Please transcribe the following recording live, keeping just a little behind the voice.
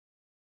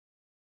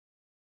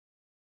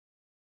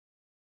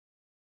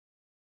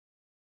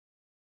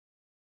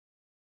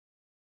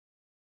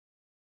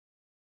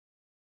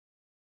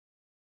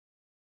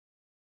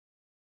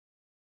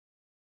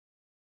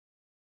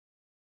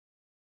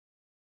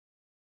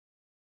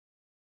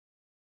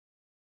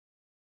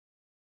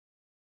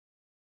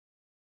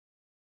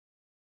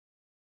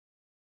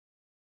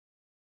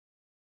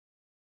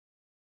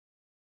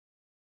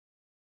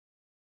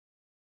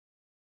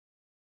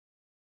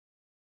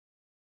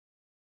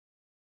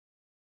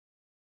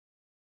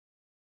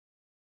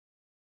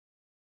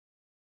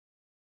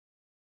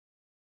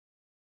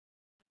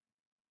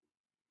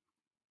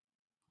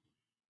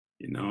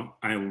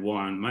I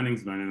warned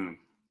Manning's man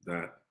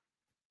that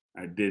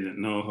I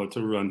didn't know how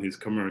to run his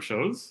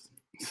commercials.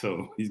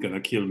 So he's going to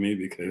kill me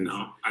because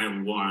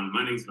I warned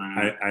Manning's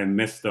man. I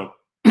messed up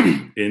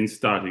in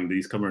starting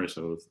these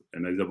commercials.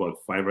 And there's about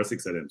 5 or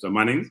 6 of them. So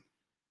Manning's,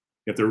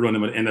 you have to run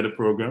them at the end of the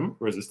program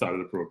versus the start of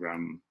the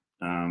program.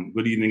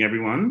 Good evening,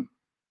 everyone.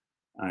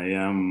 I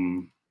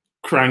am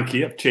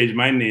Krankie. I've changed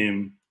my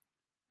name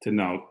to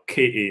now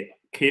Kranky.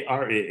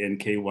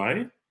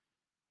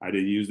 I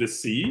didn't use the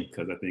C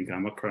because I think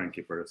I'm a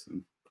cranky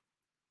person.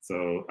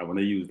 So I want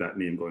to use that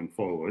name going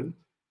forward.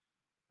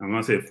 I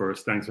want to say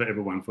first, thanks for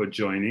everyone for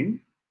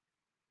joining.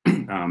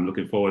 I'm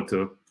looking forward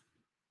to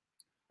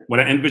what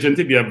I envision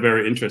to be a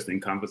very interesting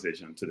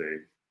conversation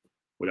today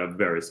with a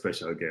very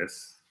special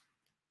guest,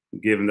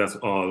 given that's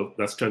all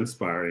that's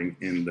transpiring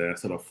in the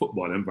sort of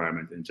football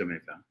environment in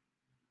Jamaica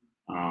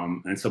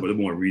and some of the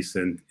more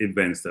recent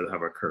events that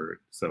have occurred.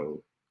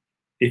 So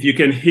if you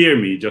can hear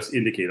me, just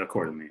indicate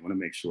accordingly. I want to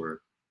make sure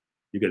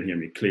you can hear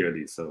me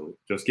clearly. So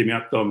just give me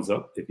a thumbs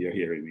up if you're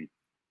hearing me.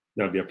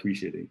 That'll be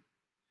appreciated.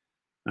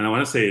 And I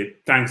want to say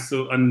thanks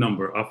to a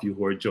number of you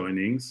who are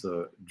joining.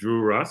 So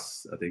Drew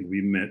Ross, I think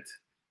we met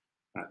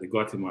at the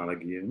Guatemala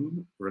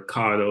game.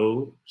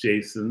 Ricardo,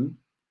 Jason,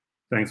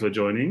 thanks for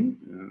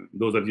joining.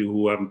 Those of you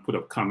who haven't put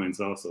up comments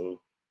also,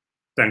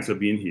 thanks for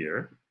being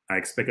here. I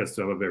expect us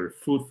to have a very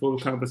fruitful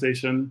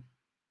conversation,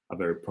 a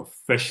very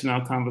professional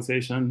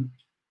conversation.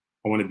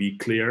 I want to be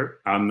clear.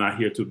 I'm not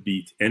here to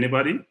beat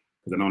anybody,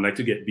 because I don't like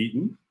to get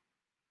beaten.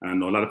 I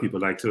know a lot of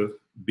people like to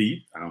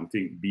beat. I don't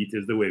think beat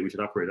is the way we should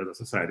operate as a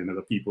society and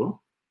other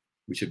people.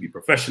 We should be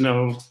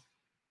professional.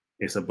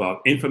 It's about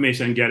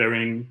information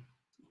gathering.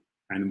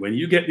 And when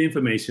you get the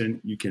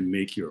information, you can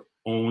make your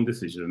own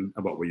decision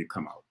about where you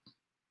come out.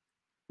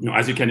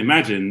 As you can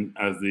imagine,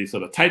 as the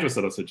sort of title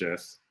sort of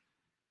suggests,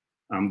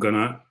 I'm going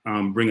to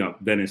bring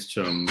up Dennis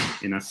Chung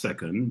in a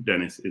second.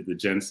 Dennis is the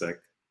GenSec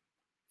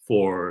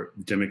for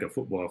the Jamaica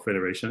Football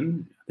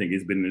Federation. I think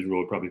he's been in his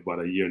role probably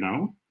about a year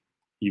now.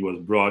 He was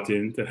brought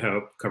in to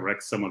help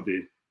correct some of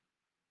the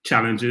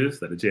challenges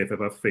that the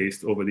JFF have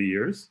faced over the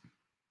years.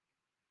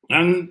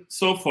 And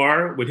so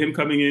far, with him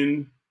coming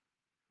in,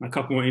 a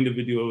couple more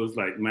individuals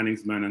like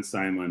Manning's man and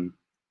Simon,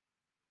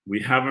 we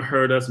haven't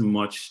heard as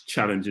much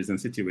challenges and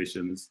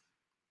situations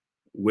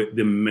with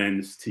the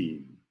men's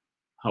team.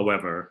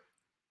 However,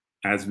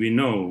 as we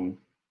know,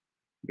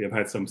 we have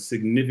had some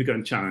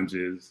significant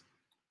challenges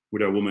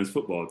with our women's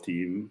football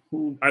team,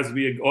 who, as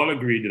we all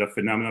agree, did a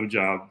phenomenal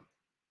job,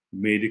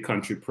 made the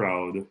country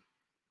proud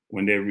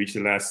when they reached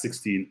the last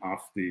 16 of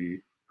the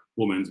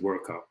Women's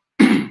World Cup.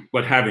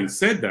 But having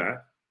said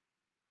that,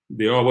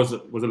 there was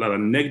a lot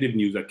of negative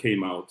news that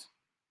came out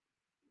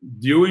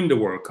during the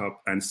World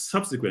Cup and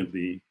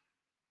subsequently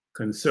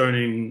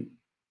concerning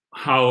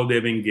how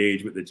they've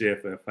engaged with the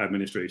JFF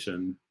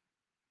administration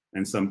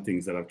and some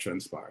things that have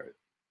transpired.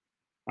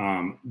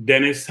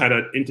 Dennis had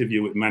an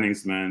interview with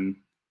Manning's man,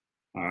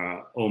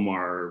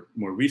 Omar,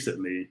 more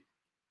recently,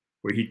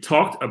 where he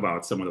talked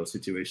about some of those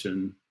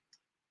situations.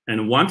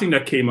 And one thing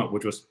that came up,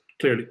 which has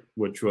been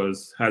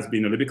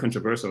a little bit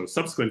controversial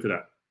subsequent to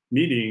that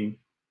meeting,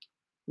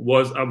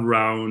 was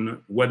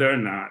around whether or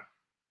not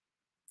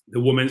the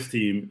women's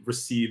team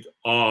received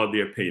all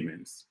their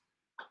payments.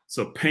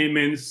 So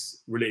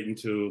payments relating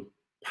to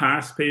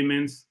past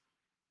payments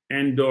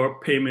and/or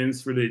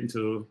payments relating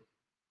to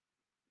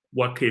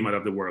what came out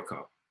of the World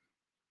Cup.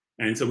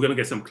 And so we're going to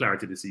get some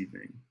clarity this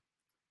evening.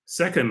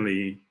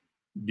 Secondly,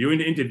 during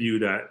the interview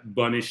that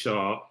Bunny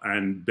Shaw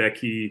and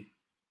Becky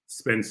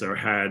Spencer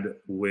had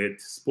with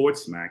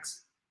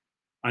Sportsmax,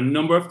 a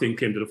number of things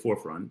came to the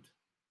forefront.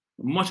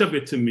 Much of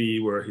it to me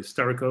were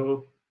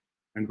historical,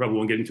 and probably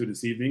won't get into it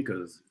this evening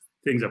because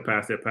things are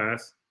past their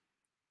past.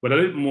 But a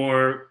little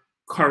more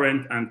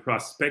current and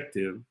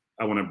prospective,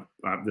 I want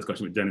to have a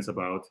discussion with Dennis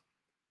about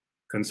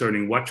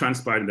concerning what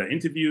transpired in that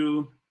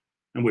interview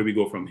and where we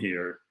go from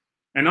here.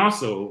 And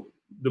also,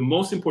 the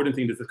most important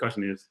thing in this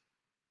discussion is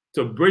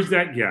to bridge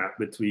that gap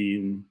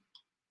between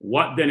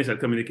what Dennis had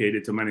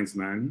communicated to Manning's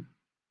man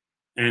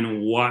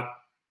and what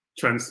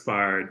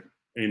transpired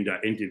in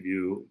that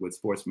interview with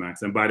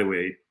Sportsmax. And by the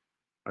way,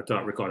 I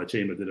thought Ricardo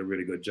Chambers did a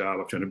really good job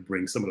of trying to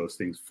bring some of those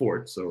things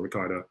forth. So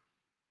Ricardo,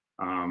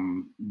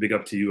 big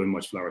up to you and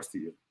much flowers to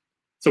you.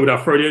 So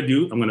without further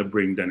ado, I'm going to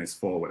bring Dennis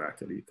forward,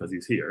 actually, because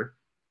he's here.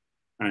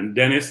 And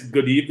Dennis,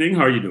 good evening.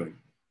 How are you doing?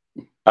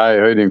 Hi, how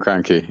are you doing,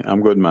 Krankie?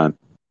 I'm good, man.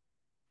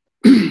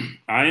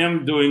 I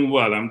am doing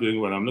well. I'm doing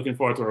well. I'm looking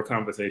forward to our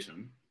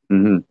conversation.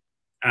 Mm-hmm.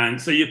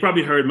 And so you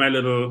probably heard my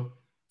little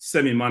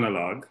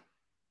semi-monologue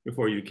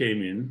before you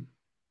came in.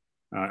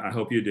 I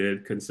hope you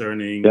did,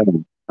 concerning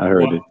I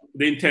heard it.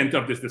 The intent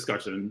of this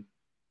discussion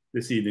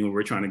this evening, where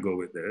we're trying to go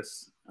with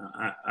this.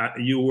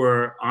 You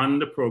were on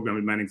the program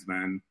with Manning's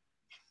man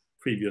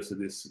previous to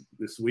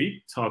this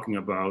week, talking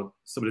about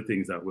some of the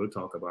things that we'll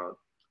talk about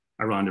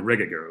around the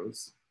Reggae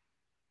Girls.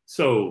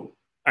 So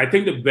I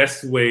think the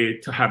best way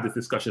to have this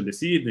discussion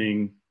this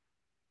evening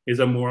is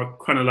a more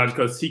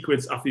chronological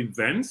sequence of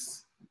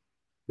events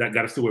that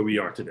got us to where we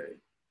are today.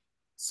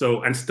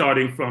 So, and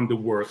starting from the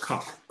World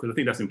Cup, because I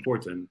think that's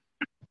important.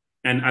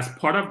 And as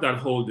part of that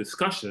whole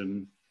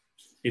discussion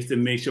is to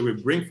make sure we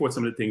bring forth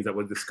some of the things that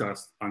were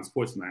discussed on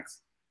Sportsmax.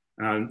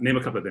 And I'll name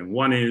a couple of them.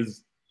 One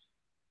is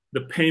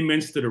the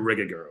payments to the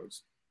reggae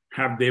girls.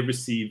 Have they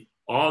received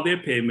all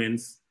their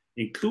payments,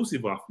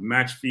 inclusive of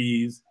match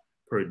fees,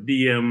 per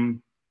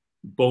diem,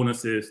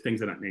 bonuses,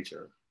 things of that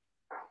nature?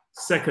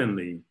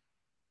 Secondly,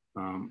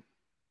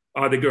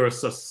 are the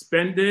girls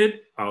suspended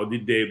or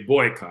did they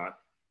boycott?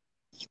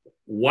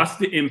 What's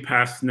the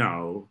impasse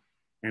now?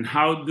 And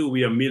how do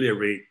we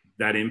ameliorate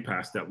that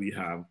impasse that we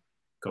have?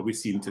 Because we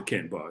seem to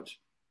can't budge.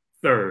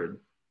 Third,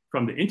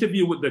 from the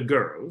interview with the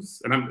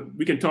girls, and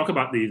we can talk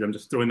about these, I'm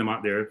just throwing them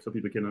out there so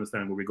people can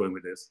understand where we're going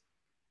with this.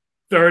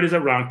 Third is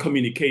around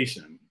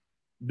communication.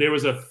 There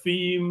was a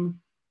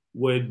theme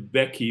with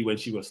Becky when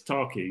she was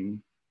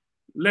talking,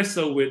 less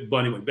so with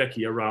Bunny, with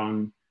Becky,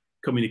 around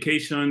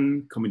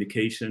communication,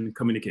 communication,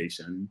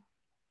 communication.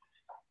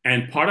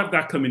 And part of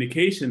that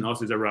communication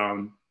also is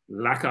around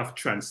lack of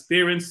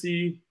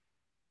transparency,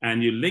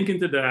 and you link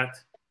into that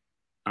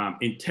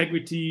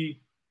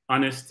integrity,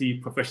 honesty,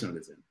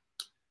 professionalism.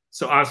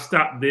 So I'll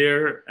stop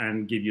there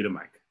and give you the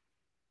mic.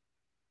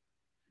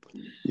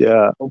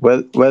 Yeah,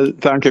 well,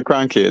 thank you,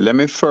 Krankie. Let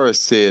me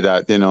first say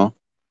that, the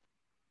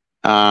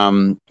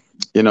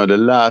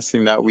last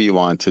thing that we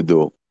want to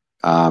do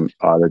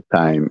all the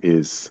time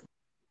is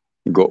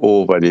go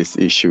over this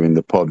issue in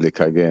the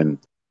public again.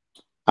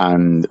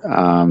 And,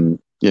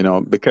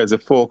 because the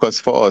focus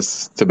for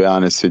us, to be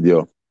honest with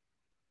you,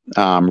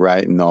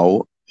 right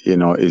now,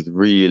 is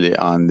really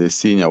on the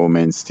senior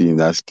women's team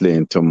that's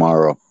playing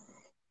tomorrow.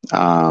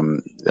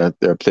 That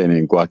they're playing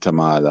in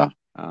Guatemala.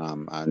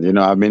 And,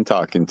 I've been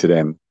talking to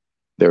them.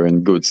 They're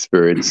in good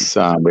spirits.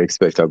 We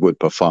expect a good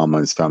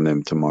performance from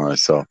them tomorrow.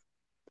 So,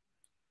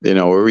 we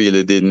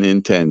really didn't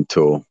intend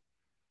to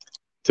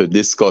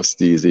discuss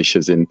these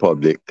issues in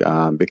public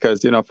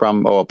because,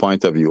 from our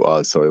point of view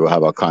also, we will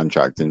have a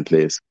contract in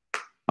place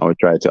and we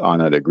try to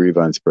honor the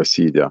grievance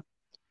procedure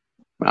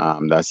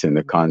that's in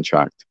the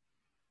contract.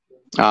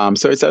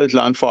 So it's a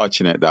little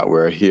unfortunate that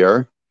we're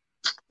here,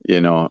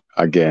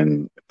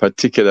 again,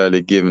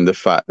 particularly given the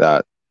fact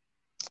that,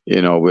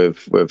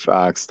 we've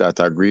asked that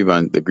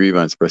the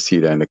grievance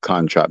procedure and the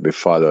contract be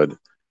followed,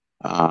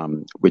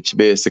 which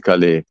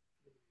basically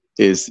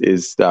is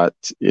that,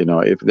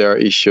 if there are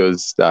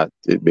issues that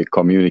it be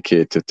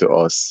communicated to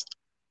us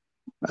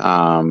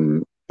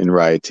in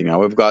writing. And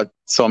we've got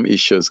some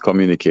issues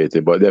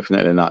communicated, but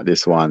definitely not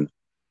this one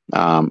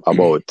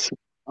about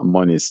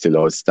money still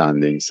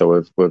outstanding.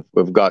 So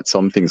we've got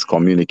some things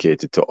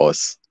communicated to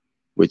us,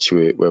 which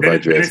we've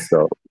addressed.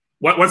 So.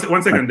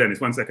 One second, Dennis,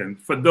 1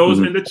 second. For those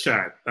in the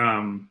chat,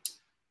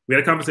 we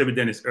had a conversation with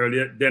Dennis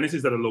earlier. Dennis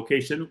is at a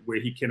location where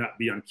he cannot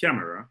be on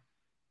camera.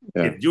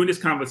 Yeah. If during this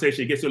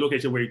conversation he gets to a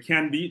location where he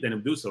can be, then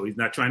he'll do so. He's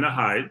not trying to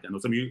hide. I know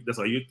some of you, that's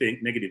how you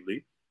think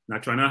negatively.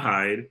 Not trying to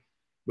hide.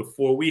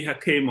 Before we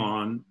came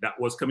on, that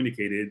was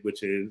communicated,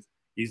 which is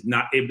he's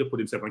not able to put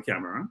himself on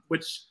camera,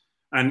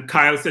 and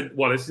Kyle said,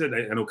 Wallace said,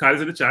 I know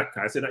Kyle's in the chat.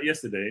 Kyle said that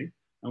yesterday,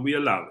 and we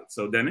allowed it.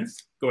 So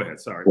Dennis, go ahead.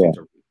 Sorry.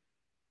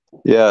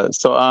 Yeah.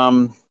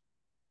 So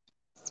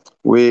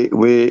we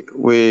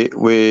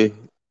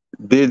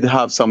did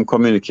have some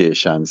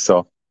communication.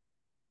 So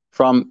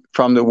from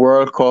the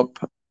World Cup,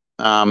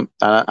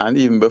 and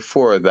even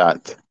before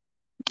that,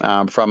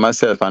 from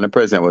myself and the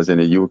president was in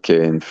the UK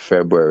in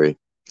February,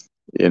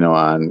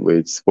 and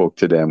we spoke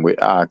to them. We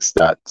asked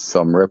that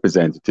some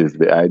representatives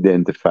be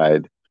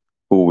identified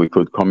who we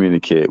could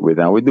communicate with.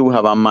 And we do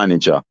have a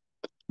manager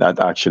that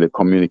actually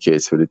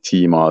communicates with the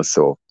team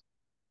also,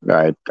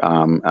 right?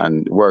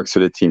 And works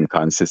with the team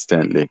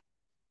consistently.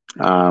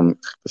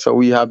 So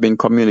we have been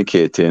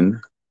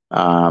communicating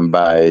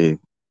by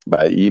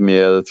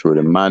email, through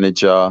the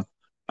manager,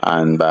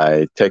 and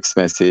by text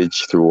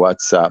message, through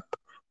WhatsApp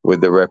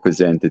with the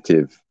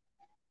representative.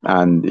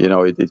 And,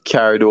 it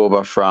carried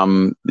over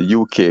from the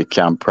UK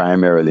camp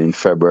primarily in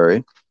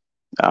February,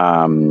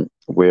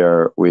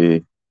 where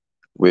we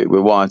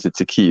wanted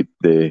to keep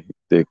the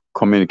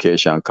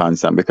communication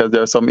constant because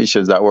there are some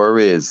issues that were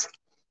raised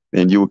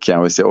in UK,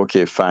 and we say,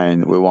 okay,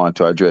 fine, we want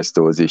to address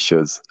those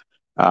issues.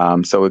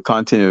 So we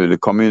continue the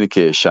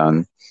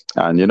communication,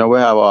 and, we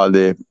have all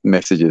the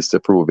messages to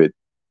prove it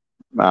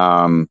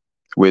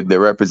with the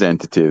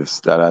representatives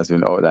that has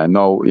been outlined.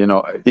 Now,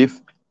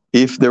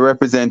 if the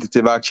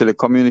representative actually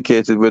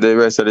communicated with the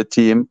rest of the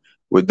team,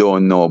 we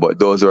don't know, but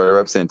those were the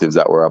representatives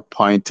that were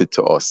appointed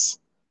to us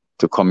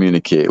to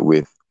communicate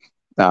with.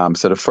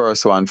 So the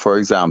first one, for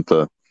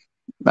example,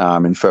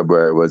 in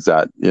February was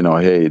that,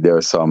 hey,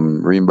 there's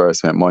some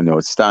reimbursement money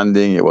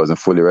outstanding. It wasn't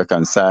fully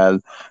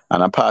reconciled.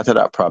 And a part of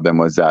that problem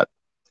was that,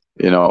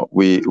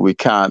 we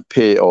can't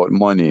pay out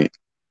money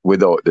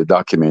without the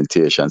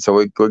documentation. So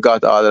we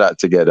got all of that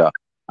together,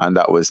 and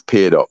that was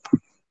paid up,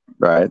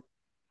 right?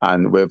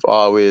 And we've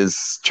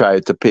always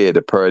tried to pay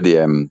the per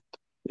diem,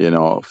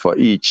 for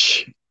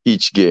each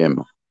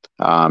game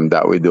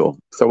that we do.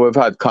 So we've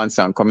had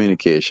constant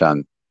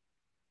communication.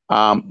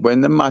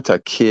 When the matter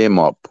came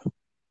up,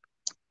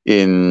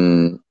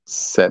 in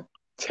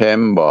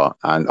September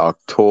and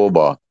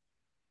October,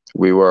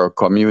 we were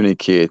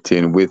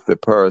communicating with the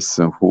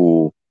person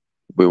who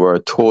we were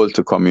told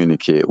to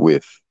communicate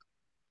with.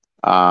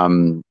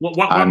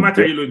 What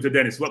matter are you alluding to,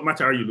 Dennis? What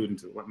matter are you alluding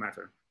to? What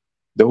matter?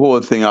 The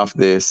whole thing of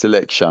the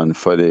selection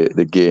for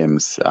the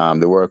games,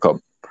 the World Cup,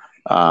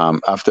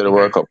 after the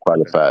World Cup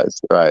qualifiers,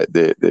 right?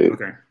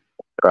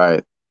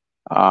 Right.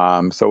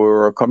 So we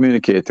were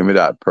communicating with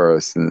that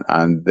person,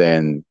 and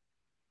then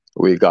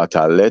we got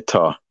a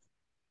letter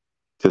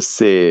to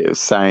say,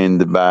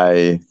 signed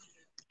by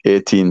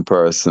 18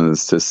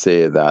 persons, to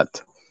say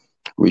that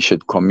we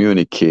should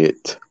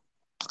communicate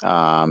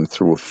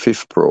through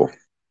FIFPro.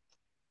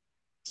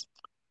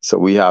 So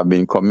we have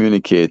been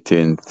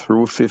communicating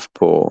through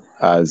FIFPro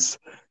as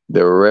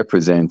the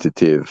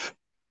representative.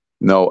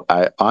 Now,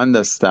 I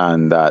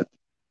understand that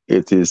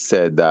it is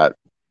said that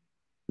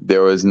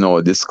there was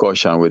no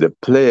discussion with the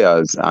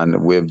players,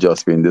 and we've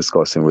just been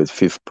discussing with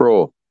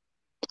FIFPro.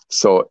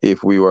 So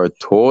if we were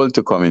told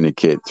to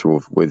communicate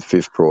with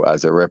FIFPro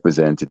as a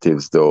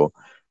representatives, though,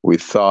 we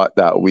thought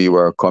that we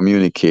were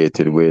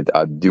communicated with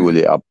a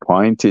duly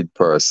appointed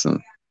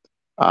person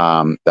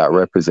that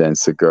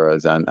represents the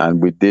girls.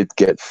 And we did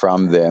get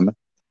from them,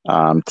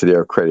 to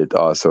their credit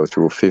also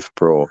through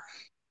FIFPro,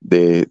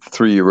 the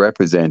 3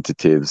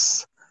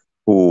 representatives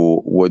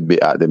who would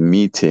be at the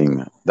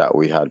meeting that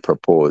we had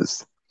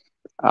proposed.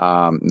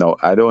 No,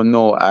 I don't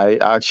know. I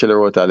actually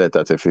wrote a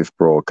letter to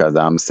FIFPro because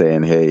I'm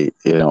saying, hey,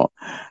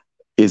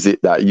 is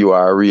it that you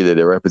are really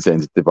the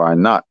representative or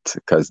not?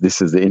 Because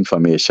this is the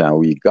information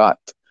we got.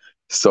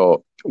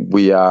 So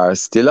we are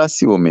still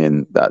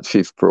assuming that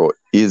FIFPro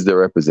is the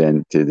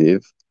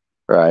representative,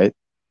 right?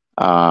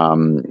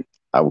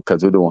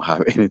 Because we don't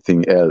have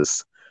anything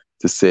else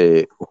to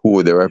say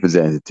who the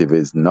representative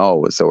is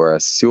now. So we're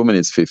assuming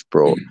it's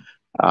FIFPro,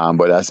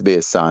 but that's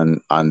based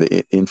on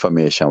the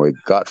information we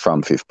got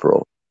from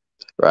FIFPro.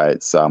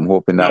 Right, so I'm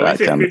hoping that I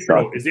can. Is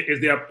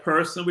there a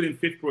person within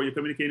FIFPro you're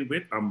communicating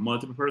with, or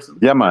multiple persons?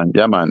 Yeah, man,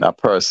 a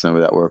person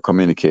that we're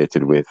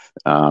communicated with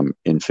in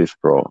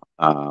FIFPro.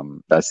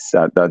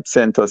 That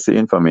sent us the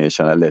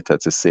information, a letter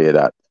to say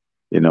that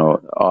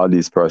all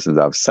these persons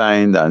have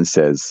signed and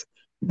says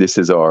this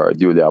is our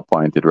duly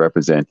appointed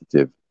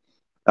representative.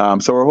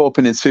 So we're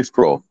hoping it's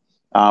FIFPro,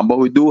 but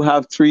we do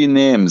have 3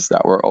 names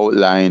that were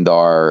outlined,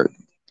 or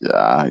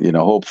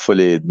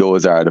hopefully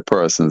those are the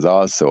persons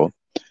also.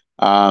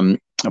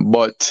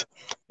 But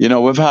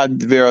we've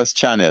had various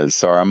channels,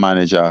 so our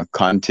manager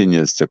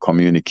continues to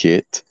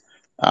communicate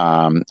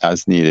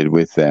as needed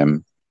with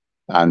them.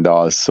 And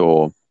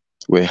also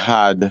we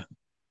had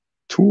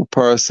 2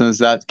 persons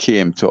that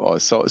came to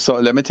us. So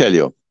let me tell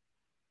you,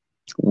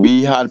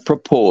 we had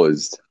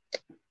proposed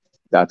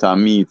that our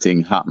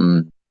meeting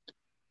happen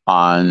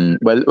on,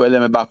 well,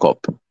 let me back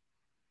up.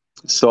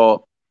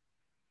 So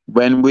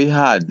when we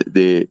had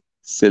the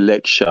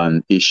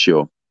selection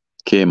issue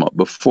came up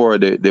before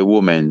the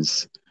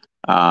women's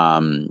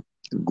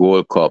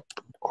Gold Cup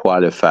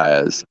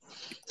qualifiers,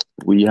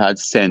 we had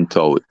sent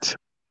out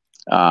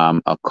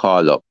a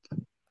call up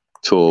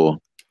to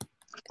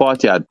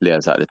 40-odd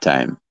players at the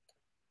time,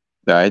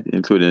 right,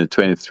 including the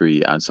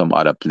 23 and some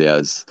other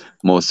players,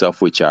 most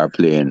of which are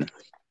playing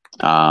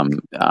for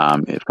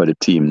the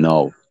team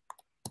now.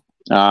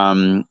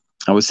 And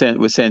we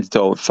sent it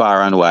out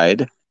far and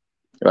wide,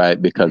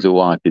 right, because we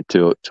wanted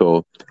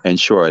to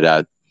ensure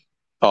that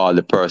all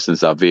the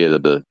persons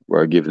available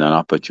were given an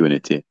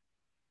opportunity.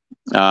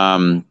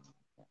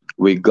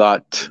 We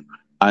got,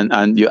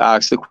 and you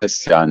asked the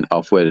question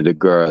of whether the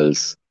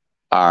girls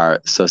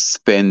are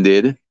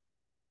suspended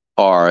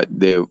or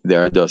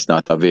they're just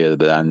not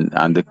available. And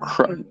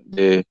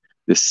the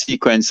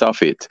sequence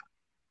of it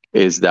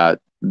is that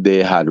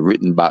they had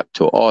written back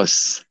to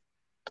us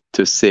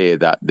to say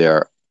that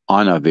they're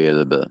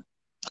unavailable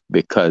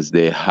because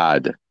they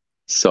had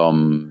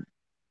some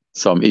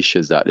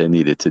issues that they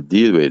needed to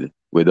deal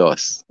with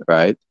us,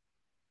 right?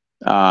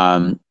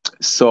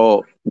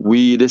 So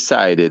we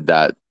decided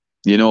that,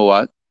 you know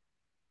what,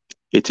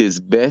 it is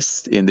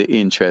best in the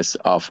interest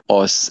of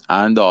us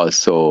and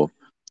also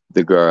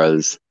the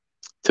girls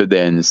to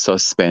then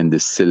suspend the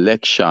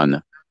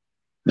selection,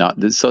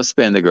 not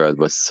suspend the girls,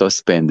 but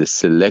suspend the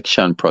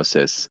selection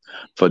process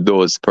for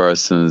those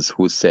persons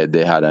who said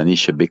they had an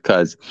issue.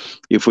 Because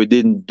if we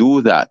didn't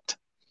do that,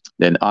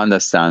 then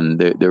understand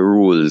the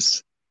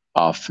rules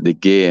of the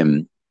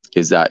game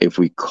is that if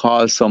we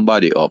call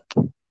somebody up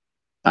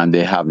and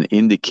they haven't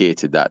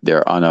indicated that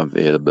they're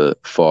unavailable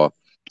for,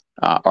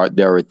 or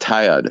they're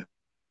retired,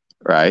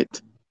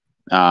 right?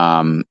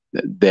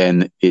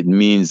 Then it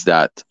means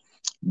that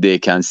they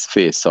can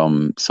face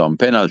some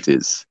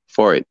penalties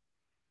for it.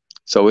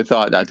 So we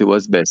thought that it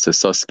was best to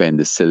suspend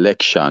the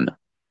selection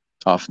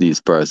of these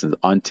persons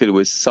until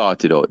we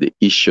sorted out the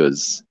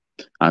issues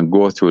and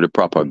go through the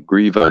proper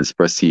grievance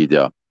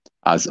procedure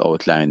as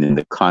outlined in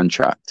the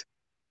contract.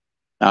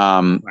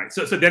 Right.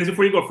 So Dennis,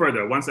 before you go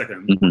further, 1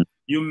 second.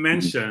 You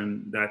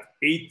mentioned that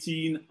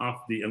 18 of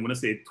the, I'm going to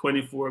say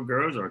 24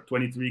 girls or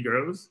 23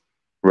 girls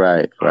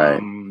Right,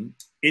 right.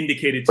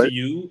 Indicated to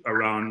you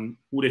around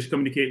who they should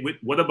communicate with?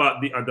 What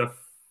about the other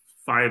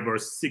 5 or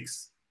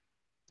 6?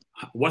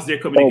 What's their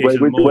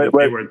communication mode if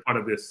they weren't part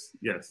of this?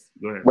 Yes,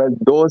 go ahead. Well,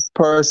 those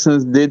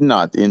persons did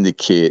not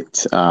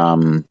indicate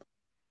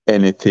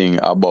anything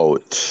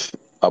about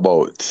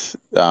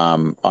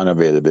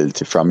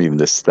unavailability from even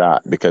the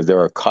start, because they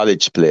were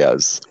college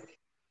players,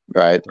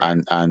 right?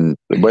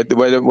 But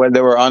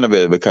they were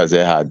unavailable because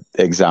they had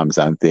exams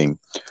and things.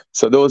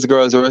 So those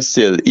girls were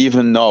still,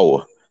 even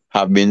now,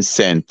 have been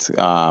sent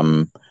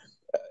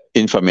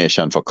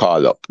information for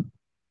call up,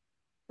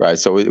 right?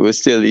 So we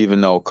still even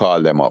now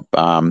call them up.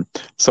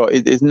 So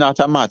it's not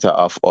a matter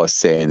of us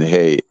saying,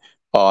 hey,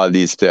 all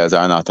these players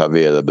are not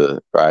available,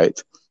 right?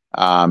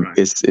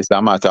 It's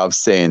a matter of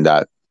saying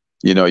that,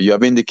 you know, you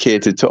have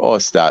indicated to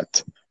us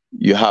that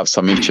you have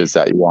some issues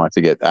that you want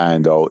to get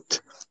ironed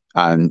out,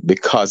 and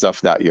because of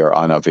that, you're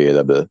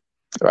unavailable,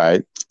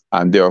 right?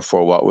 And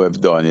therefore, what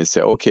we've done is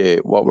say, okay,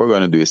 what we're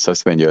going to do is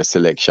suspend your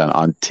selection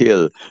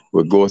until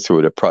we go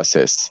through the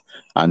process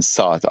and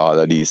sort all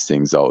of these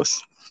things out.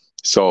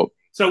 So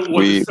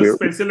was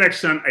suspend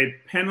selection a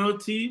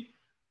penalty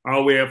or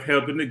a way of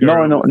helping the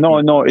girl?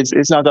 No.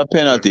 It's not a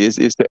penalty.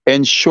 It's to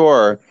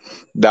ensure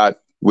that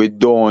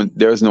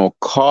there's no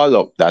call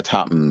up that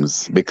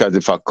happens, because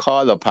if a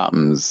call up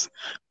happens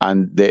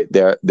and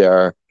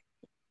they're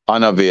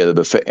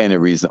unavailable for any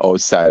reason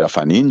outside of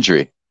an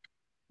injury,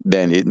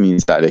 then it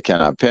means that they can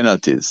have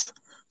penalties.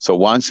 So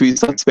once we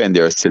suspend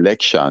their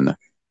selection,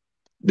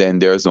 then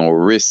there's no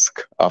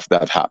risk of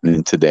that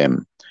happening to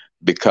them,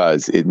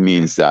 because it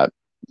means that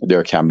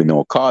there can be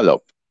no call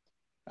up.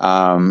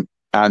 And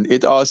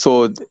it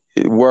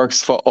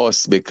works for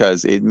us,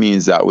 because it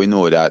means that we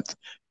know that,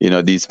 you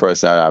know, these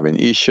persons are having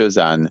issues,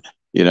 and,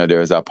 you know,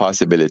 there's a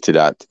possibility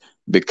that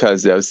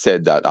because they've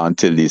said that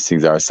until these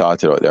things are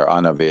sorted out, they're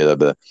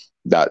unavailable,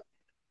 that,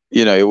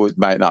 you know,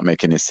 might not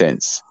make any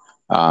sense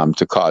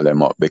to call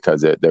them up,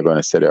 because they're going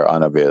to say they're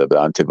unavailable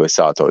until we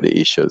sort out the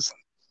issues.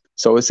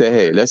 So we say,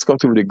 hey, let's go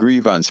through the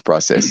grievance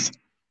process,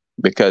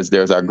 because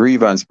there's a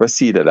grievance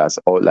procedure that's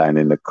outlined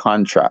in the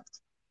contract.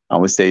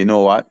 And we say, you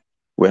know what?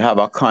 We have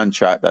a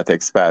contract that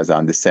expires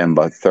on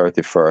December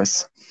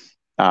 31st.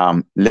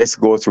 Let's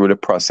go through the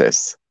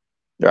process,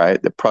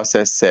 right? The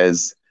process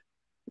says,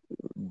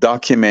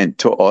 document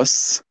to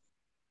us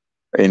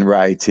in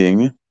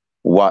writing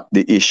what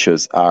the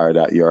issues are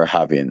that you're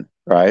having,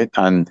 right?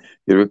 And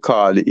you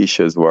recall the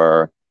issues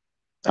were,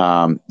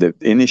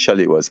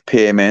 initially it was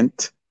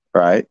payment,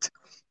 right?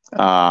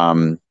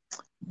 The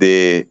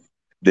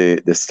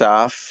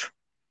staff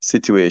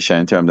situation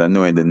in terms of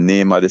knowing the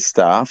name of the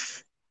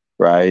staff,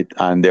 right?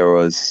 And there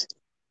was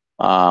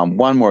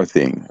one more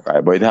thing,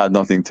 right? But it had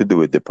nothing to do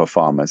with the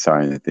performance or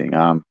anything.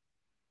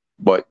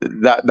 But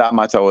that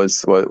matter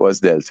was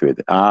dealt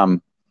with. The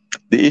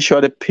issue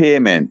of the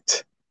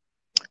payment,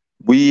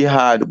 we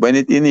had, when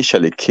it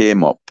initially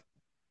came up,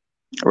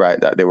 right,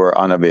 that they were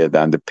unavailable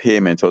and the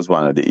payment was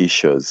one of the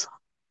issues.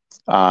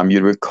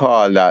 You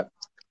recall that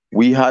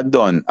we had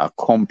done a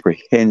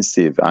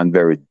comprehensive and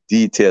very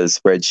detailed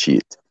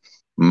spreadsheet,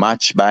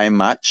 match by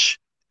match,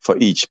 for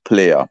each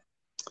player,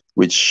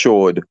 which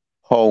showed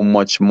how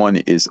much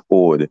money is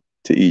owed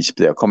to each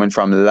player, coming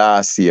from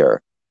last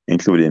year,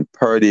 including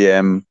per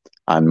diem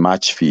and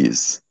match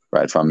fees,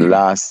 right? From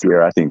last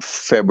year, I think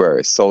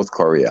February, South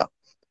Korea,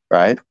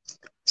 right?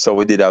 So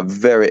we did a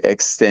very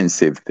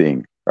extensive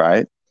thing,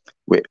 right?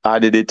 We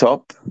added it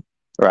up,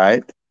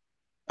 right?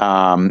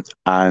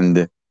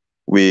 And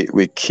we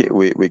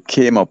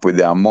came up with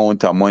the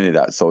amount of money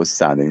that's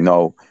outstanding.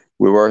 Now,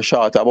 we were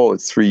short about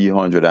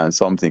 300 and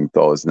something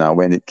thousand. Now,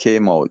 when it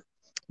came out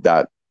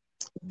that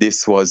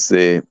this was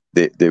the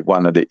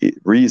one of the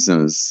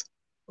reasons,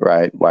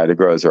 right, why the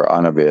girls were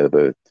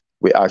unavailable,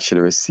 we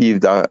actually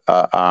received a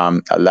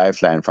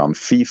lifeline from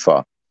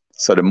FIFA.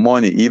 So the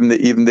money, even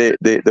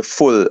the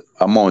full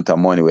amount of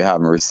money, we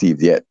haven't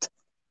received yet,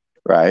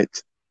 right?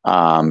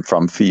 From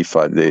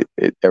FIFA,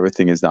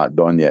 everything is not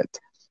done yet.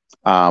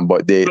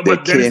 But Dennis,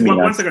 came in.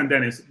 One second,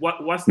 Dennis.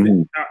 What's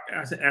the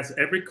as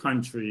every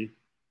country?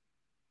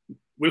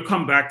 We'll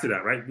come back to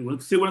that, right? We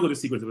still want to go to the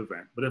sequence of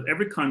events, but if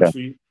every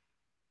country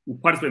who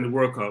participated in the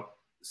World Cup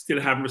still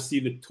haven't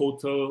received the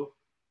total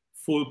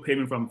full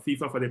payment from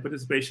FIFA for their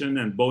participation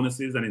and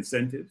bonuses and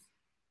incentives.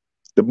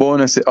 The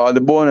bonuses,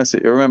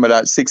 you remember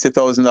that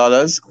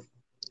 $60,000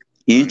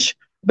 each,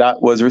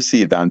 that was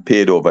received and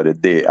paid over the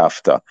day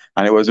after,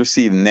 and it was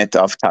received net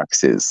of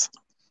taxes.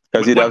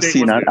 Because you'd have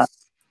seen that.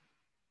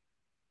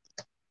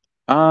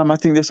 I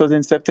think this was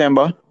in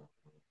September.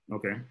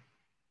 Okay.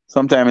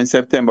 Sometime in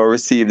September, we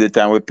received it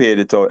and we paid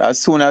it out. As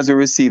soon as we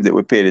received it,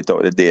 we paid it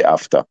out the day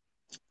after,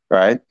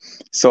 right?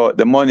 So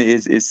the money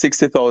is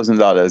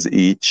 $60,000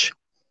 each.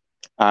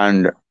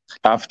 And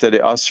after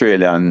the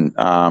Australian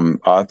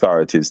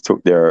authorities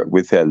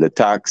withheld the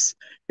tax,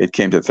 it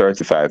came to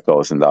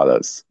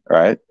 $35,000,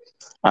 right?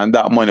 And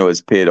that money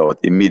was paid out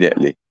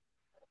immediately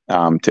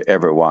to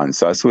everyone.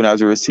 So as soon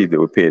as we received it,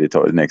 we paid it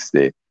out the next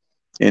day.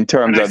 In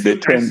terms of I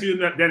assume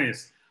that,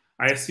 Dennis,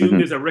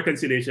 there's a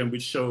reconciliation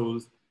which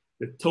shows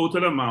the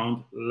total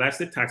amount less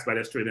the tax by the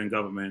Australian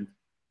government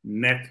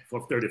net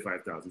for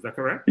 35,000. Is that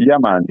correct? Yeah,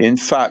 man. In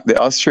fact, the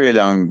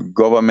Australian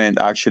government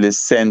actually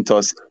sent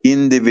us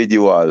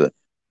individual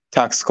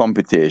tax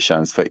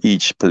computations for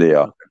each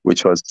player,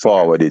 which was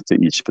forwarded to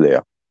each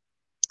player.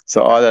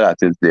 So all of that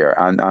is there.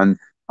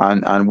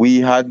 And we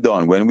had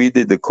done, when we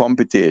did the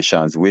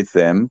computations with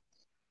them,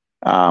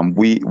 when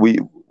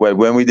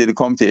we did the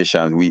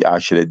computations, we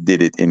actually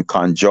did it in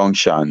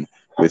conjunction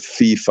with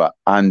FIFA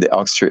and the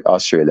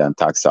Australian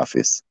Tax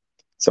Office.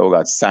 So we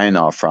got sign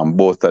off from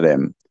both of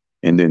them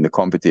in doing the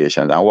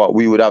computations. And what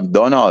we would have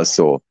done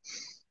also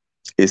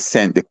is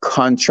sent the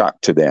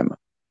contract to them,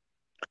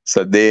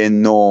 so they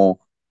know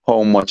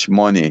how much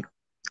money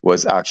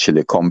was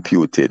actually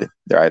computed,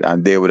 right?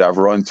 And they would have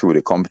run through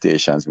the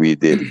computations we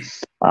did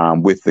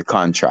with the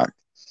contract.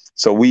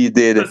 So we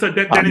did. So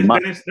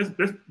Dennis,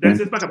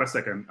 let's back up a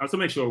second. I also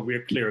make sure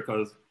we're clear,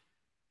 because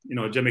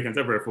Jamaicans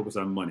are very focused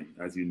on money,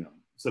 as you know.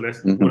 So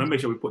we want to make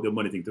sure we put the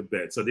money thing to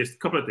bed. So there's a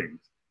couple of things.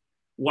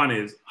 One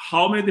is,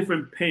 how many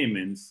different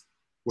payments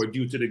were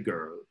due to the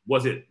girl?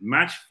 Was it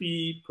match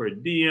fee, per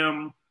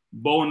diem,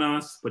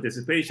 bonus,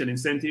 participation,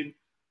 incentive?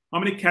 How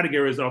many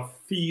categories of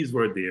fees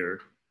were there?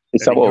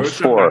 It's about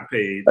four.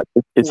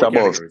 It's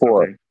about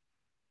four. Okay.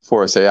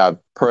 Four. So you had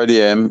per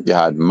diem, you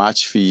had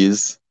match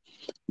fees,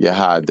 you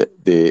had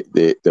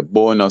the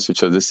bonus,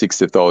 which was the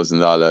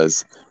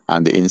 $60,000,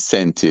 and the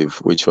incentive,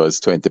 which was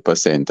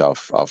 20%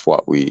 of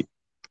what we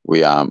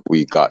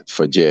got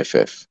for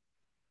JFF.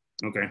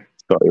 Okay.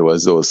 So it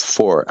was those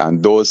four,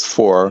 and those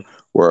four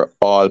were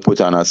all put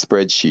on a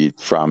spreadsheet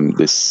from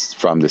the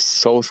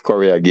South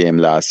Korea game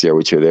last year,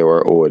 which they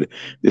were owed.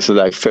 This was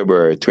like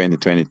February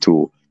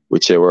 2022,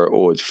 which they were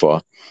owed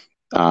for.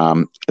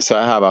 So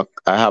I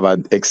have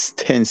an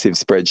extensive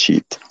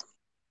spreadsheet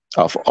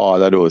of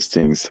all of those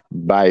things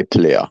by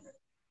player,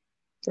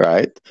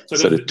 right?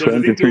 So does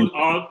it include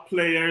all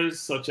players,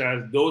 such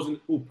as those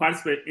who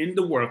participate in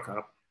the World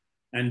Cup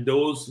and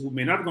those who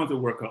may not have gone to the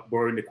World Cup but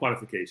are in the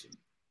qualification?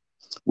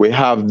 We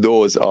have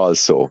those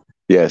also.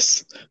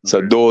 Yes. Okay.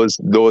 So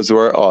those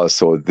were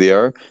also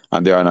there,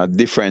 and they're on a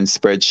different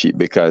spreadsheet,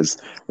 because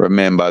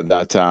remember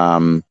that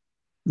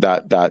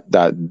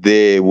that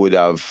they would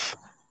have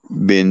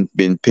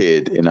been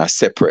paid in a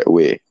separate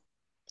way.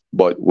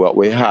 But what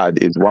we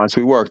had is, once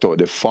we worked out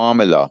the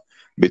formula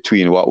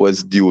between what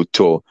was due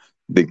to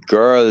the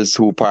girls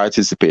who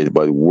participated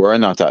but were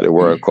not at the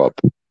World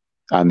Cup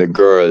and the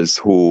girls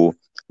who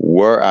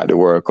were at the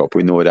World Cup,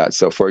 we know that.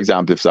 So, for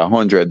example, if it's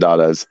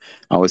 $100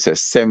 and we say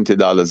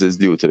 $70 is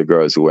due to the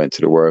girls who went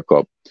to the World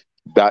Cup,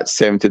 that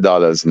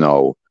 $70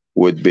 now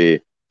would be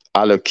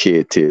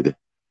allocated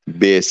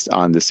based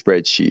on the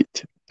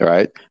spreadsheet,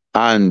 right?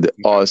 And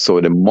also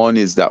the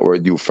monies that were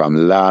due from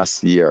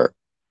last year,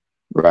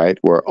 right,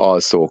 were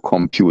also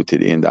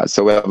computed in that.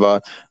 So we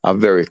have a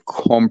very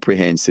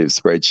comprehensive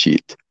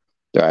spreadsheet,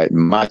 right,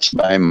 match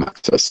by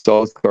match. So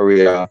South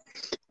Korea,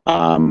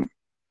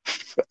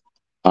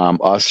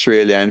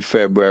 Australia in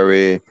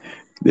February,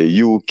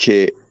 the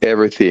UK,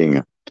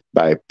 everything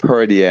by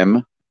per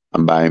diem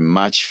and by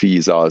match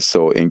fees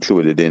also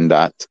included in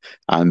that.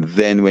 And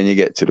then when you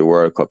get to the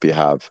World Cup, you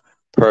have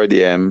per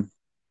diem,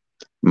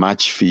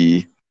 match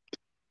fee,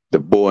 the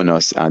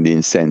bonus, and the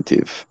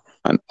incentive.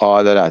 And all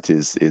of that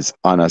is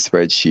on a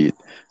spreadsheet.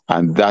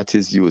 And that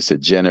is used to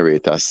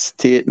generate a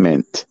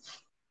statement,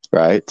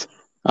 right,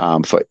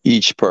 for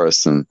each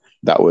person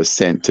that was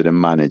sent to the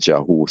manager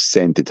who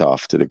sent it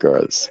off to the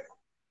girls.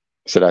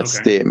 So that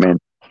statement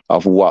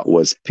of what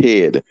was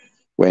paid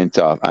went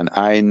off. And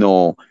I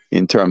know,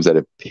 in terms of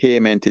the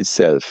payment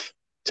itself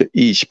to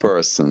each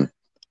person,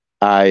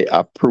 I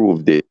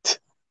approved it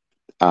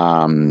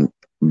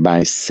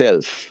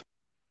myself.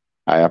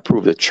 I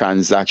approved the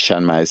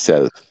transaction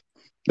myself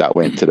that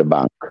went to the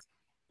bank.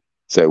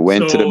 So it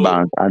went to the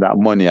bank, and that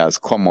money has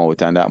come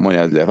out, and that money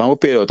has left. And we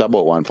paid out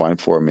about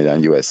 1.4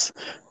 million US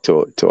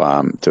to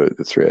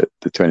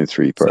the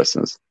 23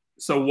 persons.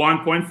 So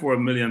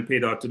 1.4 million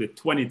paid out to the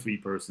 23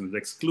 persons,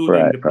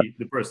 excluding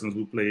the persons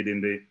who played in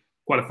the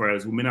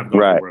qualifiers who may not have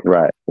gone to work.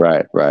 Right.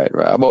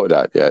 About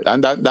that, yeah.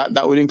 And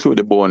that would include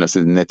the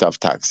bonuses, net of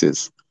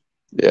taxes.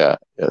 Yeah,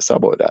 yes,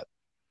 about that.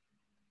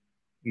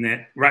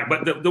 Net, right.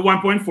 But the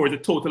 1.4 is the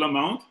total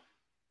amount.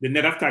 The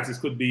net of taxes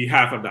could be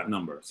half of that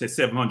number, say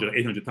 700 or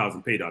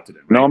 800,000 paid out to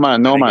them. Right?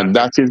 No man.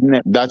 That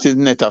is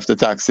net of the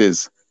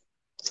taxes.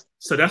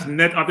 So that's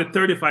net of the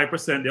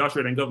 35% the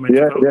Australian government.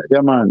 Yeah,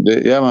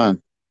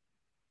 man.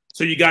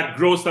 So you got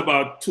grossed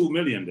about 2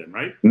 million then,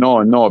 right?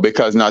 No,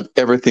 because not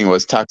everything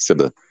was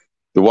taxable.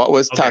 What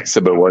was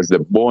taxable was the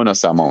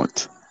bonus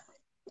amount.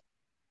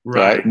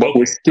 Right? But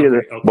we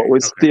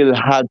still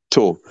had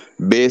to,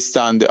 based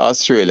on the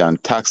Australian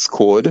tax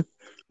code,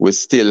 we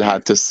still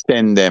had to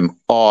send them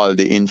all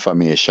the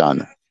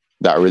information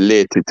that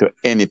related to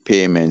any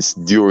payments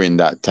during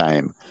that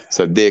time,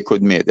 so they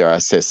could make their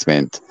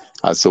assessment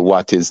as to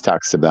what is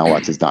taxable and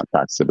what is not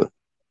taxable.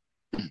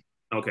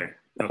 Okay.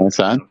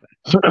 Understand?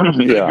 So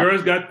the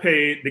girls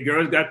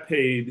got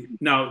paid.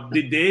 Now,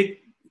 did they?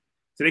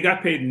 So they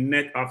got paid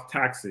net of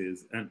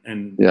taxes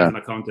and Yeah. an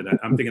account of that.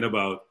 I'm thinking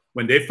about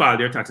when they file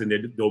their tax in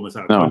their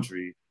domicile No.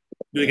 country,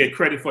 do they get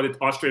credit for the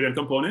Australian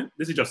component?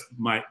 This is just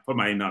for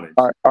my knowledge.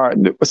 All right.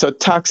 So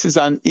tax is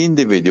an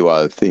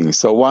individual thing.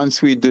 So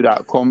once we do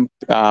that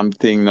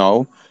thing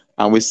now,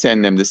 and we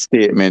send them the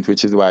statement,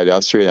 which is why the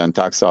Australian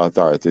tax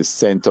authorities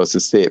sent us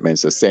the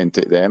statements to send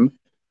to them,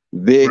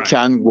 they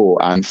can go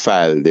and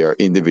file their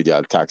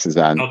individual taxes,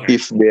 and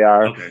if they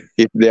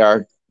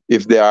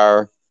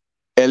are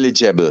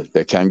eligible,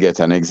 they can get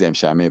an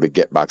exemption and maybe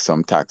get back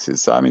some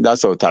taxes. So I mean,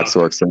 that's how tax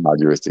works in our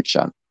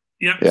jurisdiction.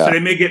 Yeah. So they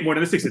may get more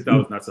than the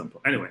 60,000 at some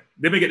point. Anyway,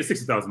 they may get the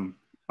 60,000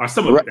 or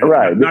some of it.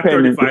 Right. Not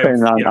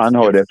depending on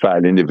how they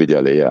file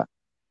individually. Yeah.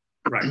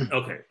 Right.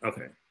 Okay.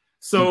 Okay.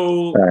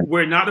 So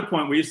we're not at the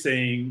point where you're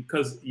saying,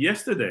 because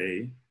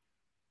yesterday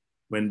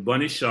when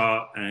Bunny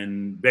Shaw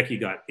and Becky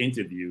got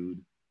interviewed,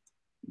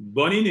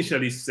 Bunny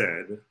initially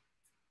said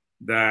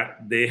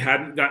that they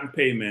hadn't gotten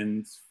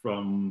payments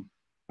from,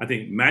 I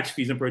think, match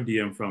fees and per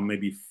diem from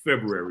maybe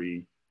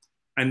February.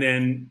 And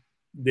then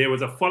there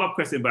was a follow-up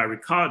question by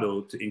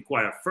Ricardo to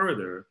inquire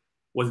further,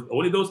 was it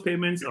only those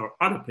payments or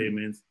other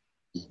payments?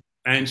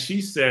 And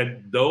she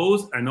said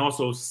those, and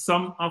also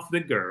some of the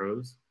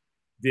girls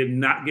did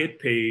not get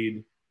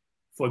paid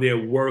for their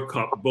World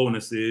Cup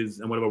bonuses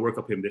and whatever World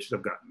Cup payment they should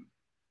have gotten.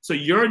 So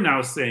you're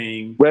now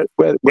saying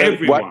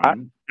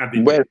everyone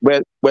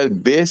well,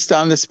 based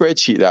on the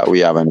spreadsheet that we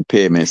have and the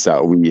payments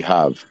that we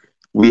have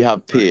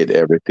paid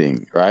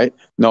everything, right?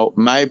 Now,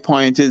 my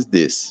point is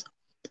this.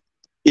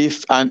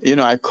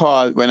 I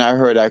called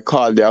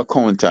the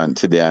accountant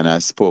today and I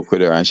spoke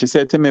with her and she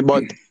said to me,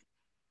 but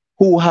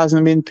who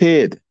hasn't been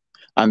paid?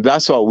 And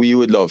that's what we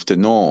would love to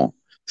know.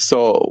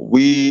 So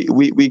we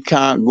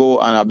can't go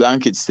on a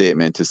blanket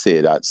statement to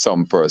say that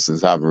some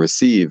persons haven't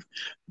received.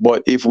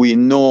 But if we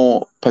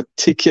know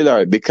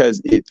particularly,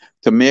 because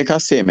to make a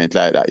statement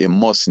like that, you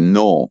must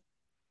know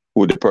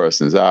who the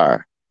persons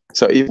are.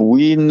 So if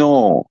we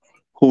know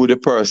who the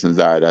persons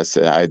are that's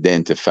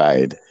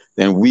identified,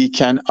 then we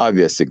can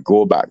obviously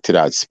go back to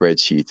that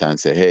spreadsheet and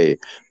say, hey,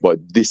 but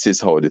this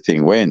is how the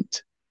thing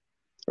went,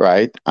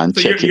 right? And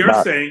so check you're it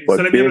out. saying, so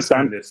let me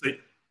understand this. So,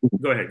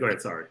 go ahead,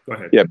 sorry, go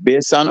ahead. Yeah,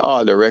 based on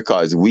all the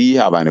records we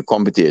have and the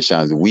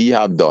computations we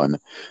have done,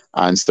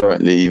 and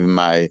certainly even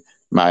my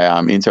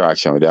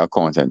interaction with the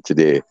accountant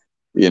today,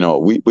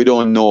 we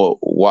don't know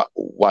what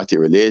it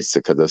relates to,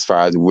 because as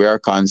far as we're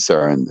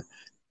concerned,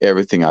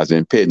 everything has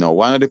been paid. Now,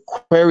 one of the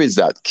queries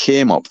that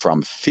came up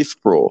from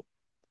Fifth Pro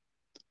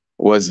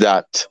was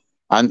that,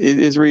 and it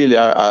is really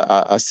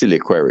a silly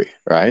query,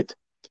 right?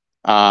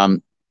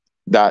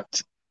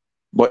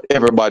 But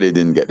everybody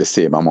didn't get the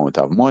same amount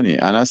of money.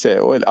 And I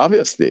said, well,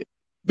 obviously,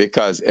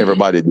 because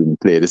everybody didn't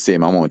play the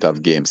same amount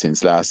of games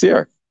since last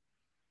year.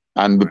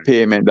 And the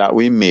payment that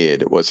we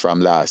made was from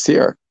last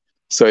year.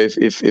 So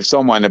if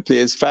someone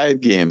plays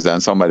 5 games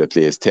and somebody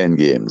plays 10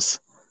 games,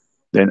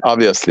 then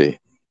obviously,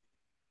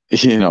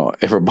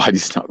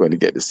 everybody's not going to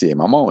get the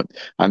same amount.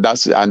 And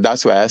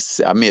that's why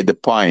I made the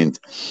point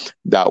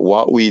that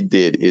what we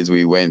did is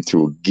we went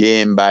through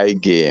game by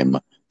game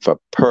for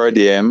per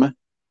diem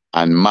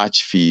and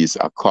match fees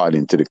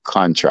according to the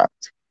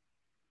contract,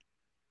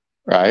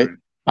 right?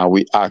 And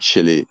we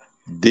actually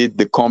did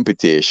the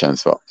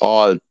computations for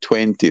all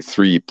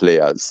 23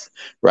 players,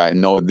 right?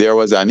 Now, there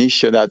was an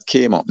issue that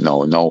came up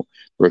now.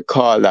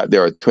 Recall that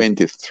there are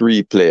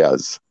 23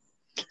 players.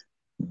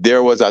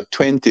 There was a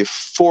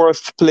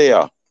 24th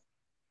player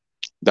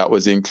that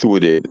was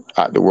included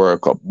at the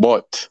World Cup,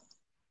 but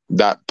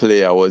that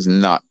player was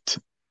not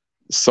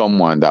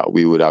someone that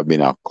we would have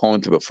been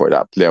accountable for.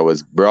 That player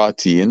was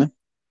brought in,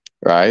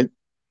 right,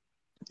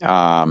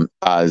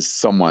 as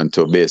someone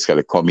to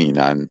basically come in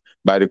and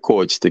by the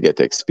coach to get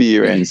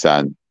experience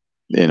and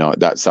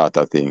that sort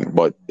of thing.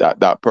 But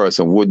that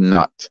person would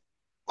not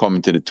come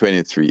into the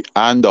 23,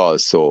 and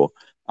also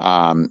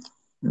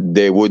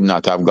they would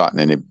not have gotten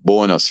any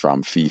bonus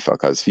from FIFA,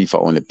 because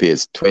FIFA only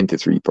pays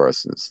 23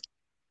 persons,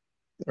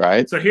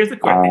 right? So here's the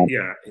question.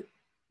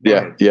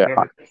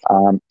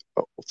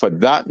 For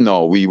that,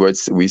 no,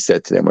 we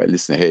said to them, well,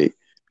 listen, hey,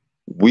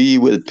 we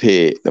will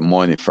pay the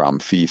money from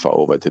FIFA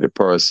over to the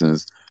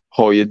persons.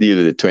 How you deal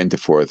with the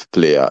 24th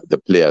player, the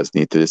players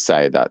need to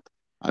decide that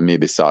and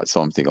maybe sort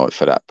something out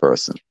for that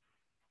person.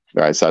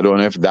 Right? So I don't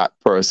know if that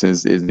person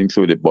is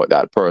included, but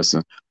that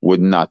person would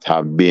not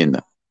have been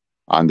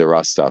on the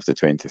roster of the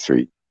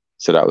 23.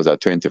 So that was a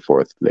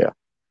 24th player.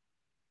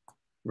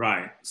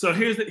 Right. So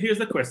here's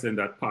the question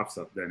that pops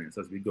up, Dennis,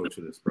 as we go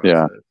through this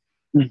process.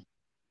 Yeah.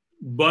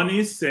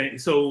 Bunny's saying,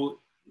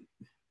 so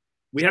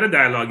we had a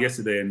dialogue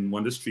yesterday in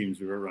one of the streams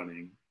we were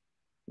running,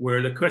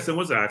 where the question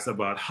was asked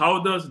about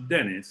how does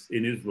Dennis,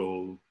 in his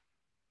role,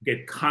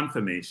 get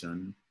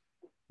confirmation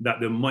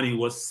that the money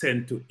was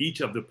sent to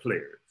each of the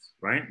players,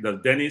 right? Does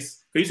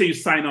Dennis, because you say you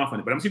sign off on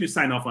it, but I'm saying you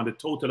sign off on the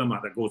total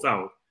amount that goes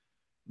out,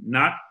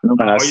 not... No,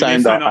 I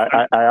signed off.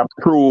 I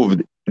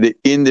approved the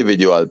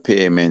individual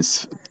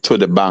payments to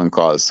the bank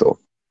also.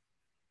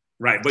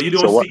 Right, but you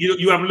don't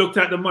you haven't looked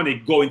at the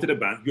money go into the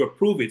bank. You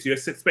approve it. So you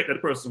expect that the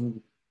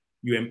person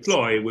you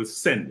employ will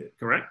send it,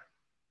 correct?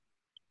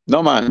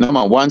 No man, no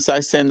man. Once I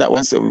send that,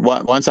 once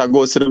I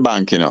go to the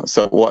bank, you know.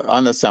 So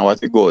understand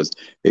what it goes.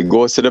 It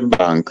goes to the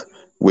bank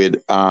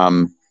with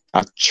a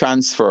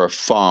transfer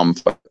form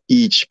for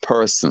each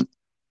person.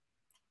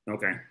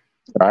 Okay.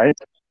 Right,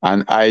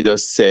 and I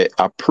just say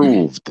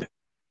approved.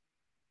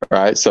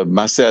 Right, so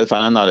myself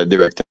and another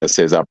director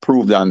says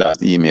approved on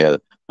that email,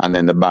 and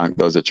then the bank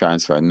does the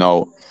transfer.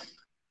 Now,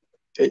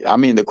 I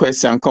mean, the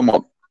question come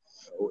up: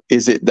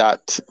 is it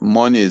that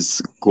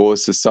monies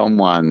goes to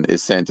someone,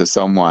 is sent to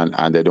someone,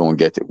 and they don't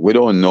get it? We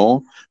don't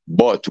know,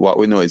 but what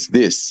we know is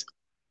this: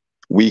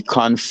 we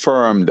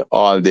confirmed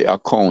all the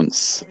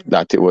accounts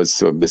that it was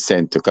to be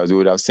sent to, because we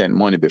would have sent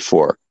money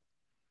before.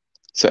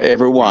 So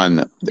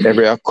everyone,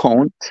 every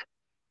account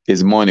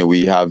is money.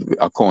 We have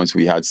accounts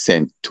we had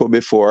sent to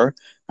before,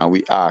 and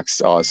we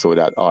asked also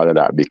that all of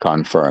that be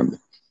confirmed.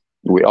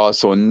 We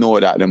also know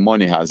that the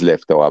money has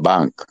left our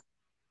bank,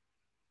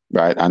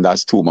 right? And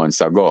that's 2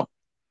 months ago.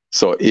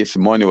 So if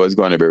money was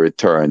going to be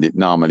returned, it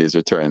normally is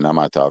returned in a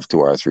matter of 2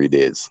 or 3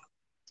 days,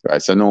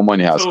 right? So no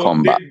money has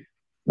come back,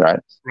 right?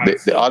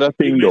 The other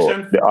thing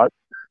though,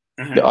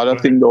 the other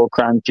thing though,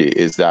 Krankie,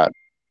 is that,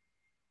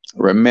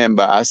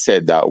 remember I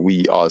said that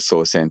we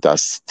also sent a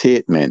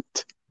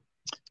statement.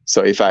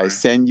 So if I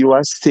send you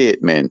a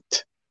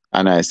statement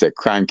and I say,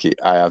 Krankie,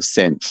 I have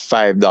sent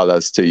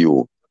 $5 to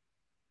you.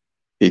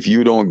 If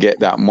you don't get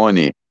that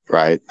money,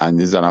 right, and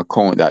there's an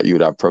account that you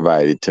would have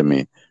provided to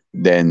me,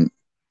 then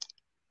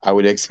I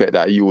would expect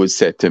that you would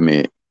say to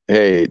me,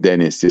 hey,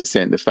 Dennis, you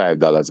sent the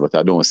 $5, but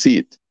I don't see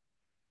it.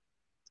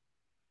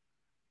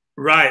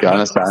 Right. You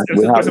understand?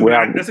 That's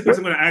the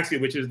question I'm going to ask you,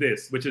 which is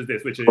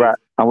right.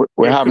 And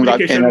we haven't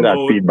got any of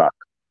that feedback.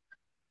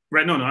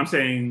 Right. No, I'm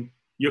saying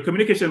your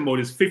communication mode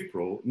is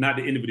FIFPro, not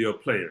the individual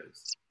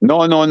players.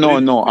 No. Not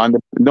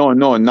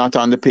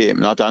on the payment,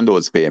 not on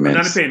those payments.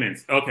 Not the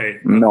payments. Okay.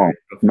 No.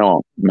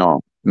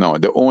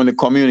 The only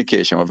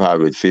communication we've had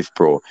with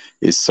FIFPro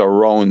is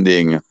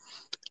surrounding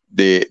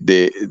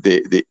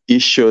the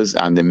issues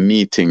and the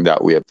meeting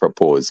that we have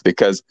proposed.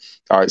 Because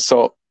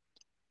so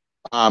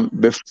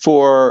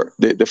before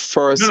the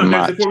first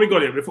match. Before we go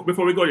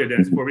there,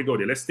 Dennis,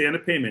 let's stay on the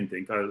payment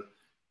thing, because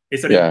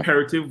it's an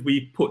imperative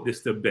we put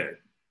this to bed.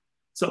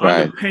 So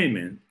on the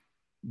payment,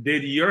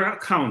 did your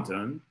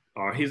accountant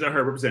or his or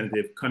her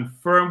representative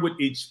confirm with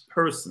each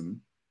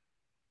person?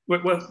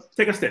 Well,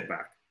 take a step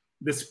back.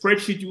 The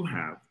spreadsheet you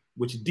have,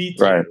 which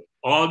details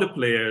all the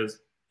players,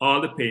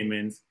 all the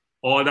payments,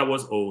 all that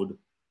was owed,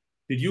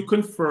 did you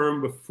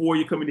confirm before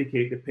you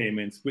communicate the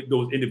payments with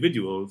those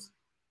individuals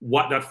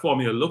what that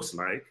formula looks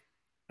like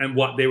and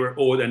what they were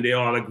owed, and they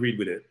all agreed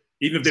with it,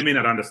 even if they may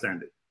not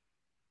understand it?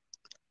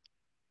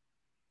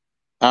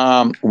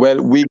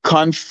 Well, we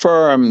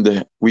confirmed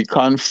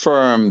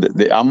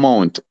the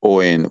amount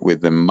owing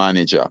with the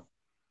manager.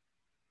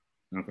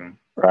 Okay.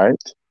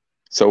 Right?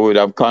 So we would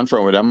have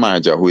confirmed with a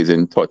manager who is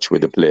in touch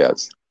with the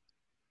players.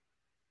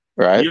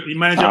 Right? You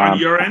manager on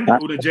your end,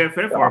 or the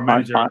JFF, or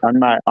manager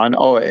on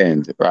our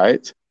end,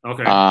 right?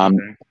 Okay.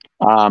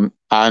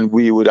 And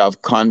we would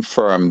have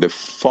confirmed the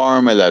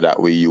formula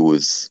that we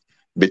use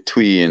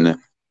between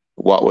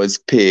what was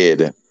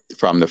paid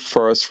from the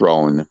first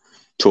round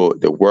to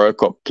the World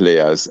Cup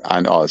players,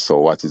 and also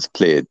what is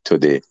played to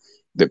the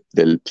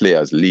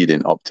players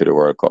leading up to the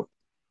World Cup.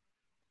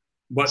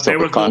 But so there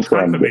was no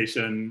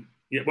confirmation.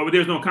 Yeah, but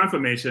there's no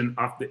confirmation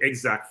of the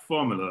exact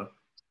formula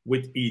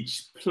with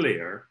each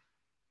player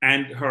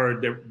and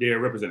their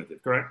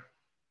representative, correct?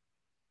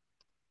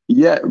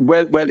 Yeah,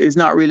 well, it's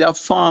not really a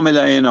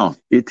formula, you know.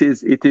 It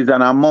is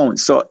an amount.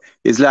 So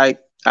it's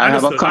like I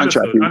have a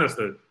contract.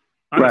 Understood.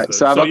 Right.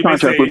 So I have a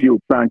contract with you,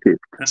 Krankie.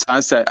 So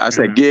I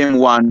said game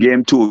 1,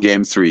 game 2,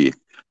 game 3.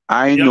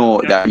 I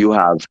know that you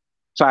have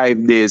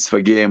 5 days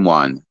for game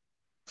 1,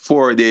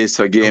 4 days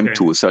for game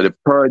 2. So the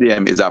per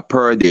diem is a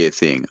per day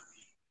thing.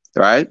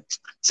 Right?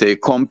 So you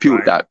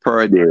compute that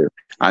per day,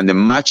 and the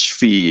match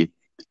fee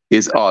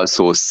is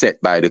also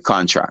set by the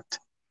contract.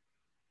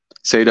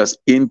 So you just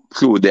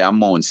include the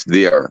amounts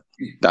there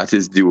that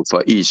is due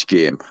for each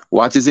game.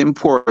 What is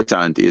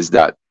important is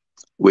that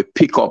we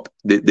pick up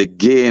the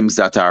games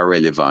that are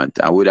relevant,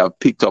 and we'd have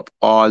picked up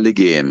all the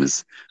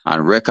games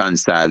and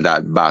reconcile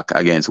that back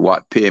against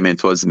what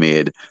payment was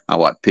made and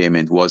what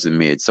payment wasn't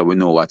made, so we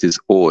know what is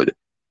owed,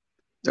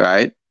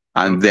 right?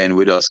 And then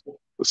we just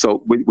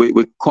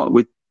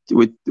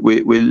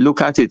we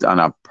look at it on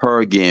a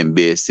per game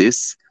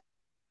basis,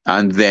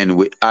 and then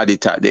we add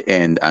it at the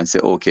end and say,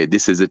 okay,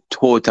 this is the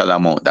total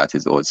amount that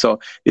is owed.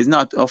 So it's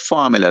not a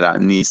formula that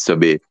needs to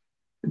be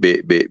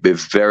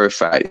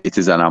verified. It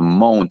is an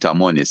amount of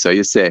money. So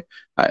you say,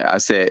 I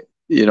say,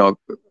 you know,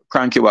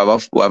 Krankie, we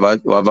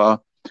have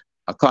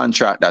a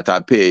contract that I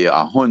pay you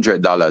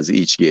 $100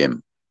 each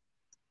game,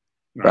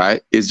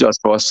 right? It's just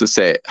for us to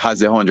say, has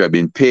the 100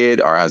 been paid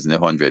or hasn't the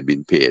 100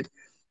 been paid,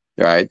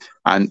 right?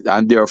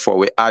 And therefore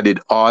we added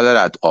all of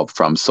that up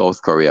from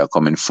South Korea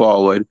coming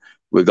forward.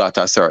 We got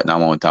a certain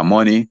amount of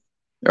money,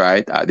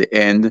 right, at the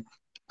end,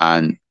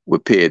 and we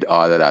paid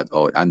all of that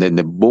out. And then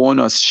the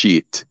bonus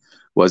sheet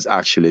was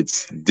actually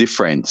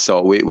different.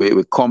 So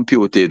we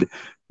computed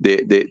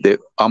the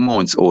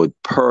amounts owed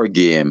per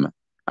game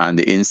and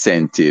the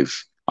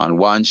incentive on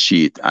one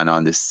sheet, and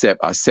on the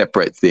a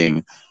separate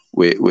thing,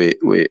 we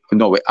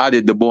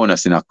added the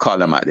bonus in a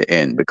column at the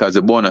end, because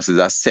the bonus is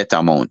a set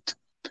amount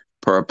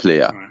per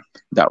player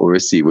that we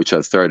receive, which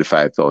was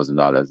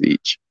 $35,000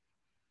 each.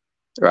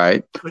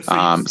 Right?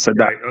 So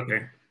that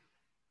okay.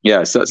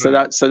 Yeah, so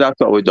that's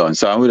what we've done.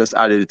 So we just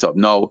added it up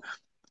now.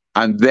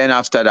 And then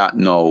after that,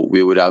 no,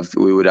 we would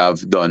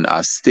have done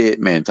a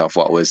statement of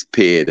what was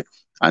paid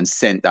and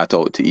sent that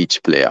out to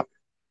each player,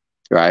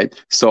 right?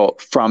 So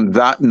from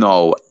that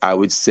now, I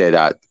would say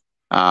that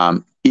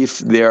if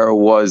there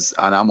was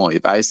an amount,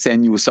 if I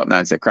send you something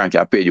and say, Krankie,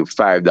 I paid you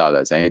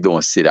 $5 and you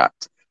don't see that,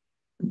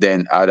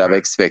 then I would have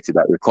expected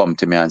that you come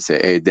to me and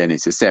say, hey,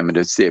 Dennis, you send me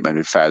the statement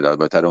with $5,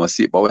 but I don't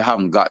see it. But we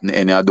haven't gotten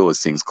any of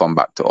those things come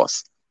back to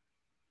us,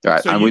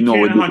 right? So and you we know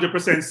can't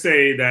 100%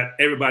 say that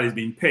everybody's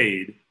being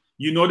paid.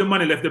 You know the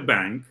money left the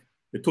bank,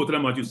 the total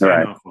amount you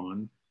sign off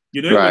on.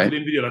 You know it went to the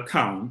individual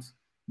account,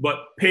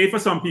 but pay for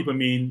some people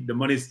mean the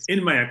money's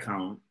in my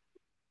account,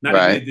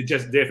 not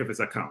just there for this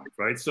account,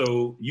 right?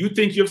 So you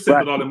think you've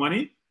settled all the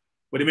money,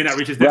 but it may not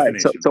reach its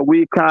destination. So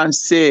we can't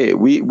say,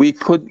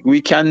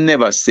 we can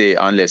never say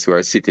unless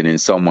we're sitting in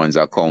someone's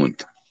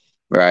account,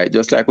 right?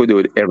 Just like we do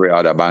with every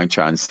other bank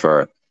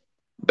transfer,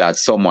 that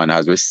someone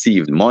has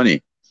received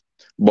money.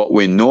 But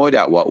we know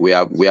that what we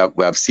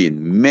have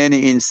seen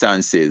many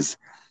instances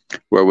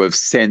where we've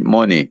sent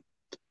money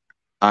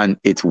and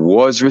it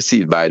was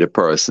received by the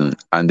person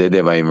and they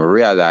never even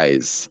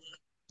realize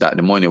that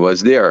the money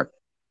was there,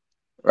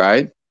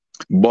 right?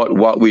 But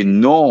what we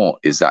know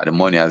is that the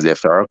money has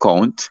left our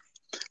account.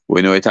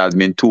 We know it has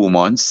been 2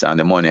 months and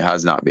the money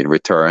has not been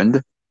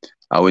returned.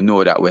 And we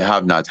know that we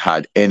have not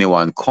had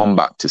anyone come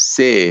back to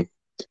say,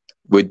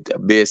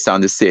 based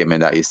on the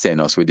statement that he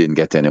sent us, we didn't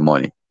get any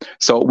money.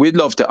 So we'd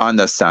love to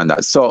understand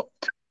that. So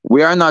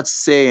we are not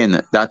saying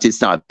that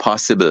it's not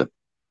possible,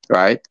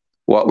 right?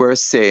 What we're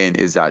saying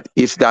is that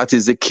if that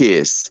is the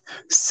case,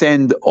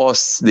 send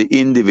us the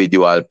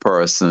individual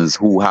persons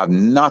who have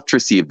not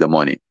received the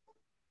money,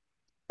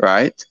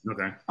 right?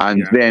 Okay.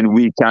 And then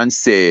we can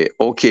say,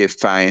 okay,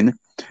 fine,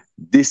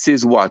 this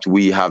is what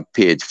we have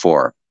paid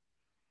for,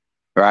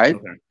 right?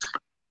 Okay.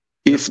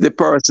 If the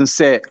person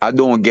say, I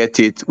don't get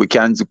it, we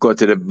can go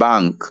to the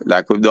bank,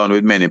 like we've done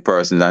with many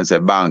persons, and say,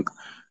 bank,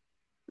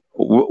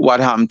 what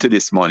happened to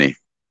this money?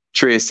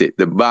 Trace it.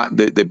 The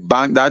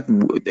bank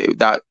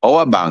that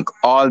our bank,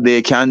 all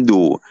they can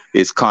do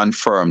is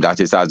confirm that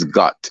it has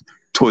got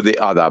to the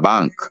other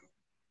bank.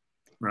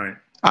 Right.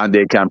 And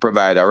they can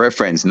provide a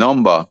reference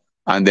number,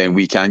 and then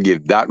we can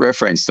give that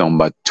reference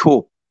number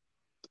to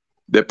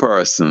the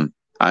person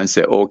and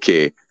say,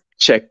 okay,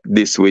 check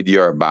this with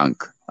your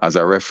bank as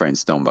a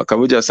reference number. Because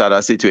we just had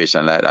a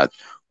situation like that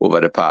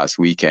over the past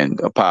weekend,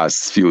 the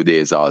past few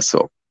days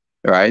also,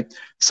 right?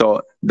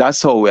 So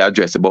that's how we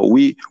address it. But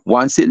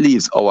once it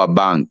leaves our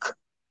bank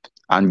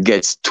and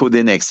gets to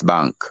the next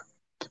bank,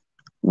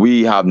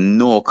 we have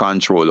no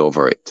control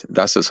over it.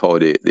 That's just how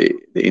the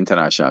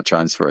international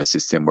transfer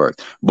system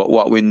works. But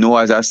what we know,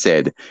 as I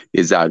said,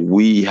 is that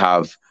we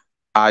have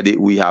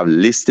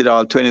listed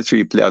all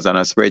 23 players on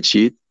a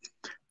spreadsheet.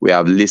 We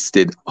have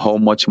listed how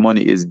much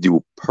money is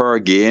due per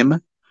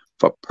game,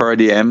 for per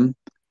diem,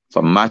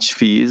 for match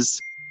fees,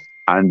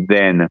 and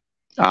then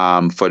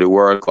for the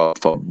World Cup,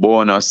 for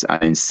bonus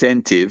and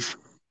incentive,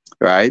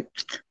 right?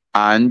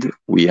 And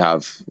we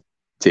have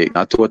taken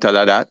a total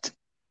of that.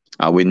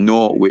 And we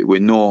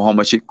know how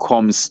much it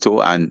comes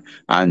to, and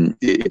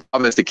it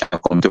obviously can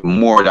come to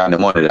more than the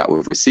money that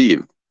we've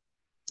received,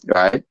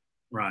 right?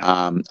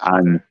 Right.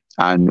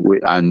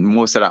 And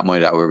most of that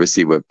money that we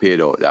received were paid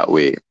out that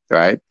way,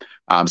 right?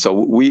 So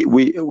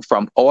we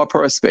from our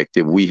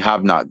perspective, we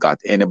have not got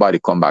anybody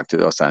come back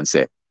to us and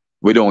say,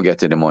 we don't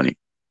get any money.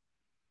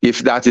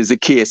 If that is the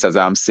case, as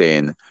I'm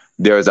saying,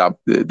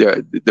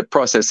 the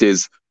process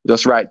is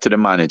just write to the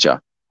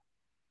manager.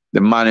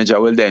 The manager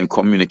will then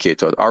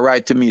communicate or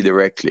write to me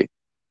directly,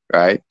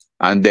 right?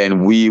 And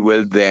then we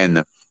will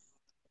then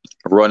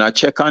run a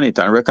check on it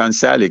and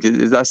reconcile it.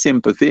 It's a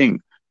simple thing.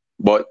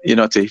 But,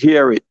 to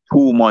hear it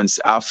 2 months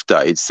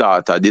after, it's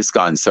sort of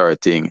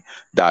disconcerting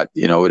that,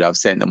 we'd have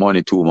sent the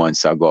money 2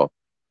 months ago.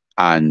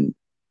 And,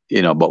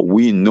 but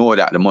we know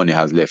that the money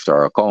has left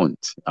our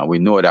account. And we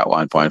know that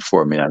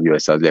 1.4 million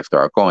US has left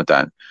our account.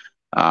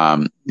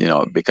 And,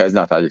 because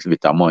not a little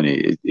bit of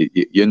money,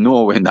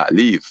 when that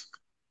leaves.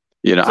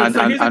 Dennis,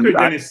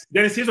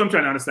 here's what I'm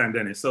trying to understand,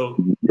 Dennis. So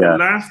the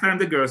last time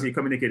the girls, he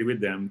communicated with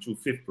them through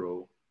Fifth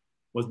Pro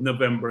was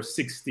November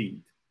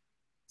 16th.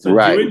 So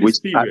during this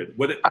period,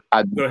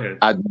 go ahead.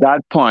 At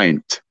that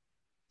point,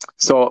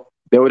 so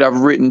they would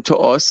have written to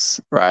us,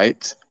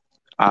 right,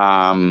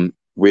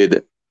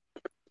 with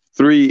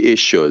 3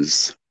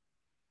 issues,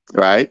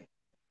 right?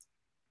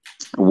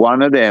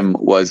 One of them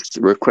was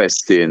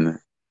requesting,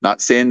 not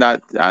saying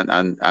that,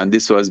 and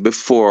this was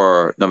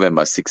before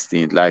November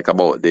 16th, like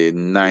about the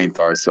 9th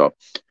or so.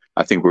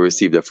 I think we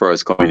received the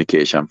first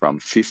communication from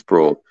Fifth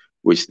Pro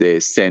which they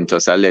sent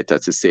us a letter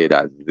to say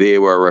that they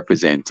were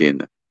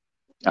representing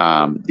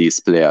these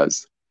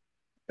players,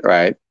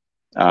 right?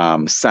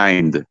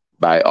 Signed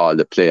by all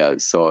the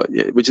players. So,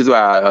 which is why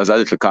I was a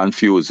little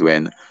confused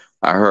when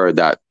I heard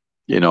that,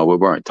 we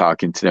weren't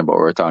talking to them, but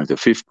we were talking to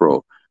Fifth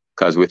Pro,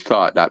 because we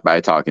thought that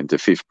by talking to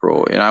Fifth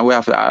Pro,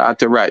 I had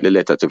to write the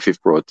letter to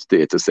Fifth Pro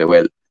today to say,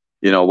 well,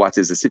 what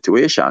is the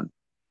situation?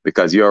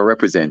 Because you're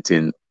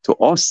representing to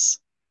us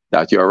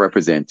that you're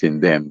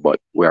representing them, but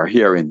we're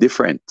hearing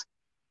different.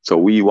 So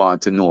we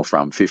want to know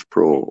from Fifth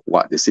Pro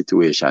what the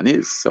situation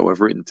is. So we've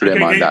written to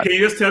them on that. Can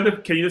you just tell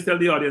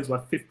the audience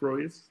what Fifth Pro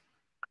is?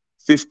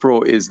 Fifth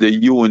Pro is the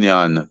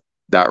union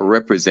that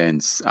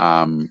represents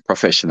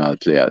professional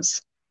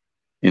players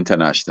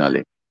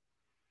internationally,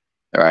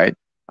 right?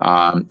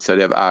 So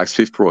they've asked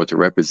Fifth Pro to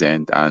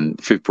represent,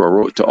 and Fifth Pro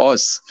wrote to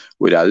us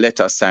with a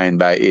letter signed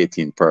by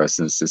 18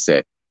 persons to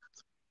say,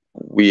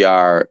 we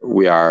are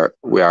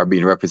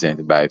being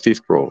represented by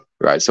Fifth Pro,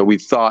 right? So we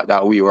thought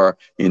that we were,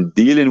 in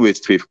dealing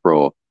with Fifth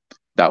Pro,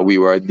 that we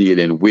were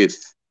dealing with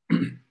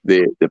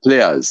the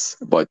players,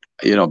 but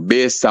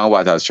based on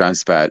what has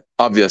transpired,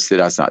 obviously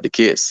that's not the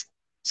case.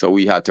 So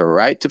we had to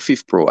write to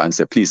Fifth Pro and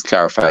say, please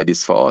clarify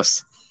this for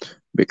us,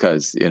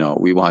 because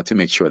we want to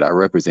make sure that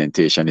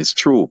representation is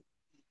true.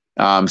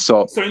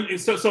 So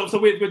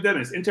wait,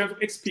 Dennis, in terms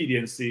of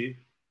expediency,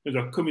 there's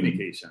a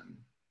communication.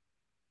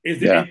 Is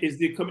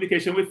the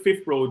communication with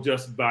Fifth Pro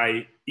just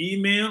by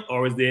email,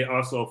 or is there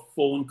also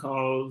phone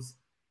calls?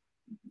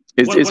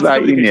 It's by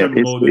email.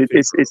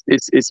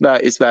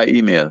 It's by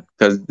email,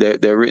 because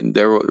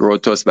they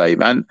wrote to us by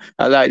email. And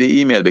I like the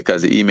email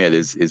because the email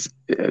is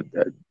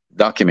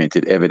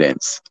documented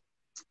evidence.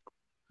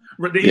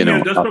 But the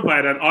email does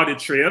provide an audit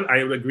trail,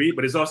 I would agree,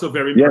 but it's also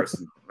very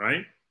personal,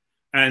 right?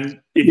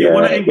 And if you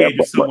want to engage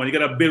with someone, you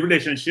got to build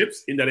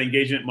relationships in that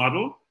engagement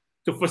model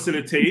to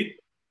facilitate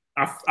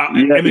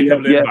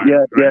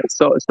right?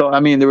 So I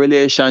mean, the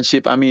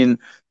relationship,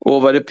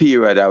 over the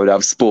period, I would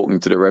have spoken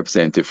to the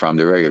representative from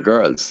the regular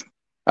girls.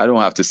 I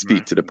don't have to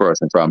speak to the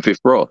person from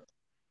Fifth Pro.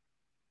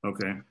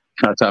 Okay.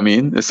 That's what I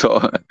mean.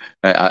 So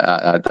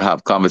I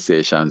have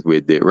conversations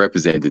with the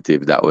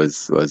representative that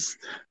was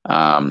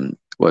from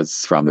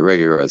the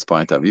regular girls'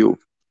 point of view,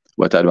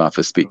 but I don't have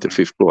to speak to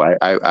Fifth Pro.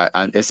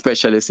 And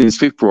especially since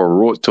Fifth Pro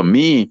wrote to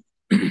me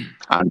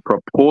and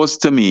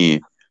proposed to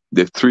me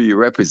the 3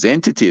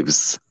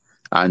 representatives,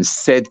 and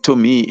said to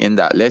me in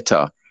that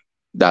letter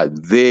that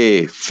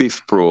they,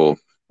 Fifth Pro,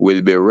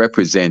 will be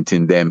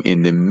representing them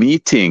in the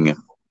meeting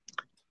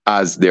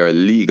as their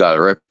legal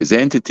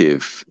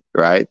representative,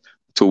 right?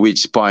 To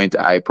which point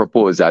I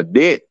propose a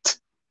date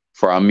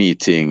for a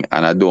meeting,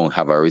 and I don't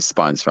have a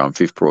response from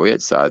Fifth Pro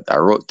yet. So I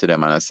wrote to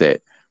them and I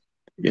said,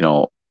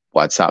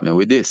 what's happening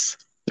with this,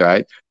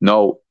 right?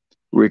 Now,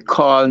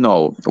 recall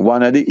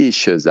one of the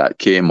issues that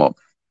came up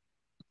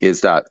is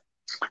that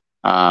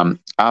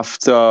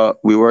after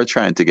we were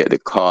trying to get the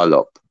call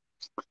up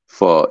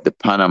for the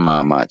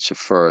Panama match,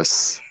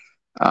 first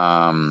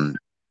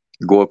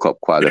Gold Cup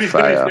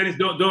qualifier. Dennis,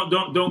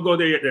 don't go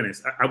there yet,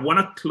 Dennis. I want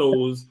to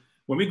close.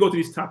 When we go to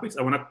these topics,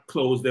 I want to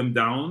close them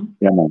down.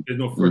 Yeah, there's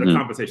no further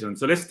conversation.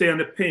 So let's stay on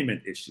the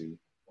payment issue.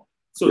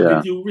 So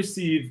did you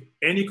receive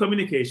any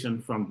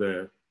communication from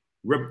the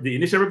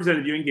initial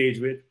representative you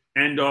engaged with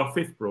and/or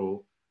Fifth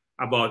Pro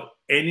about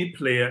any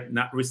player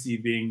not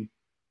receiving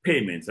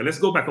payments? So let's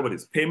go back over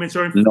this. Payments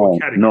are in 4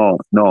 categories.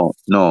 No.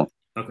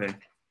 Okay.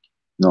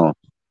 No.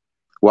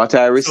 What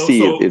I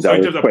received is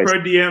in terms of per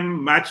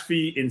diem, match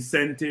fee,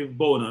 incentive,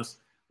 bonus,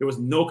 there was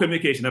no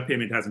communication that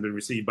payment hasn't been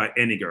received by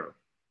any girl.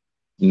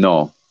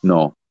 No.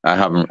 I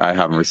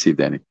haven't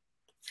received any.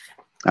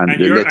 And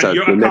your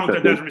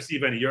accountant doesn't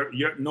receive any.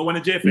 No one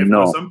at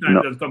JFF,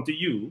 sometimes doesn't come to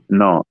you.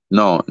 No.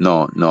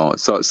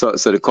 So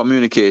the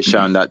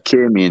communication that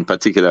came in,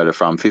 particularly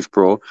from Fifth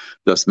Pro,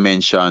 just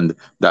mentioned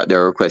that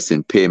they're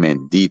requesting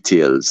payment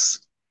details,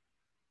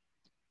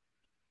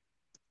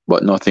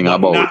 but nothing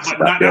about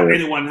that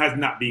anyone has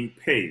not been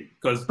paid.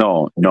 Because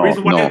the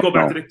reason why they go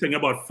back to the thing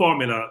about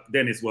formula,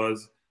 Dennis,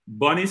 was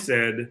Bunny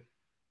said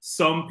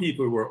some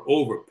people were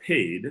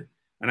overpaid.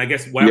 And I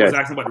guess why I was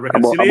asking about the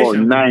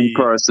reconciliation.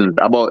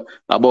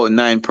 About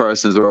 9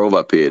 persons were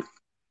overpaid.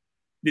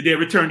 Did they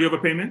return the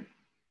overpayment?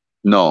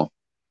 No.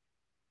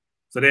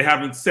 So they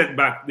haven't sent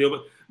back the over.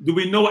 Do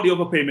we know what the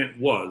overpayment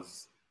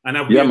was? And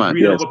have we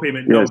agreed on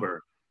overpayment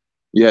number?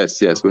 Yes,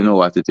 we know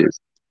what it is.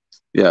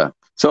 Yeah.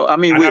 So I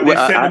mean, have they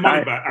sent the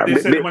money back? Have they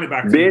sent the money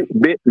back?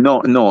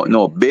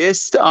 No.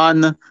 Based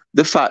on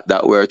the fact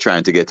that we're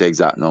trying to get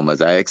exact numbers,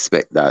 I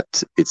expect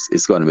that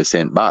it's going to be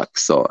sent back.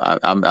 So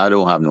I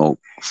don't have no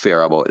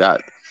fear about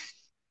that.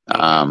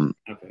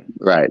 Okay.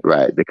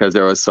 Right. Because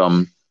there was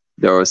some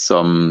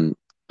in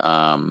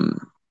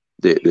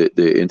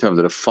terms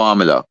of the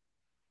formula,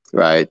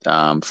 right?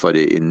 For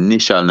the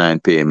initial 9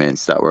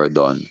 payments that were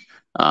done,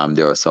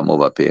 there was some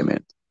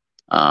overpayment.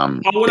 How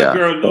would a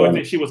girl know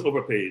if she was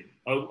overpaid?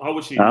 How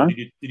was she? Huh?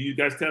 Did you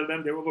guys tell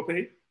them they were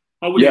overpaid?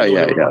 How would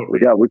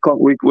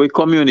We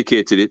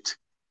communicated it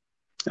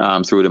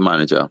through the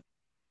manager,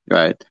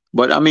 right?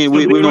 But I mean, So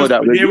we know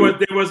that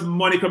there was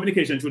money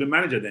communication through the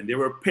manager then. There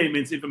were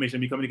payments information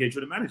being communicated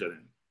through the manager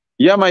then.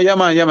 Yeah, man.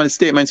 The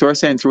statements were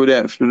sent through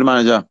the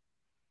manager.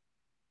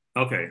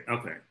 Okay.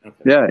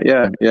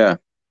 Yeah.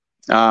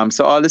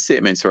 So all the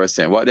statements were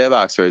sent. What they've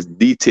asked for is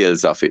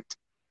details of it.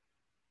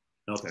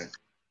 Okay.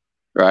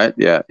 Right?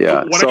 Yeah.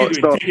 So what are you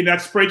doing? Taking that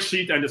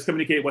spreadsheet and just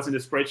communicate what's in the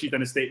spreadsheet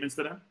and the statements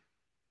to them?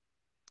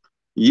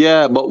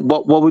 Yeah, but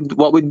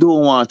what we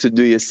don't want to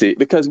do, you see,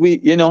 because we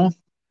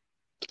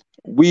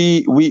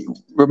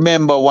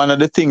remember one of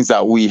the things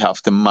that we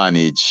have to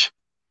manage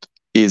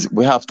is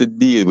we have to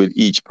deal with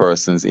each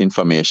person's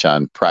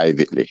information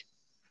privately.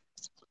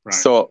 Right.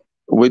 So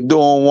we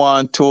don't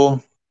want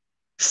to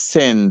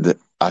send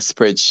a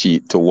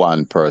spreadsheet to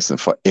one person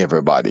for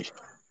everybody.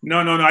 No.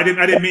 I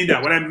didn't mean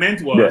that. What I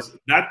meant was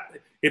that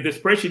if the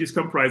spreadsheet is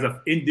comprised of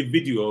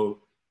individual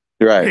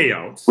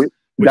payouts,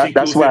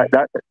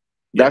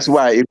 that's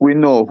why if we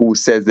know who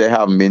says they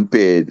haven't been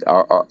paid,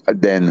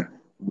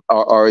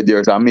 or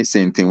there's a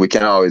missing thing, we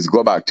can always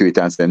go back to it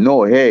and say,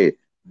 no, hey,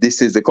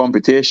 this is the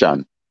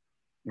computation.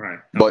 Right.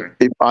 But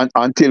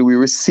until we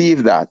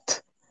receive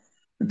that,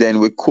 then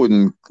we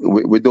don't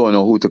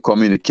know who to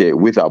communicate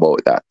with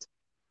about that.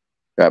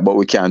 Right? But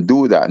we can't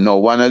do that. No,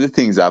 one of the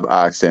things I've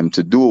asked them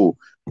to do,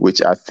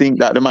 which I think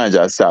that the manager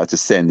has started to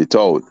send it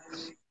out,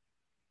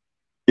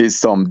 is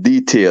some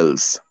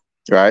details,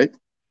 right?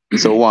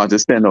 So we want to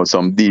send out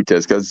some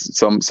details because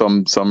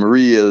some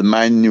real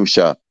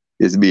minutia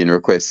is being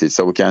requested,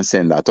 so we can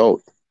send that out,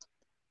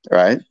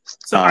 right?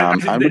 So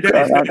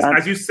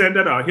as you send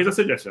that out, here's a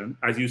suggestion.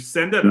 As you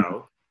send it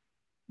out,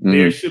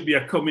 there should be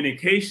a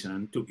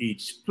communication to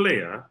each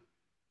player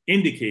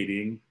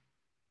indicating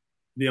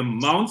the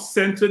amount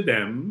sent to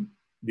them,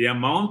 the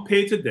amount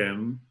paid to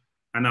them,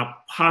 and a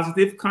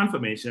positive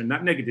confirmation,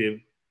 not negative,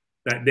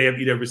 that they have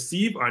either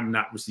received or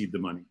not received the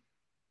money.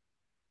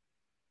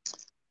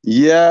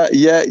 Yeah.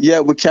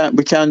 We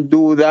can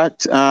do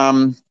that.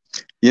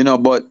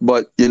 But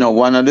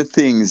one of the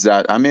things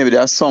that, and maybe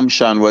the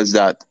assumption was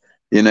that,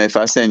 if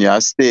I send you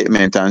a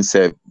statement and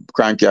say,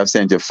 Krankie, I've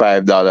sent you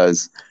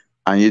 $5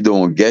 and you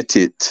don't get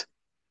it,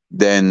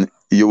 then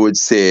you would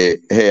say,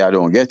 hey, I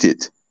don't get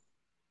it.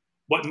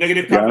 But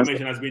negative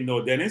confirmation, as we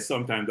know, Dennis,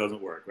 sometimes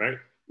doesn't work, right?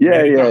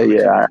 Yeah.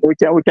 We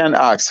can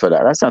ask for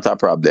that. That's not a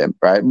problem,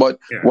 right? But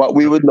what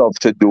we would love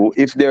to do,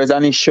 if there's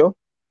an issue,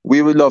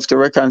 we would love to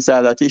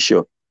reconcile that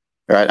issue,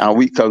 right? And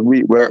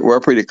we're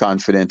pretty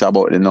confident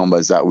about the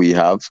numbers that we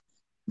have,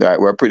 right?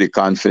 We're pretty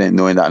confident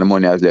knowing that the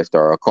money has left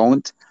our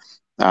account,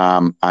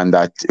 and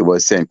that it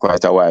was sent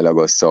quite a while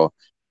ago. So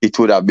it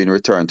would have been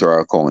returned to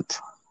our account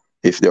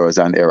if there was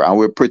an error. And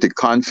we're pretty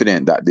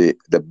confident that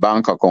the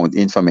bank account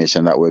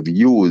information that we've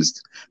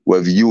used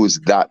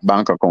that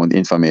bank account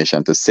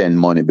information to send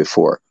money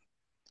before.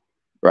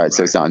 Right.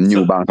 So it's not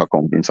new bank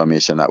account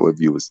information that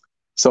we've used.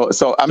 So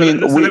I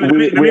mean,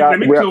 let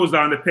me close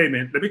down the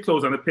payment. Let me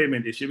close on the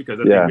payment issue because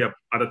I think we have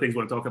other things we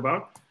want to talk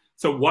about.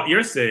 So what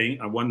you're saying,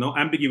 I want no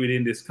ambiguity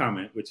in this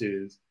comment, which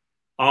is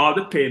all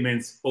the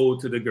payments owed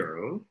to the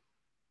girl,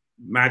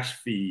 match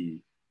fee,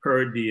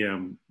 per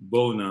diem,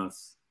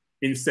 bonus,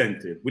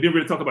 incentive. We didn't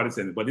really talk about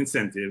incentive, but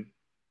incentive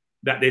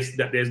that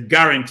there's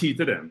guarantee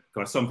to them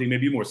because something may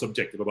be more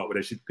subjective about whether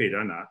they should pay it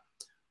or not.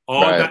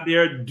 All that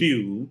they're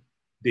due,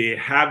 they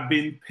have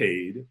been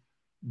paid,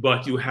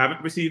 but you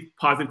haven't received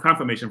positive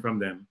confirmation from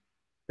them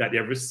that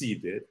they've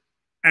received it,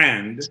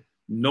 and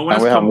no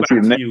one's come back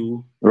to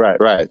you.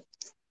 Right.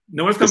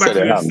 No one's come back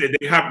to you and said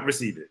they haven't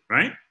received it.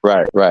 Right.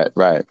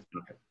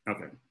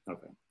 Okay.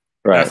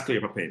 That's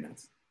clear for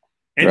payments.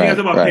 Anything else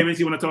about payments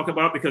you want to talk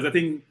about? Because I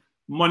think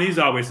money is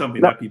always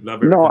something that people are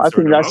very concerned I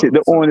think that's about.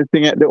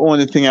 it. The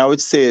only thing I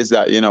would say is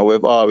that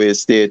we've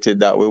always stated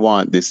that we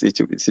want this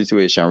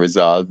situation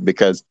resolved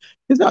because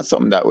it's not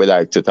something that we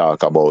like to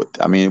talk about.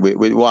 I mean,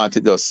 we want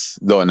it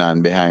just done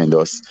and behind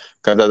us.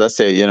 Because as I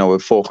say, we're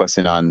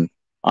focusing on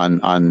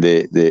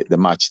the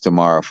match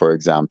tomorrow, for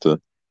example.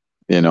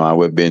 And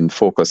we've been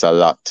focused a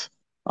lot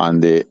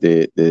on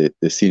the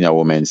senior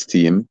women's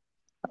team.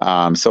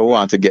 So we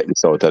want to get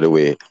this out of the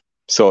way.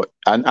 So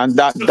that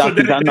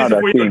is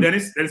another thing.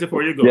 Dennis,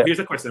 before you go, here's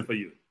a question for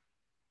you.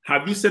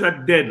 Have you set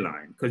a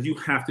deadline, because you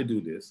have to do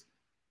this,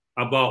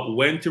 about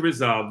when to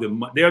resolve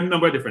there are a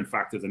number of different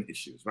factors and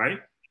issues, right?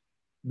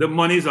 The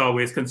money is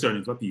always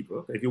concerning for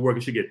people. If you work,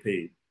 you should get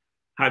paid.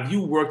 Have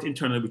you worked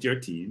internally with your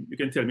team? You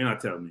can tell me or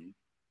not tell me.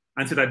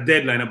 And set a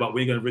deadline about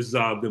when you're going to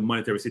resolve the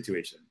monetary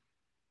situation.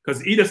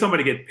 Because either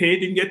somebody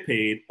didn't get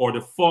paid, or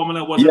the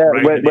formula wasn't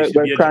right.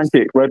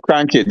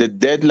 Krankie, the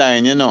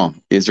deadline,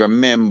 is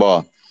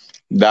remember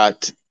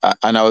that,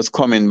 and I was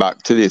coming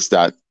back to this,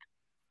 that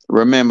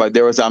remember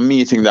there was a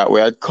meeting that we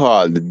had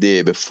called the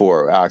day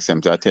before. I asked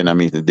them to attend a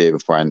meeting the day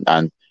before,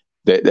 and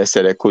they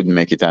said they couldn't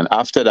make it. And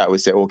after that, we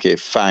said, okay,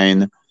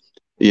 fine.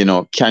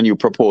 Can you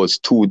propose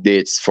 2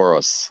 dates for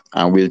us?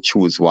 And we'll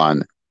choose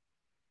one.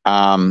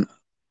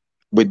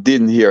 We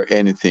didn't hear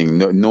anything.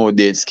 No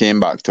dates came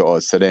back to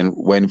us. So then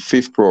when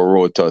Fifth Pro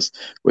wrote us,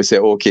 we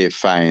said, okay,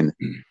 fine.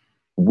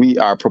 We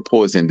are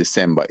proposing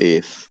December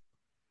 8th.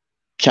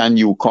 can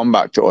you come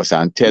back to us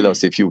and tell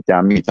us if you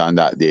can meet on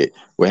that day?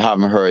 We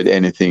haven't heard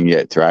anything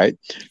yet, right?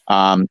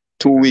 2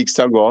 weeks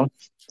ago,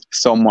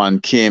 someone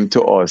came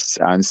to us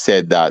and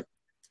said that,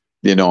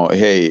 you know,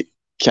 hey,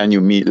 can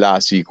you meet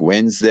last week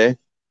Wednesday?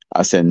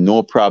 I said,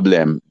 no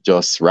problem.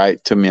 Just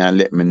write to me and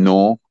let me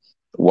know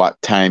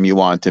what time you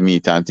want to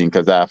meet and things,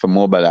 because I have to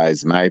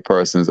mobilize my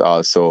persons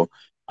also.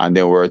 And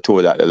then we were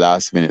told at the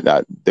last minute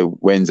that the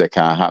Wednesday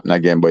can't happen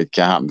again, but it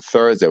can happen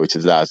Thursday, which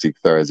is last week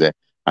Thursday.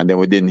 And then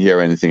we didn't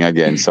hear anything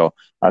again. So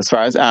as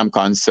far as I'm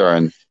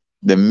concerned,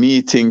 the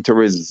meeting to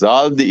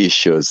resolve the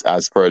issues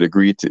as per the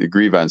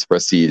grievance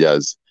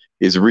procedures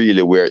is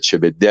really where it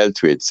should be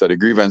dealt with. So the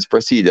grievance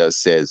procedures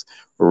says,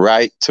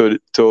 write to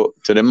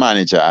the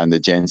manager and the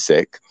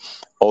GenSec,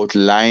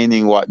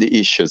 outlining what the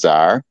issues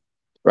are,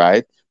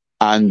 right?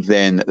 And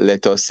then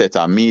let us set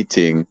a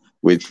meeting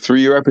with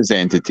 3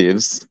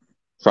 representatives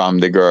from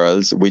the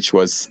girls, which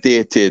was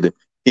stated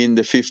in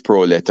the 5th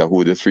Pro letter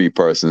who the 3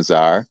 persons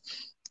are,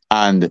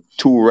 and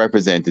 2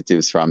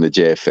 representatives from the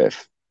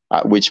JFF.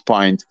 At which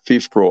point,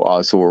 5th Pro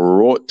also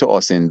wrote to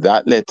us in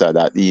that letter,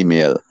 that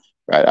email,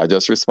 right? I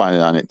just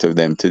responded on it to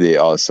them today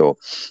also,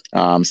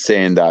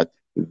 saying that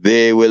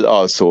they will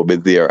also be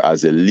there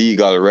as a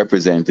legal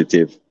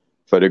representative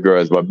for the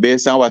girls. But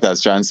based on what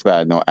has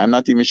transpired now, I'm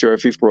not even sure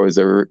if 5th Pro is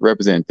a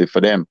representative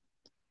for them.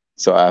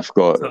 So I have to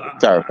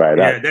clarify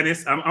that. Yeah,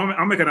 Dennis,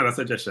 I'm making another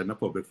suggestion in the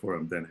public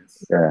forum,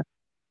 Dennis. Yeah.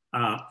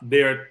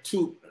 There are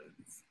 2,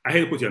 I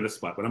hate to put you on the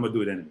spot, but I'm going to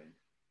do it anyway.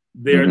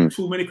 There are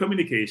too many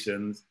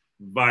communications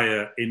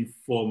via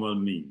informal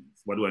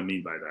means. What do I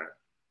mean by that?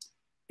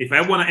 If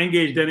I want to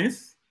engage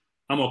Dennis,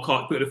 I'm going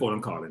to pick the phone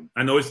and call him.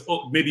 I know it's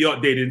maybe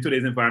outdated in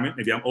today's environment.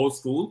 Maybe I'm old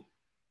school,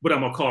 but I'm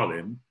going to call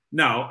him.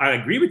 Now, I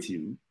agree with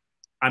you.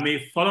 I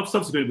may follow up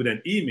subsequently with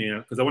an email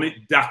because I want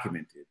it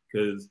documented.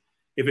 Because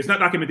if it's not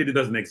documented, it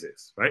doesn't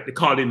exist, right? The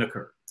call didn't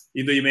occur.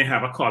 Even though you may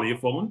have a call on your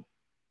phone,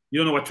 you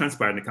don't know what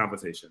transpired in the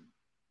conversation.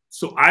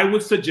 So I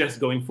would suggest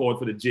going forward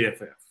for the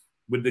JFF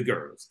with the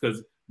girls,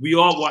 because we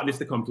all want this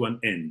to come to an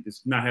end.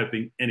 It's not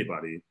helping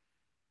anybody.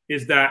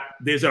 Is that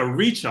there's a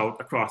reach out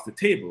across the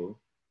table,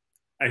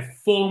 a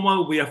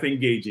formal way of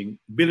engaging,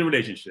 building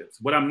relationships.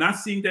 What I'm not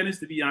seeing, Dennis,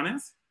 to be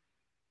honest,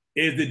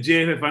 is the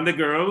JFF and the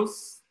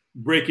girls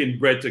breaking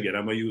bread together.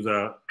 I'm going to use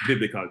a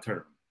biblical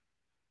term.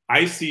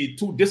 I see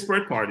 2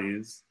 disparate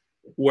parties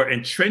who are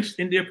entrenched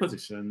in their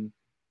position,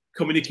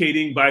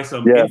 communicating by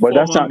some but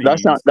that's not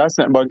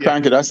but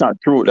Krankie, that's not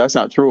true. That's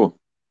not true.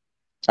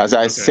 As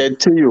I said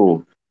to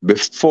you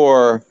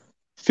before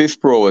 5th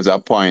Pro was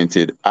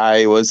appointed,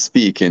 I was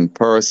speaking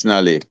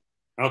personally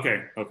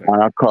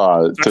on a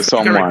call to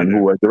someone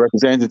who was the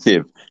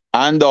representative.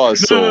 And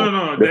also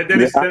no.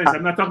 Dennis,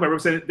 I'm not talking about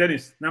representative.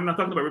 Dennis, I'm not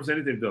talking about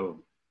representative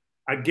though.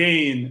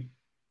 Again,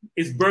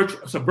 it's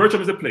Bertram. So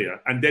Bertram is a player,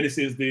 and Dennis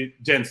is the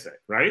GenSec,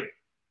 right?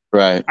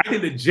 Right. I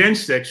think the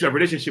GenSec should have a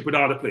relationship with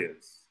all the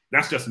players.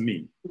 That's just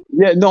me.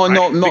 Yeah,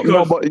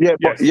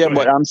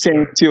 but I'm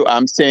saying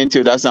to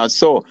you, that's not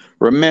so.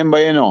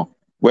 Remember, you know,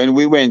 when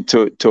we went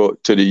to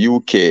the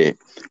UK,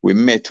 we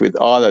met with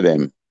all of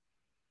them,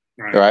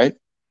 right?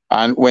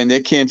 And when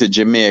they came to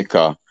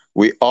Jamaica,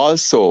 we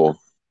also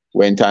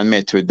went and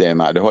met with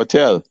them at the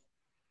hotel.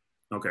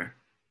 Okay.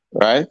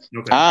 Right.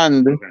 Okay.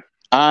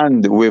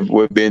 And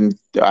we've been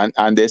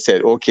and they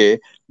said, okay,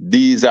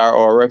 these are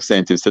our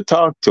representatives to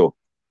talk to.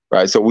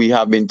 Right. So we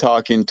have been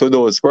talking to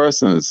those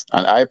persons,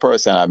 and I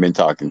personally have been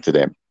talking to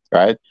them.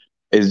 Right.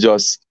 It's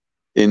just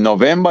in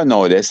November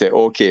now, they say,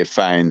 okay,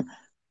 fine.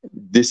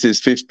 This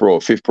is 5th Pro.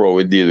 5th Pro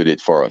will deal with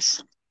it for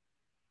us.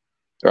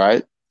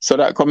 Right. So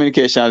that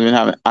communication has been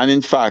happening. And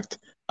in fact,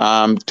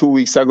 2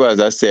 weeks ago, as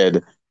I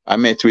said, I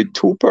met with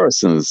 2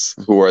 persons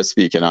who were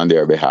speaking on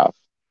their behalf.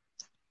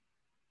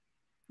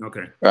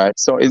 Okay. Right.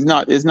 So it's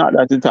not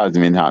that it has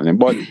been happening,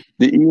 but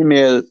the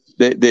email,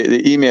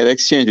 the email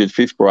exchange with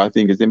 5th Pro, I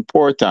think, is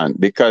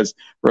important, because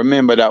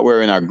remember that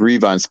we're in a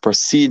grievance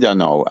procedure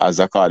now,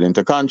 as according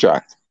to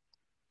contract,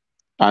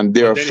 and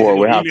therefore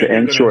we have to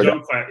ensure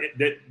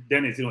that.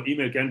 Dennis, you know,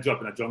 email can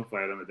drop in a junk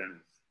file on the Dennis.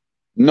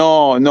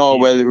 No.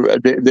 Well,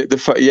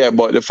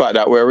 but the fact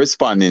that we're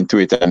responding to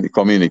it and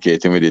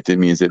communicating with it, it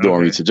means it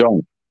don't reach a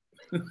junk.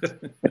 You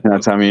know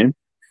what I mean?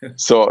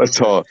 So we've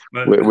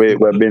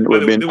been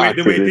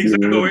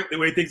the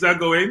way things are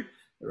going,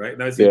 right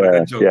now.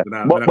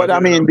 But I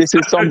mean, this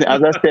is something.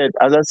 As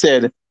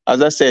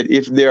I said,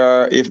 if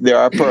there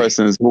are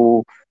persons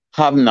who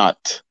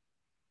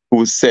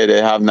say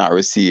they have not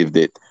received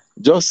it,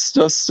 just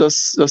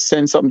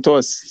send something to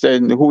us,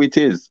 saying who it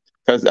is.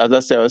 Because as I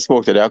said, I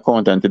spoke to the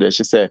accountant today.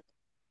 She said,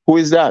 "Who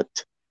is that?"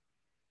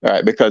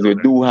 Right? Because we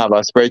do have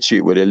a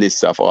spreadsheet with a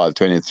list of all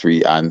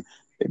 23 and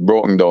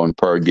broken down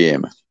per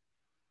game.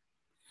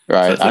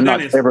 Right. So and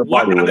Dennis, not everybody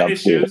what would are the have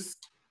issues?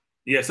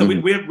 Yeah, so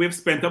we've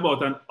spent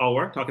about an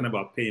hour talking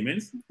about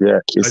payments. Yeah,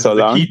 it's so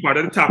long. The key part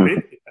of the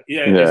topic.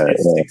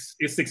 It's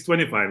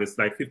 6:25. It's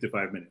like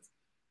 55 minutes.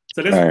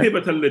 So let's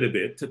pivot a little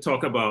bit to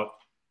talk about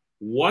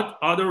what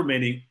are the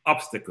remaining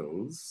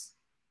obstacles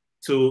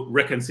to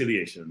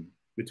reconciliation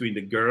between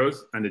the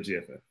girls and the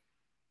JFF.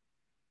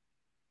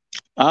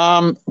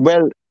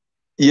 Well,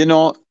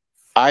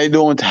 I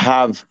don't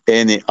have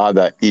any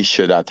other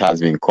issue that has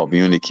been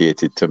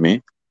communicated to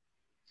me.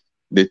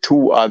 The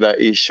two other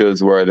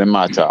issues were the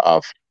matter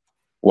of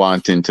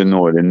wanting to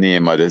know the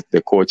name of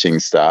the coaching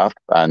staff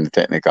and the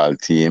technical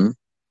team.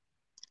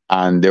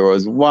 And there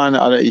was one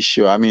other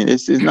issue. I mean,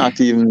 it's not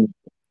even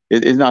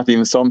it's not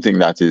even something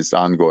that is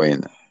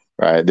ongoing,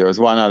 right? There was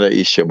one other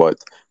issue, but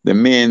the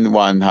main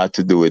one had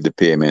to do with the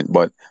payment.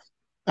 But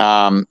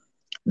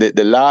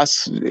the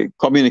last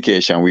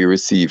communication we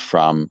received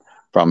from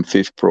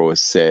Fifth Pro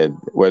said,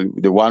 well,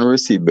 the one we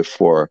received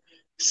before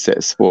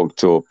spoke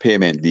to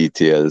payment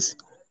details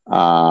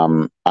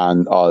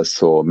and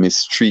also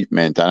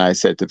mistreatment. And I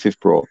said to Fifth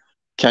Pro,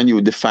 can you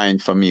define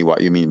for me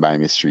what you mean by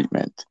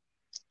mistreatment?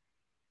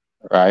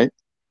 Right?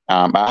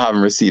 I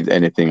haven't received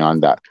anything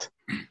on that.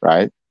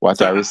 Right? What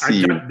so I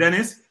received.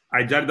 Dennis,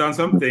 I jotted down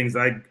some things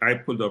I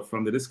pulled up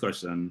from the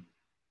discussion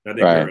that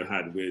the girl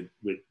had with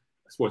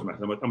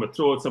Sportsmaster. I'm going to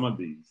throw out some of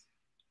these.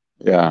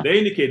 Yeah. They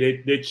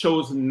indicated they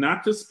chose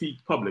not to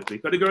speak publicly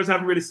because the girls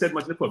haven't really said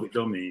much in the public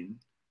domain.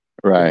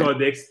 Right. Because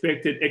they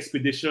expected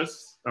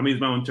expeditious, I mean,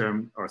 it's my own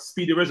term, or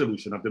speedy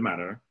resolution of the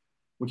matter,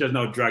 which has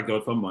now dragged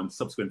out for months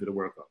subsequent to the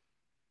World Cup.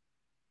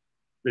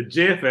 The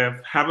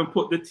JFF haven't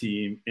put the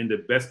team in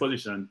the best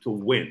position to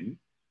win.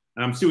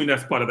 And I'm assuming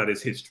that's part of that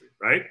is history,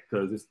 right?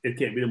 Because it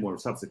can't be the more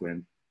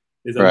subsequent.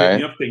 There's a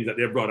litany of things that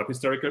they've brought up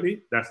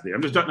historically. That's there.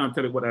 I'm just jotting down and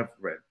telling what I've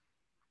read.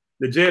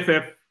 The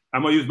JFF,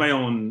 I'm going to use my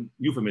own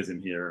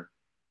euphemism here,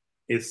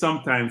 is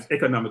sometimes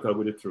economical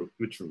with the truth.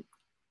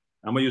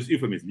 I'm going to use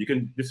euphemism. You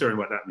can discern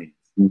what that means.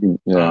 Mm-hmm.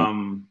 Yeah.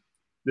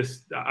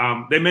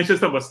 They mentioned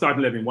something about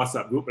starting 11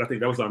 WhatsApp group, but I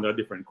think that was under a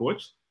different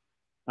coach.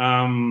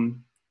 The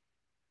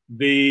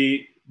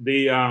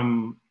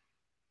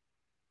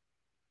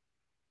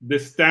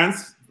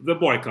stance, the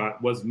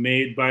boycott, was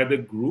made by the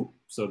group.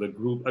 So the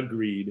group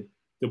agreed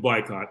to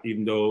boycott,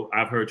 even though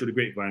I've heard through the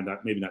grapevine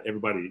that maybe not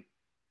everybody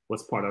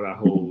was part of that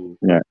whole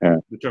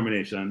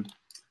determination.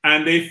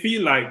 And they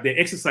feel like they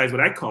exercise what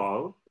I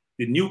call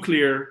the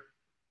nuclear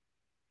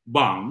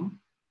bomb,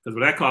 because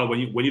what I call when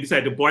you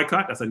decide to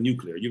boycott, that's a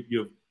nuclear.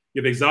 You've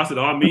exhausted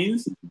all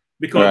means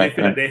because they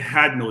feel that they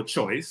had no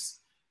choice.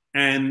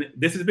 And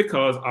this is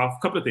because of a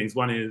couple of things.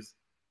 One is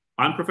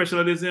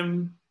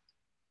unprofessionalism,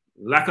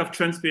 lack of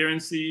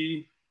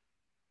transparency,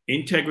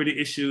 integrity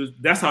issues.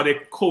 That's how they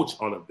coach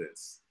all of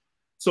this.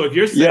 So if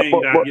you're saying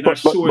that you're not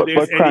sure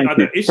there's any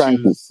other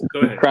issues, go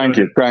ahead.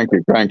 Krankie.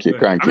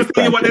 I'm just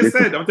telling you what they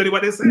said. I'm telling you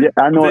what they said. Yeah,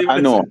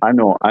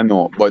 I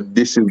know. But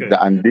this is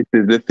this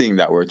is the thing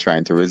that we're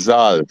trying to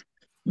resolve.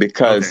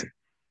 Because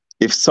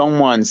if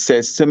someone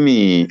says to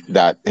me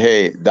that,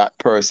 hey, that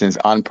person's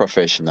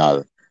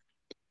unprofessional,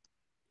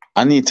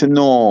 I need to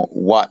know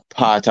what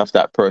part of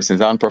that person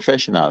is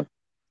unprofessional.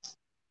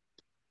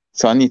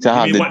 So I need to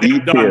have the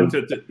details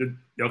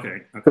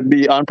to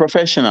be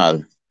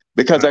unprofessional.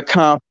 Because I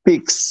can't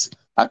fix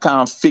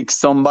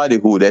somebody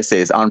who they say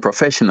is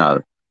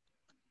unprofessional.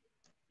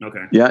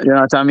 Okay. Yeah, you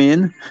know what I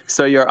mean?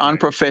 So you're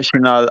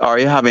unprofessional or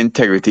you have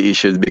integrity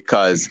issues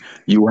because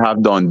you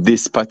have done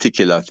this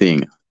particular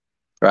thing.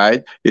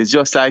 Right? It's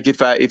just like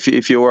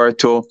if you were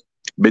to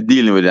be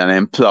dealing with an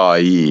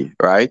employee,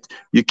 right?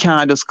 You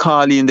can't just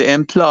call in the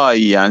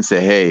employee and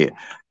say, hey,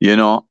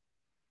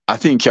 I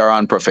think you're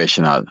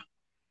unprofessional.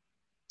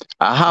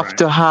 I have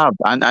to have,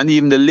 and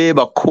even the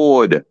labor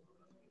code,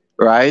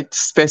 right,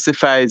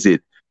 specifies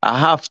it. I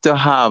have to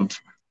have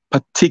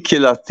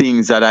particular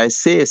things that I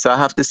say. So I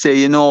have to say,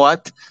 you know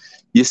what?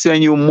 You see,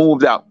 when you move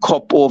that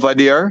cup over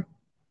there,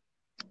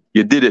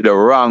 you did it the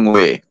wrong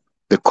way.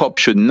 The cup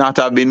should not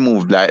have been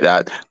moved like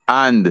that.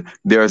 And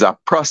there's a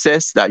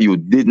process that you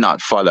did not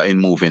follow in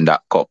moving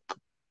that cup.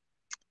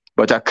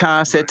 But I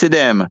can't say to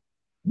them,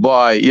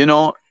 boy,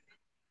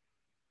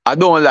 I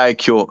don't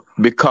like you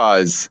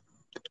because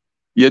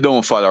you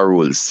don't follow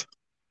rules.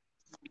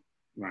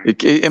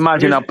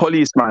 Imagine a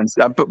policeman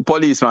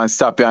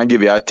stop you and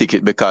give you a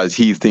ticket because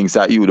he thinks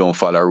that you don't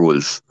follow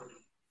rules.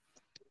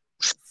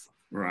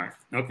 Right.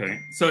 Okay.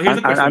 So here's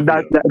the question.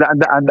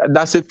 And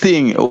that's the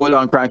thing. Hold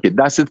on, Krankie.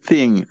 That's the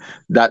thing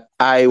that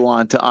I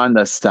want to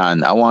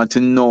understand. I want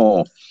to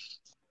know,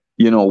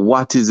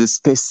 what is a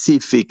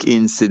specific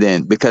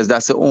incident, because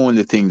that's the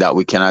only thing that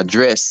we can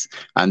address.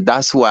 And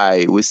that's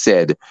why we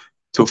said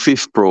to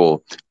Fifth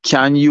Pro,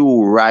 can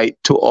you write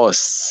to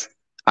us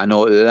and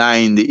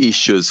outline the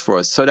issues for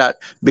us? So that,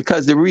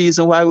 because the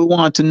reason why we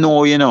want to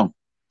know,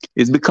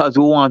 is because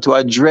we want to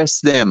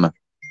address them.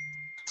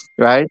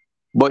 Right?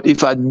 But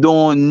if I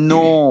don't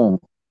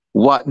know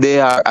what they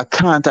are, I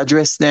can't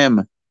address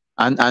them.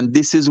 And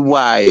this is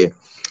why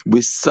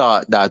we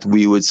thought that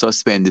we would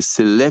suspend the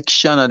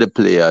selection of the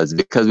players,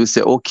 because we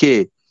say,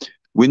 okay,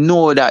 we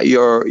know that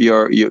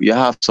you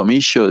have some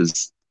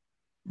issues,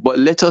 but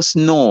let us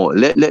know,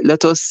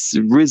 let us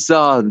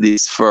resolve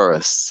this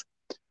first,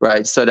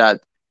 right? So that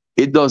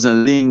it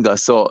doesn't linger.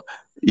 So,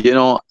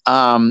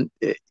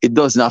 it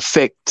doesn't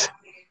affect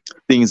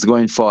things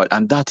going forward.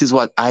 And that is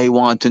what I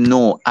want to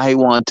know. I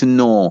want to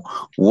know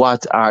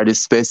what are the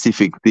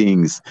specific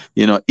things.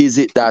 You know, is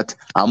it that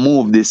I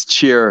moved this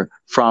chair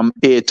from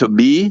A to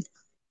B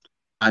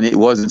and it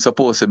wasn't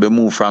supposed to be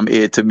moved from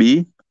A to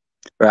B,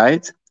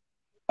 right?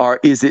 Or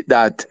is it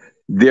that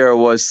there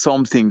was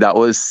something that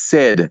was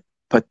said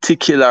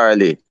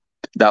particularly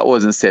that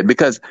wasn't said?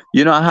 Because,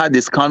 you know, I had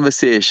this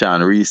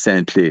conversation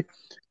recently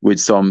with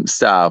some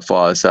staff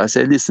also. I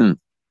said, listen,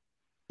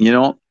 you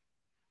know,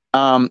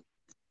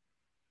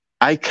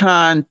 I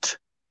can't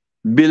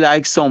be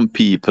like some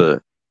people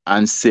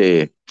and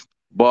say,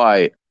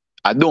 boy,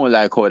 I don't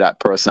like how that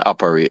person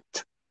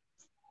operates.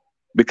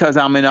 Because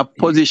I'm in a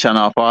position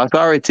of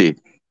authority,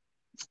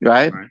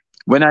 right?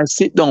 When I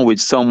sit down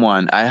with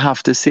someone, I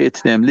have to say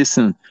to them,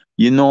 listen,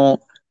 you know,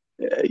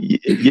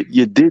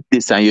 you did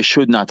this and you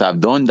should not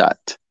have done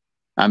that.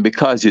 And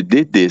because you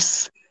did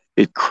this,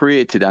 it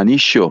created an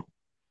issue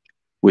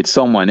with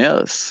someone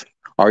else.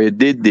 Or you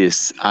did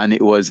this and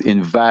it was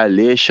in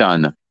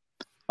violation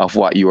of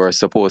what you were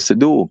supposed to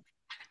do.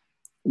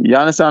 You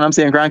understand what I'm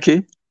saying,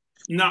 Krankie?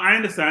 No, I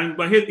understand.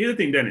 But here's the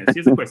thing, Dennis.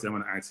 Here's the question I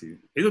want to ask you.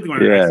 Here's the thing I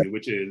want to ask you,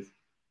 which is,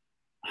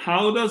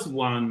 how does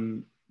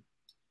one...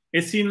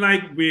 It seems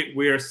like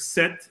we are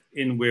set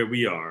in where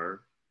we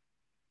are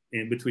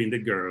in between the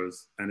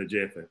girls and the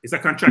JFF. It's a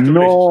contractual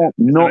relationship.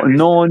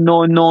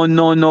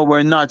 No,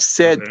 we're not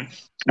set. Okay.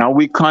 And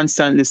we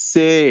constantly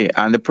say,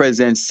 and the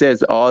president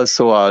says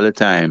also all the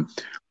time,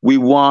 we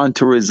want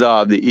to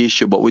resolve the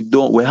issue, but we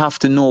have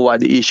to know what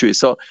the issue is.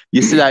 So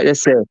you see, like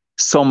let's say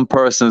some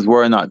persons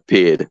were not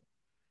paid.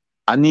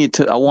 I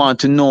want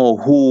to know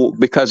who,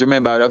 because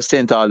remember, I've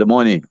sent all the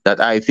money that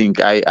I think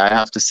I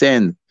have to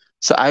send.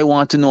 So I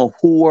want to know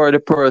who were the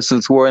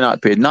persons who were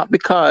not paid, not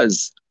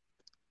because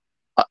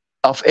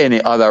of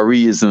any other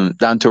reason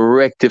than to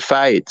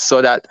rectify it.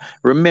 So that,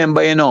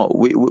 remember, you know,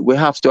 we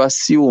have to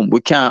assume,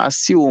 we can't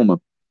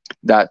assume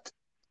that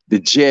the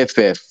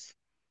JFF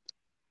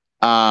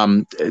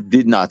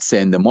did not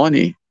send the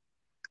money,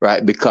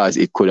 right? Because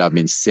it could have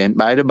been sent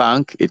by the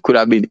bank. It could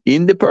have been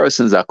in the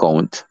person's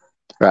account,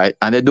 right?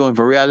 And they don't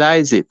even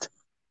realize it,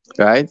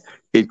 right?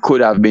 It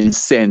could have been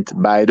sent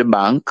by the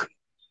bank,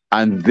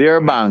 and their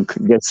bank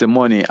gets the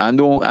money and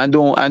don't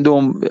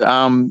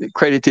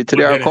credit it to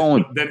their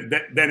account.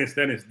 Dennis,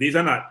 these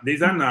are not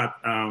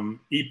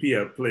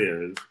EPL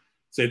players.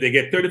 So if they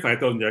get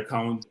 35,000 in their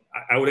account,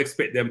 I would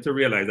expect them to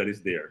realize that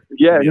it's there.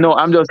 Yeah, no,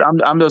 I'm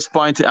just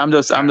pointing. I'm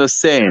just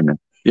saying.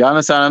 You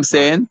understand what I'm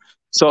saying?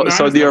 So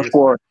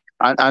therefore,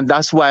 and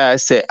that's why I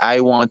say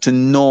I want to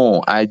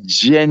know. I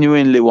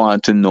genuinely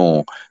want to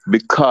know,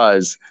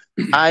 because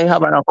I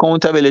have an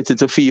accountability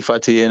to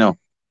FIFA, you know.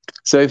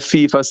 So if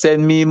FIFA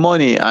send me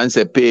money and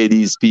say pay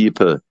these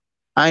people,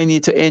 I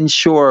need to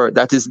ensure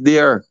that it's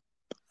there.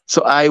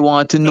 So I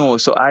want to know.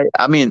 So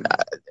I mean,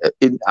 so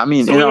you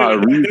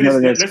know,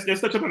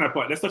 let's touch on that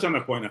point. Let's touch on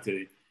that point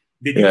actually.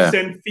 Did you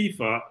send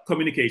FIFA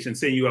communication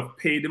saying you have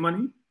paid the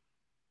money?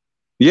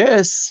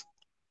 Yes.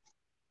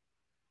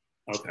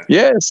 Okay.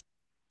 Yes.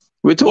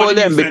 We told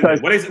them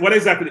because what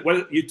exactly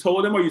you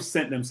told them, or you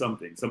sent them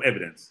something, some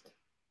evidence?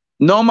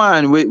 No,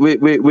 man,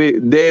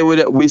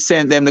 we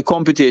sent them the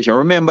computation.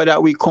 Remember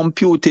that we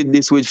computed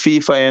this with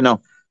FIFA, you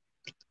know.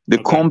 The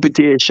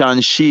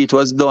computation sheet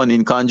was done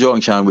in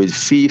conjunction with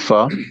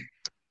FIFA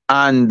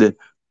and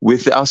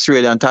with the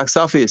Australian Tax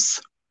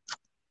Office.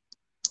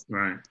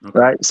 Right. Okay.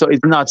 Right. So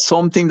it's not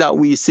something that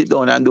we sit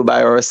down and do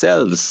by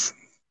ourselves.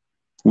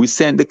 We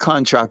sent the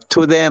contract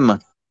to them,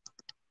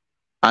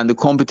 and the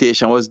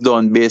computation was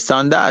done based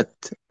on that,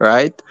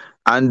 right?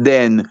 And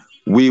then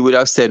we would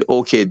have said,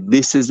 okay,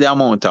 this is the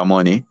amount of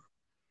money,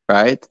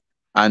 right?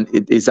 And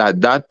it is at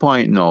that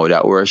point now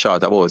that we're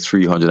short about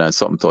 300 and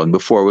something thousand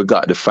before we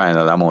got the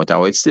final amount.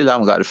 And we still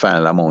haven't got the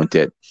final amount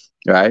yet,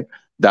 right?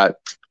 That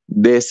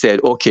they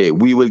said, okay,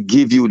 we will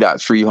give you that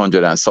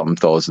 300 and something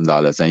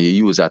 $1,000 and you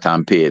use that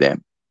and pay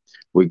them.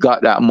 We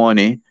got that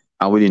money,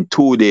 and within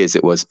 2 days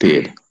it was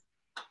paid.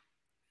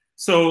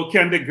 So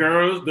does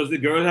the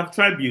girls have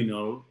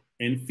tribunal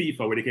in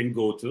FIFA where they can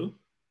go to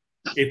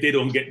if they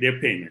don't get their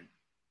payment?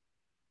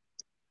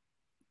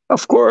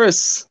 Of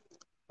course.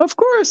 Of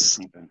course.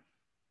 Okay.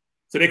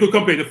 So they could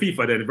complain to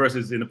FIFA then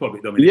versus in the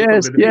public domain.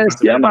 Yes,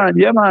 yeah,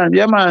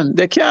 man.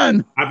 They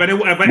can. Have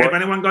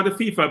anyone got the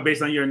FIFA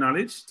based on your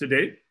knowledge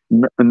today?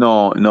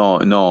 No.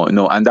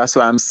 And that's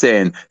why I'm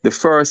saying the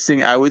first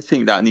thing I would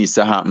think that needs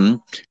to happen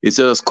is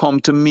to just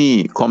come to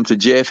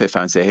JFF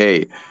and say,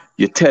 hey,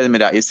 you tell me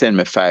that you send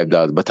me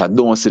 $5, but I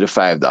don't see the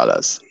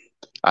 $5.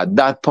 At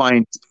that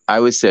point,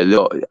 I would say,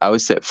 look,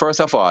 first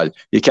of all,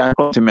 you can't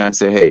come to me and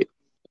say, hey,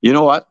 you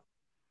know what?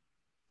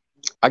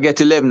 I get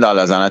 $11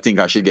 and I think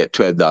I should get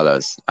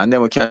 $12. And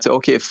then we can say,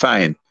 okay,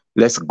 fine.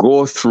 Let's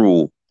go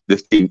through the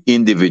thing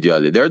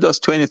individually. There are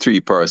just 23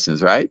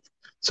 persons, right?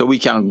 So we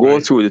can go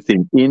through the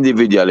thing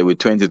individually with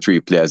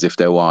 23 players if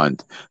they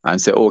want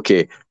and say,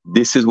 okay,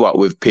 this is what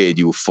we've paid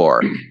you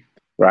for,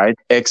 right?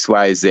 X,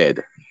 Y, Z,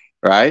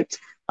 right?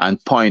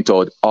 And point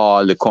out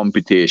all the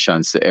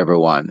computations to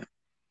everyone,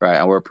 right?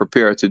 And we're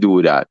prepared to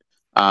do that.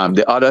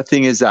 The other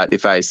thing is that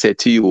if I say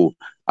to you,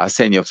 I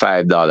send you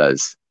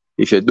 $5.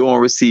 If you don't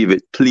receive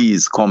it,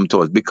 please come to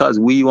us because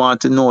we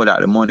want to know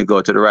that the money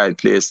go to the right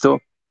place too.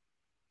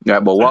 Yeah,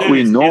 but So what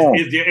we know.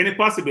 Is there any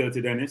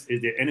possibility, Dennis?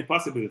 Is there any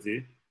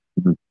possibility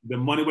the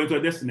money went to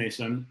a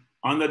destination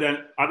other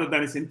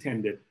than its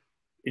intended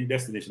in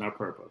destination or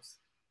purpose?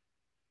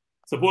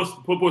 Suppose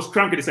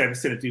Krankie decided to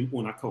send it to his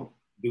own account.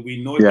 Do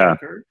we know if that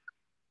occurred?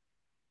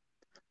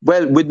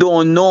 Well, we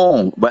don't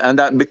know, but and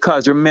that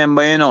because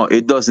remember,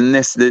 it doesn't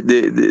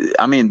necessarily.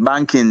 I mean,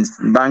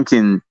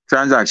 banking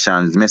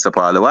transactions mess up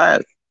all the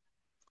while,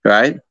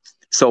 right?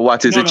 So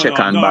what is the check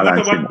and balance? I'm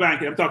not talking about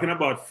banking. I'm talking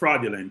about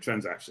fraudulent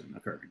transaction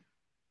occurring.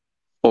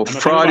 Oh,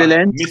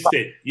 fraudulent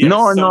mistake? Yes,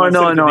 no.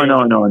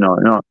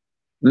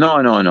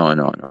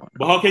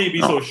 But how can you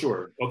be so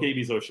sure? How can you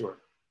be so sure?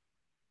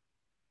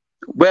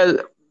 Well,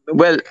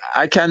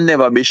 I can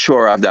never be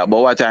sure of that.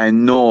 But what I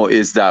know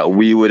is that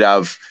we would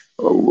have.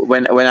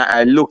 When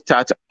I looked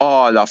at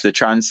all of the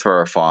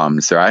transfer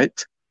forms,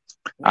 right?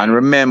 And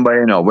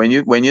remember, when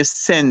you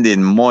send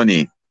in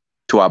money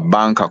to a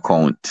bank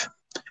account,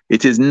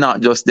 it is not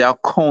just the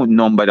account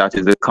number that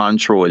is the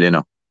control,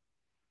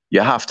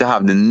 You have to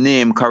have the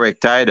name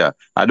correct either.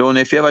 I don't know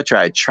if you ever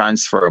tried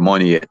transfer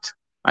money yet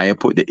and you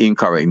put the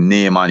incorrect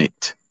name on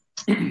it,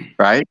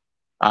 right?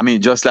 I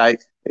mean, just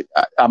like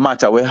a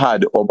matter we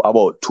had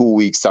about 2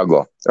 weeks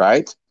ago,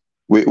 right?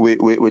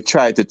 We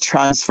tried to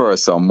transfer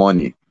some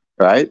money,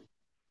 right?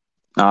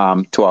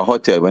 To a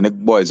hotel when the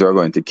boys were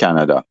going to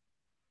Canada.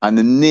 And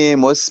the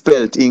name was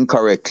spelled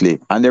incorrectly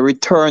and they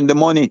returned the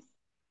money.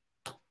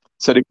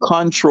 So the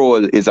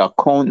control is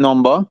account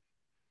number,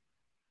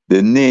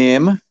 the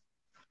name,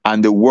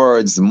 and the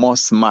words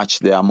must match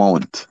the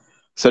amount.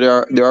 So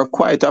there are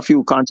quite a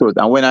few controls.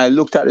 And when I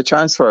looked at the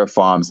transfer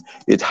forms,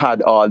 it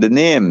had all the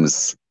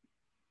names.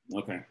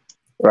 Okay.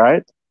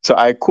 Right? So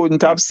I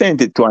couldn't have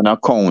sent it to an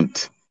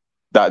account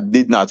that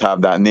did not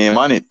have that name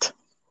on it,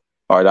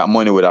 or that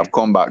money would have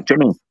come back to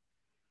me.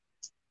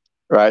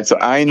 Right? So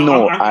I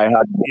know I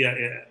had. Yeah.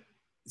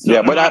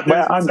 So but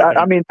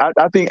I mean,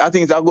 I think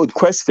it's a good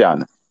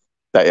question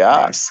that you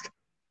ask.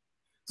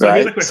 So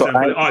here's a question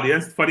for the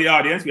audience. For the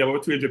audience, we have over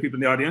 200 people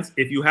in the audience.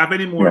 If you have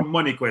any more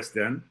money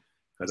question,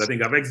 because I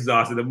think I've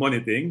exhausted the money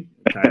thing.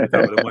 Time to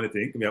talk about the money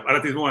thing. We have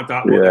other things we want to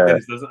talk about.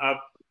 Dennis doesn't have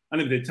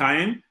unlimited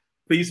time.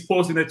 Please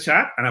post in the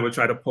chat, and I will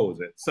try to pose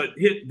it. So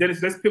here,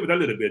 Dennis, let's pivot a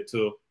little bit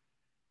to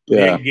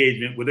the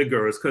engagement with the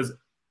girls, because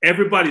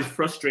everybody's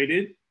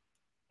frustrated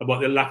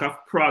about the lack of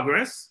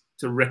progress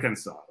to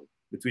reconcile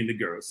between the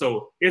girls.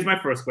 So here's my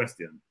first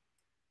question.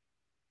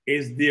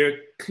 Is there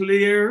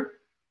clear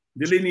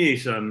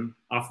delineation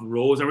of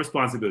roles and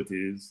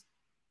responsibilities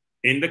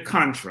in the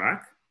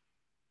contract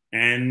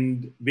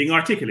and being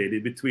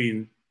articulated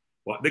between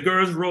what the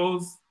girls'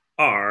 roles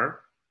are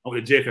and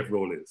what the JFF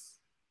role is?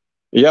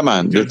 Yeah,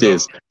 man, it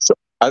is. So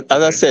as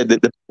I said,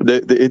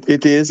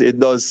 it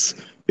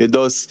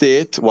does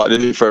state what the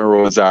different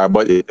roles are,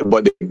 but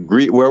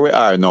where we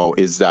are now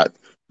is that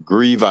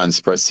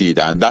grievance proceed,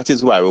 and that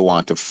is why we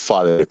want to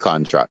follow the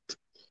contract.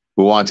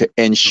 We want to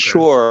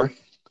ensure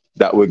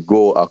that we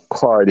go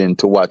according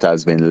to what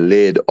has been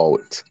laid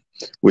out,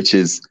 which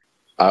is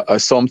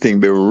something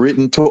be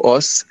written to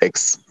us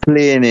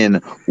explaining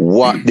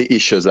what the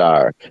issues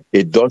are.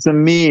 It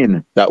doesn't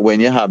mean that when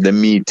you have the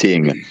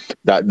meeting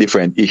that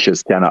different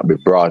issues cannot be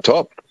brought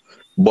up.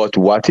 But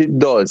what it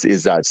does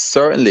is that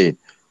certainly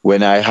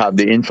when I have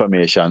the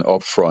information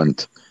up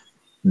front,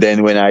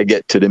 then when I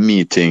get to the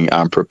meeting,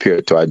 I'm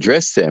prepared to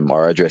address them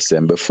or address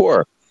them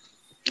before,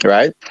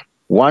 right?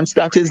 Once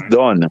that is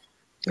done,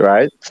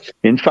 right?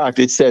 In fact,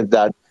 it says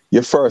that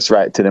you first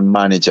write to the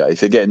manager.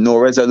 If you get no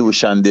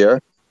resolution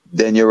there,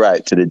 then you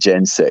write to the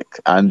GenSec.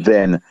 And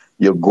then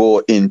you go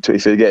into,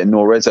 if you get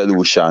no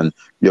resolution,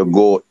 you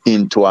go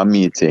into a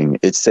meeting.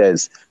 It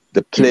says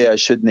the player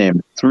should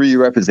name 3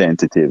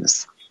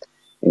 representatives.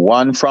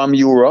 1 from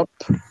Europe,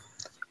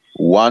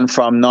 1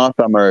 from North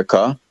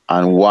America,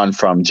 and 1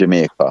 from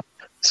Jamaica.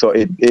 So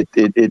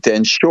it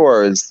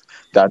ensures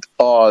that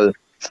all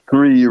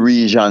 3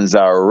 regions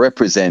are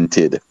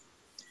represented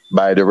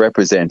by the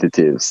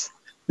representatives.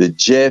 The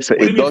JF,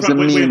 it doesn't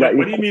mean that.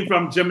 What do you mean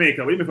from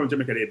Jamaica? What do you mean from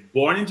Jamaica? They're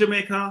born in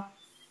Jamaica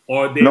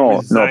or they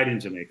reside in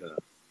Jamaica?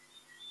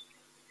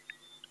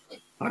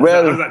 How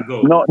does that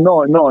go?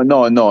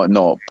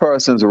 No.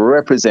 Persons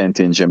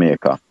representing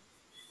Jamaica.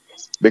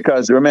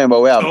 Because remember,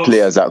 we have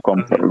players that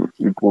come from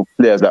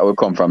players that will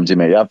come from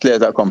Jamaica. You have players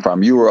that come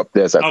from Europe,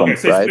 players that come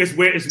so right.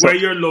 Where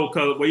you're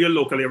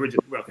locally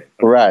originated.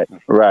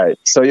 Right.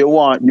 So you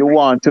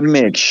want to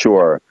make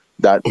sure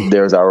that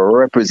there's a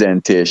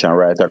representation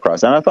right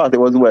across. And I thought it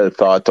was well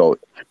thought out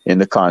in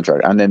the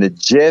contract. And then the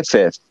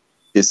JFF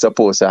is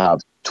supposed to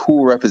have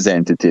 2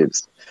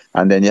 representatives.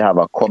 And then you have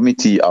a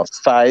committee of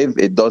 5.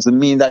 It doesn't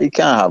mean that you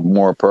can't have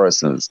more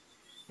persons,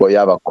 but you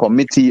have a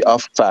committee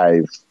of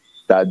 5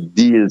 that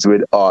deals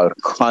with all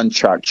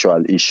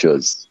contractual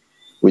issues,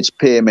 which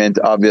payment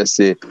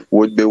obviously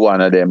would be one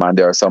of them. And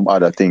there are some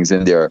other things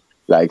in there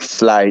like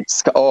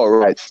flights. Oh,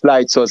 right.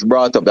 Flights was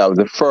brought up. That was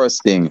the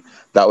first thing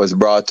that was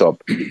brought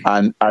up.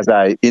 And as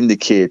I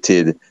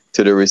indicated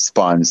to the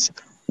response,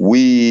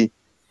 we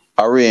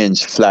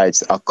arrange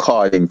flights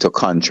according to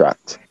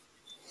contract.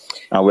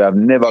 And we have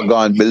never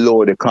gone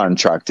below the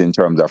contract in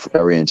terms of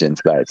arranging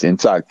flights. In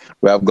fact,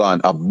 we have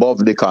gone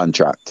above the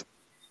contract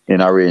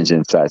in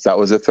arranging flights. That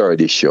was the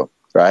third issue,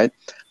 right?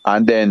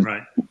 And then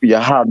you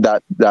have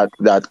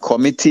that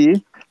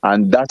committee,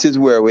 and that is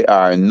where we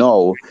are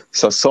now.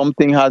 So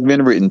something has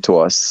been written to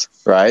us,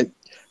 right?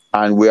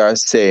 And we are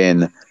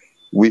saying,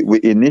 we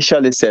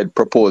initially said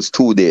propose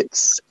 2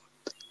 dates.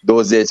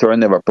 Those dates were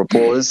never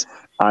proposed.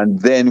 And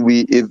then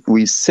we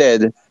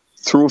said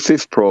through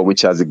Fifth Pro,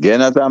 which as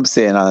again, as I'm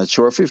saying, and I'm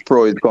sure Fifth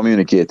Pro is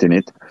communicating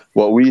it,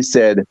 what we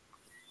said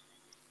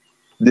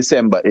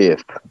December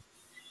 8th,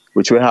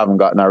 which we haven't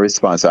gotten a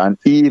response. And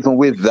even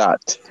with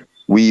that,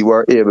 we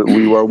were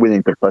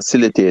willing to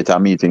facilitate a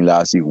meeting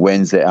last week,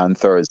 Wednesday and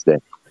Thursday,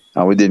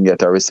 and we didn't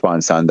get a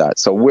response on that.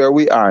 So where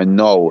we are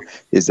now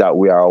is that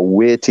we are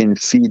awaiting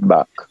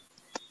feedback,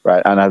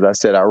 right? And as I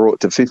said, I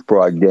wrote to Fifth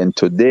Pro again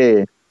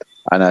today,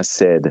 and I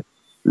said,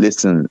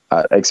 listen,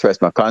 I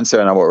expressed my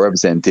concern about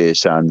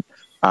representation,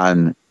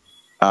 and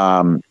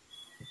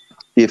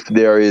if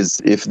there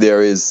is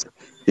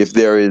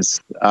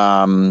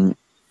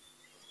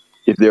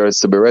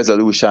to be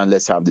resolution,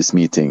 let's have this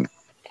meeting,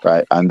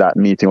 right? And that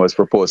meeting was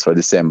proposed for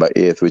December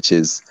 8th, which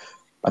is,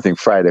 I think,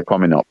 Friday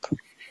coming up,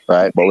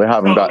 right? But we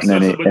haven't gotten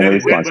any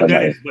response on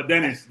that. But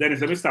Dennis, let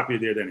me stop you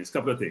there, Dennis. A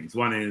couple of things.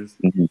 One is,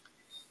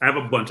 I have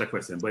a bunch of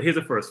questions, but here's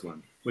the first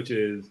one, which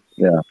is,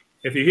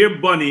 if you hear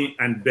Bunny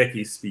and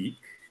Becky speak,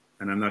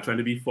 and I'm not trying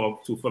to be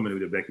too familiar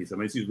with Becky, so I'm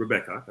going to use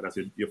Rebecca, that's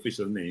your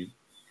official name.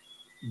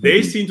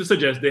 They seem to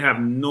suggest they have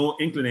no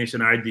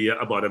inclination or idea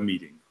about a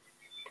meeting,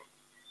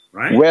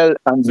 right? Well,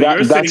 and so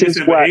that is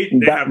why.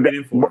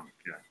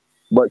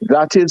 But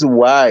that is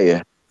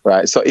why,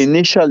 right? So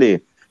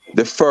initially,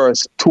 the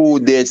first 2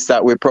 dates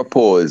that we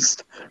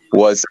proposed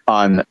was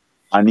on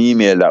an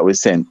email that we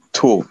sent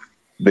to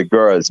the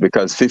girls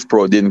because Fifth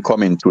Pro didn't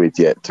come into it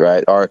yet,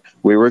 right? Or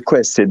we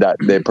requested that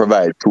they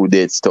provide 2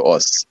 dates to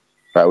us,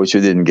 right? Which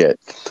we didn't get.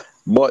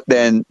 But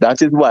then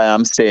that is why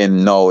I'm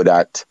saying now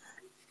that,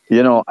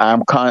 you know,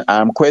 I'm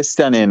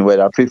questioning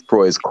whether Fifth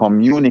Pro is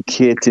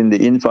communicating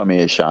the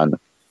information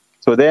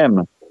to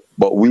them.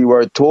 But we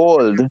were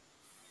told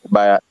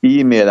by an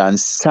email and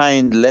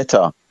signed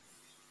letter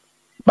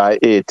by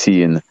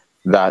 18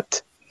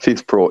 that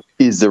Fifth Pro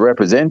is the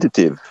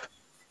representative.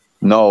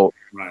 Now,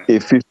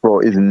 if Fifth Pro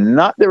is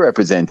not the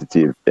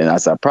representative, then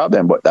that's a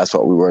problem. But that's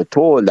what we were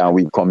told, and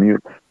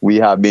we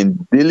have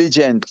been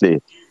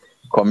diligently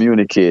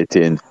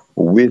communicating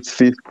with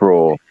Fifth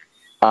Pro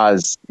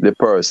as the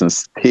person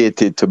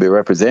stated to be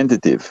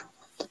representative,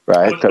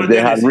 right? Because they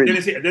have written.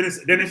 Dennis,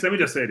 let me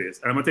just say this.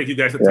 I'm gonna take you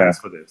guys to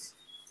task for this.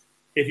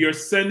 If you're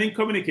sending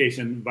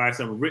communication by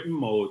some written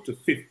mode to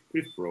Fifth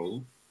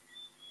Pro,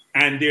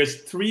 and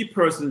there's 3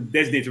 persons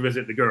designated to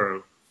represent the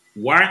girl,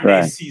 why aren't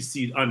they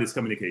CC'd on this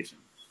communication?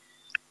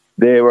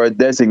 They were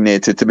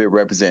designated to be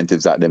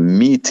representatives at the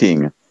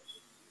meeting.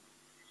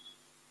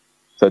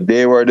 So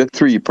they were the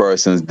 3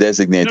 persons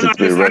designated to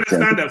be representatives. I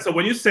understand that. So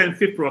when you send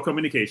Fifth Pro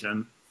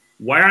communication,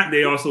 why aren't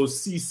they also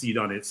CC'd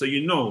on it? So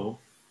you know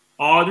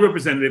all the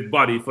representative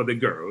body for the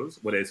girls,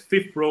 whether it's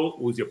Fifth Pro,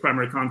 who's your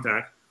primary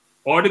contact,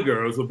 or the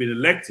girls will be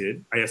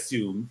elected, I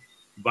assume,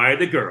 by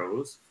the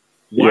girls.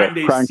 Why aren't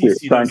they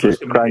CC'd on such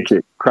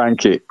communication?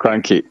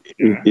 Krankie.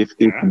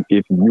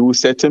 If you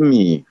said to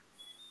me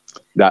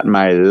that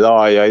my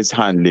lawyer is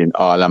handling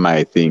all of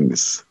my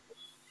things,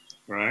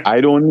 I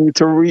don't need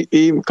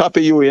to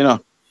copy you, you know.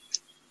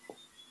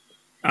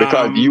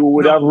 Because you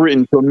would have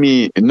written to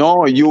me.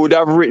 No, you would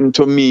have written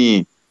to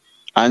me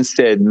and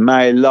said,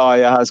 my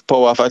lawyer has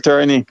power of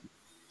attorney.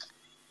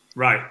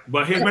 Right.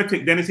 But here's my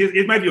thing, Dennis.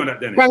 It might be on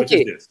that, Dennis. Which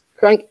is this.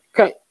 Krankie.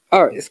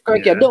 All right,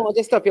 Krankie, I don't want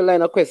to stop your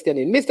line of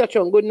questioning. Mr.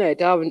 Chung, good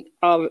night. I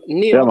have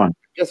Neil.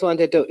 Just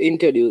wanted to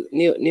introduce.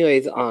 Neil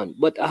is on.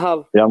 But I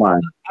have.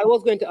 I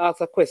was going to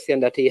ask a question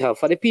that he have.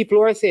 For the people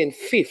who are saying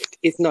fifth,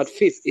 it's not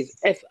fifth, it's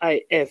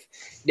FIF.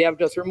 They have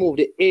just removed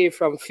the A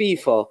from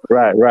FIFA.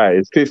 Right.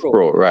 It's Fifth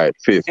Pro. Right.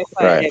 Fifth.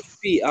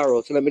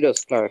 FIFPRO. So let me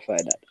just clarify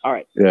that. All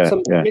right.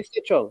 So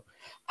Mr. Chung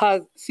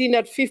has seen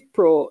that Fifth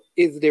Pro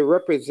is the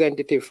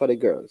representative for the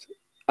girls.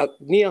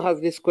 Neil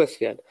has this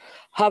question.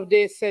 Have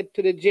they said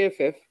to the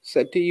JFF,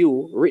 said to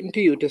you, written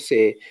to you to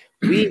say,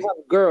 we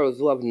have girls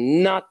who have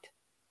not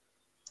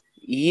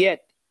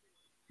yet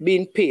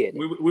been paid?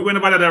 We went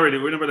about that already.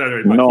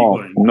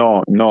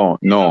 No.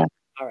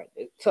 All right.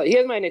 So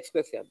here's my next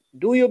question.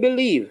 Do you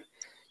believe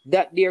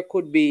that there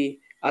could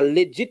be a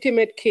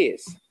legitimate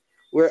case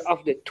where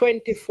of the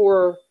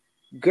 24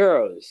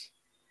 girls,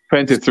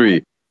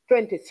 23,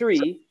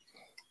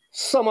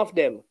 some of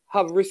them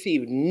have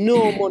received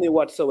no money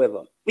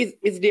whatsoever?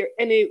 Is there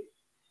any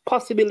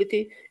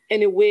possibility,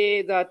 any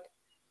way that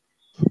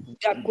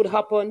could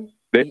happen?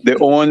 The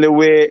only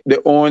way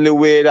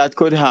that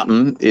could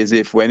happen is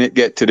if when it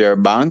gets to their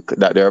bank,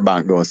 that their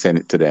bank don't send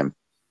it to them,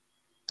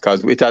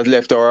 because it has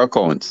left our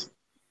accounts.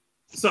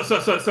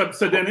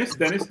 So Dennis,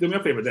 do me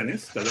a favor,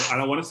 Dennis, because I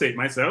don't want to say it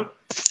myself.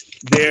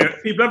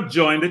 People have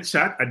joined the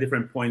chat at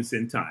different points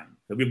in time.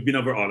 We've been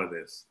over all of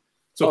this.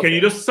 So can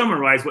you just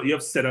summarize what you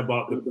have said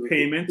about the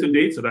payment to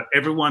date so that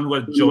everyone who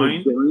has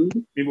joined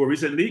maybe more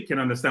recently can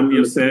understand what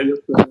you have said?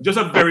 Just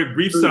a very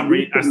brief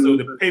summary as to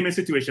the payment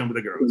situation with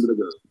the girls.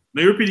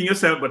 Now you're repeating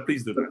yourself, but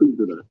please do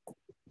that.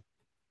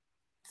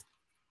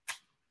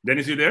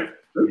 Dennis, you there?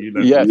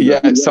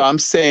 Yeah. So I'm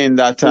saying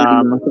that,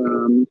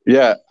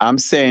 I'm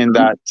saying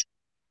that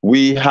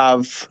we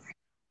have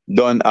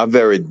done a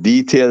very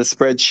detailed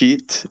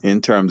spreadsheet in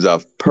terms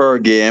of per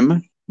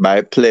game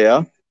by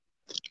player,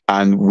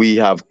 and we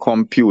have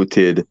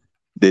computed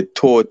the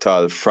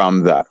total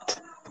from that.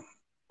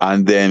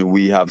 And then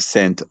we have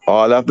sent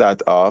all of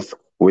that off.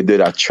 We did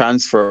a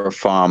transfer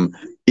form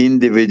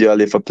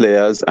individually for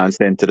players and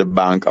sent to the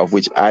bank, of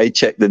which I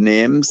checked the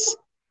names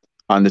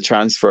on the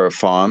transfer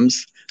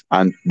forms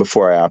and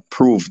before I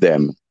approve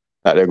them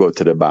that they go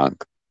to the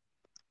bank.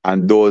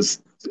 And those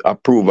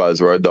approvals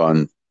were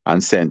done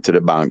and sent to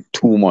the bank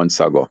 2 months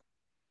ago.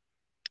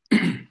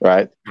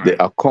 Right?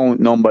 The account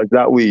numbers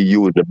that we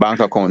use, the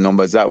bank account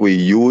numbers that we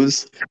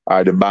use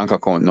are the bank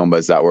account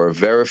numbers that were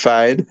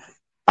verified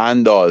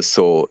and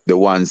also the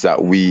ones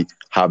that we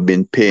have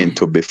been paying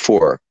to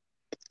before.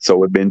 So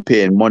we've been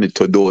paying money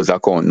to those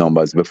account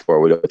numbers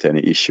before without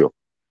any issue.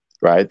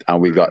 Right?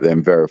 And we got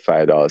them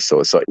verified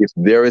also. So if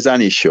there is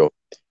an issue,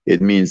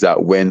 it means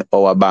that when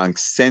our bank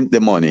sent the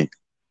money,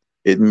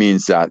 it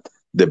means that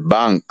the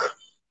bank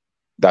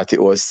that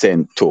it was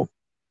sent to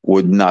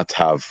would not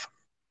have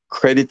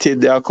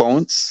credited the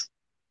accounts,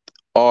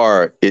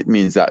 or it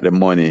means that the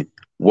money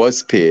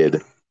was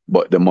paid,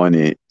 but the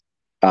money,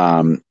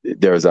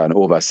 there's an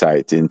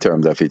oversight in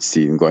terms of its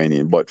team going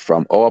in. But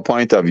from our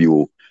point of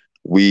view,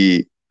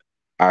 we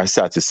are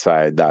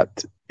satisfied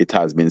that it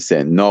has been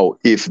sent. Now,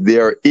 if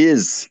there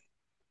is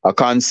a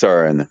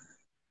concern,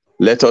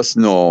 let us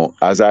know.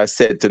 As I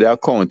said to the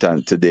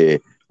accountant today,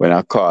 when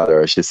I called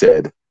her, she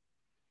said,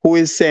 who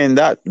is saying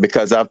that?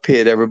 Because I've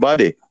paid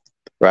everybody,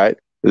 right?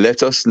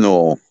 Let us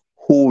know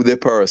who the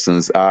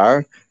persons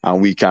are,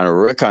 and we can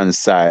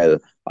reconcile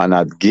on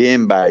a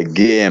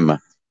game-by-game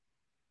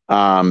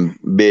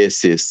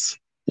basis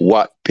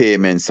what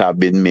payments have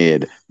been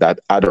made that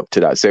add up to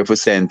that. So if we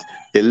send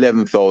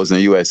 11,000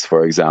 US,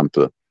 for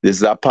example, this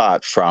is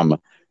apart from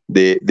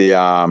the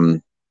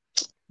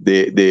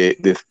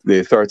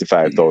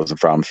 35,000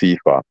 from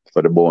FIFA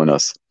for the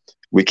bonus.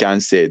 We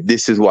can say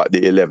this is what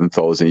the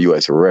 11,000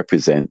 US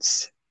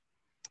represents,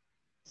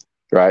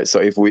 right? So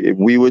if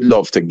we would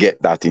love to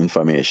get that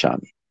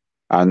information,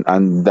 and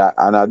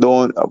I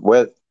don't,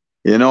 well,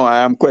 you know, I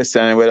am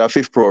questioning whether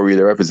Fifth Pro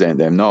really represent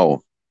them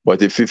now.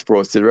 But if Fifth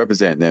Pro still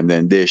represent them,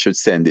 then they should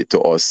send it to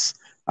us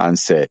and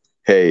say,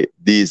 hey,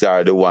 these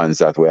are the ones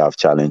that we have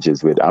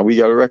challenges with, and we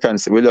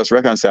just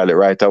reconcile it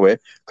right away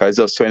because it's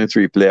just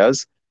 23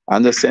 players.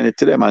 And just send it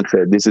to them and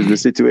say, this is the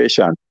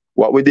situation.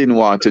 What we didn't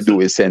want to do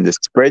is send the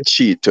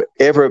spreadsheet to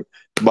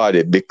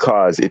everybody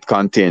because it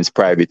contains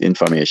private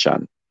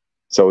information.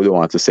 So we don't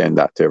want to send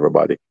that to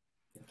everybody.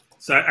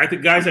 So I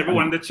think, guys,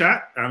 everyone in the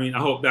chat, I mean, I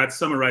hope that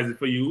summarizes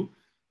for you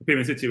the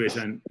payment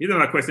situation. Here's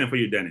another question for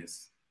you,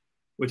 Dennis,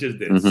 which is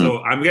this.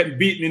 So I'm getting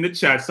beaten in the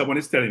chat. Someone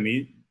is telling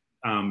me,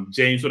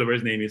 James, whatever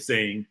his name is,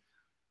 saying,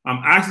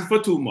 I'm asking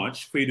for too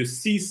much for you to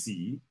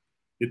CC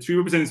the 3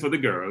 representatives for the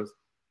girls,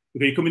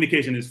 because your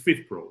communication is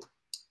Fifth Pro.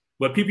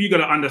 But people, you got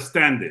to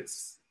understand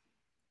this.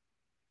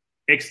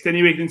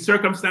 Extenuating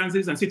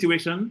circumstances and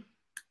situation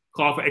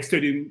call for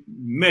extenuating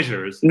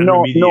measures and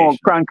remediation. No,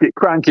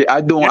 Krankie,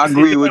 I don't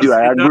agree with you.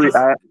 I agree.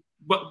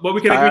 But we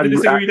can agree to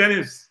disagree,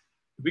 Dennis.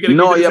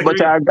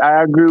 But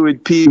I agree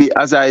with PB.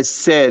 As I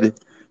said,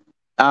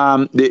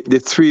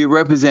 the 3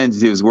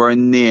 representatives were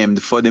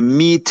named for the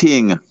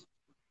meeting.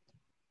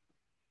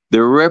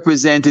 The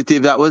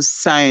representative that was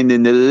signed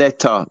in the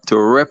letter to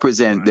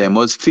represent them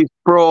was Fifth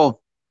Pro.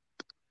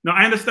 No,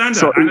 I understand that.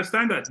 So, I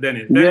understand that,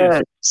 Dennis.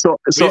 Yeah.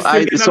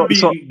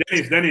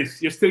 Dennis,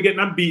 you're still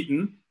getting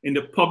beaten in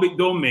the public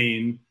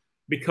domain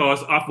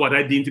because of what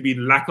I deem to be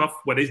lack of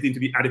what is deemed to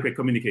be adequate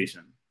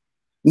communication.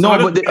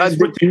 So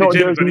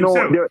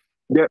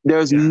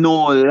there's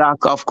no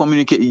lack of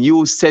communication.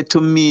 You said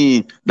to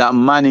me that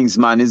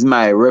Manningsman is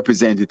my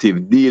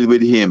representative. Deal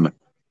with him.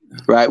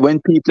 Right? When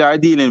people are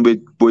dealing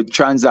with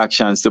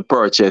transactions to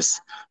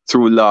purchase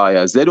through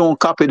lawyers, they don't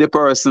copy the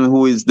person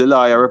who is the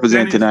lawyer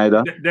representing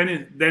either.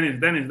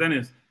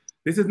 Dennis,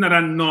 this is not a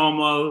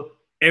normal,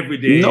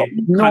 everyday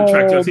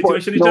contractual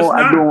situation. It's just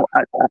not.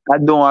 I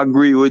don't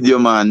agree with you,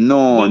 man.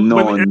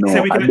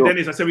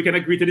 Dennis, I said we can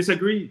agree to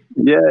disagree.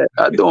 Yeah,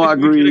 I don't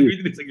agree. We can agree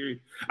to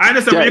disagree. I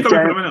understand where you're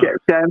coming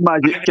from.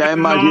 Can you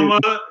imagine?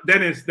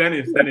 Dennis,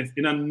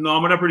 in a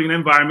normal operating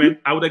environment,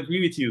 I would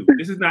agree with you.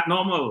 This is not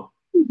normal.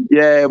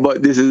 Yeah,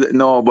 but this is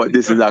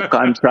a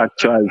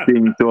contractual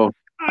thing too.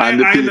 And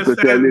the people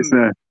say,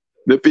 listen,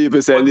 The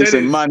people say,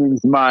 listen,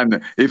 Manning's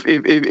man. If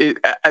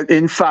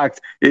in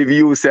fact, if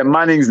you say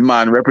Manning's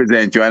man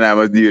represent you and I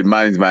was doing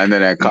Manning's man,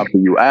 then I copy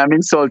you. I am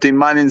insulting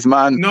Manning's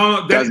man.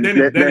 No, then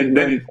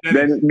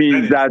it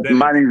means that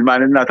Manning's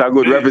man is not a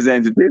good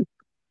representative.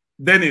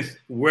 Dennis,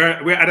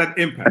 we're at an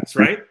impasse,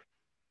 right?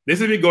 This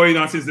has been going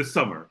on since the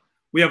summer.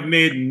 We have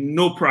made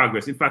no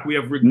progress. In fact, we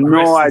have regressed.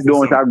 No, I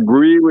don't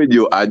agree with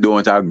you. I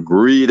don't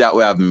agree that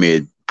we have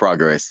made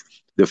progress.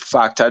 The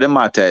fact of the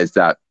matter is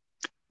that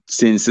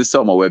since the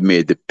summer, we've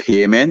made the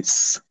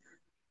payments,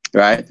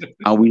 right?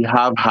 And we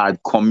have had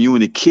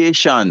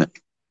communication.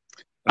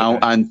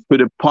 And to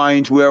the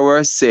point where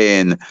we're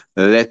saying,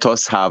 let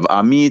us have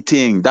a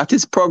meeting. That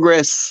is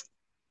progress.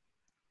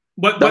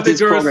 But the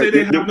girls say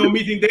they have no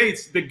meeting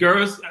dates. The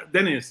girls,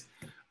 Dennis,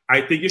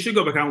 I think you should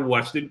go back and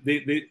watch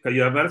because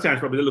you have had a chance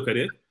probably to look at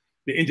it.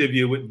 The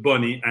interview with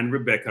Bunny and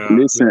Rebecca.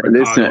 Listen.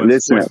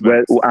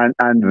 Well,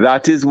 and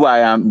that is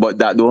why but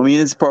that don't mean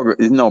it's progress.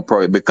 It's no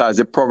progress, because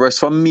the progress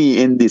for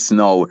me in this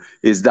now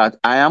is that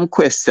I am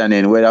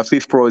questioning whether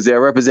Fifth Pro is a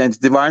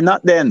representative or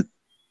not. Then,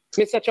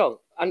 Mr. Chung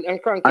and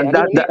Krankie, and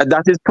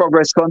that is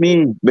progress for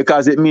me,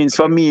 because it means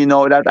for me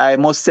now that I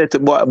must say to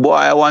boy,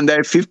 I wonder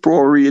if Fifth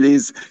Pro really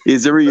is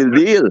the real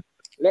deal.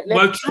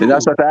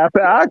 That's what I have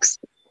to ask.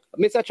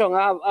 Mr. Chung,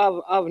 I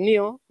have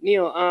Neo.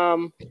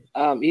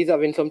 He's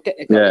having some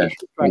technical issues,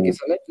 Krankie.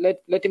 So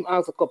let him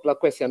ask a couple of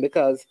questions,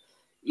 because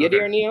you're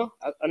there, Neo.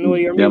 I know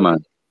you're muted.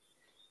 Man.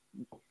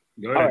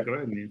 Go ahead,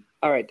 Neo.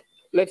 All right.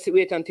 Let's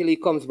wait until he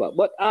comes back.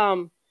 But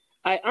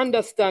I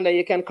understand that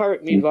you can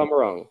correct me if I'm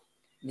wrong.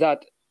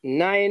 That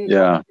 9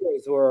 of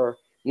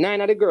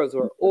the girls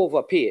were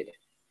overpaid.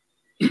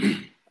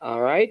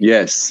 All right.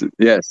 Yes. All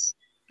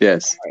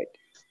right.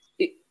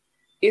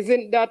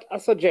 Isn't that a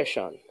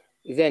suggestion?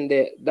 Then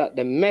that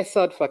the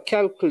method for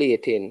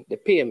calculating the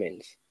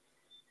payments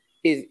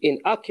is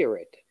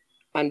inaccurate,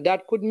 and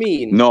that could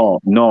mean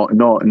no. There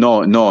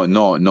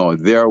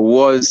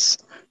was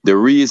the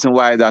reason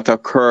why that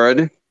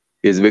occurred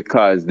is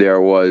because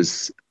there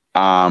was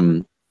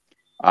an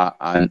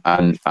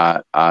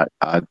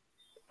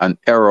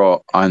error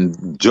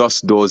on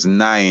just those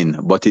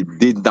 9, but it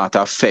did not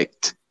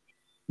affect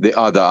the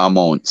other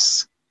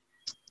amounts.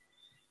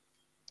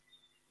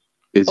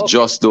 It's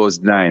just those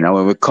 9. And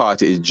when we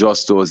caught it, it's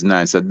just those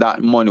 9. So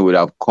that money would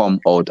have come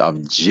out of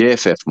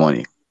JFF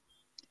money,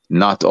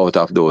 not out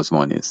of those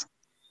monies.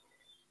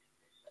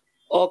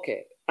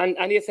 Okay. And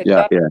you said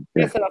that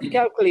method of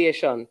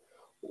calculation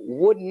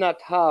would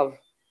not have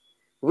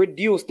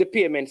reduced the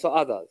payments for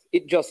others.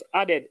 It just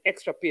added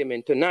extra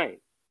payment to 9.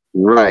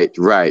 Right.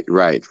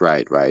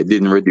 It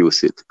didn't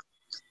reduce it.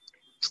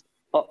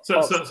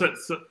 So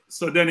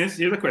Dennis,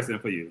 here's a question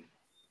for you.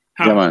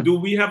 Do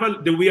we have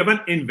an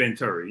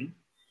inventory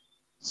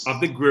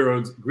of the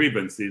girls'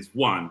 grievances,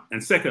 one?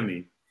 And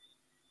secondly,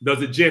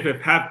 does the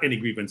JFF have any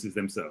grievances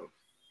themselves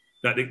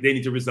that they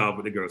need to resolve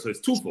with the girls? So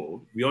it's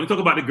twofold. We only talk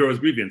about the girls'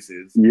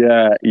 grievances.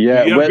 Yeah. You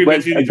have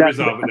grievances you need to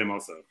resolve with them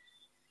also.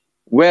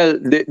 Well,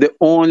 the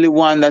only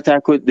one that I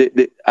could,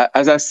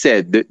 as I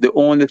said, the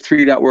only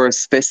 3 that were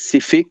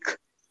specific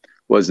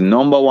was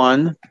number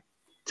 1,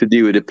 to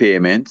deal with the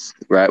payments,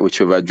 right, which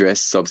we've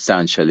addressed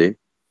substantially.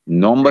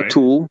 Number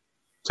 2,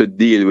 to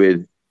deal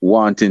with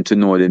wanting to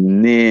know the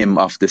name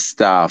of the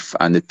staff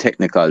and the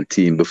technical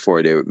team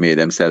before they made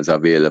themselves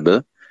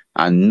available.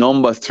 And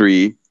number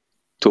 3,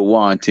 to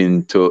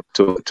wanting to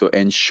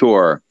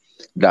ensure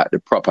that the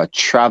proper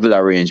travel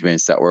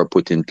arrangements that were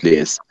put in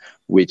place,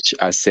 which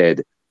I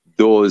said,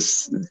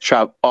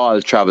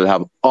 all travel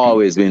have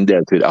always been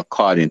dealt with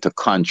according to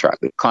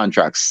contract. The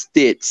contract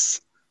states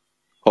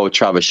how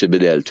travel should be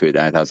dealt with,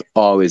 and it has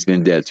always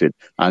been dealt with.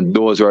 And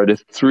those are the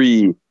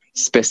 3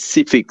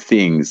 specific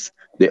things.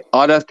 The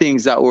other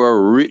things that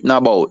were written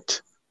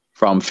about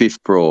from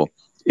Fifth Pro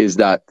is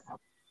that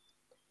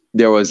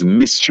there was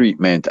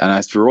mistreatment. And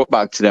I wrote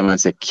back to them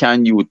and said,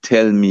 can you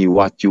tell me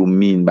what you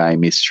mean by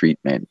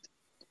mistreatment?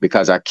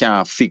 Because I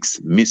can't fix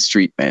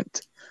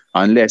mistreatment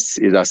unless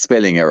it's a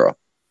spelling error.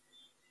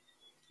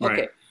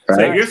 Right. So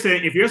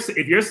if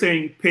you're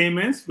saying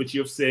payments, which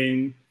you're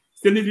saying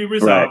still need to be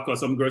resolved because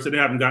some girls say they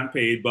haven't gotten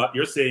paid, but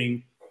you're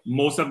saying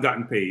most have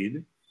gotten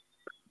paid.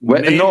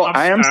 Well, no,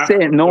 I am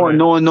saying no.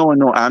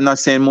 I'm not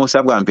saying most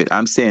have gotten paid.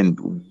 I'm saying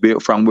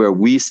from where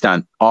we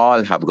stand,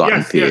 all have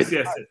gotten paid.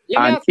 Yes.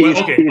 All have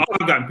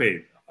gotten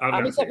paid.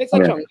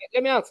 Mr. Chung,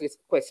 let me ask this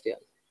question.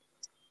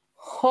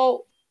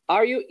 How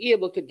are you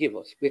able to give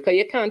us? Because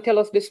you can't tell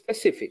us the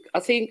specific.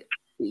 I think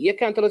you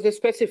can't tell us the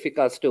specific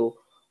as to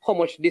how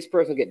much this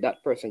person get,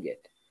 that person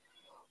get.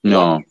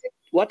 No.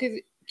 What is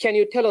it? Can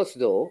you tell us,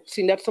 though,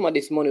 seeing that some of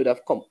this money would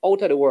have come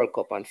out of the World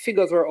Cup and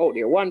figures were out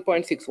there,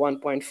 1.6,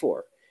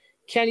 1.4.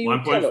 Can you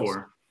tell us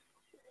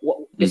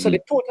so the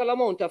total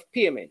amount of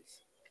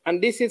payments?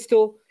 And this is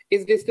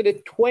is this to the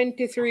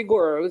 23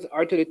 girls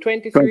or to the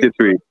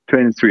 23?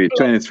 23.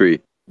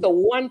 The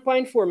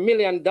 $1.4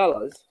 million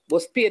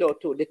was paid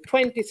out to the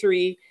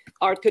 23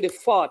 or to the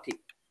 40?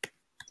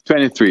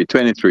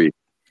 23.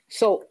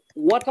 So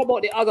what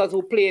about the others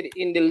who played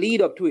in the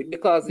lead up to it?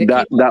 Because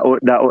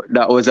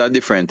that was a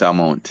different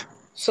amount.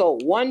 So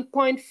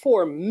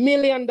 $1.4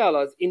 million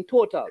in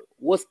total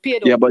was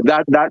paid. Yeah, but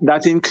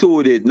that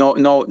included no.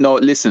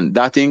 Listen,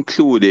 that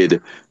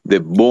included the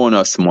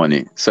bonus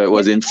money, so it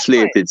was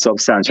inflated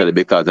substantially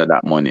because of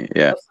that money.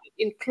 Yeah,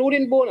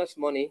 including bonus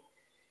money.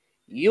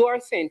 You are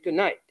saying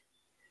tonight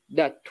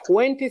that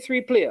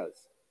 23 players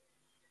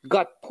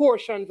got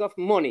portions of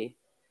money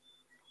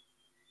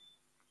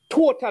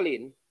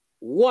totaling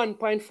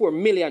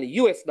 $1.4 million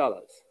US.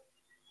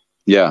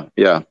 Yeah.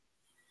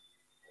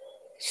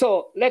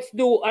 So let's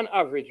do an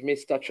average,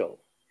 Mr. Chung.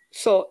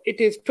 So it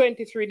is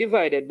 23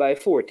 divided by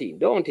 14,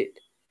 don't it?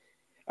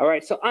 All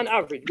right, so on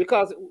average,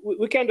 because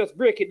we can just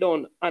break it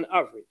down on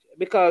average,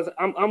 because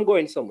I'm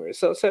going somewhere.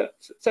 So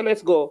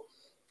let's go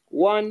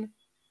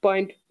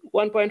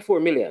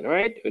 1.4 million,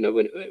 right? You know,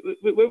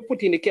 we're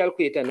putting the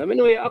calculator. I mean,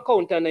 your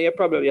accountant, you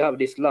probably have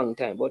this long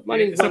time, but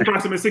money it's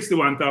approximately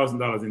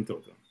 $61,000 in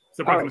total. It's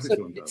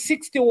approximately right, so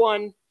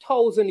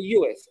 61,000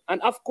 US,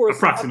 and of course,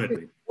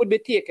 approximately would be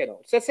taken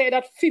out. So say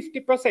that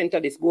 50%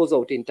 of this goes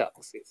out in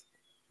taxes.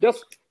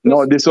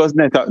 No, this was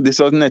net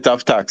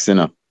of tax, you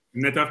know.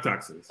 Net of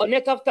taxes. Oh,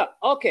 net of tax.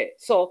 Okay,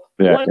 so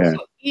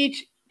So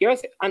each,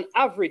 on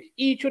average,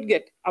 each would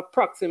get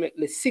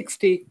approximately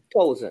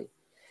 60,000.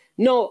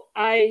 Now,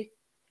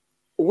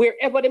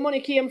 wherever the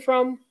money came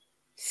from,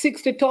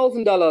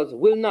 $60,000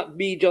 will not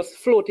be just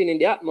floating in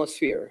the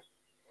atmosphere.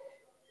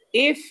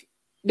 If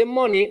the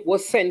money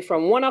was sent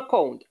from one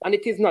account and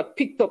it is not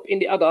picked up in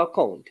the other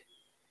account,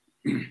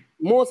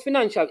 most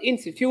financial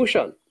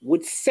institutions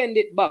would send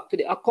it back to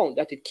the account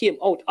that it came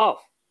out of.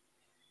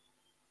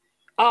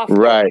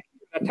 After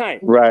time.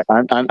 Right,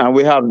 and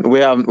we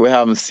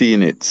haven't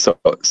seen it, so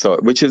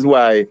which is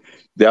why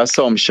the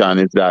assumption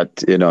is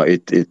that, you know,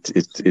 it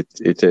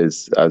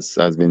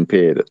has been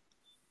paid,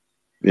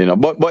 you know.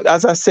 But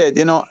as I said,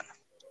 you know,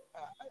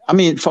 I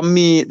mean, for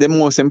me, the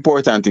most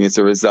important thing is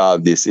to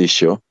resolve this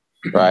issue,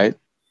 right?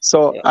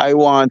 So I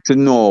want to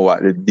know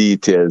what the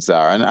details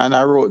are, and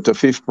I wrote to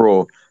Fifth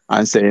Pro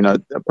and said, you know,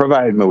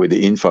 provide me with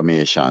the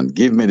information,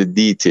 give me the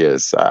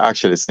details. I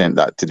actually sent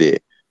that today,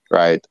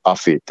 right,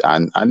 of it,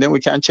 and then we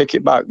can check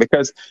it back,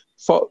 because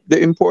for the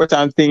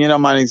important thing, you know,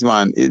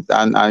 management is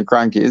and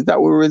Krankie, is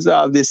that we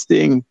resolve this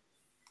thing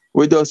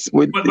with us.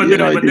 But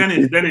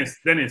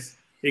Dennis,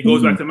 it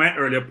goes back to my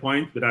earlier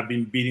point that I've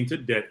been beating to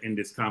death in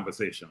this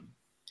conversation.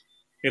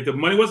 If the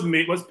money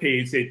was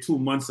paid, say 2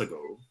 months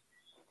ago,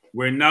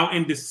 we're now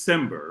in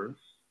December.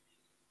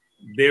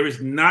 There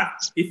is not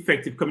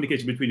effective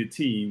communication between the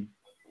team.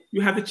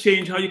 You have to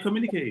change how you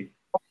communicate.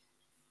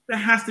 There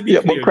has to be.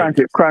 Yeah, but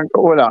Krankie,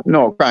 hold on.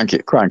 No,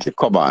 Krankie,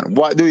 come on.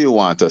 What do you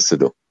want us to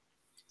do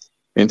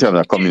in terms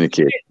of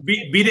communication?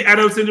 Be the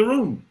adults in the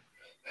room.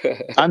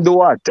 And do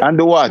what?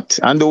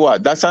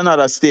 That's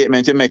another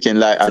statement you're making,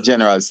 like a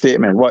general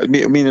statement. What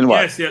meaning?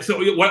 What? Yes. So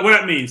what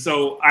that means?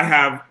 So I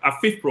have a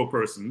Fifth Pro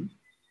person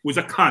who's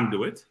a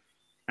conduit,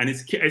 and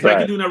it's like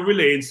you're doing a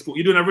relay in school.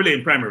 You're doing a relay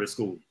in primary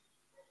school.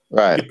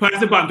 Right. You pass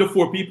the button to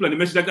 4 people, and the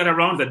message that got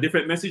around is a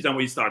different message than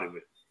what you started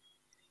with.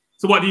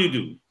 So what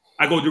do?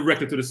 I go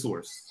directly to the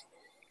source.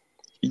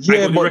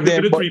 Yeah, but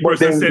then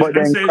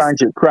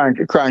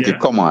Krankie,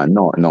 come on,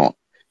 no.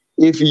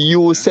 If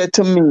you said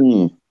to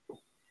me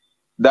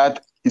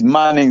that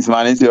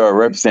Manningsman is your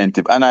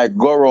representative, and I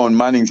go around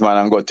Manningsman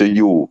and go to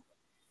you,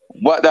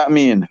 what that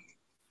mean?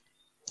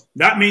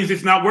 That means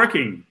it's not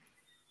working.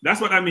 That's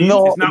what that means.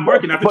 No, it's not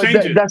working. I have to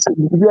change it.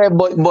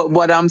 But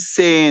what I'm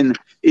saying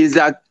is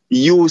that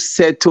you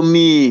said to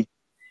me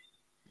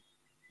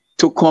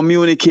to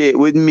communicate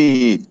with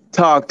me,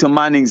 talk to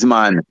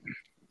Manningsman,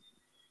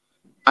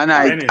 and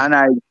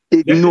I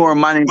ignore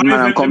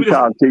Manningsman and come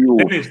talk to you.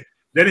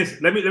 Dennis,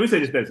 let me say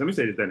this, Dennis.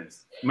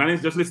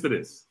 Mannings, just listen to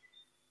this.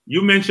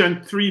 You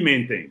mentioned 3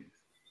 main things.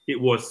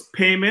 It was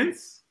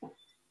payments,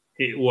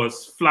 it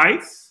was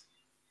flights,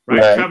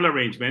 right? Travel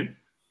arrangement,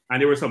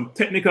 and there was some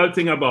technical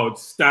thing about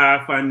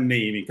staff and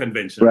naming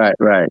convention. Right.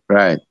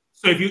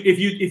 So if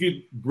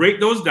you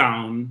break those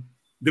down,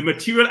 the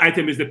material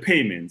item is the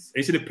payments.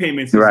 And so the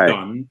payments is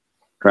done.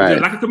 Right. There's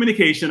a lack of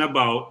communication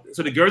about.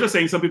 So the girls are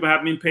saying some people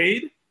have been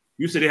paid.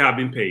 You say they have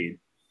been paid.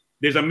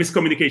 There's a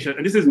miscommunication,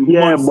 and this is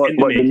months in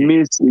the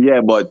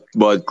making. But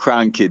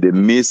Krankie, the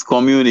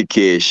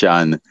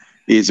miscommunication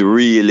is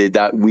really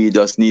that we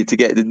just need to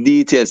get the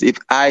details. If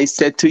I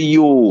said to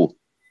you,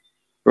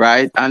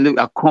 right, and look,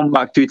 I come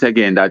back to it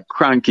again, that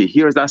Krankie,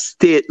 here's a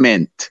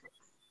statement,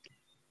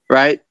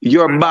 right?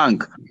 Your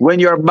bank,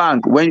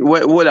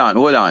 hold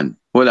on.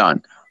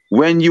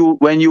 When you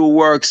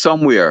work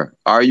somewhere,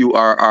 and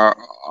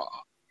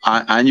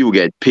you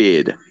get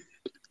paid,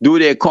 do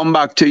they come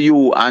back to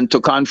you and to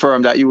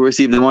confirm that you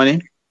received the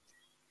money?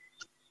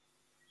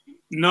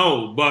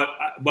 No, but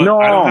I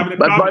don't have any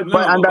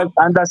problem.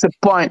 And that's the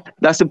point.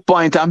 That's the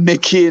point I'm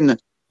making,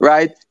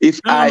 right? Dennis,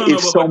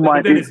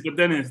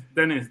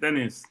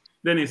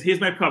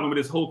 here's my problem with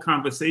this whole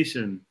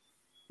conversation.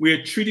 We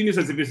are treating this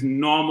as if it's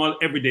normal,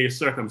 everyday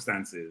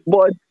circumstances.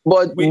 But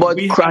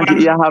Krankie,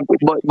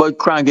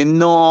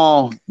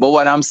 no. But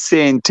what I'm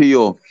saying to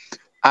you,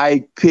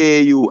 I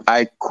pay you,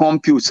 I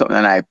compute something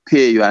and I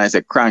pay you, and I say,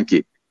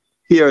 Krankie,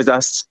 here is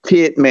a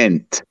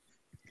statement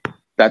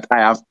that I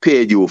have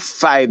paid you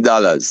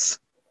 $5.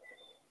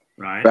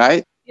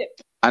 Right? Yep.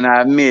 And I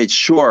have made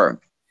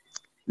sure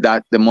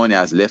that the money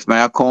has left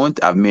my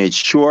account. I've made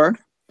sure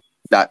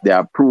that the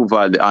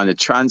approval on the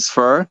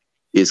transfer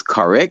is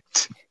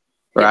correct.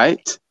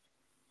 Right?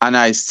 And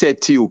I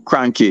said to you,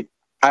 Krankie,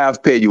 I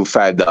have paid you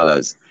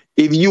 $5.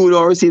 If you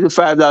don't receive the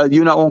 $5,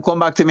 you're not going to come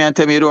back to me and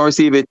tell me you don't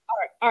receive it.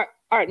 All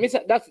right,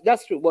 Mr.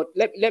 That's true. But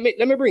let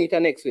me bring it the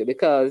next way,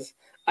 because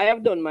I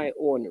have done my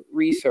own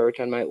research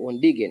and my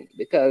own digging,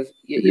 because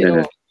you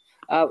know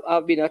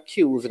I've been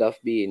accused of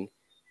being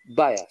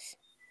biased.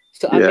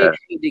 So I make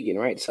sure digging,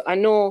 right? So I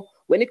know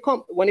when it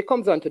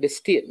comes on to the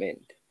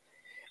statement,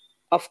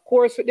 of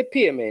course, with the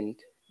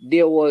payment,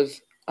 there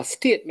was a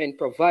statement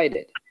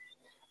provided.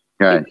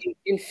 Right.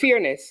 In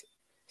fairness,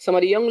 some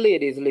of the young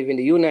ladies live in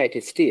the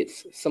United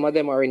States. Some of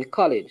them are in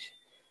college,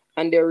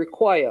 and they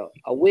require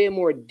a way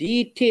more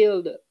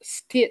detailed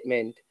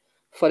statement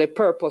for the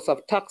purpose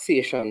of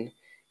taxation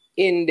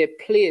in the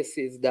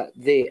places that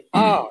they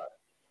are,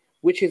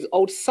 which is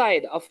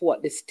outside of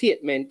what the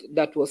statement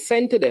that was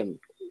sent to them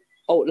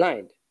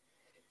outlined.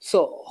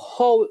 So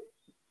how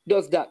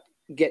does that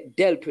get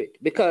dealt with?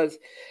 Because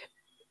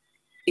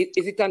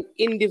is it an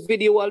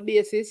individual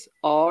basis,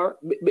 or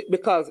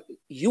because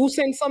you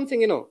send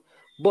something, you know,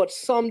 but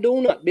some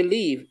do not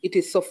believe it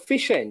is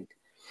sufficient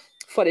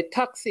for the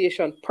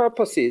taxation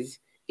purposes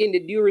in the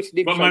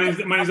jurisdiction.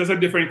 But man, that's a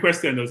different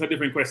question, though. It's a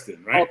different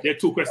question, right? Okay. There are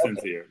two questions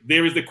here.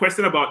 There is the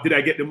question about, did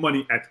I get the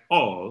money at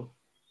all?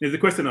 There's the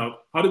question of,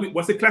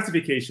 what's the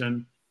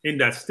classification in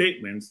that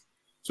statement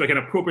so I can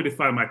appropriately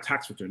file my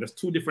tax return? That's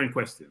two different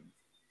questions.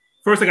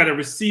 First, I got to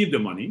receive the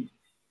money,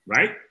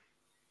 right?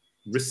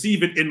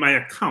 Receive it in my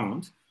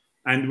account.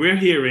 And we're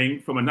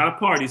hearing from another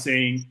party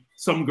saying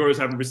some girls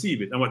haven't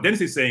received it. And what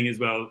Dennis is saying is,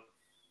 well,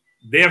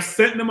 they have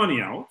sent the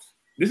money out.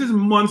 This is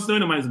months in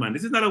the man's mind.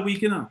 This is not a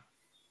week enough,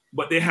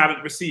 but they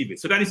haven't received it.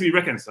 So that needs to be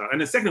reconciled.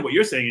 And the second, what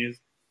you're saying is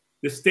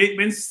the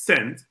statements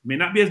sent may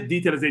not be as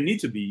detailed as they need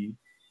to be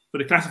for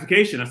the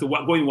classification as to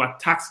what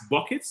tax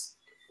buckets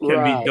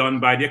can be done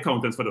by the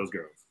accountants for those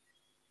girls.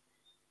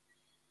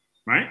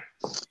 Right?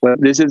 Well,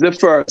 this is the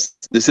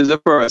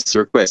first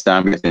request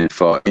I'm getting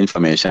for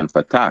information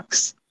for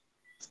tax.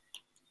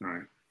 All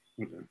right.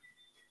 Okay.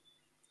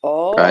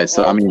 Oh, right.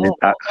 So I mean,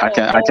 I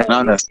can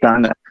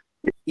understand that.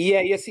 Yeah.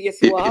 Yes.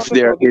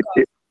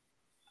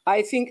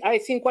 I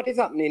think what is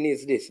happening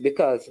is this,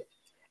 because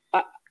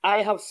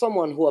I have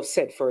someone who have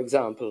said, for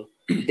example,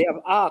 they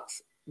have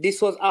asked.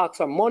 This was asked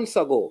a months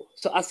ago.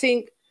 So I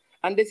think,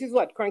 and this is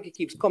what Krankie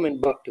keeps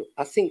coming back to.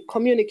 I think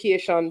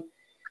communication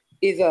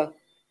is a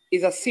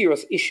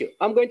serious issue.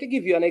 I'm going to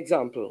give you an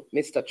example,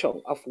 Mr.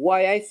 Chung, of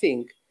why I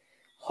think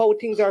how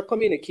things are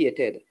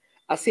communicated.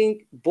 I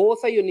think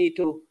both of you need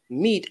to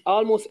meet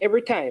almost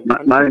every time.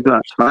 Man. Yeah.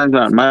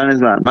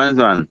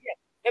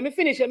 Let me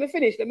finish. Is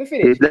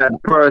that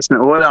person?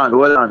 Hold on.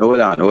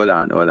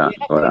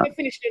 Let me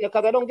finish,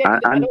 because I don't get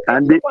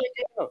the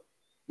point.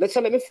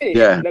 Let me finish.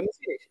 Yeah. Let me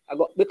finish.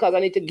 Because I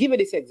need to give you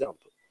this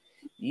example.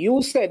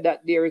 You said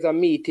that there is a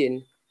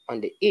meeting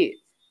on the 8th.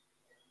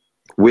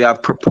 We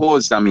have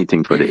proposed a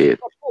meeting for the 8th.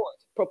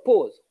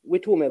 Propose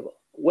with whomever.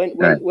 When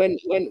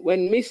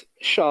Miss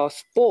Shaw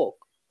spoke,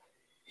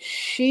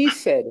 she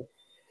said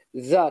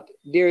that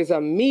there is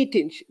a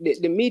meeting.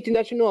 The meeting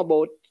that you know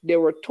about, they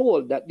were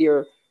told that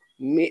there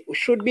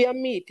should be a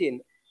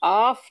meeting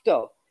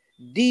after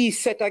these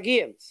set of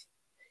games.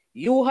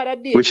 You had a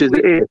date. Which is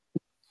the 8th.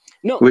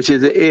 No. Which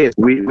is the 8th.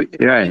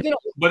 Right.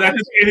 But that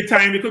is any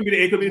time. It could be the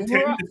 8th, it could be the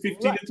 10th, the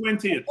 15th, the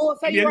 20th.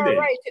 Both of you are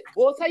right.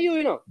 Both of you,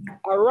 you know,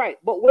 are right.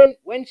 But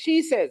when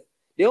she says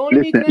the only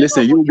meeting.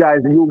 Listen, you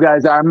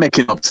guys are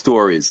making up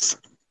stories.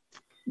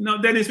 No,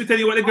 Dennis, we tell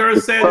you what the girl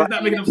said. It's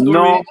not making up stories.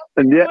 No,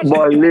 yeah,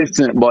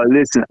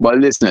 but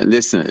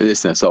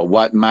listen. So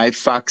what my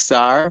facts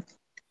are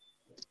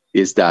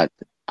is that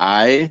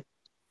I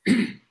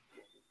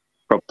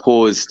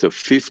proposed to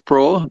Fifth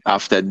Pro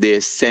after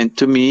they sent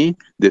to me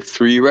the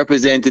 3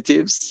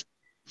 representatives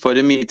for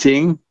the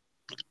meeting.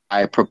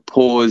 I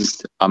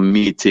proposed a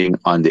meeting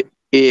on the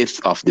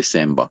 8th of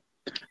December.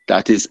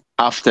 That is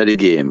after the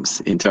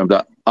games. In terms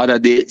of other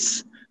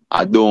dates,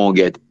 I don't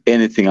get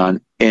anything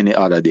on any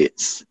other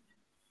dates.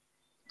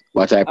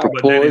 What I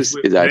proposed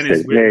is I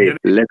said, hey,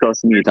 let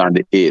us meet on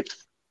the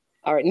 8th.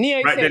 All right, Nia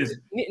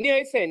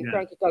is saying,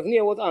 because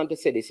Nia was on to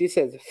say this. He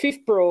says, Fifth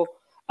Pro,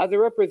 as a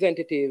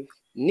representative,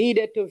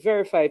 needed to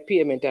verify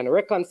payment and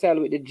reconcile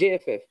with the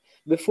JFF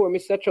before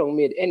Mr. Chung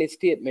made any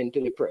statement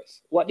to the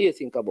press. What do you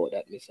think about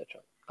that, Mr.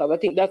 Chung? Because I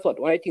think that's what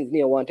one of the things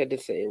Nia wanted to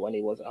say when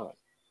he was on.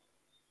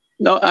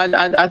 No, and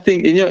I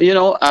think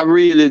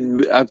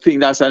I think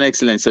that's an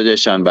excellent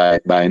suggestion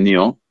by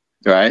Neo,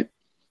 right?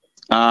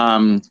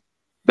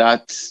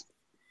 That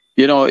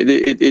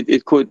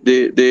it could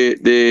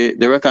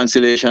the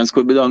reconciliations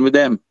could be done with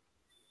them,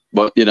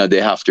 but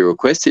they have to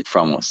request it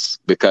from us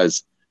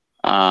because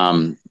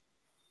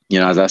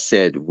as I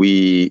said,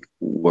 we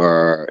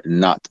were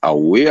not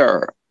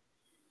aware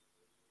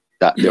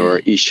that there were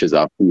issues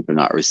of people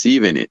not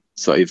receiving it.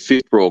 So if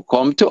FIFPro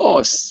come to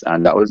us,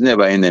 and that was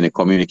never in any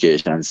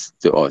communications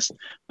to us,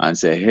 and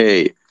say,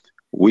 hey,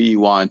 we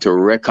want to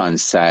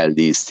reconcile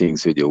these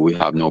things with you, we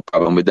have no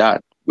problem with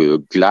that. We will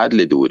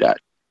gladly do that.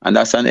 And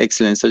that's an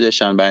excellent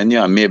suggestion by you,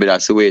 and maybe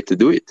that's the way to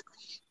do it.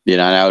 You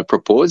know, and I will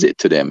propose it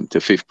to them, to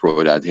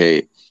FIFPro, that,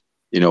 hey,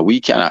 you know, we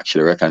can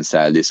actually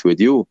reconcile this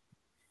with you,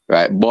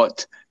 right?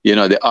 But, you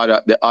know,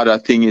 the other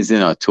thing is, you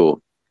know,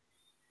 too,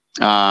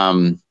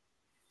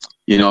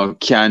 you know,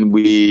 can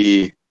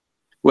we,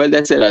 well,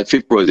 let's say that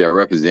FIFPro is their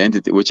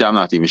representative, which I'm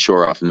not even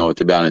sure of now,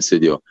 to be honest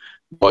with you.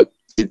 But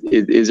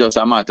it's just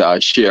a matter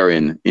of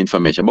sharing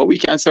information. But we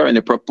can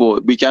certainly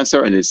propose, we can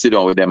certainly sit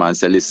down with them and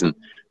say, listen,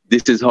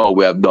 this is how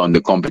we have done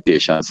the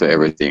competition, so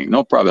everything.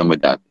 No problem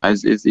with that.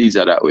 It's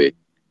easier that way.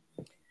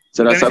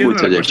 So that's Dennis, a good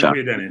suggestion.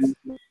 Here's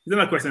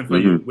another question for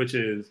you, which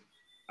is,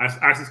 I've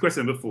asked this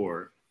question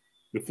before.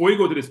 Before you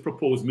go to this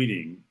proposed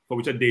meeting, for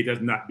which a date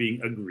is not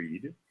being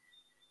agreed,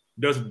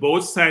 does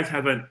both sides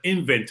have an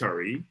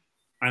inventory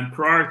and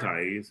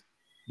prioritize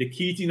the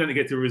key things that they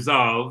get to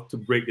resolve to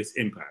break this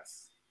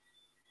impasse?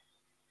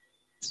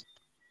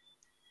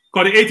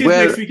 Because the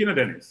 18th next week, you know,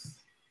 Dennis.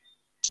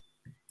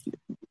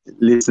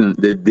 Listen,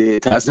 the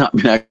date has not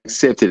been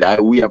accepted.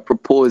 We have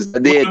proposed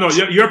the date. No,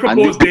 your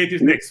proposed date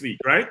is next week,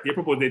 right? Your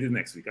proposed date is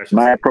next week.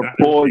 My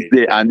proposed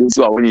date, and this is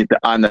what we need to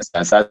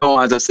understand. So I don't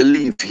want us to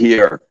leave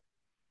here,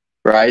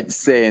 right,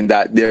 saying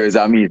that there is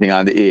a meeting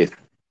on the 8th.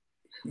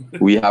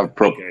 We have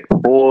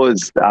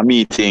proposed a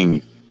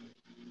meeting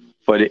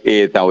for the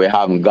 8th, and we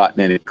haven't gotten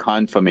any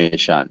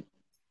confirmation.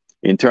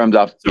 In terms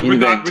of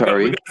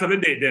inventory. Regardless of the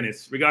date,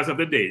 Dennis. Regardless of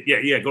the date.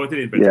 Yeah, go to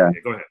the inventory.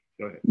 Yeah. Go ahead.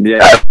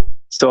 Yeah.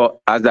 So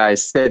as I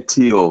said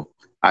to you,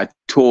 I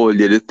told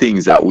you the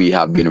things that we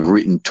have been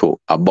written to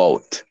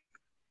about.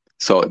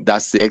 So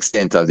that's the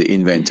extent of the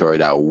inventory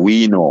that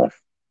we know.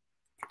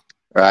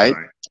 Right?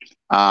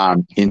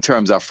 In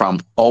terms of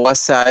from our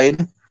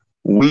side,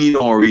 we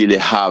don't really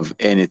have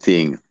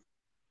anything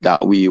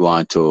that we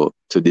want to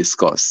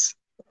discuss.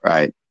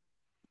 Right?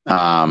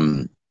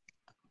 You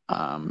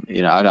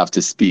know, I'd have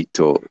to speak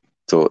to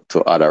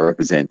other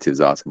representatives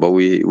also, but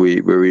we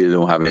really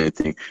don't have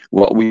anything.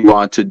 What we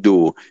want to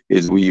do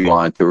is we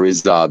want to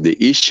resolve the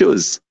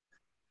issues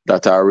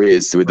that are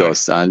raised with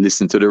us and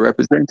listen to the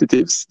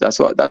representatives.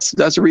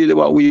 That's really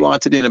what we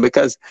want to do,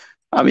 because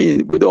I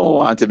mean, we don't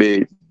want to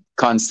be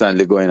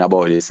constantly going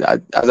about this.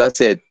 As I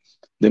said,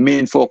 the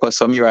main focus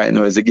for me right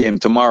now is the game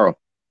tomorrow.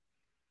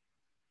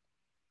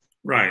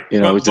 Right. You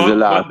know, which is the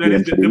last game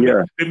of the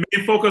year. The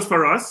main focus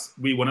for us,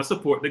 we want to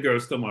support the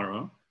girls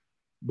tomorrow,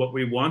 but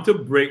we want to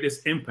break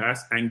this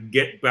impasse and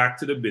get back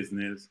to the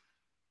business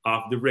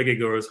of the reggae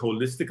girls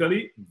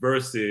holistically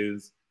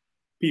versus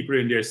people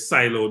in their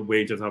siloed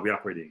ways of how we're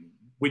operating.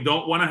 We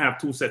don't want to have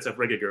two sets of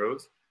reggae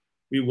girls.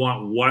 We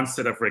want one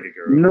set of reggae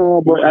girls.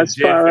 No, but as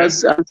far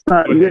as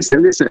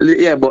listen,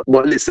 yeah, but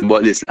listen.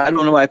 I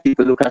don't know why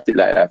people look at it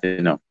like that,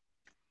 you know.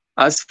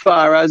 As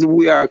far as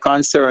we are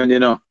concerned, you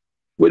know,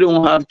 we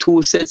don't have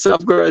two sets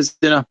of girls,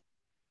 you know.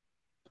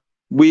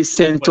 We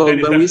sent out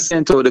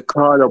the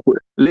call up.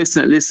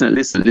 Listen. This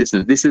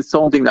is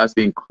something that's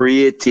been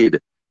created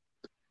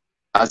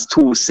as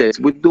two sets.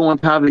 We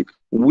don't have it.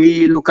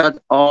 We look at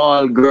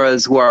all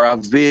girls who are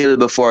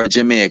available for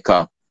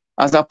Jamaica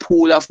as a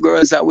pool of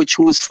girls that we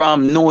choose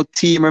from. No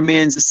team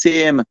remains the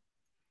same.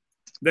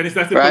 Dennis,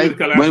 that's the right?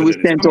 When we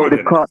sent out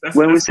the call,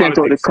 when we sent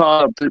out the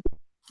call.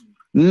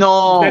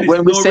 No, Dennis,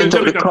 when we sent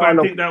out the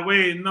call up, that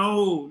way.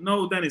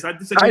 No, Dennis, I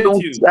disagree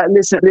with you.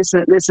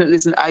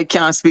 Listen. I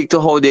can't speak to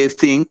how they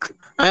think.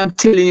 I am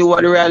telling you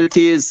what the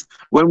reality is.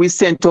 When we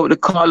sent out the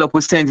call up,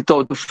 we sent it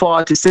out to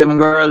 47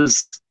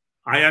 girls.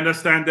 I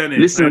understand, Dennis.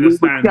 Listen, I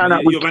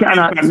understand. we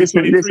cannot.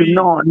 Listen.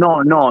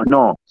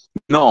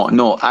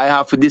 No. I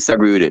have to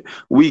disagree with it.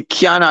 We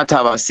cannot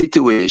have a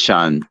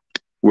situation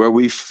where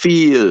we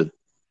feel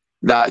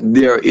that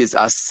there is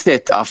a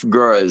set of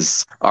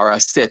girls or a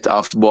set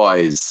of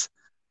boys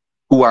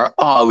who are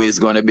always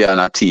going to be on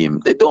a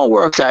team. They don't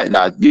work like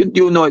that.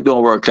 You know it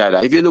don't work like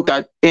that. If you look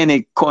at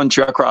any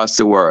country across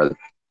the world,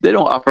 they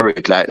don't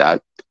operate like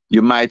that.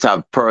 You might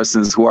have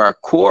persons who are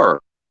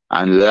core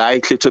and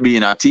likely to be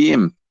in a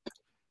team,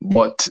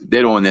 but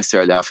they don't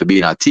necessarily have to be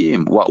in a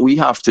team. What we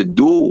have to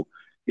do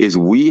is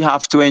we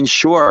have to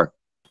ensure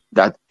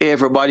that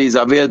everybody is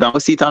available. And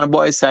we see it on the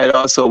boys' side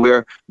also,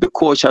 where the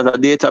coach has a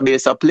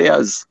database of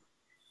players.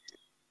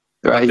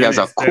 Right, he has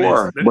a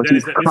core, but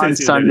he's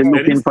constantly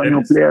looking for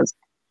new players.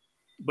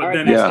 But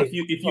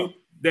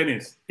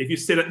Dennis, if you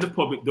say that in the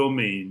public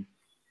domain,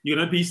 you're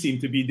gonna be seen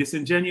to be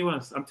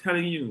disingenuous. I'm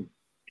telling you.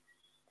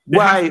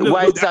 Why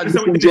is that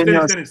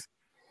disingenuous?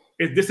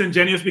 It's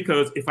disingenuous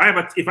because if I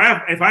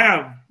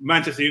have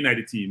Manchester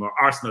United team or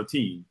Arsenal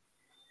team,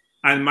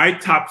 and my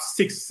top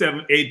 6,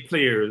 7, 8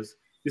 players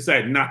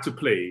decide not to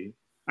play,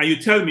 and you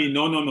tell me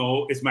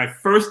no, it's my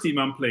first team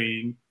I'm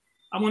playing,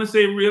 I'm gonna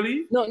say,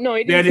 really? No,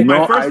 I didn't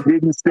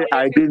say that.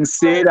 I didn't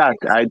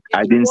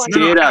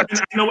say that.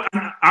 No,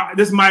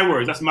 this is my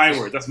words. That's my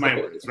words,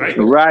 right?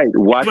 Right.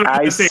 What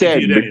I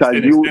said,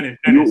 because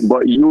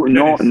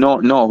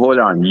no, hold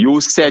on.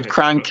 You said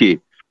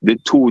Krankie. the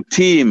two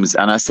teams,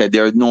 and I said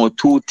there are no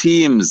two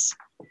teams.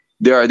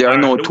 There are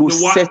no two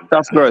sets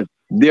of girls.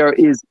 There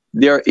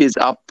is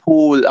a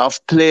pool of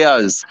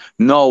players.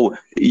 No,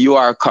 you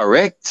are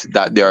correct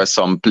that there are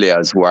some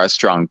players who are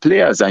strong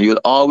players, and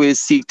you'll always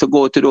seek to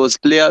go to those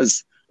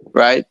players,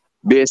 right?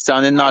 Based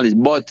on the knowledge.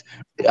 But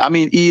I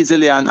mean,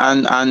 easily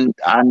and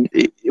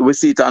we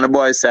see it on the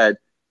boys' side.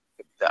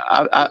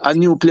 A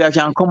new player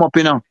can come up,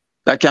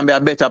 that can be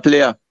a better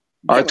player.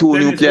 Or two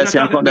new players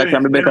can come that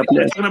can be better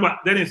players.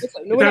 Dennis,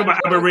 we're talking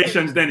about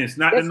aberrations, Dennis,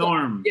 not the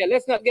norm.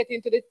 Let's not get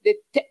into the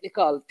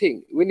technical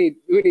thing. We need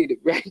it,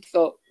 right?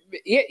 So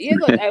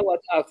here's what I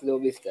want to ask you,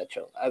 Mr.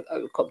 Chung. I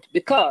will come to,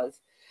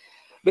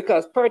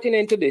 because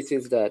pertinent to this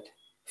is that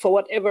for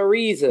whatever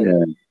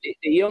reason,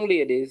 the young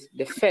ladies,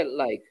 they felt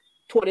like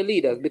to the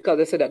leaders, because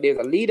they said that there's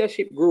a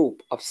leadership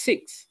group of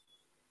 6.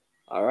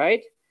 All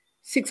right?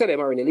 6 of them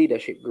are in a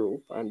leadership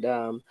group, and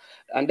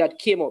that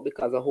came up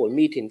because the whole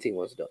meeting thing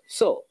was done.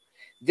 So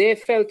they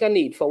felt a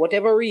need, for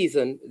whatever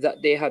reason,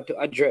 that they had to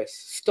address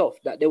stuff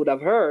that they would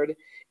have heard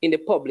in the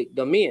public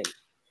domain.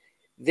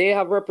 They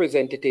have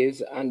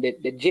representatives, and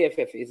the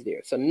JFF is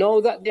there. So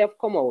now that they have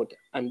come out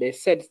and they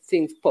said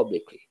things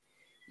publicly,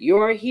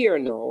 you're here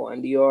now,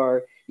 and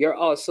you're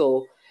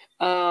also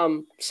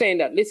saying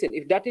that, listen,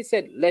 if that is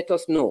said, let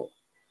us know.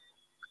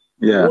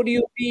 Yeah. Would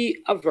you be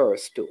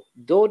averse to,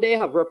 though they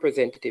have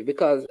representative,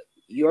 because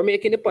you're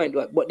making the point,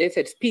 but they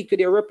said speak to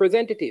their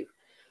representative,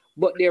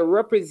 but their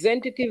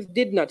representatives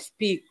did not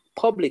speak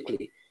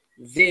publicly.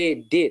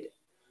 They did.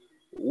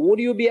 Would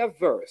you be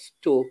averse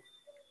to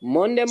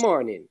Monday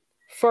morning,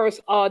 first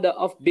order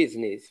of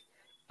business,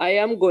 I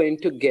am going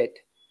to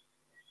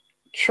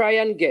try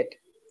and get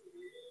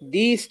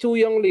these 2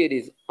 young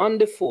ladies on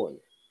the phone,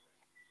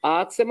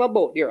 ask them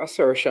about their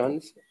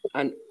assertions,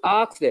 and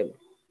ask them,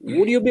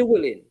 would you be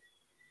willing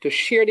to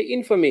share the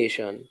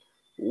information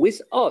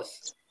with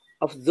us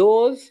of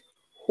those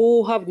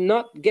who have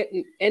not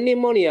gotten any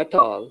money at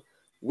all?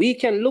 We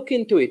can look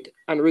into it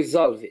and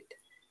resolve it.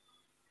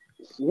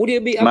 Would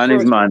you be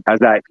management? As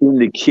I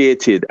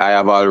indicated, I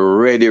have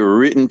already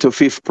written to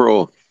Fifth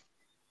Pro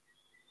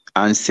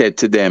and said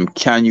to them,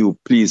 can you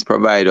please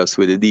provide us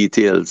with the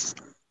details?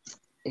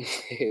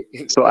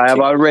 So I have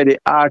already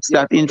asked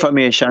that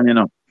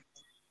information,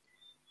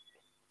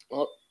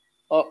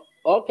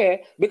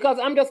 Okay, because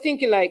I'm just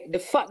thinking, like, the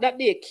fact that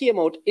they came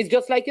out is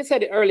just like you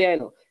said earlier,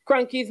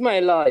 Krankie is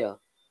my lawyer,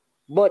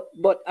 but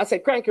I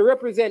said Krankie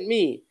represent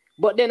me,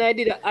 but then I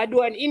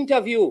do an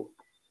interview.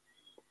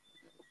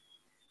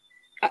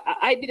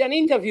 I did an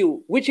interview,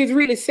 which is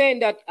really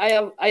saying that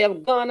I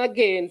have gone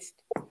against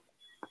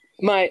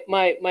my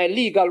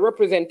legal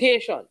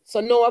representation. So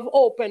now I've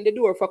opened the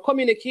door for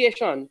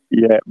communication.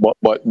 Yeah,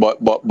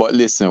 but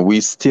listen,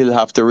 we still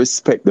have to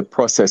respect the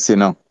process,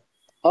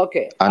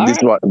 Okay. And this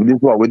is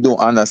what we don't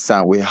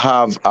understand. We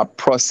have a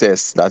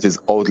process that is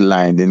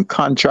outlined in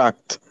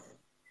contract.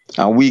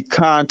 And we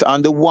can't,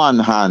 on the one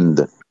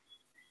hand,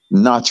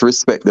 not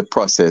respect the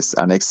process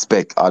and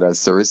expect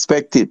others to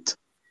respect it.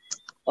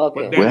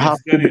 Okay. We have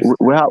to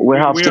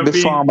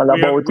be formal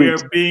about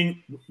it.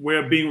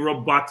 We're being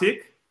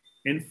robotic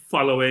in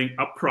following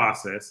a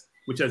process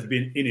which has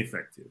been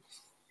ineffective.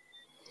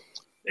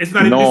 It's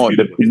not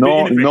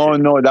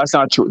no, that's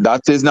not true.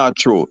 That is not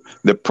true.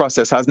 The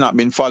process has not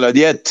been followed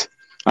yet.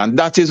 And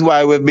that is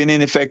why we've been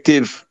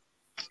ineffective.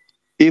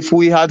 If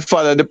we had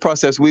followed the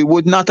process, we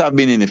would not have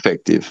been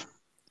ineffective.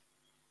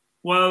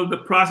 Well, the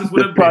process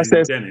would have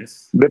been,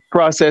 Dennis. The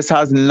process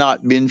has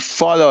not been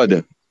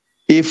followed.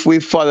 If we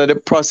follow the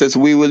process,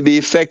 we will be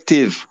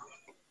effective.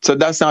 So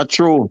that's not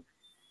true.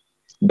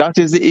 That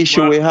is the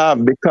issue we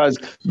have,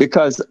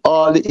 because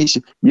all the issue,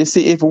 you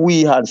see, if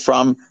we had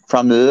from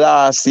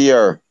last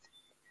year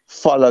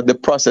followed the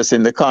process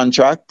in the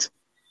contract,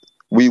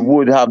 we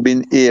would have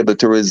been able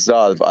to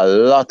resolve a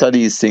lot of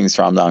these things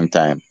from a long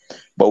time.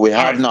 But we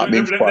have not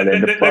been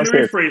following the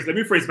process. Let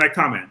me rephrase my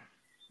comment.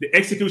 The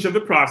execution of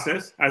the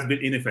process has been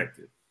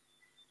ineffective.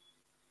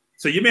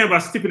 So you may have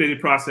a stipulated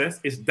process,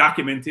 it's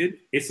documented,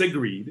 it's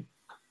agreed,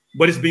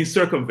 but it's been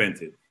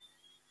circumvented.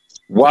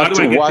 And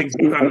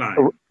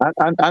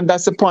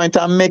that's the point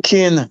I'm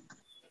making.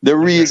 The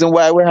reason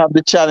why we have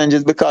the challenge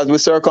is because we're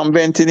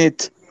circumventing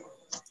it.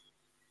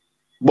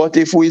 But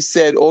if we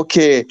said,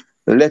 okay,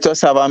 let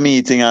us have a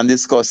meeting and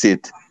discuss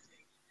it,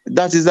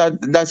 that's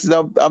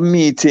a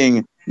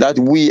meeting that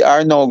we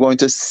are now going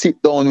to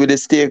sit down with the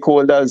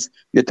stakeholders.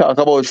 You talk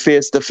about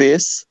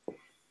face-to-face,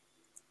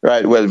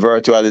 right? Well,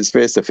 virtual is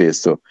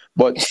face-to-face too.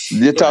 But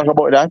you talk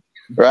about that,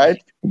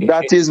 right?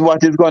 That is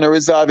what is going to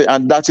resolve it.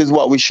 And that is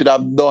what we should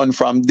have done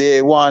from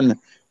day one.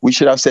 We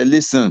should have said,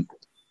 listen,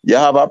 you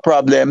have a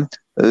problem,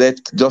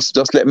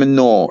 just let me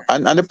know.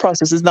 And the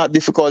process is not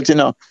difficult,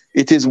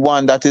 It is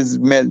one that is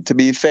meant to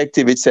be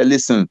effective. It said,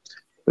 listen,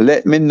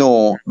 let me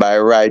know by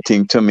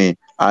writing to me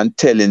and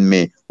telling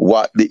me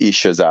what the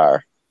issues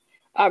are.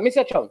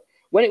 Mr. Chung,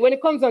 when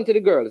it comes down to the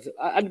girls,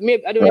 I don't know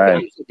if you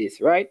answer this,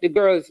 right? The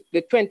girls,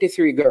 the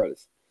 23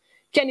 girls.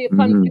 Can you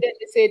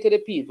confidently say to the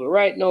people,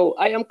 right now,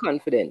 I am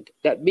confident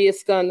that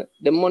based on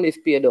the money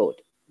paid out,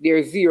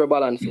 there's zero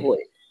balance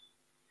owing.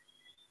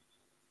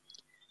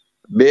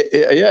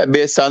 Yeah,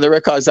 based on the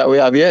records that we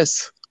have,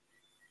 yes.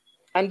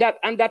 And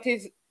that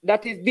is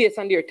based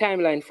on their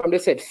timeline from, they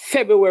said,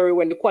 February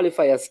when the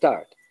qualifiers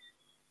start.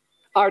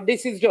 Or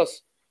this is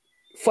just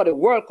for the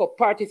World Cup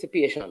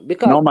participation?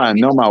 Because no man.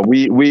 We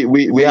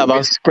have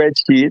a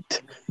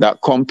spreadsheet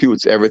that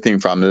computes everything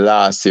from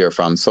last year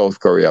from South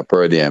Korea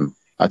per diem.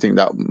 I think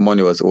that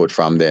money was owed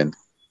from then.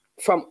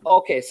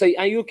 Okay, so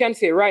and you can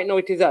say right now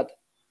it is at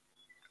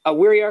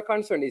where you are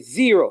concerned is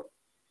zero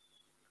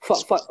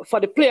for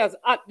the players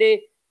at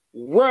the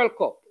World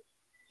Cup.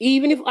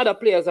 Even if other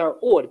players are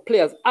owed,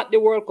 players at the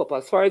World Cup,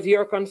 as far as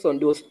you're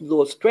concerned, those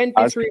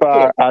 23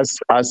 players.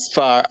 As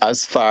far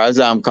as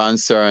I'm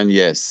concerned,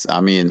 yes.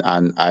 I mean,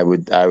 and I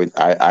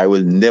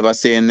will never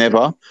say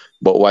never,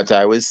 but what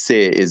I will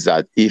say is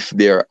that if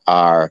there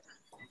are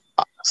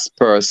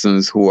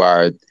persons who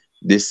are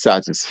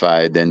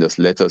dissatisfied, then just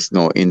let us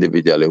know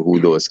individually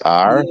who those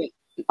are,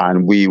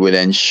 and we will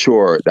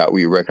ensure that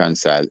we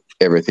reconcile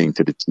everything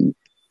to the team.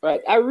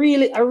 Right. I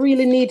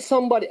really need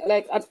somebody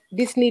like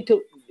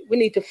we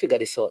need to figure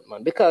this out,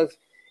 man. Because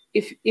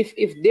if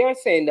they're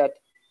saying that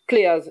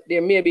players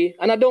there may be,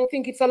 and I don't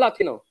think it's a lot,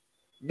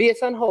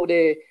 based on how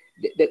the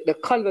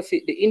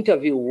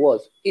interview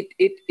was,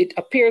 it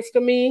appears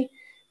to me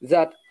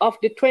that of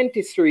the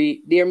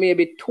 23, there may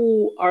be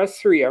 2 or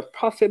 3 or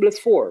possibly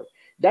 4.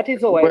 That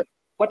is how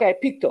what I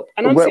picked up.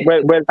 And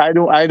I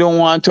don't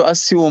want to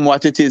assume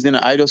what it is.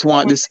 I just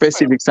want the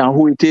specifics on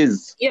who it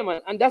is. Yeah,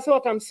 man. And that's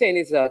what I'm saying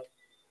is that.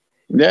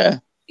 Yeah.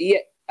 Yeah.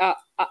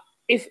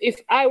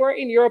 If I were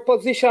in your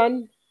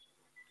position,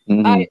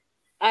 I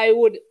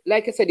would,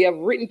 like I said, you have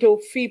written to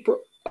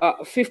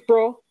Fifth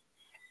Pro.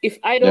 If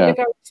I don't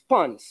get a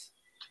response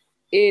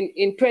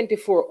in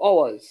 24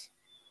 hours,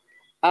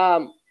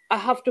 I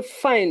have to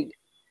find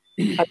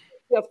a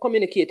way of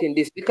communicating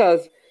this,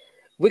 because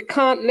we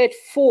can't let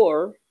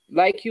 4,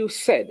 like you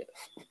said,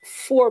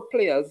 4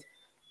 players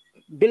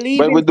believe.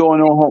 But we don't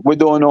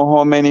know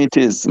how many it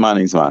is,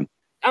 man.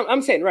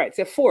 I'm saying, right,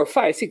 say 4,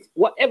 5, 6,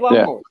 whatever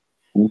amount.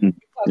 Because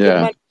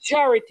the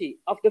majority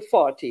of the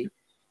 40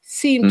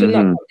 seem to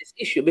not have this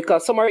issue,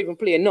 because some are even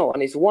playing now,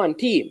 and it's one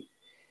team.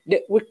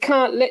 We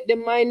can't let the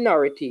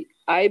minority,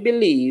 I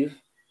believe,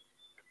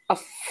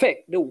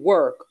 affect the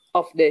work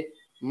of the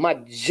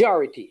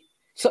majority.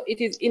 So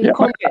it is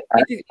incumbent.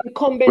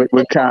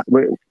 We can't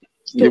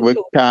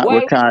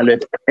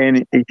let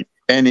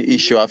any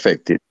issue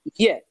affect it.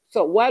 Yeah.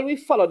 So while we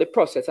follow the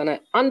process, and I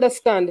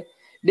understand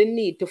the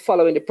need to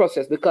follow in the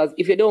process, because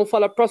if you don't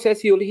follow the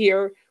process, you'll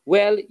hear,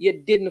 well, you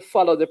didn't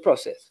follow the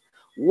process.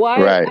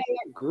 While I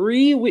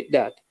agree with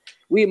that,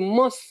 we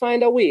must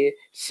find a way.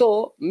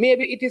 So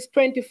maybe it is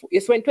 24.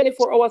 It's when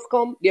 24 hours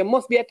come, there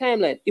must be a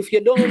timeline. If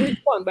you don't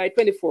respond by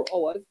 24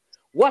 hours,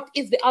 what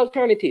is the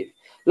alternative?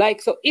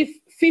 Like, so if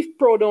Fifth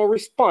Pro don't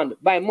respond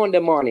by Monday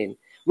morning,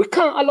 we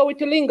can't allow it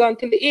to linger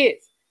until the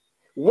 8th.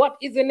 What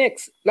is the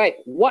next? Like,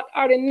 what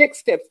are the next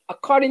steps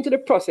according to the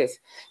process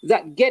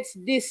that gets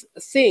this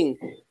thing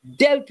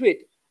dealt with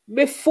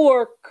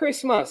before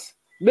Christmas,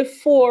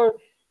 before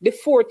the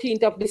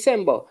 14th of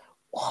December?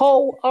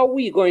 How are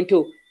we going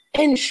to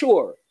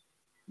ensure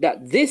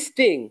that this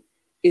thing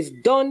is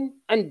done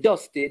and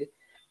dusted,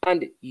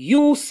 and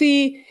you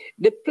see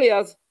the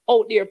players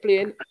out there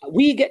playing,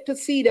 we get to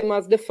see them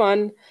as the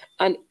fan,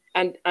 and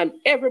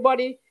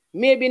everybody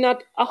maybe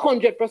not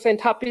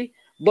 100% happy,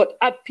 but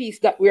at peace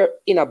that we're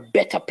in a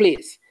better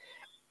place.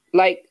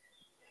 Like,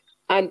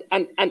 and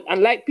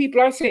like people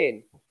are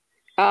saying,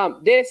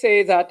 they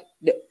say that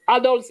the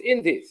adults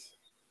in this,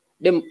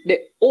 the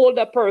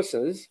older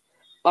persons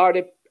are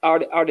the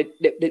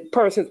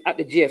persons at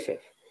the GFF.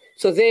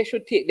 So they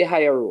should take the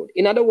higher road.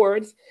 In other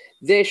words,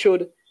 they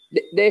should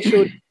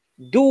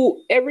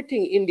do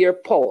everything in their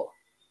power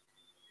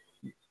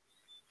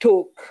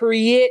to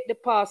create the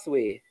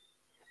pathway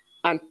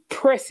and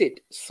press it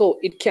so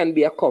it can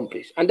be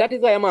accomplished. And that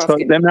is why I'm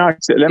asking.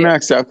 So let me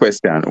ask you a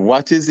question.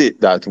 What is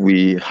it that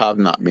we have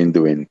not been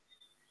doing?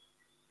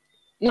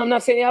 No, I'm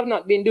not saying you have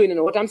not been doing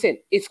it. What I'm saying,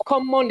 it's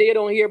come Monday, you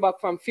don't hear back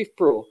from Fifth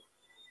Pro.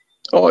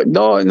 Oh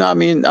no, I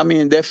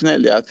mean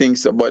definitely I think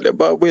so,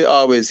 but we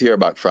always hear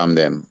back from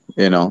them,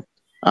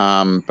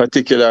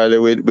 particularly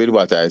with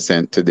what I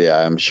sent today.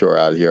 I'm sure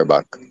I'll hear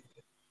back.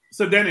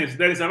 So Dennis,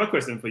 I have a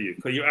question for you,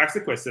 because you asked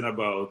a question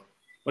about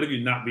what have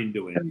you not been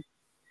doing.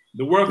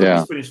 The World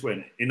Cup is finished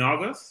when? In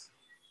August?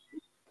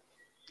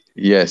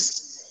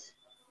 Yes.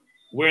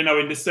 We're now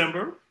in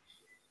December.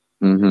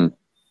 We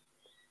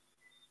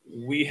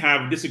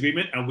have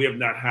disagreement, and we have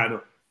not had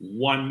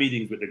one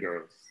meeting with the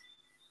girls.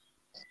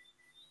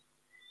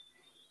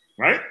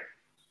 Right?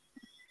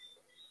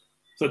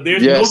 So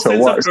there's no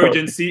sense of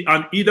urgency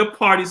on either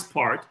party's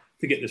part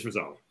to get this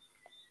resolved.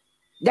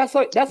 That's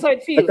how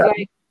it feels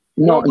like.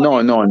 No. So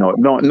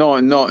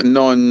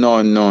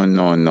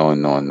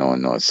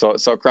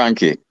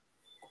Krankie,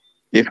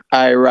 if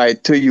I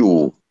write to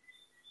you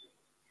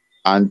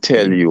and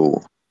tell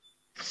you,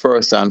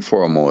 first and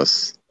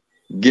foremost,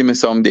 give me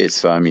some dates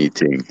for a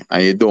meeting,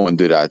 and you don't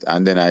do that,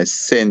 and then I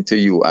send to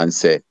you and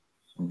say,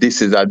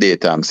 this is a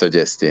date I'm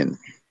suggesting,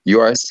 you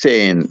are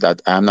saying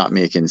that I'm not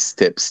making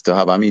steps to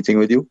have a meeting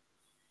with you?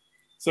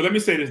 So let me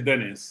say this,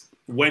 Dennis.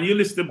 When you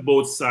listen to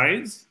both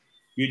sides,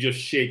 you just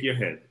shake your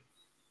head.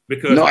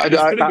 Because no, I'm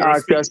going to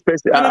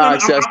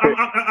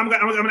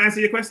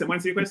answer your question.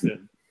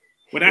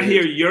 When I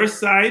hear your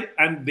side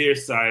and their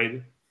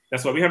side,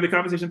 that's why we have the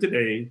conversation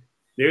today.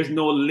 There's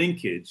no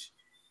linkage.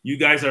 You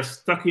guys are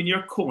stuck in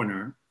your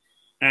corner,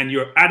 and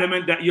you're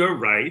adamant that you're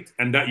right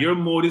and that your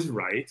mode is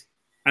right,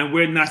 and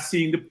we're not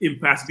seeing the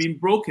impasse being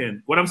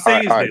broken. What I'm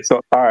saying is this: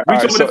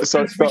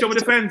 reach over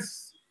the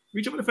fence.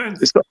 Reach over the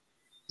fence.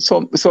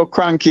 So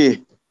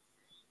Krankie.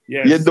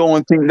 Yes. You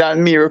don't think that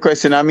me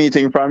requesting a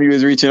meeting from you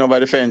is reaching over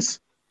the fence?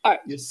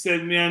 You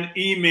send me an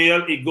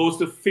email, it goes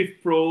to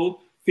Fifth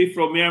Pro. Fifth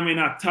Pro may or may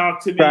not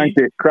talk to me.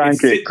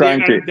 Cranky.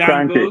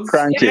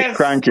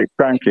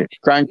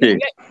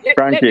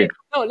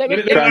 No, let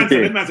me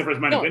answer first,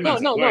 man.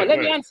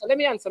 Let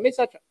me answer.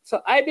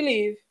 So I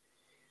believe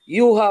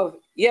you have,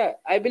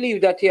 I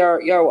believe that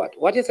you're what?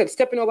 What you said,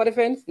 stepping over the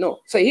fence? No.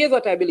 So here's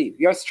what I believe.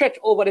 You're stretched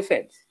over the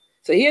fence.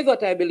 So here's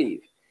what I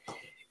believe.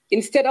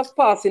 Instead of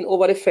passing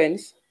over the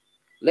fence,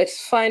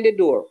 let's find the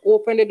door,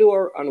 open the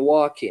door, and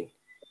walk in.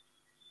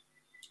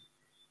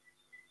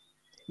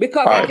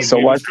 Because I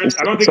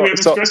don't think we're even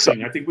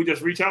stretching. I think we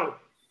just reach out.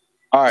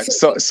 All right.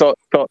 So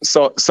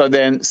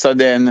then.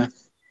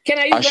 Can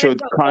I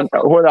should hold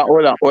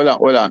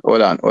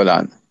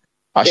on.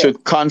 I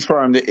should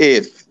confirm the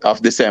 8th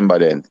of December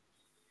then.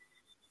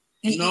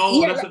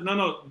 No,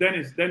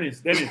 Dennis.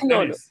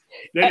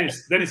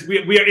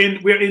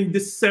 We're in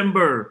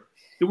December.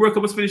 The World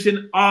Cup was finished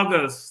in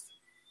August.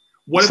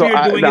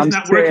 Whatever you're doing is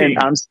not working.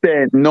 I'm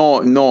saying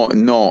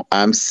no.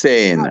 I'm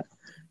saying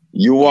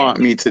you want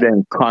me to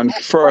then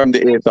confirm the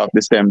 8th of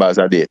December as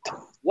a date.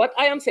 What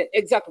I am saying,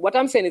 exactly what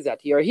I'm saying is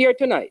that you're here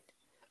tonight.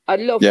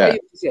 I'd love for you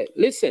to say,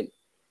 listen,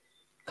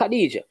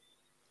 Khadija,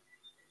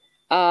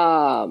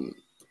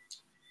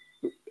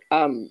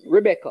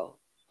 Rebecca,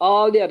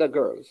 all the other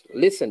girls,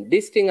 listen,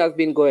 this thing has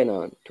been going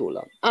on too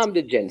long. I'm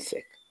the Gen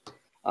Sec.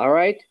 All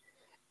right?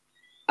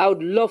 I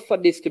would love for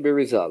this to be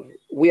resolved.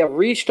 We have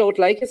reached out,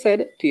 like I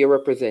said, to your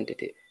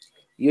representative.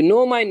 You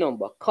know my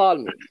number. Call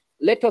me.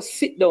 Let us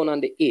sit down on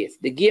the 8th.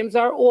 The games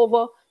are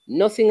over.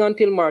 Nothing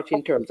until March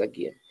in terms of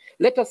game.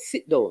 Let us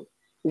sit down.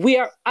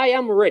 I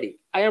am ready.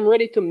 I am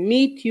ready to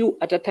meet you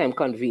at a time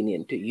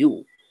convenient to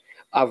you.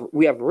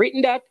 We have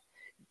written that,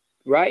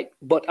 right?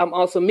 But I'm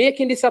also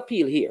making this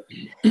appeal here.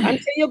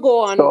 Until you go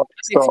on. So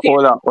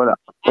hold on.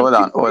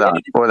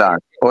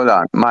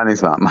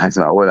 Management,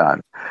 hold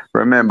on.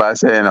 Remember I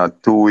said,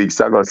 2 weeks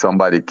ago,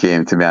 somebody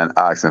came to me and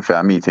asked me for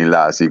a meeting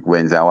last week,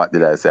 Wednesday. And what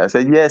did I say? I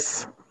said,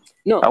 yes.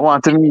 No. I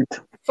want to meet.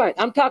 Fine.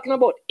 I'm talking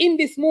about in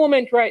this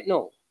moment right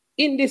now.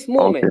 In this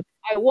moment, okay.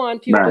 I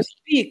want you to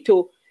speak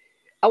to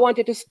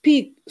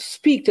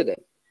them.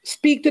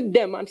 Speak to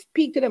them and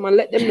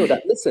let them know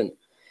that, listen,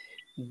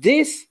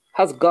 this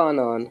has gone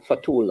on for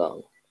too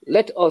long.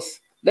 Let us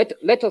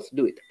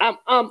do it. I'm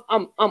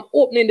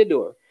opening the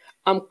door.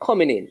 I'm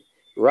coming in,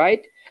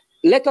 right?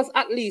 Let us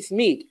at least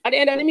meet. At the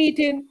end of the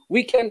meeting,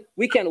 we can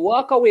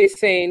walk away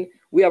saying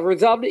we have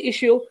resolved the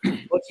issue,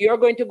 but you're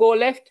going to go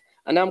left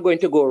and I'm going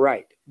to go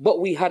right. But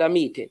we had a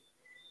meeting.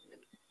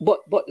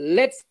 But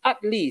let's at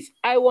least,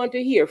 I want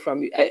to hear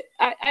from you.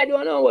 I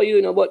don't know what you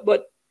know,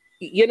 but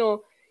you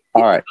know.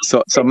 All right.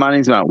 So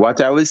management, what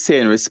I will say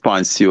in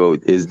response to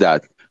you is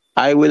that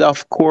I will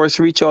of course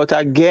reach out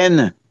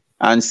again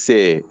and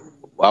say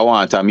I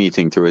want a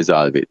meeting to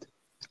resolve it.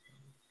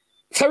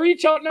 So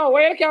reach out now.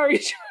 Where can I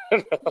reach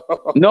out?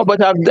 No, but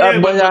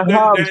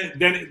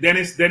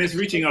Dennis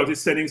reaching out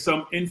is sending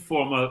some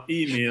informal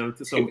email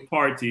to some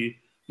party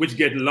which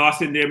get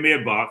lost in their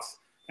mailbox,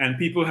 and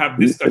people have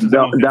discussions.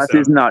 That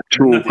is not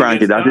true,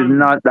 Krankie. That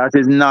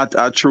is not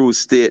a true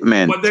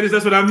statement. But Dennis,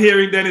 that's what I'm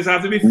hearing. Dennis, I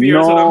have to be fair.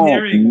 That's what I'm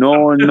hearing.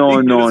 No.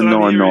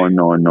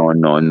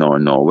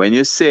 When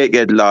you say it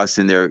get lost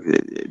in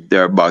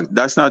their box,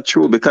 that's not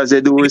true because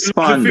they do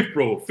respond.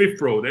 Fifth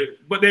Pro.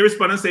 But they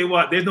respond and say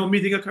what? There's no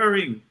meeting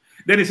occurring.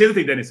 Dennis, here's the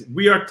thing, Dennis.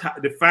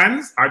 The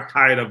fans are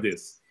tired of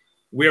this.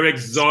 We're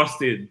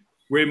exhausted.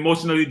 We're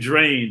emotionally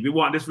drained. We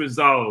want this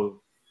resolved.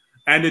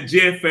 And the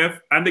JFF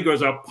and the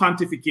girls are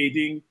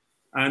pontificating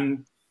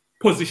and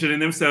positioning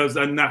themselves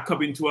and not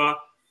coming to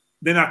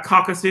they're not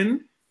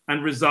caucusing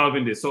and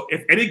resolving this. So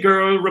if any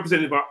girl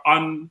representative are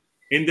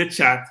in the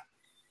chat,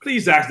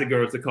 please ask the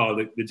girls to call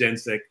the Gen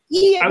Sec.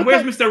 Yeah, and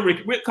where's Mr.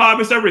 Rick? Call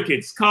Mr.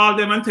 Ricketts. Call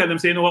them and tell them,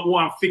 say, you know what, we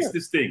want to fix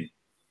this thing.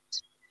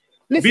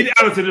 Listen, be the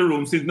adults in the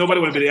room, since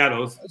nobody want to be the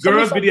adults.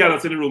 Girls, be the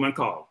adults in the room and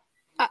call.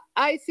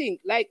 I think,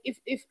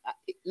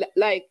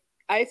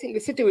 I think the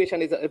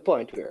situation is at a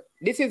point where,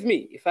 this is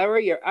me, if I were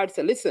here, I'd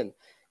say, listen,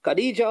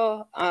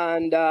 Khadija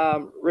and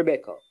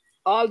Rebecca,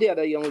 all the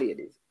other young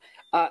ladies,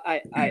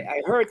 I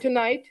heard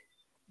tonight,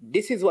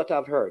 this is what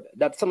I've heard,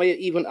 that somebody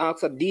even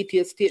asked a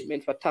detailed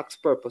statement for tax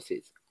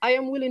purposes. I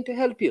am willing to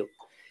help you.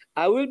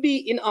 I will be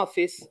in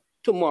office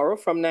tomorrow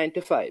from 9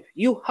 to 5.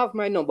 You have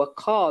my number,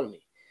 call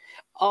me.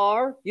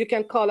 Or you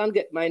can call and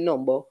get my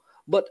number,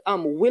 but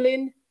I'm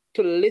willing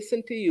to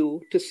listen to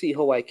you to see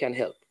how I can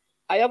help.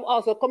 I have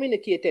also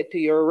communicated to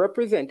your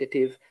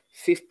representative,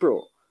 Fifth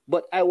Pro,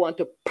 but I want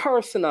to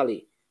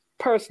personally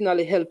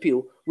help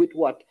you with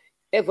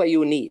whatever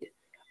you need.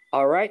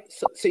 All right.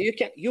 So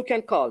you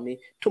can call me.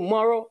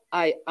 Tomorrow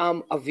I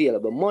am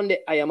available. Monday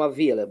I am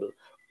available.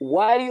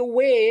 While you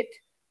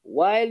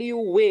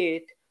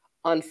wait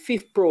on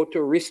Fifth Pro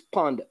to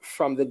respond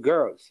from the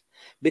girls,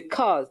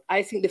 because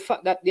I think the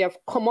fact that they have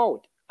come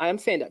out, I am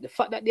saying that the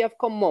fact that they have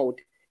come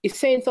out is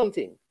saying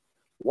something.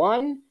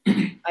 One,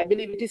 I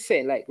believe it is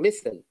saying, like,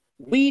 listen,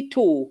 we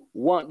too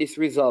want this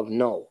resolved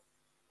now.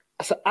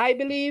 So I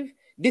believe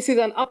this is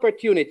an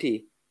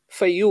opportunity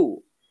for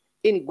you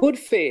in good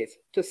faith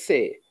to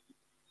say,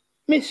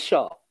 Miss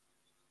Shaw,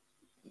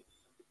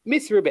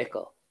 Miss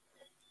Rebecca,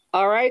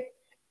 all right,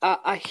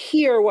 I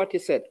hear what you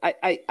said.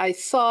 I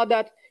saw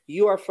that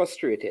you are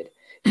frustrated.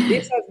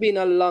 This has been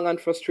a long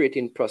and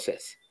frustrating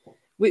process.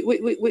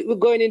 We're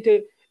going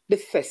into the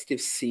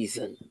festive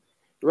season,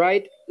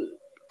 right?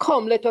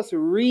 Come, let us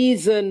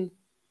reason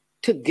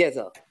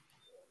together.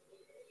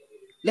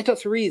 Let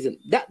us reason.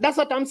 That's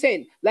what I'm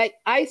saying. Like,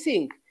 I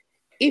think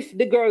if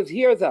the girls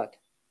hear that,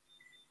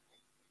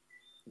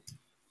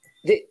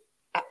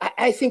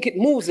 I think it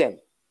moves them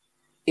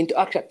into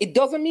action. It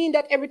doesn't mean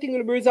that everything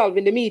will be resolved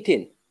in the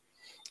meeting.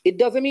 It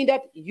doesn't mean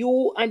that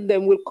you and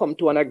them will come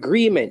to an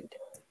agreement.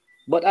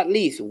 But at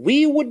least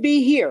we would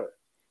be here.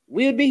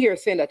 We'll be here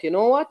saying that, you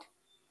know what?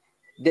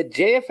 The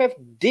JFF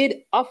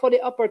did offer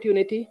the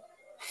opportunity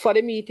for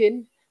the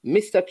meeting.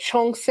 Mr.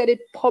 Chung said it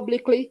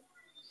publicly.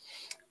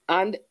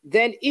 And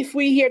then if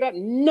we hear that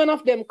none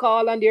of them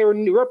called and their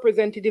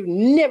representative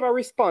never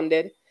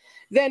responded,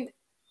 then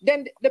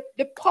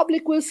the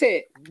public will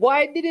say,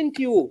 why didn't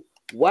you?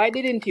 Why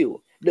didn't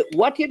you?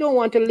 What you don't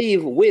want to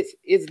leave with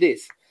is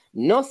this.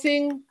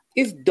 Nothing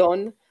is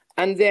done.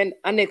 And then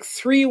the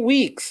next 3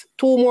 weeks,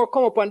 2 more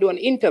come up and do an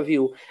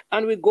interview.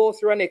 And we go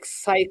through a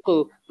next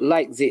cycle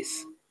like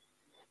this.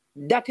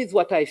 That is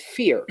what I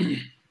fear.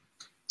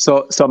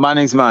 So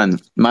Manning's man,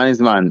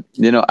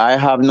 you know, I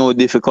have no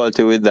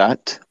difficulty with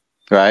that,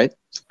 right?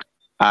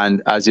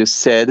 And as you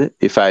said,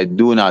 if I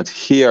do not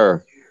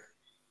hear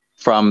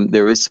from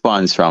the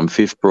response from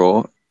Fifth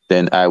Pro,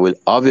 then I will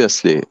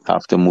obviously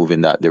have to move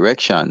in that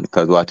direction,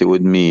 because what it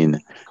would mean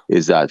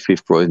is that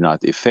Fifth Pro is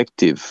not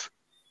effective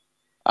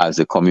as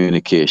a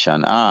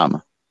communication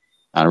arm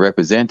and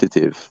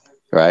representative,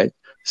 right?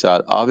 So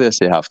I'll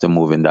obviously have to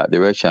move in that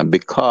direction,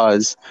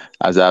 because,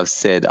 as I've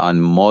said on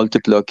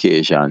multiple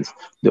occasions,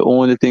 the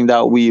only thing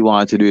that we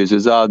want to do is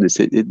resolve this.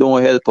 It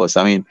don't help us.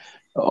 I mean,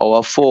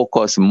 our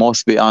focus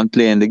must be on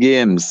playing the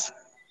games,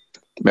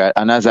 right?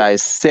 And as I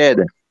said,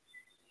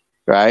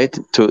 right,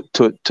 to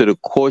the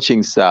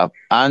coaching staff,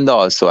 and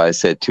also I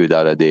said to you the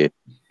other day,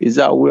 is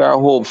that we are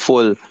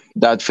hopeful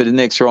that for the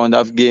next round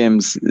of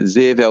games,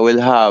 Xavier will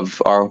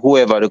have, or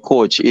whoever the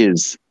coach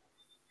is,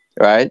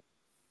 right,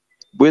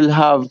 will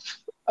have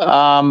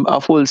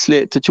a full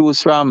slate to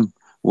choose from.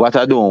 What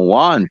I don't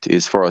want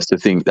is for us to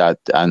think that,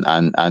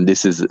 and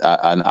this is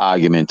an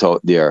argument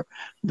out there,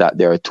 that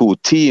there are 2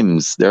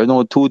 teams. There are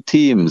no 2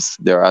 teams.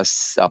 There are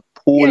a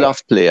pool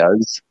of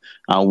players,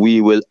 and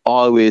we will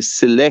always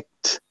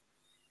select,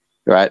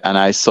 right? And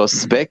I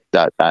suspect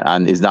that,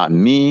 and it's not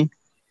me,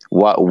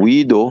 what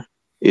we do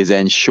is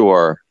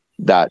ensure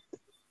that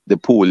the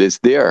pool is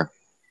there,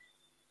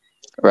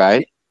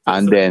 right?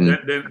 And so then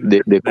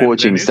the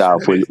coaching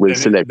staff will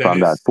select from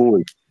that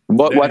pool.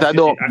 But what I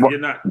don't...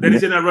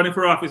 Dennis, you're not running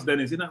for office,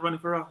 Dennis. You're not running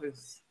for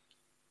office.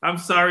 I'm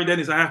sorry,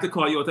 Dennis. I have to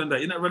call you out on that.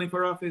 You're not running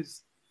for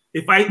office.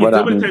 If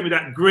somebody tell me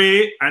that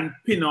Gray and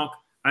Pinnock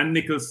and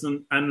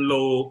Nicholson and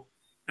Lowe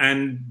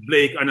and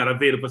Blake are not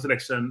available for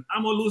selection,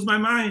 I'm going to lose my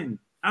mind.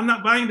 I'm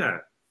not buying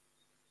that.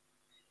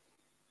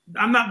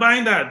 I'm not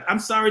buying that. I'm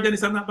sorry,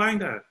 Dennis. I'm not buying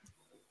that.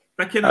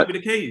 That cannot be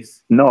the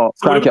case. No,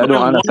 so Krankie, I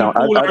don't understand.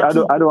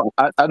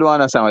 I don't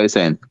understand what you're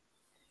saying.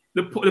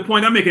 The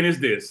point I'm making is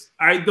this.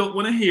 I don't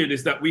want to hear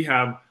this, that we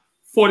have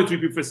 43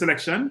 people for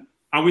selection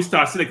and we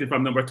start selecting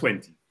from number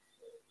 20.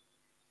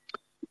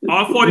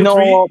 All 43.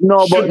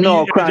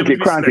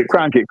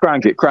 Krankie.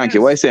 What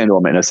you're saying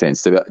don't make no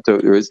sense,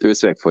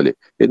 respectfully.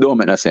 It don't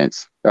make no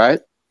sense, right?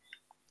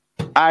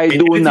 I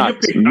do not.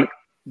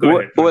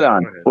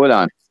 Hold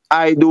on.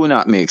 I do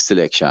not make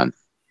selection.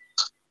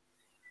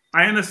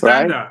 I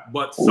understand that,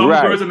 but some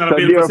girls are not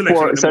available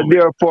for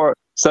selection.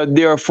 So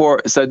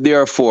therefore,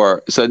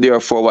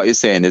 what you're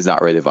saying is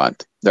not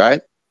relevant,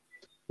 right?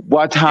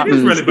 What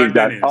happens is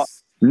that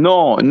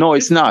no,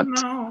 it's not.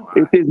 No.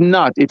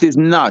 It is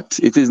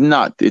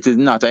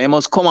not. I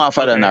must come off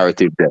of the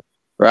narrative there,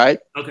 right?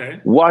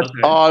 Okay.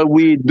 All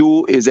we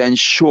do is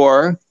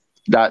ensure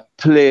that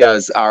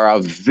players are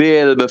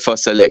available for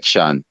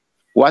selection.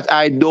 What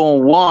I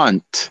don't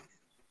want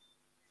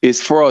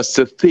is for us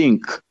to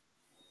think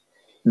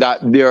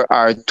that there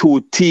are 2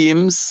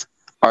 teams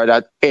or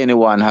that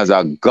anyone has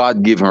a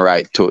God-given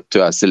right to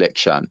a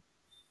selection.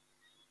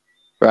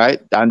 Right?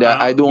 And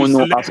I don't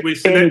know of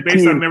any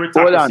team.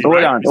 Hold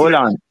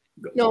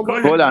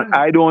on.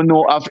 I don't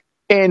know of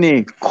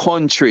any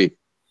country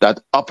that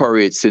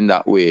operates in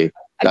that way,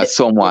 that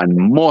someone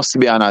must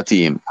be on a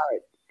team.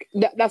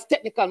 that's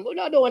technical. But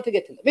no, I don't want to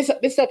get into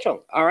Mr.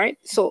 Chung. All right.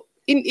 So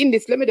in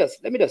this, let me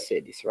just say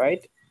this,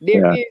 right?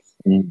 There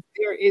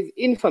is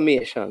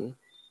information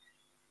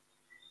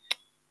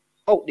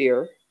out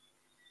there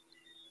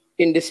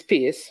in the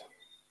space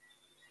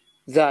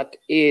that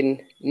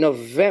in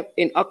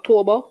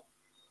October,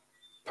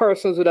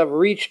 persons would have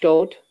reached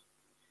out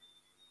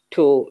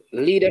to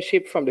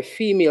leadership from the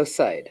female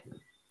side,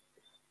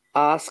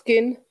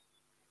 asking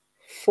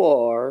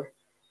for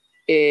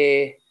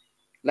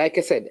like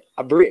I said,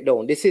 a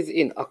breakdown. This is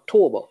in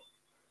October.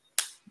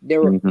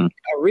 A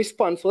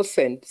response was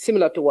sent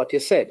similar to what you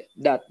said,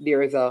 that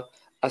there is a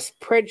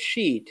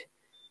spreadsheet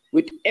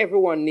with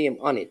everyone's name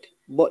on it,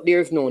 but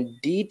there's no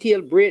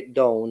detailed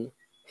breakdown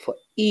for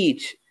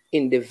each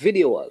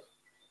individual,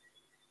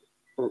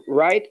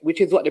 right?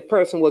 Which is what the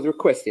person was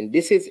requesting.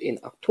 This is in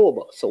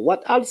October. So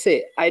what I'll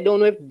say, I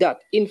don't know if that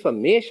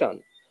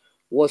information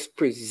was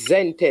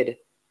presented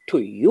to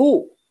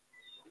you,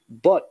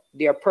 but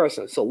their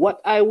person. So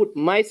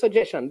my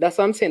suggestion, that's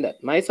what I'm saying,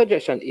 that my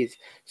suggestion is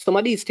some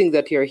of these things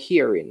that you're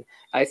hearing,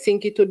 I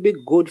think it would be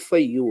good for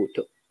you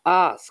to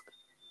ask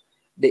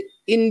the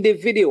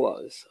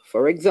individuals,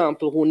 for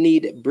example, who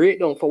need a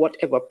breakdown for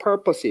whatever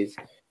purposes,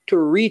 to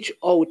reach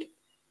out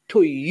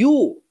to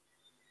you,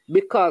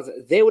 because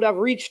they would have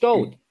reached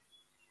out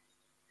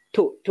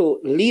to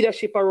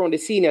leadership around the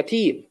senior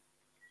team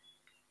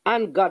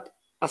and got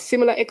a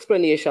similar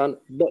explanation,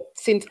 but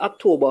since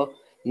October,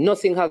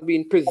 nothing has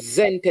been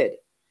presented.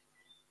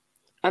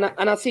 And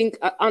I think,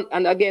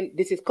 and again,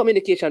 this is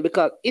communication,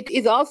 because it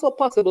is also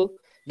possible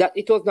that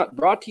it was not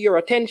brought to your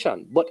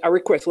attention, but a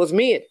request was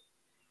made.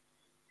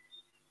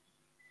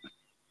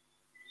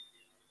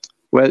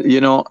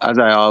 Well, as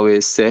I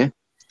always say,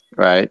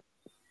 right,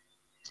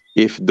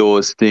 if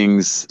those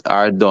things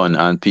are done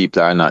and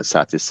people are not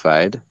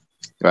satisfied,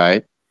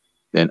 right,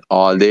 then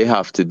all they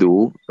have to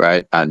do,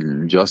 right,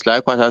 and just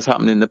like what has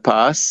happened in the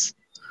past,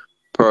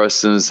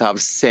 persons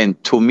have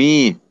sent to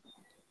me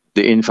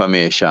the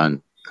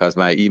information, because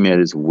my email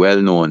is well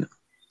known,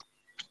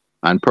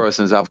 and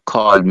persons have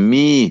called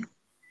me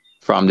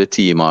from the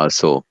team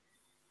also,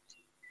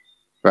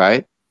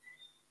 right?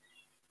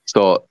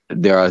 So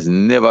there has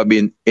never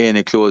been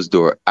any closed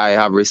door. I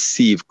have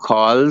received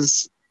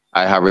calls,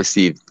 I have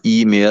received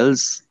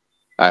emails,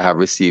 I have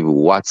received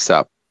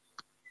WhatsApp.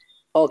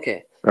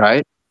 Okay.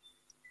 Right?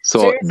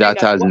 So that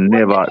has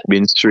never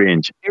been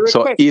strange.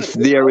 So if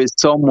there is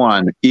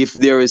someone,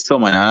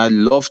 and I'd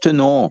love to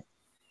know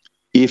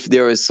if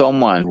there is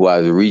someone who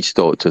has reached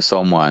out to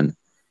someone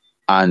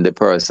and the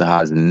person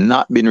has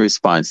not been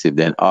responsive,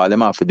 then all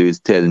them have to do is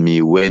tell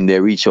me when they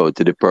reach out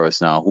to the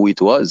person and who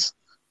it was.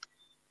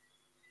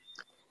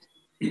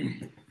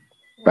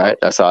 Right?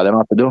 That's all them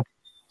have to do.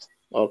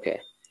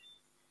 Okay.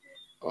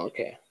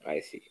 Okay, I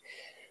see.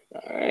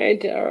 All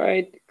right.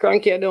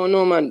 Krankie, I don't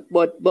know, man.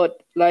 But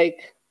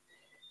like,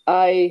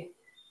 I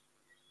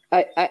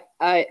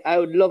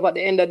would love at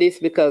the end of this,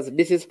 because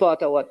this is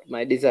part of what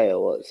my desire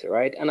was,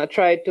 right? And I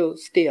tried to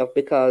stay up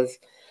because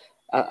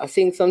I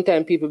think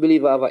sometimes people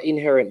believe I have an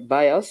inherent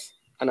bias,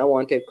 and I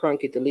wanted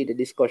Krankie to lead the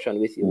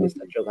discussion with you,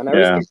 Mr. Chung. And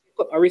I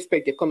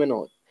respect you coming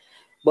out.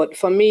 But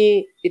for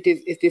me, it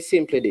is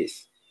simply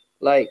this.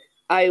 Like,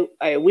 I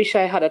wish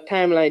I had a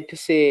timeline to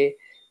say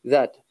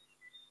that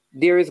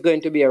there is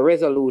going to be a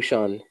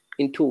resolution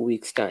in 2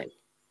 weeks' time,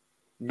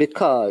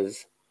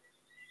 because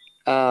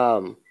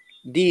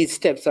these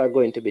steps are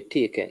going to be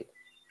taken,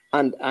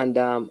 and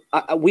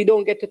we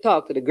don't get to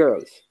talk to the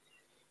girls.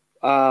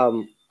 A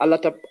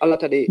lot of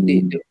the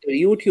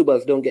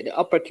YouTubers don't get the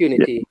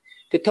opportunity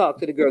to talk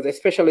to the girls,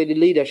 especially the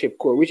leadership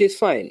core, which is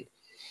fine.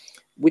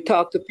 We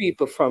talk to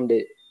people from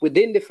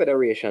within the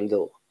federation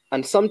though,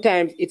 and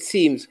sometimes it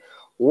seems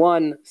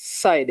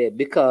one-sided,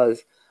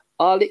 because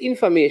all the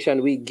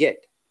information we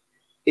get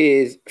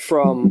is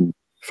from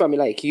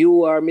like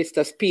you or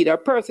Mr. Speed or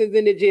persons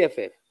in the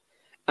JFF.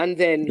 And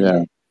then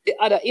the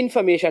other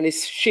information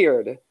is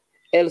shared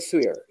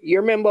elsewhere. You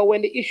remember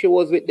when the issue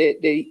was with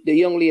the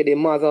young lady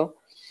mother,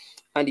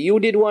 and you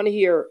did one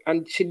here,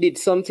 and she did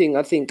something,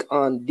 I think,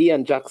 on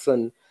Dean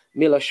Jackson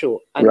Miller show.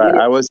 And right,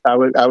 I was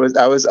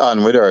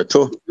on with her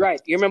too.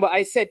 Right. You remember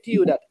I said to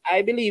you that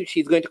I believe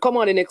she's going to come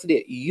on the next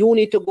day. You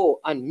need to go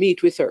and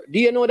meet with her. Do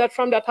you know that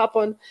from that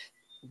happened,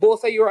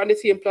 both of you are on the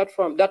same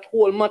platform, that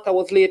whole matter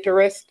was laid to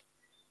rest?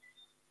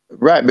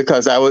 Right,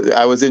 because I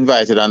was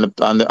invited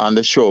on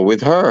the show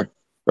with her,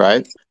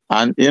 right?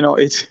 And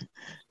it's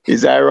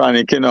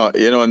ironic,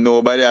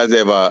 nobody has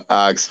ever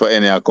asked for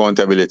any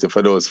accountability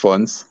for those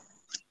funds.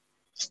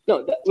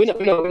 No, we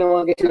don't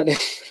want to get into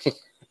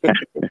that.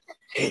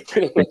 It's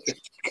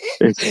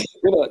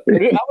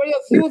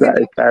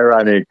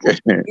ironic.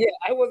 Yeah,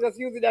 I was just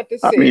using that to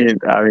say. I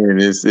mean,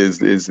 it's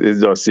just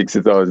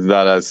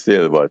 $60,000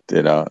 still, but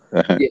yeah,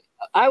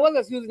 I was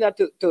just using that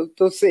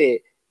to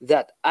say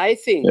that I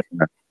think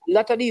a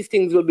lot of these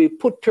things will be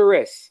put to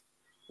rest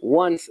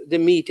once the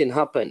meeting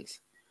happens,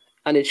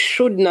 and it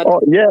should not.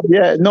 Oh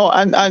yeah, no,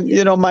 and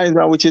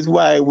which is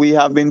why we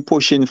have been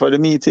pushing for the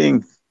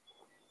meeting.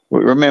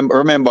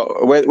 Remember,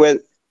 well,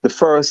 the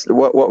first,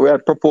 what we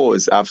had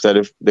proposed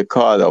after the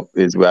call up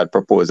is we had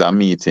proposed a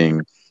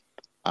meeting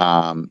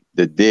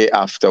the day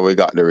after we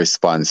got the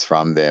response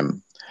from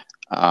them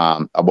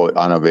about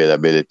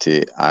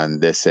unavailability,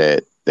 and they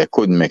said they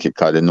couldn't make it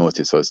because the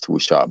notice was too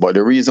short. But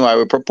the reason why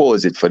we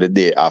proposed it for the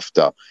day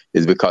after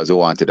is because we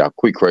wanted a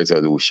quick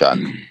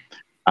resolution.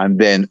 And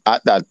then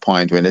at that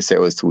point, when they said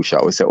it was too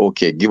short, we said,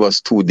 okay, give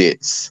us 2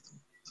 dates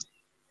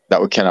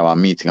that we can have a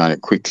meeting on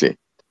it quickly,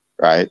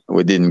 right?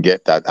 We didn't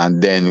get that.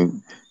 And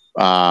then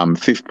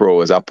Fifth Pro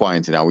was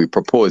appointed and we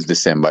proposed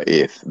December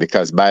 8th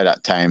because by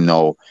that time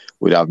now,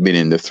 we'd have been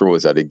in the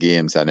throes of the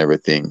games and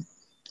everything,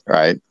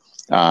 right?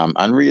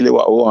 And really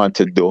what we want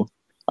to do,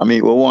 I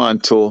mean, we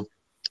want to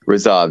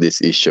resolve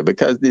this issue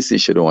because this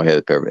issue don't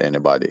help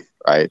anybody,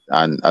 right?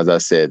 And as I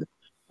said,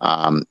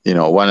 you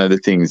know, one of the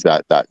things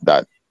that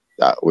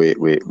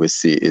we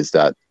see is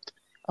that,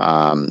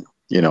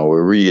 you know, we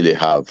really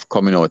have,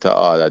 coming out of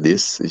all of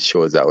this, it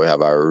shows that we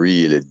have a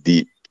really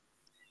deep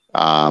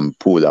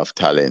pool of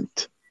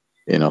talent,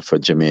 you know, for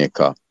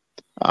Jamaica.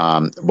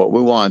 But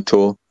we want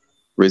to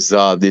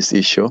resolve this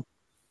issue,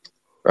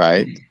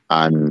 right?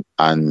 And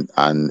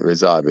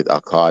resolve it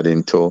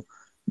according to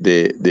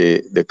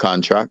the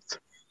contract,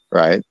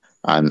 right?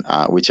 And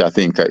which I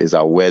think is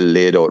a well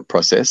laid out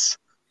process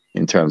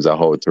in terms of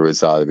how to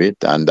resolve it,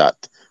 and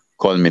that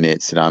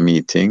culminates in a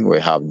meeting. We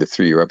have the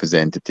 3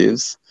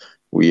 representatives.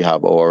 We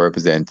have our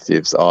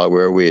representatives. All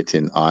we're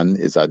waiting on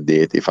is a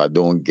date. If I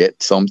don't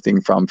get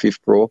something from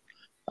Fifth Pro,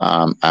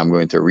 I'm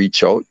going to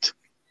reach out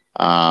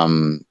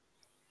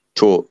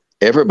to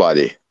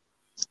everybody,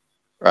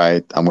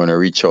 right? I'm going to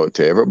reach out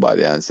to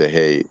everybody and say,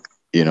 hey,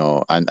 you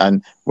know,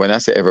 and when I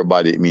say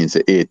everybody, it means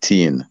the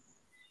 18,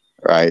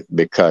 right?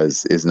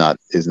 Because it's not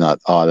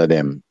all of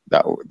them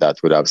that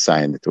would have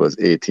signed. It was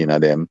 18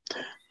 of them.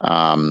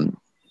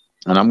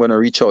 And I'm going to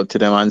reach out to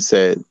them and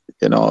say,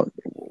 you know,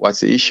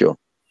 what's the issue?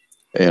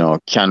 You know,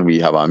 can we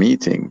have a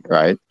meeting,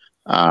 right?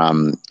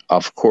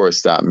 Of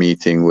course, that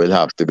meeting will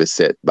have to be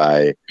set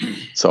by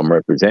some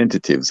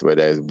representatives,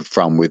 whether it's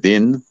from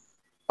within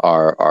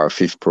or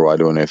Fifth Pro. I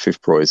don't know if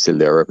Fifth Pro is still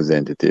their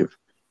representative,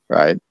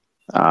 right?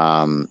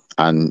 And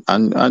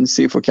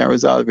see if we can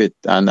resolve it.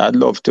 And I'd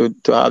love to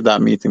have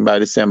that meeting by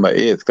December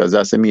 8th, because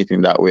that's a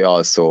meeting that we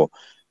also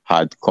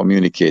had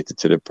communicated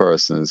to the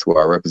persons who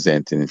are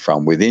representing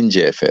from within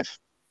JFF,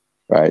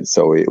 right?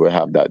 So we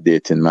have that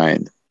date in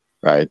mind,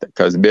 right?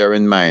 Because bear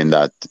in mind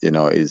that, you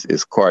know,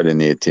 is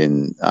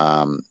coordinating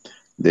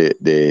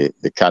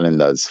the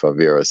calendars for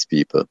various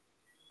people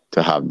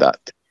to have that.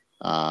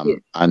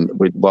 And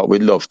what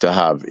we'd love to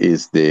have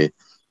is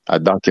a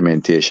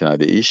documentation of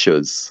the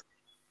issues,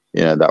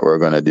 you know, that we're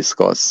going to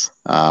discuss.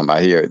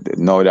 I hear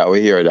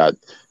that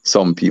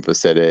some people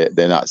say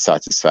they're not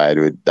satisfied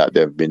with that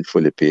they've been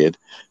fully paid.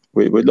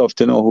 We'd love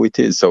to know who it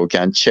is so we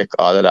can check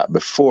all of that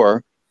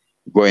before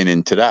going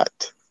into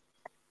that,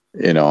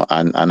 you know,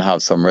 and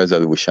have some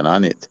resolution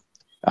on it.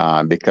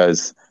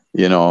 Because,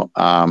 you know,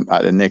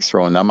 at the next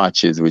round of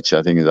matches, which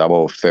I think is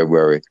about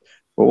February,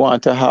 we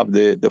want to have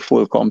the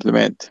full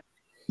complement,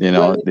 you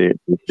know,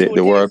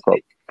 the World Cup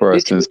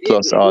persons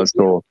plus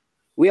also.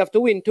 We have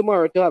to win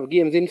tomorrow to have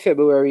games in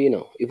February, you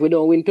know. If we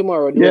don't win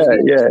tomorrow,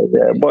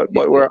 But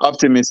we're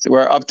optimistic.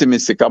 We're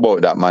optimistic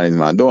about that,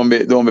 man. Don't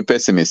be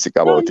pessimistic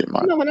about it,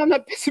 man. No, I'm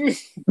not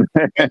pessimistic.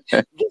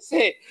 Just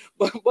say,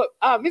 but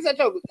Mr.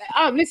 Chung,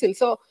 listen.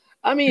 So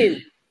I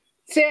mean,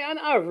 say on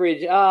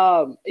average,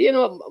 you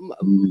know,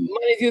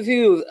 money used to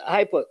use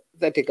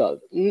hypothetical.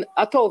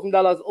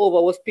 $1,000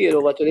 over was paid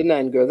over to the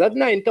 9 girls. That's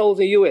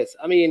 9,000 US.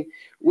 I mean,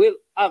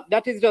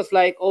 that is just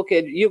like,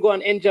 okay, you go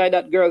and enjoy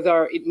that, girls,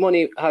 or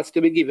money has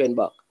to be given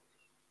back.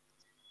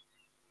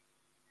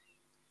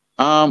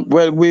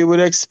 Well, we would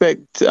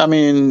expect, I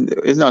mean,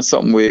 it's not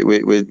something we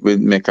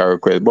make a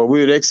request, but we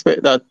would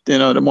expect that, you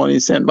know, the money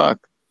is sent back.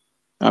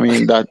 I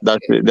mean, that's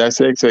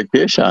the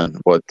expectation.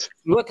 But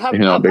have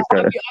you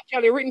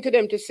actually written to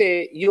them to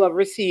say you have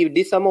received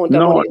this amount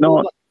of money?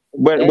 No.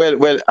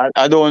 Well,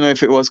 I don't know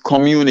if it was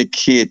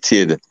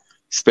communicated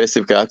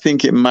specifically. I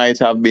think it might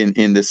have been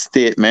in the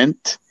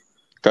statement,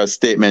 because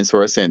statements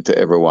were sent to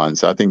everyone.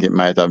 So I think it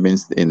might have been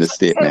in the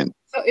statement.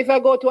 So if I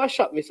go to a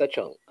shop, Mr.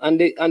 Chung, and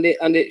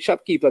the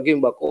shopkeeper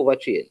give back over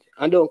change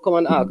and don't come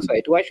and ask for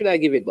it, why should I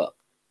give it back?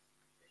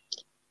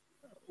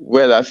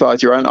 Well, I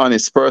thought you're an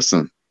honest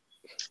person.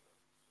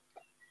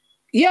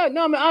 Yeah,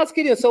 no, I'm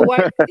asking you. So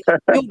why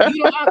you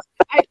don't ask?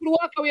 I could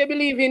walk away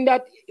believing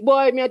that,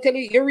 boy, me I tell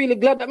you, you're really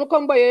glad that I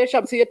come by your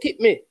shop, so you tip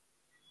me.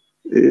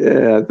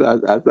 Yeah,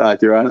 I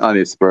thought you're an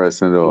honest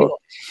person, though.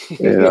 No.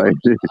 You know,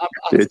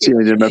 you're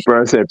changing my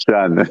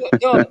perception.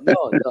 No.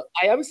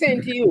 I am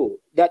saying to you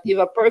that if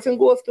a person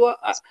goes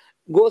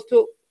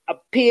to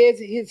pays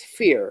his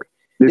fare.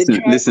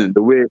 Listen.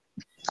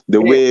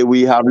 The way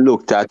we have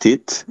looked at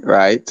it,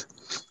 right,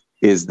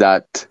 is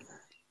that,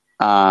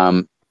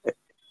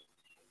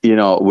 you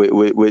know,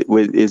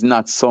 it's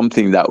not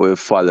something that we've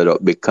followed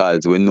up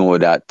because we know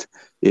that,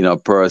 you know,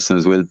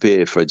 persons will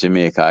pay for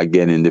Jamaica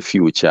again in the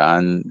future,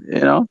 and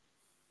you know,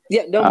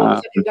 Yeah, no,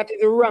 that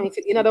is wrong.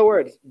 In other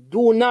words,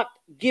 do not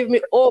give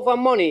me over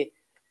money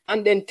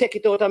and then take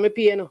it out of my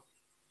piano.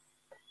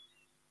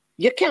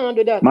 You can't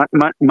do that.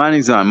 Man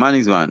is one. Hold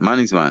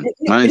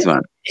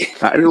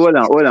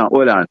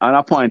on. On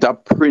a point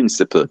of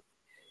principle.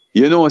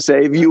 You know,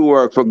 say if you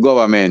work for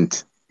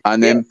government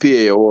and then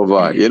pay you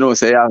over, you know,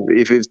 say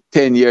if it's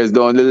 10 years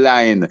down the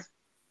line,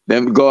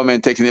 then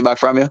government taking it back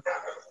from you?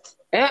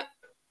 Yeah.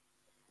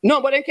 No,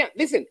 but they can't.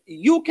 Listen,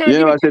 you can't. You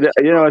know what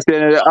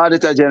the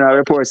Auditor General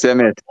report say,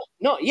 mate?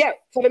 No, yeah.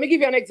 So let me give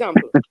you an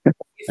example.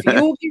 If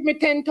you give me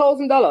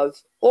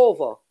 $10,000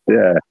 over,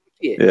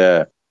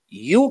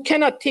 you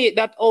cannot take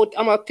that out.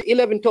 I'm at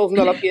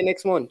 $11,000 pay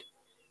next month.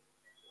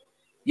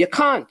 You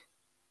can't.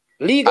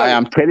 Legally. I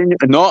am telling you,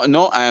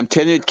 I am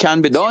telling you it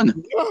can be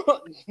done.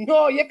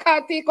 No, you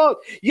can't take out.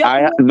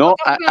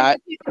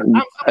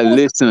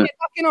 Listen,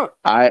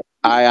 I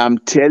am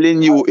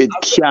telling you it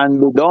can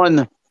be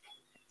done.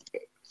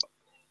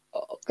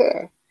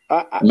 Okay.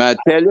 May I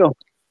tell you?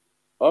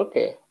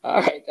 Okay.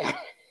 All right.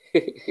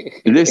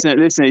 Listen.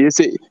 You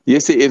see,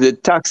 if the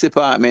tax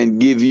department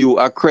give you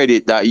a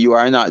credit that you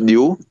are not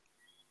due,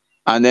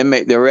 and then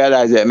make them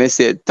realize that, may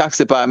say tax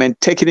department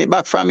taking it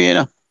back from you, you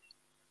know.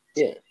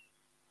 Yeah.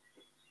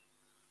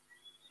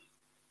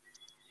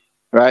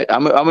 Right. I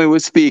mean, we're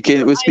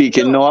speaking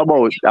now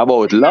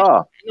about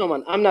law. No,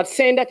 man. I'm not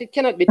saying that it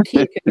cannot be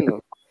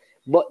taken,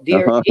 but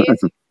there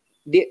is.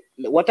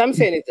 What I'm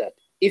saying is that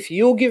if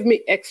you give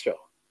me extra,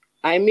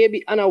 I may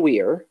be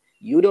unaware.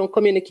 You don't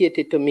communicate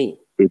it to me.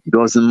 It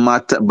doesn't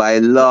matter by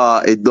law.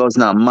 It does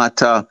not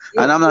matter.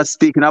 No, and I'm not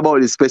speaking about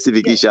the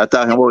specific issue. I'm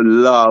talking about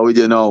law.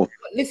 You know.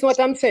 Listen,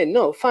 what I'm saying.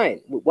 No, fine.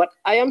 What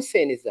I am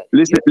saying is that.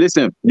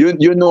 Listen.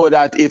 You know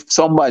that if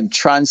someone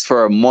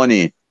transfer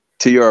money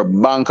to your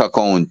bank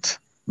account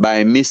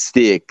by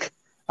mistake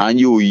and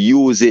you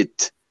use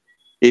it,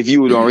 if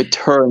you don't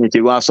return it,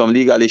 you will have some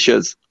legal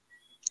issues.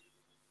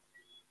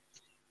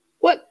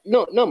 What?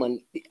 No, man.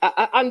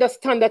 I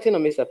understand that, you know,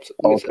 Mr.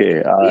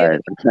 Okay, all right.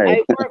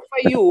 I work for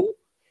you.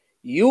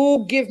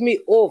 You give me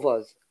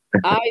overs.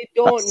 I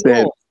don't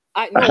know.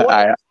 I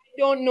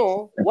don't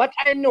know. What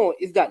I know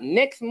is that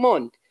next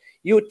month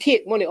you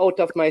take money out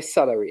of my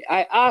salary.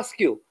 I ask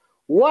you,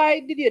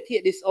 why did you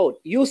take this out?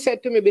 You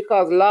said to me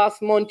because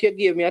last month you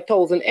gave me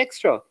 1,000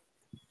 extra.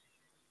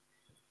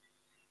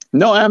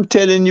 No, I'm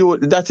telling you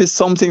that is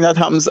something that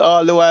happens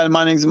all the while,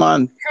 Mannings,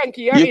 man.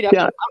 Krankie, you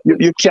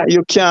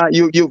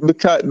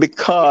can't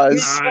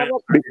because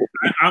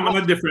I'm on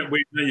a different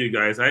way than you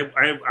guys. I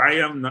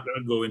am not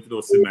gonna go into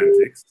those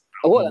semantics.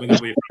 We're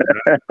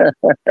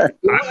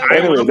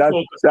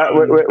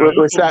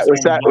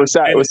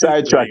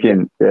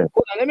sidetracking. Yeah.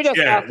 Let me just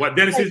ask, what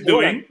Dennis is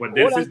doing. Let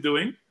me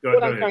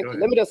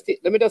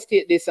just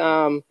take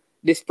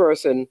this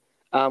person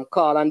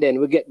call, and then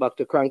we'll get back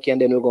to Krankie,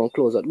 and then we're going to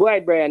close out. Go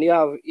ahead, Brian. You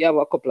have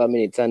a couple of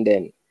minutes, and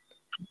then.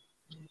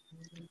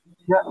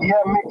 Yeah,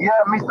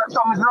 Mr.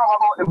 Chung is wrong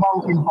about the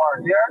banking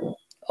part, yeah?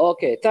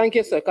 Okay, thank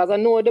you, sir, because I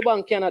know the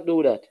bank cannot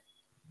do that.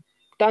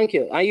 Thank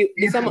you. And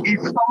if somebody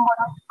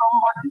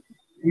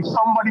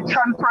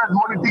transfers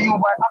money to you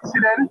by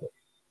accident,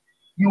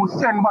 you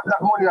send back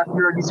that money at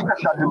your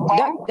discretion.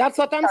 That's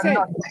what I'm saying.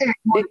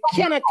 They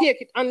cannot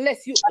take it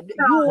unless you have to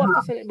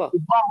send it back.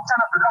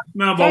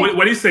 No, but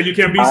what he said, you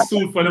can be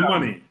sued for the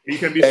money. You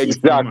can be sued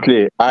for the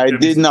money. I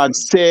did not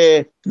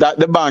say that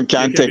the bank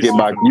can take it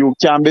back. You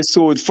can be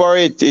sued for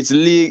it. It's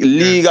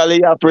legally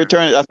you have to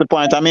return it. That's the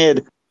point I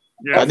made.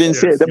 Yes, I didn't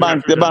say the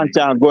bank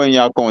can't go in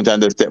your account and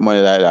just take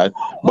money like that.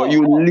 But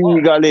you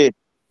legally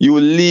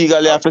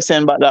have to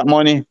send back that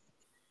money.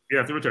 You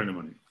have to return the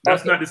money.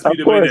 That's not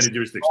disputed by any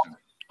jurisdiction.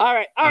 All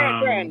right,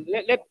 Brian.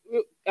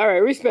 All right,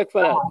 respect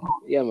for that.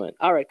 Yeah, man.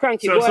 All right,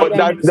 Krankie.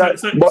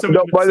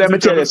 But let me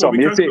tell you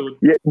something.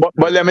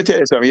 But let me tell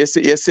you something. You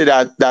see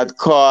that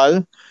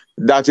call.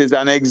 That is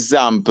an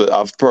example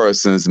of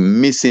persons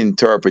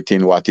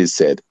misinterpreting what is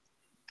said.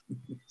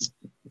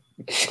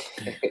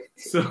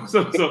 So here's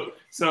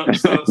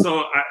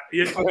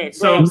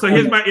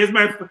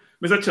my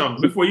Mr.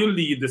 Chung. Before you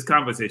leave this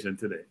conversation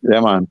today,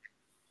 yeah, man.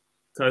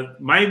 Because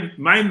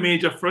my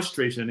major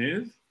frustration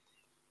is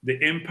the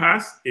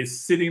impasse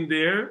is sitting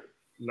there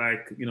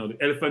like, you know, the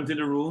elephant in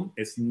the room.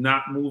 It's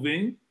not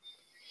moving,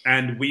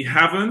 and we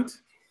haven't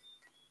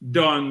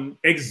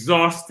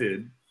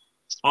exhausted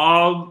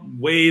all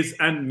ways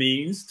and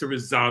means to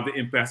resolve the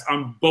impasse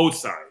on both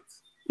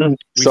sides. Wait,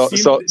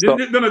 Dennis,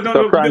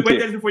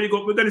 before you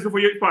go, Dennis, before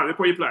you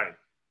apply.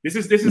 This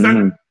is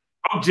an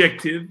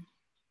objective,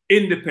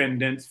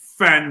 independent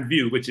fan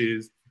view, which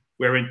is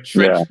we're entrenched.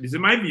 Yeah. This is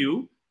my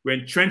view. We're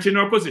entrenched in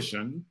our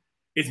position.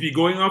 It's been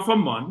going on for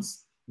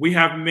months. We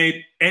have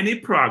made any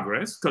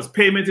progress because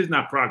payment is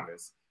not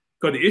progress.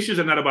 Because the issues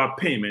are not about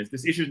payments.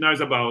 This issue now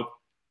is about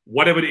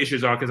whatever the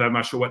issues are, because I'm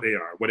not sure what they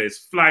are. Whether it's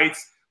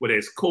flights, whether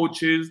it's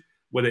coaches,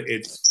 whether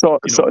it's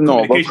but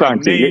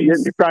Krankie,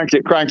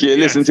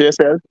 listen to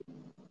yourself.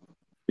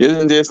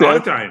 All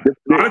the time.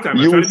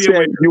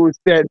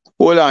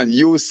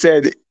 You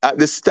said at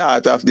the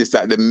start of this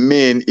that the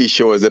main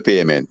issue is the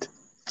payment.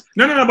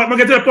 No, but I'm gonna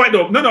get to the point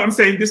though. No, I'm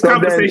saying this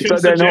conversation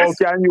suggests...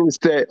 how can you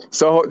say?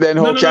 So then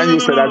how can you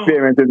say that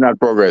payment is not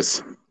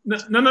progress? No.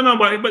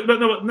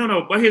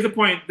 But here's the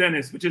point,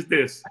 Dennis, which is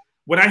this: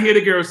 when I hear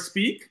the girls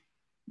speak,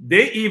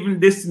 they even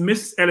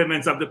dismiss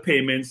elements of the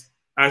payments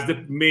as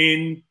the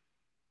main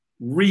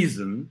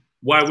reason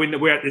why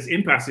we're at this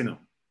impasse. You know,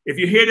 if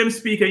you hear them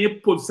speak and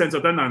you put sense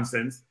of the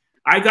nonsense,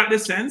 I got the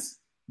sense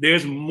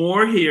there's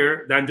more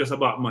here than just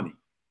about money.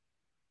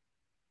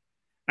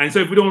 And so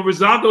if we don't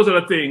resolve those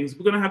other things,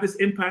 we're going to have this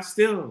impasse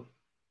still.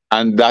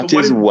 And that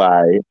is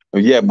why,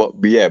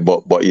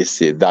 but you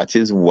see, that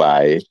is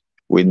why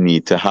we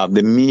need to have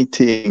the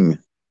meeting.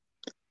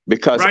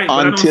 Because right, until but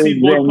I don't see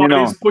both then,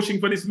 parties pushing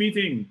for this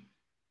meeting.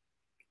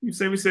 You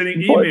say we're sending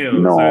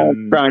emails.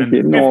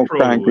 Krankie,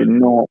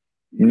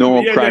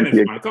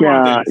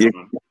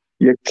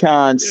 you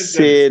can't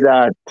say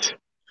that.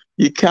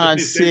 You can't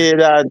say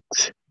that.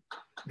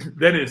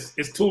 Dennis,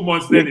 it's 2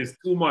 months, Dennis,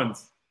 2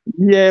 months.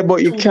 Yeah,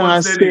 but you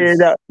can't say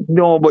that.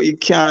 No, but you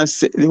can't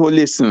say. Oh,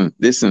 listen.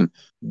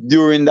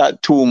 During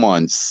that 2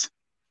 months,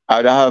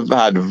 I'd have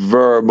had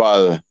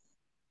verbal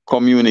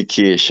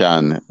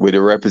communication with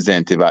the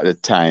representative at the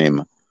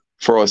time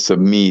for us to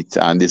meet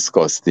and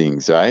discuss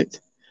things, right?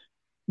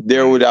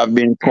 There would have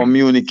been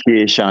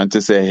communication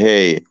to say,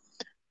 hey,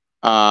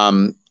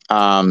 can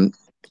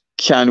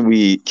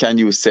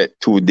you set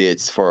 2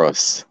 dates for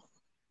us?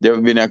 There would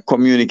have been a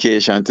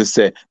communication to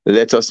say,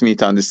 let us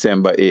meet on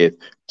December 8th.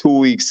 2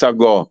 weeks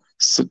ago,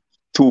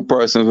 2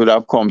 persons would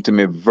have come to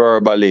me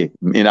verbally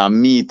in a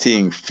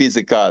meeting,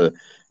 physical,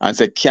 and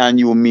said, can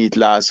you meet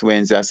last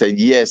Wednesday? I said,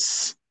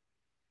 yes.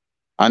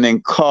 And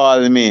then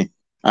call me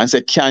and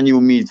say, can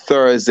you meet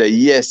Thursday?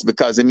 Yes,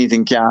 because the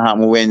meeting can't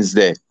happen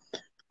Wednesday.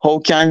 How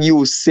can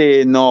you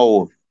say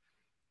no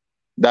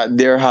that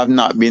there have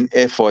not been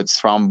efforts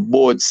from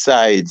both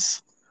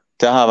sides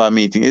to have a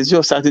meeting? It's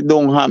just that it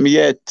don't happen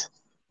yet.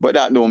 But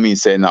that don't mean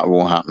say not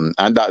going to happen.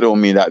 And that don't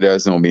mean that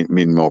there's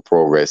been no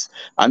progress.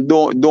 And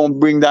don't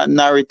bring that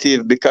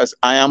narrative, because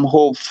I am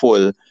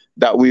hopeful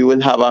that we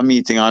will have a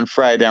meeting on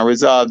Friday and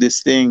resolve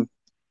this thing.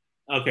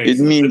 Okay. It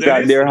means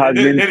that there has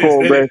been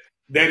progress.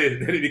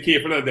 Dennis, be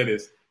careful of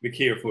Dennis. Be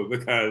careful,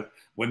 because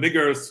when the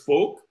girls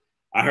spoke,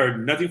 I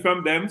heard nothing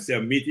from them. So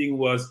a meeting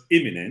was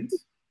imminent.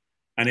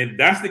 And if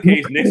that's the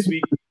case, next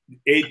week,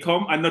 8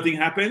 come and nothing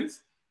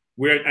happens,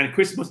 and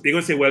Christmas, they're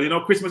going to say, well, you know,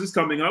 Christmas is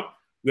coming up.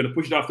 We're going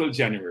to push it off till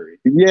January.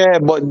 Yeah,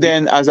 but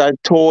then, as I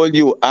told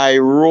you, I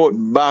wrote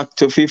back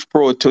to Fifth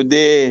Pro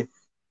today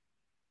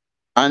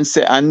and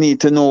said, I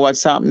need to know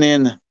what's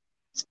happening. Okay.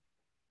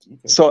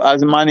 So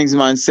as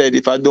Manningsman said,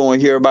 if I don't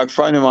hear back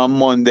from him on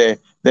Monday,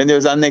 then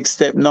there's a next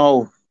step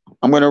now.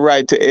 I'm going to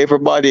write to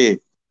everybody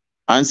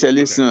and say,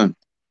 listen,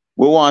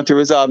 we want to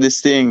resolve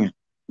this thing.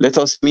 Let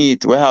us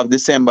meet. We have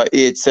December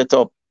 8th set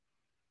up.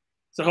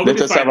 So how do we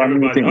define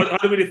everybody? How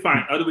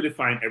do we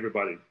define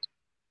everybody?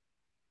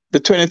 The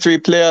 23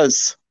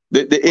 players,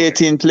 the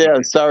 18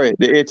 players, sorry,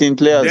 the 18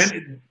 players.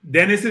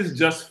 Then this is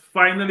just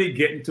finally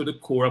getting to the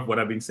core of what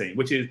I've been saying,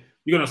 which is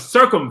you're going to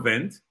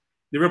circumvent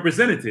the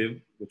representative,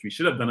 which we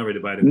should have done already,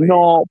 by the way.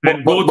 No,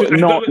 Dennis,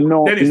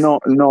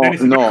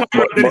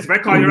 if I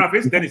call your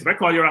office, Dennis, if I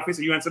call your office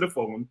and you answer the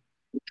phone,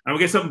 and we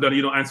get something done,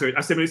 you don't answer it,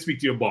 I simply speak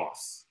to your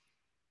boss.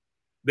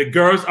 The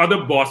girls are the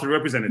boss, the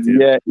representative.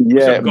 Yeah,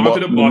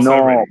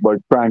 but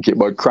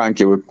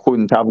Krankie, we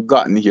couldn't have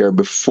gotten here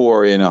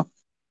before, you know.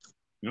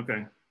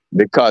 Okay.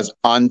 Because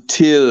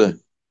until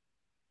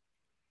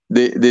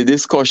the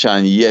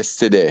discussion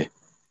yesterday,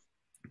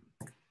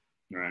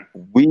 right,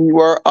 we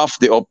were of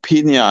the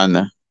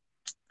opinion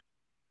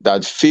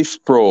that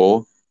Fifth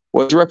Pro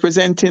was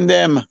representing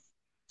them.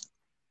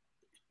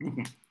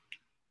 Okay.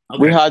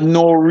 We had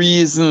no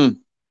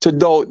reason to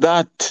doubt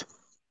that.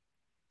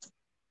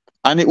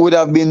 And it would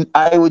have been,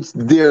 I would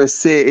dare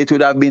say, it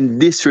would have been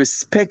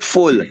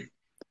disrespectful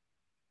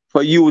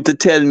for you to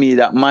tell me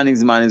that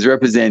Manningsman is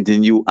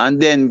representing you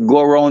and then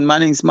go around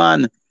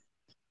Manningsman.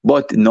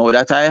 But now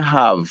that I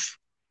have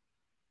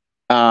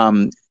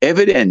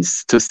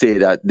evidence to say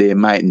that they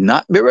might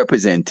not be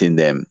representing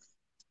them,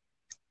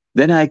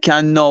 then I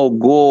can now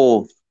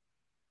go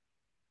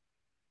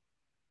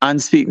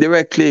and speak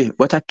directly.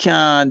 But I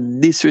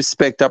can't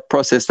disrespect a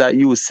process that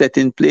you set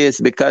in place,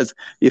 because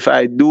if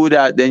I do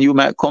that, then you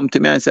might come to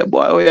me and say,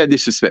 boy, oh yeah,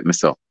 disrespect me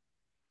so.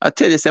 I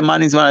tell you, say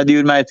Manningsman, I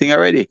do my thing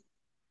already.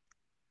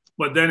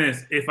 But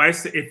Dennis,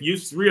 if you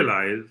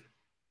realize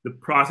the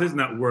process is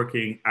not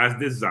working as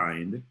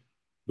designed,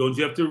 don't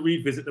you have to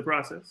revisit the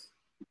process?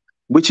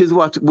 Which is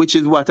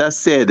what I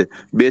said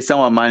based on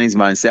what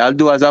Manningsman said. I'll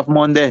do as of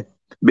Monday,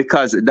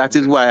 because that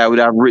is why I would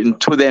have written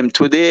to them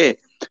today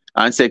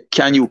and said,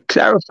 can you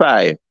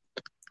clarify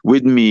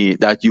with me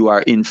that you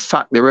are in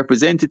fact the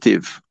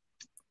representative?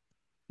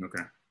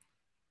 Okay.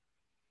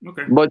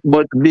 Okay.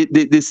 But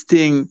this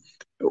thing,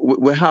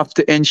 we have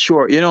to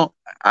ensure, you know,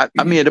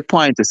 I made a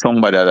point to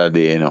somebody the other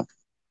day, you know,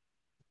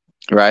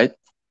 right?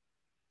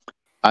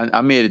 And I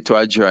made it to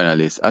a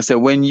journalist. I said,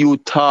 when you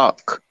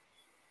talk,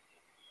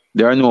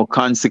 there are no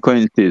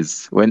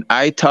consequences. When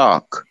I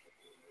talk,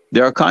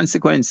 there are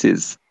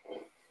consequences.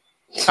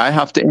 I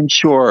have to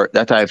ensure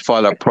that I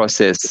follow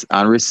process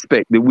and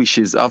respect the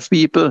wishes of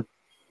people.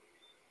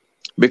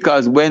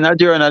 Because when a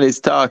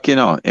journalist talk, you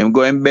know, him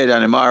go in bed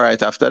and I'm all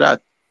right after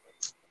that.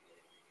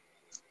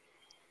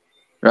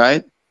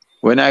 Right?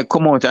 When I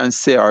come out and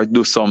say or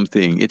do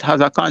something, it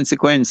has a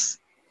consequence.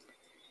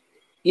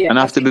 Yeah, and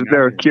I have to be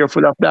very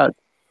careful of that.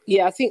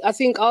 Yeah, I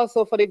think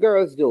also for the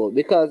girls though,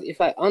 because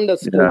if I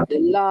understood the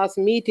last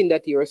meeting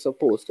that you were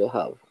supposed to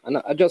have, and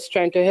I'm just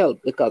trying to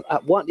help because I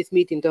want this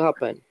meeting to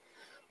happen.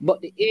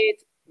 But the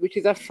 8th, which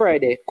is a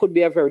Friday, could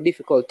be a very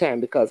difficult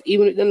time because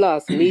even with the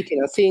last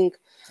meeting, I think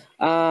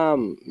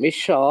Miss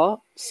Shaw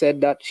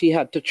said that she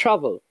had to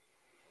travel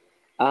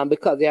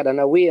because they had an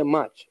away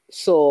match.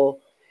 So,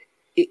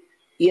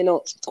 you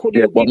know, could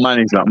you? But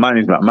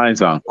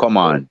management, come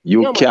on,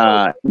 you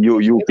can't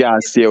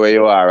stay where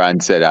you are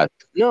and say that.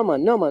 No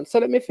man. So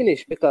let me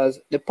finish because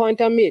the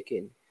point I'm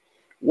making,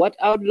 what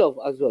I would love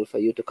as well for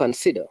you to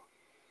consider,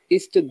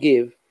 is to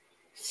give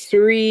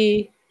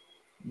 3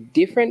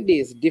 different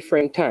days,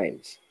 different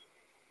times,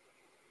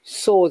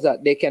 so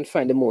that they can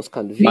find the most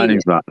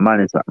convenient.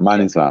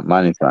 Management.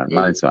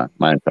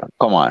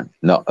 Come on,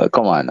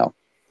 now.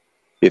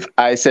 If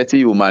I say to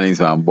you,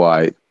 management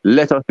boy,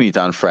 let us meet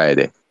on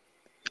Friday,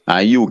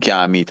 and you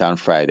can't meet on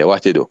Friday,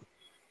 what you do?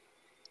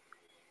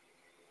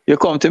 You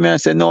come to me and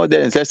say, no,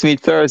 Dennis, let's meet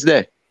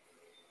Thursday.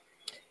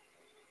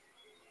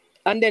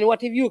 And then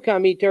what if you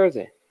can't meet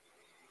Thursday?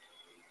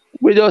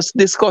 We just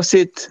discuss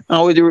it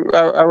and we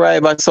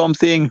arrive at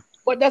something.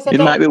 But that's it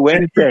might be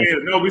Wednesday.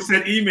 No, we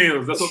send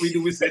emails. That's what we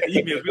do. We send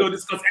emails. We don't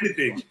discuss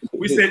anything.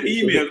 We send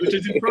emails, which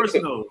is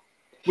impersonal,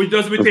 which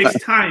takes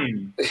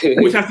time,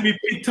 which has to be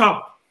picked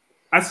up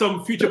at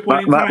some future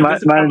point in time. I'm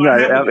going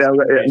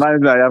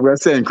to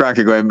send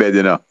Krankie go in bed,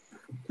 you know.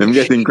 I'm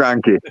getting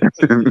cranky.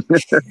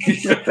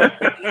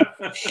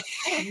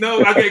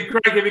 No, I get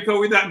cranky because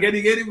we're not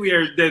getting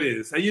anywhere,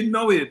 Dennis. And you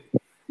know it.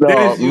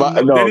 Dennis, you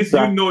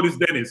know this,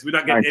 Dennis. We're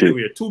not getting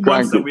anywhere. 2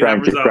 months and we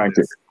have resolved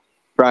this.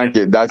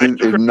 Krankie, that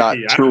is not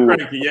true.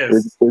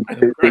 Yes.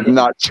 It's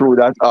not true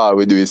that all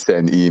we do is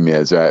send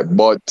emails, right?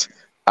 But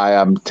I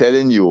am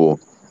telling you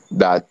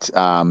that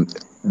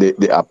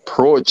the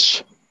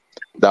approach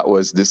that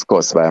was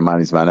discussed by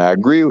management, I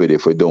agree with it.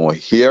 If we don't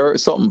hear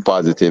something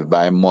positive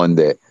by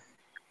Monday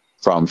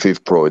from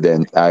 5th Pro,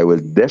 then I will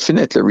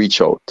definitely reach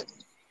out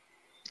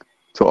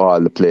to all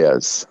the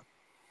players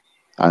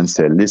and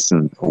say,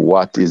 listen,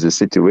 what is the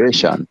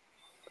situation?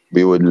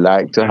 We would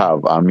like to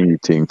have a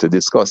meeting to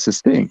discuss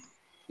this thing.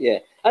 Yeah.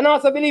 And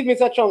also, believe me,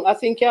 Mr. Chung, I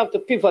think you have to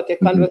pivot the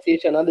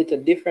conversation a little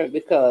different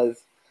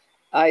because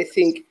I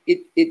think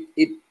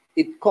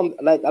it comes,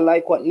 like I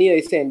like what Nia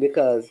is saying,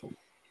 because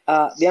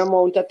the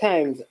amount of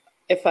times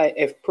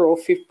FIF Pro,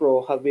 5th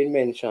Pro have been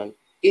mentioned,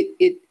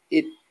 it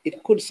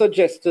could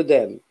suggest to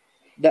them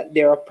that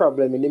there are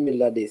problems in the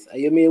middle of this.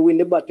 You may win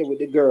the battle with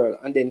the girl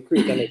and then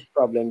create the next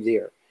problems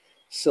here.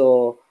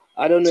 So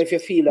I don't know if you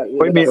feel that.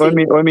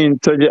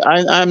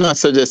 I'm not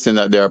suggesting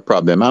that there are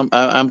problems.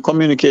 I'm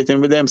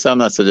communicating with them, so I'm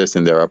not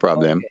suggesting there are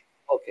problems.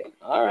 Okay.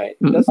 All right.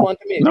 Just want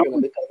to make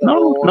sure because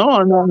no,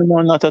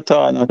 not at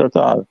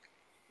all.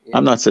 Yeah.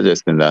 I'm not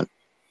suggesting that.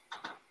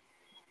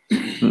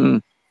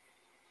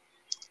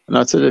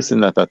 Not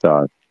suggesting that at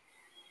all.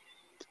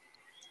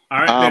 All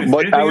right,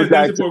 but I would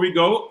like before we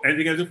go.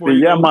 Anything else before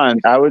you go? Yeah, man.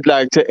 I would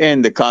like to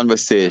end the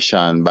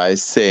conversation by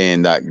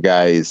saying that,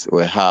 guys,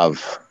 we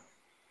have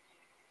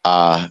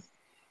a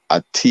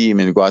team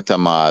in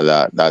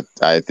Guatemala that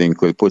I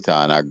think will put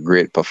on a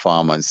great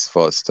performance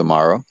for us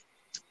tomorrow,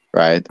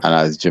 right? And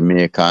as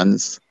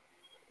Jamaicans,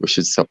 we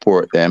should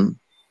support them,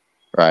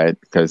 right?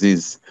 Because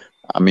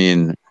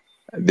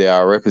they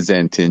are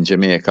representing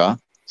Jamaica.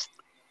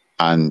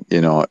 And,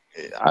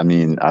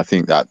 I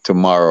think that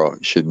tomorrow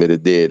should be the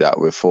day that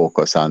we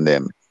focus on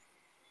them,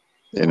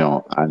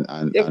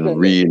 and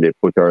really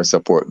put our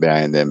support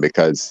behind them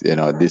because,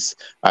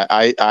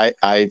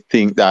 I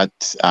think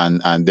that,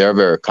 and they're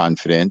very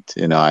confident.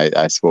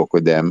 I spoke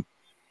with them.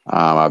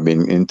 I've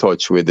been in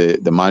touch with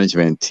the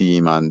management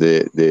team and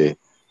the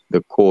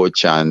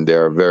coach, and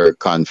they're very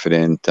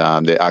confident.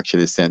 They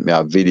actually sent me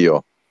a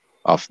video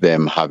of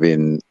them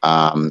having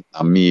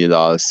a meal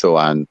also,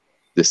 and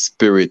the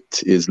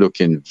spirit is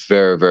looking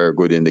very, very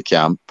good in the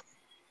camp.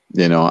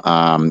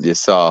 You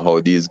saw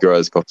how these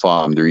girls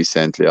performed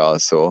recently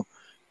also.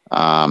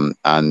 I'm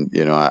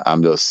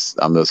just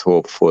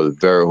hopeful,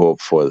 very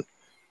hopeful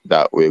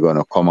that we're going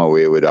to come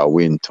away with a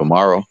win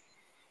tomorrow,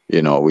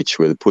 which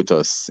will put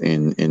us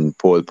in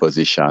pole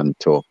position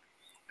to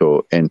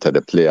enter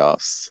the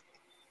playoffs,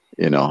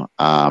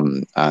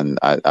 and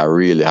I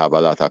really have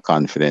a lot of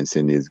confidence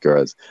in these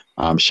girls.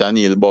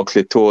 Chanel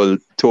Buckley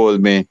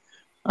told me,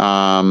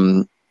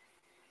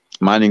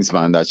 Manning's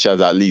man, that she has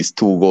at least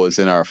 2 goals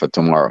in her for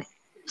tomorrow.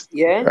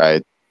 Yeah.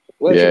 Right.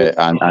 Well, yeah,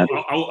 and I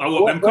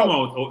want them come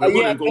out. I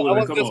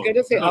was just going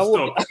to say, I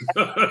hope.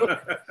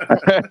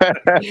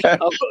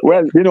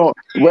 Well,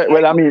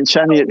 I mean,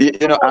 Shani,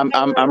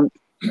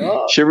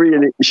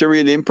 she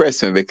really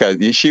impressed me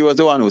because she was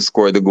the one who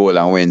scored the goal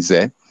on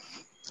Wednesday,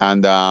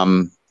 and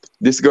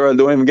this girl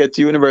don't even get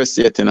to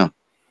university yet,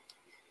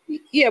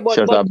 Yeah, but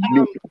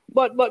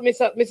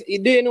Mr.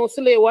 Do you know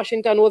Celia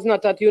Washington was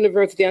not at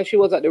university and she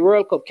was at the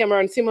World Cup?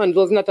 Cameron Simmons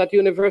was not at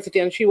university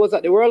and she was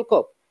at the World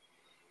Cup.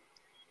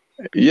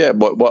 Yeah,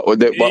 but what's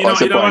the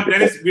point?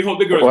 Dennis, we hope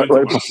the girls win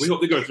tomorrow. We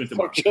hope the girls win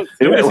tomorrow. Let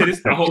me say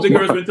this. I hope the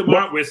girls win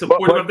tomorrow. We're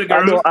supportive of the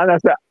girls.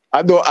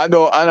 I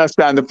don't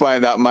understand the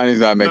point that man is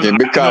not making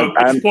because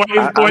I'm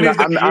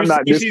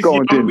not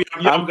discounting.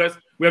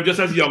 We have just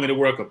as young in the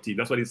World Cup team.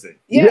 That's what he's saying.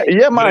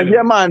 Yeah,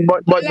 man.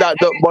 But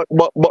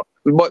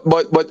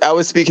I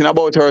was speaking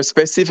about her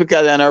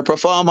specifically and her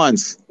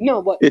performance.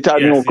 No, but it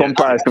has no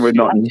comparison with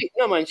nothing.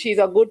 No, man, she's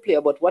a good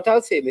player. But what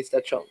I'll say,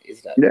 Mr. Chung,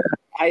 is that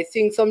I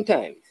think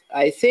sometimes,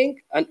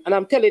 and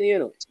I'm telling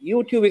you,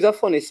 YouTube is a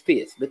funny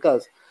space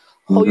because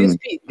how you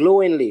speak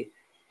glowingly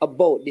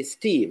about this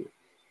team,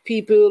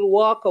 people will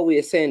walk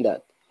away saying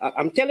that.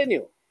 I'm telling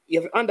you,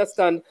 you have to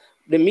understand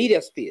the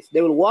media space.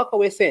 They will walk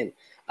away saying,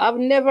 I've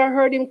never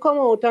heard him come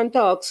out and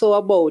talk so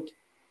about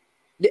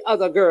the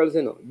other girls,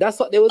 That's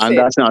what they will say. And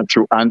that's not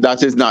true. And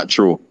that is not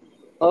true.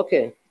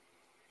 Okay.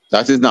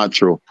 That is not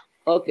true.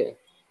 Okay.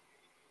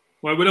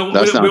 Well, we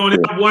only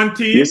have one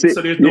team,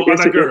 so there's no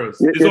other girls.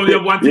 There's only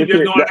one team,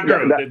 there's no other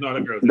girls. There's no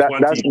other girls.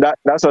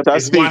 That's what I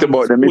speak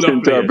about, the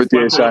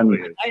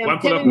misinterpretation.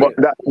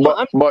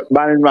 But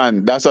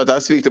man, that's what I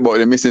speak about,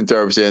 the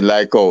misinterpretation,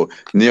 like how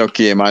Neo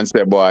came and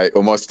said, boy,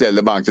 you must tell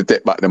the bank to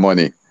take back the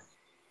money.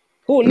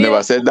 Who, Neo?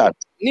 Never said that.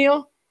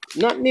 Neo?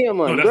 Not Neo,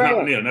 man. No, that's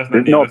not Neo. That's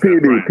not Neo. No,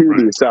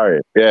 PB, sorry.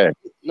 Yeah.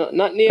 No,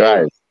 not Neo.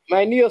 Right.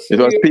 My Neo. It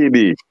was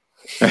PB.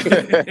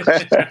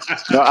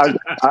 No,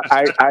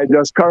 I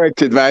just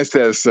corrected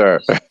myself, sir.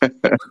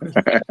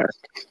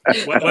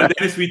 Well,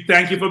 Dennis, we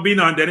thank you for being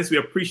on, Dennis. We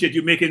appreciate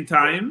you making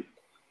time.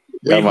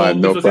 Yeah,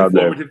 man, no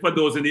problem. Informative for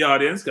those in the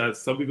audience, because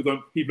some people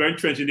are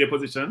entrenched in their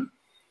position.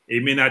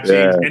 It may not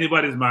change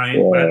anybody's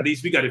mind, but at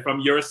least we got it from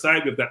your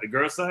side. We've got the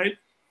girl side.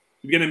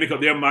 We're gonna make up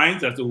their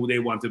minds as to who they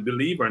want to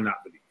believe or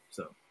not believe.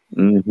 So,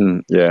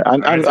 yeah,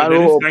 and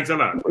Dennis, thanks a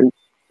lot.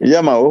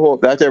 Yeah, man, we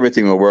hope that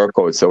everything will work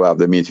out so we'll have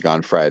the meeting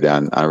on Friday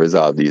and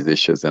resolve these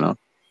issues, And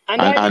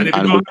if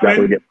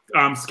you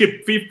don't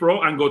skip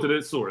FIFPro and go to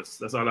the source.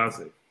 That's all I'll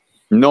say.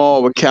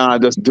 No, we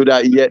can't just do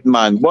that yet,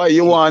 man. Boy,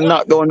 you want to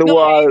knock down the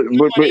wall.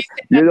 You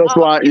just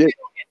want...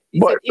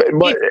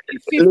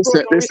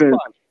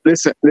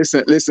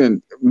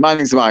 Listen.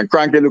 Manning's man,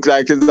 Krankie looks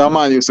like he's a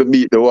man used to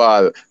beat the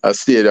wall at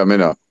stadium, He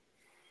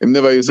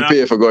never used to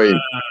pay for going.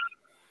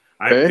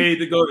 I paid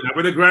to go.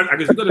 I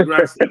just go to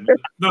grandstand.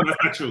 No, that's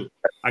not true.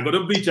 I go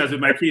to beaches with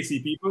my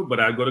KC people,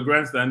 but I go to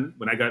grandstand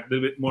when I got a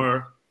little bit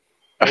more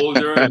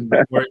older and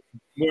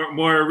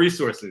more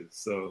resources.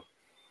 So,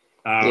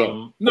 we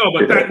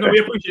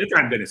appreciate your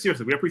time, Dennis.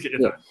 Seriously, we appreciate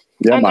your time.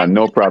 Yeah, man,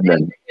 no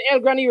problem. El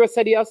Granero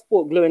said he has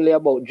spoke glowingly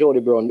about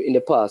Jody Brown in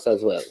the past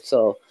as well.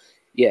 So,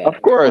 yeah.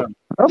 Of course.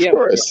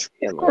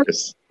 Yeah,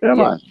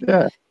 man.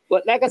 Yeah.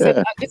 But like I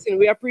said, listen,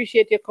 we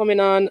appreciate you coming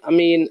on. I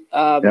mean,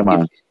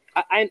 man.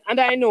 I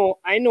know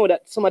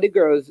that some of the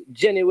girls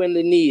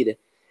genuinely need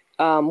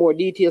more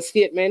detailed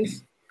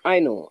statements. I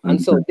know, and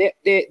so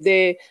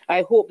they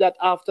I hope that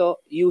after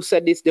you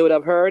said this, they would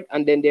have heard,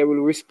 and then they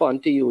will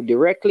respond to you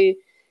directly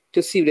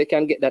to see if they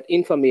can get that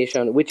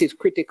information, which is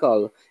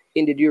critical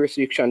in the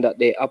jurisdiction that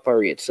they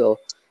operate. So,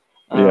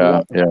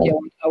 I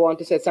want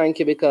to say thank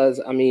you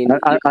because I mean,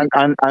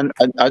 and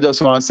I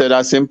just want to say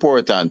that's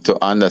important to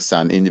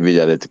understand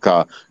individually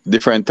because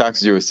different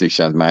tax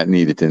jurisdictions might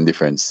need it in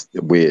different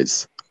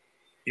ways.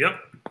 Yep.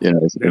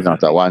 It's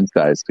not a one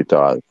size fits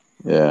all.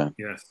 Yeah.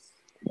 Yes.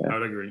 I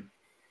would agree.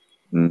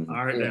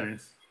 All right,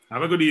 Dennis.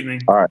 Have a good evening.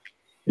 All right.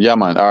 Yeah,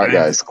 man. All right,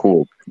 guys.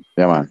 Cool.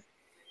 Yeah, man.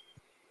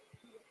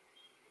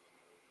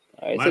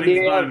 All right. So there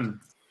you have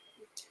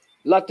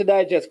lot to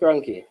digest,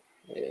 Krankie.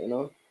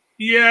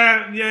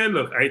 Yeah.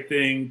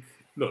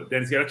 Look,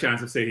 Dennis got a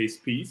chance to say his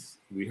piece.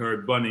 We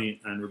heard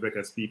Bunny and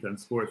Rebecca speak on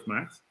Sports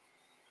Max.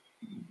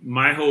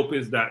 My hope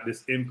is that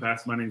this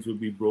impasse management will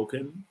be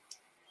broken.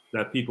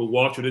 That people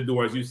walk through the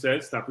door, as you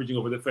said, stop reaching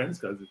over the fence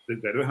because they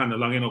don't handle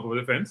long enough over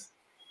the fence.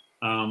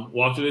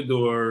 Walk through the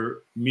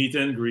door, meet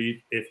and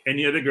greet. If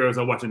any of the girls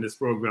are watching this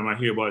program, I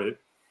hear about it.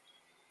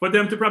 For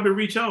them to probably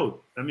reach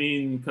out. I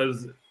mean,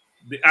 because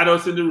the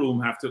adults in the room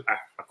have to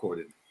act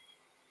accordingly.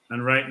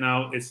 And right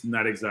now, it's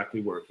not exactly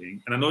working.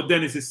 And I know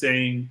Dennis is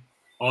saying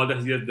all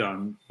that he has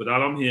done, but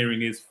all I'm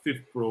hearing is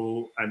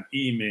FIFPro and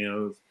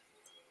emails.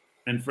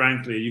 And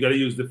frankly, you got to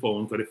use the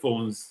phone because the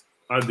phones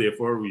are there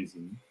for a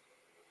reason.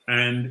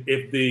 And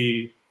if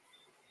the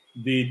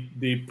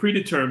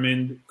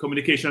predetermined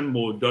communication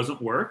mode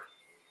doesn't work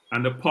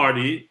and the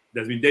party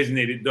that's been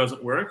designated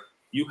doesn't work,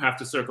 you have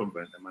to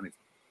circumvent the management.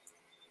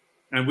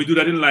 And we do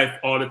that in life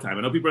all the time.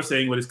 I know people are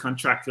saying, well, it's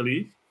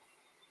contractually,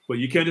 but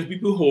you can't just be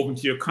beholden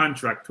to your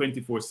contract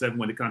 24/7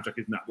 when the contract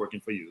is not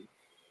working for you.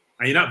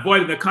 And you're not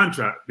voiding the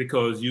contract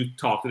because you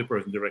talk to the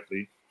person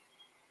directly.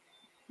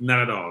 Not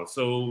at all.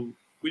 So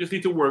we just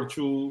need to work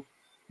through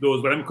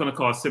those, what I'm going to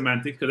call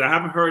semantics, because I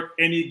haven't heard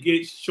any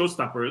gate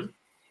showstoppers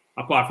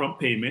apart from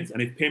payments.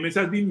 And if payments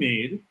have been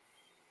made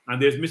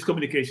and there's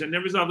miscommunication,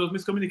 then resolve those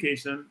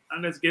miscommunication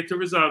and let's get to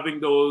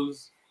resolving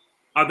those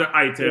other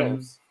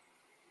items,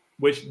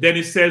 which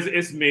Dennis says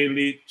is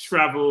mainly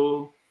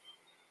travel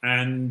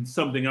and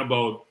something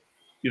about,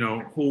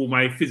 who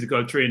my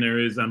physical trainer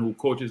is and who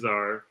coaches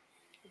are.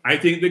 I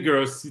think the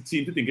girls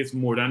seem to think it's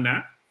more than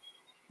that.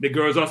 The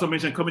girls also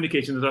mentioned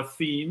communication as a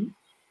theme.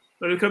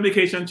 So the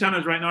communication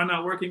channels right now are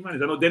not working,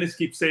 man. I know Dennis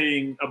keeps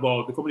saying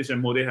about the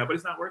communication mode they have, but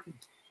it's not working.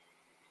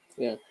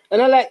 Yeah.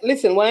 And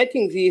listen, one of the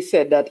things he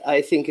said that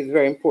I think is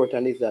very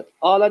important is that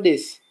all of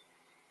this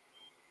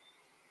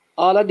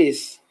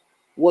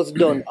was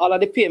done, all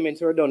of the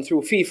payments were done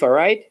through FIFA,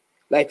 right?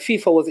 Like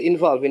FIFA was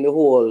involved in the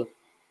whole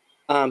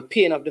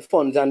paying of the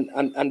funds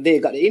and they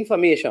got the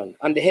information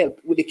and the help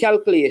with the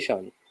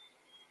calculation.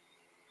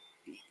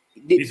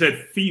 He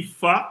said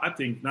FIFA, I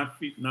think, not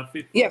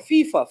FIFA. Yeah,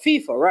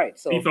 FIFA, right.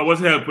 So FIFA was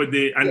help with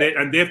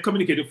and they've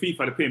communicated with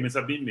FIFA, the payments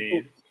have been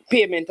made.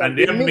 And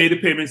they have made the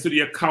payments to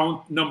the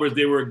account numbers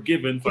they were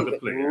given for the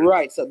players.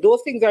 Right. So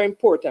those things are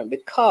important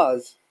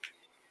because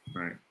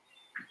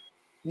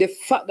the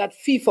fact that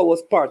FIFA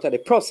was part of the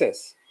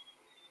process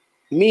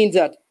means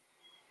that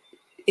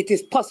it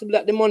is possible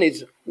that the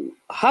monies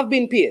have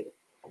been paid,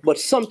 but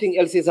something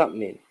else is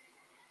happening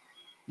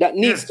that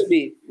needs to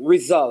be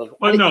resolved.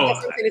 Well, no,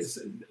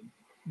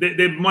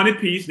 the money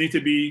piece needs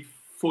to be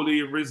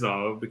fully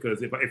resolved,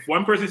 because if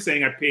one person is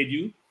saying I paid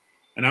you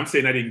and I'm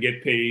saying I didn't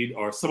get paid,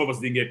 or some of us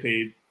didn't get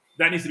paid,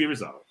 that needs to be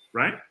resolved,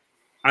 right?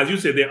 As you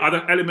said, there are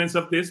other elements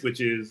of this,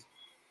 which is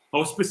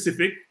how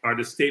specific are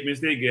the statements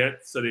they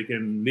get so they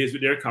can liaise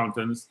with their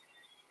accountants,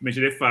 make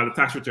sure they file the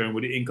tax return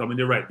with the income in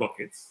the right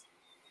buckets.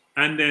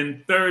 And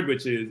then third,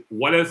 which is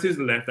what else is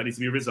left that needs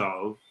to be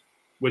resolved,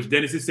 which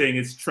Dennis is saying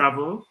is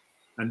travel,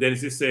 and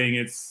Dennis is saying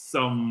it's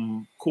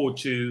some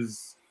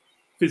coaches,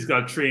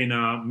 physical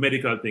trainer,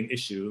 medical thing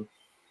issue,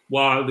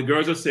 while the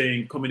girls are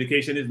saying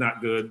communication is not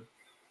good.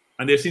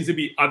 And there seems to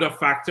be other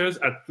factors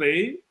at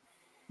play.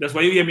 That's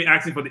why you hear me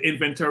asking for the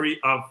inventory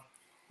of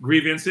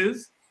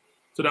grievances,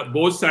 so that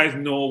both sides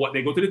know what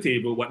they go to the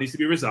table, what needs to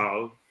be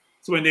resolved.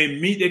 So when they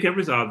meet, they can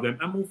resolve them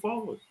and move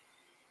forward.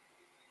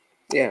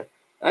 Yeah.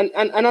 And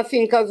I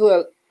think as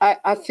well,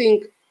 I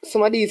think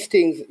some of these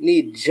things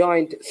need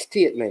joint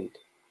statement.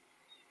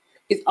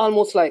 It's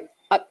almost like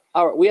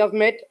we have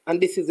met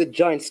and this is a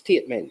joint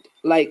statement.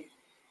 Like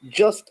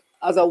just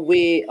as a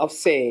way of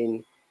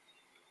saying,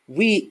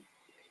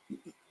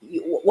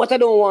 what I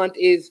don't want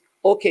is,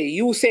 okay,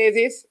 you say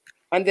this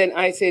and then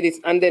I say this,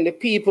 and then the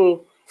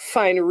people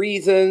find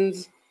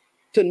reasons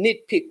to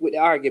nitpick with the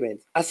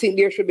arguments. I think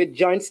there should be a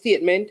joint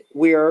statement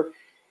where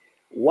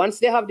once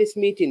they have this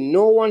meeting,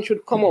 no one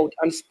should come out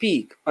and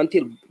speak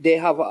until they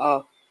have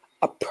a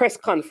press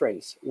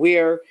conference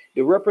where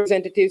the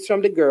representatives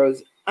from the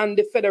girls and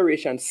the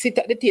federation sit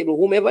at the table,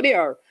 whomever they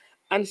are,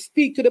 and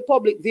speak to the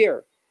public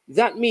there.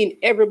 That means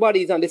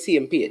everybody is on the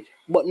same page.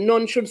 But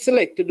none should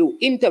select to do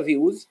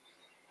interviews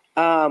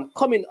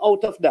coming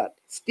out of that,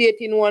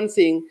 stating one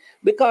thing,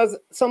 because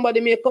somebody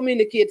may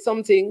communicate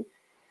something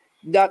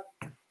that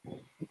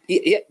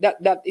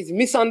is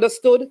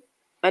misunderstood,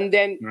 and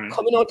then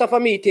coming out of a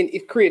meeting,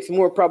 it creates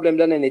more problem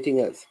than anything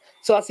else.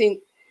 So I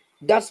think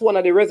that's one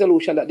of the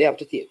resolutions that they have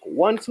to take.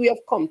 Once we have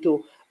come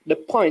to the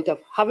point of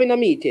having a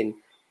meeting,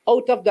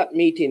 out of that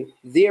meeting,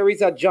 there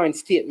is a joint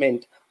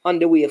statement on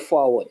the way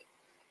forward.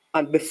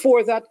 And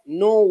before that,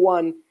 no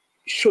one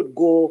should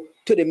go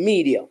to the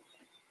media,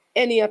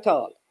 any at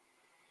all.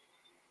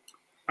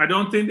 I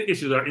don't think the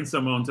issues are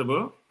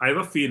insurmountable. I have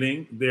a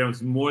feeling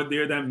there's more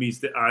there than meets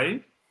the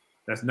eye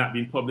that's not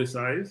been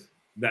publicized,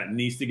 that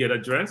needs to get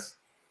addressed.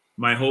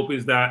 My hope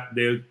is that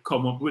they'll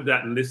come up with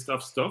that list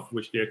of stuff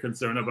which they're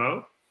concerned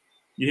about.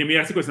 You hear me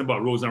ask a question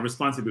about roles and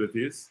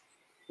responsibilities,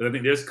 but I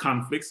think there's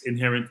conflicts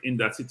inherent in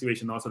that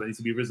situation also that needs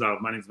to be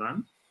resolved,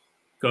 management.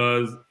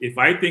 Because if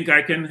I think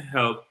I can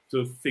help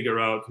to figure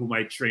out who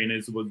my trainer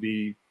is supposed to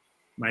be,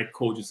 my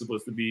coach is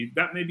supposed to be,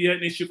 that may be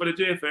an issue for the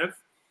JFF.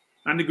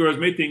 And the girls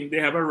may think they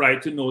have a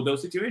right to know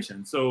those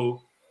situations.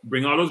 So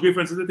bring all those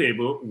grievances to the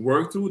table,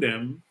 work through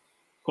them,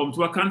 come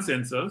to a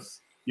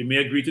consensus. You may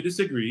agree to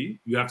disagree.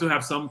 You have to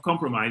have some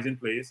compromise in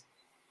place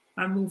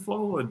and move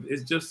forward.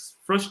 It's just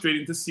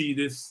frustrating to see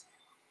this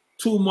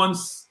 2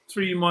 months,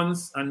 3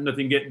 months, and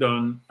nothing get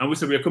done. And we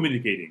say we are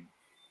communicating.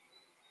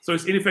 So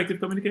it's ineffective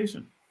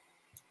communication.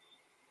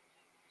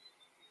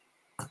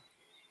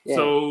 Yeah.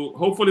 So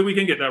hopefully we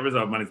can get that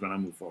resolved, management,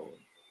 and move forward.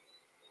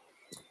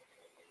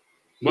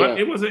 But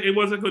it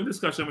was a good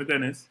discussion with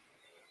Dennis.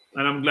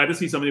 And I'm glad to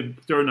see somebody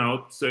turn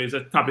out. So it's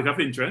a topic of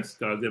interest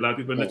because there are a lot of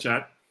people in the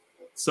chat.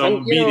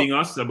 Some beating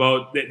us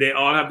about, they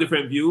all have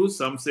different views.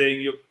 Some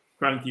saying,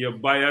 Krankie, you're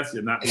biased,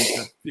 you're not.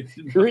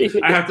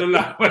 Really? I have to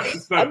laugh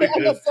because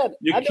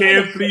you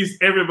can't please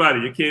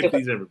everybody. You can't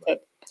please everybody.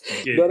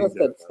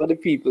 For the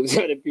people.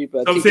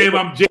 Some say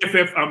I'm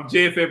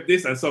JFF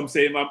this, and some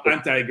say I'm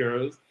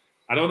anti-girls.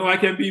 I don't know I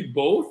can be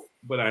both,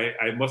 but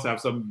I must have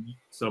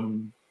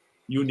some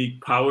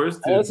unique powers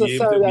to be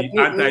able to be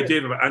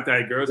anti-JFF,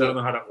 anti-girls. I don't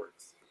know how that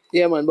works.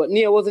 Yeah, man, but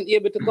Nia wasn't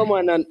able to come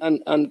on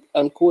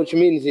and coach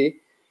Minzy,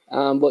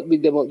 but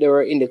big them up, they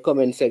were in the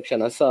comment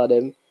section. I saw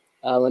them.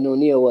 I know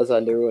Neo was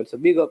on the road. So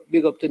big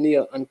up to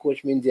Neo and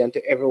Coach Minzy and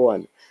to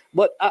everyone.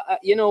 But,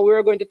 you know, we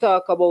were going to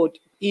talk about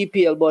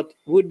EPL, but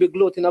we'd be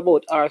gloating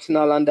about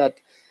Arsenal and that,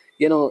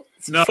 you know.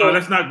 No, so,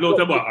 let's not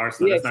gloat about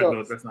Arsenal.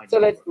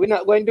 Yeah, we're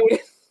not going to do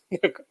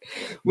this.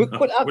 We're not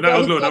going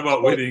to gloat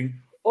about winning.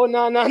 Oh,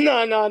 no,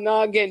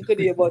 again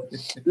today. But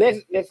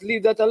let's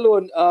leave that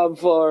alone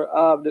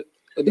for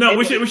no,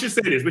 we should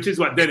say this, which is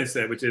what Dennis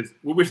said, which is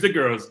we wish the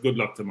girls good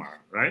luck tomorrow,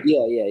 right?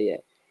 Yeah.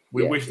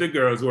 We wish the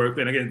girls who are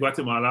playing against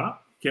Guatemala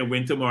can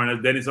win tomorrow. And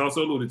as Dennis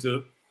also alluded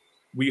to,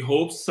 we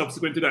hope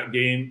subsequent to that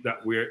game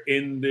that we're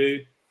in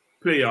the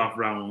playoff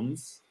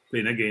rounds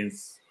playing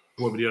against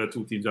whoever the other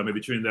two teams are, maybe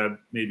Trinidad,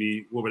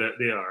 maybe whoever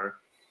they are.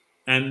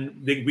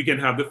 And we can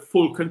have the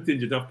full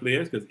contingent of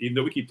players, because even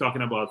though we keep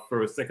talking about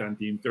first, second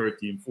team, third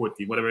team, fourth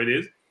team, whatever it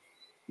is,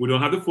 we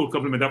don't have the full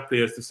complement of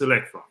players to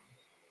select from.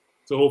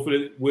 So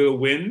hopefully we'll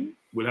win.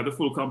 We'll have the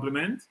full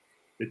complement.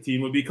 The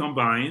team will be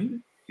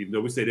combined. Even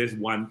though we say there's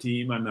one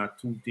team and not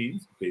two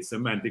teams, we play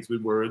semantics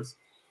with words,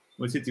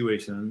 with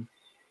situations.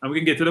 And we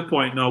can get to the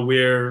point now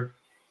where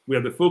we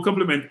have the full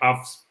complement of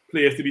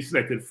players to be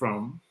selected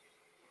from.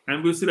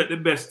 And we'll select the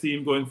best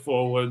team going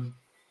forward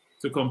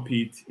to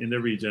compete in the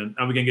region.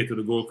 And we can get to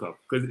the Gold Cup.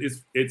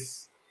 Because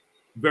it's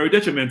very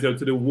detrimental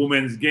to the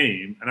women's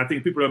game. And I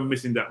think people are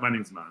missing that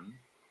man.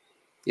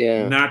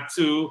 Yeah. Not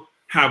to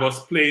have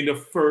us playing the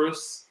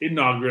first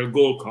inaugural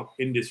Gold Cup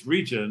in this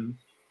region,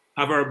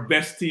 have our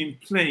best team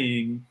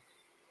playing,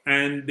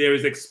 and there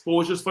is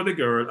exposures for the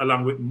girl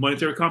along with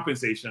monetary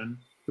compensation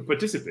to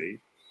participate.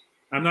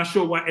 I'm not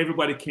sure why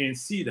everybody can't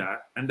see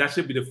that, and that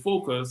should be the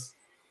focus,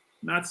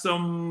 not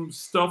some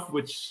stuff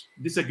which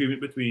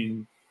disagreement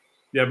between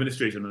the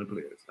administration and the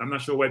players. I'm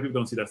not sure why people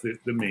don't see that's the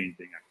main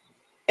thing. Actually.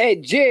 Hey,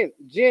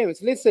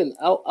 James, listen,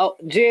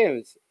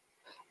 James,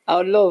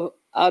 I'd love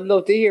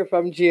to hear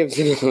from James.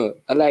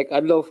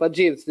 I'd love for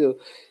James to.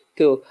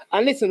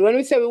 And listen, when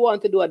we say we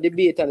want to do a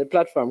debate on the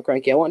platform,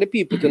 Krankie, I want the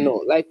people to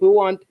know. Like we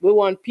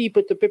want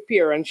people to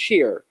prepare and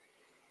share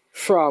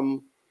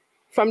from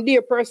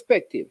their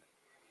perspective,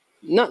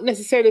 not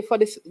necessarily for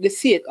the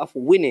sake of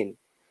winning,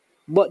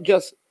 but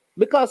just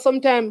because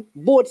sometimes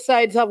both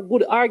sides have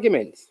good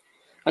arguments.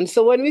 And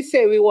so when we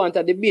say we want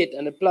a debate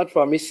on the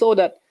platform, it's so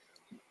that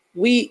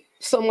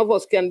some of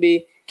us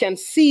can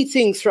see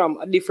things from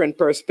a different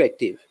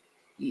perspective.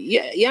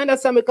 Yeah, you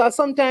understand? Because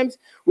sometimes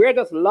we're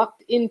just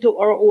locked into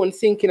our own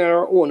thinking in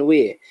our own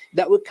way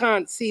that we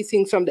can't see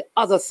things from the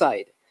other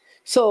side.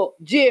 So,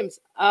 James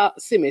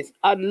Simmons,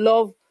 I'd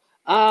love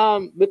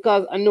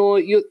because I know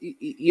you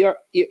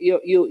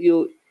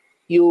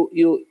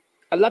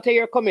a lot of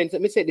your comments.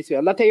 Let me say it this way: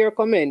 a lot of your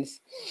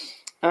comments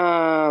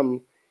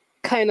kind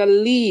of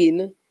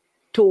lean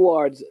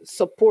towards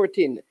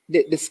supporting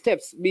the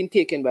steps being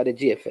taken by the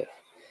GFF.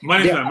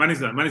 Man, I'm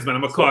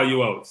gonna call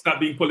you out.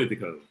 Stop being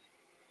political.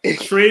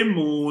 Trey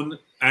Moon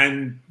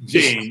and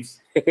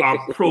James are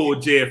pro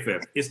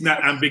JFF. It's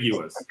not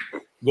ambiguous.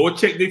 Go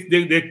check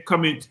the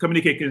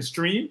communication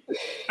stream,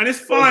 and it's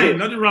fine.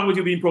 Nothing wrong with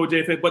you being pro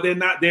JFF, but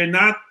they're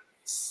not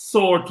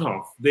sort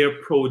of. They're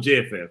pro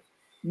JFF.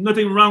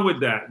 Nothing wrong with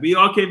that. We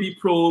all can be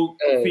pro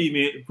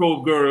female,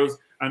 pro girls,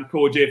 and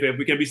pro JFF.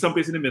 We can be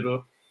someplace in the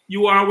middle.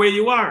 You are where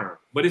you are,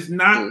 but it's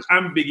not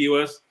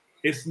ambiguous.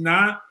 It's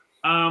not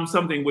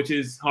something which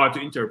is hard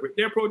to interpret.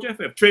 They're pro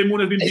JFF. Trey Moon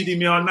has been beating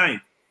me all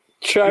night.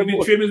 Trey Moon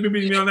has been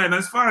beating me all night.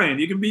 That's fine.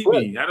 You can beat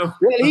me. I don't.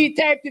 Well, he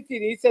typed it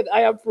in. He said,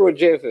 "I am pro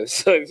JFF."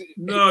 So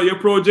no, you're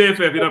pro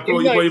JFF. You're not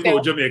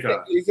pro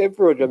Jamaica. He said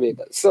pro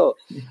Jamaica. So,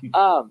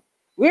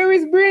 where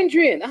is Brain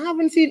Drain? I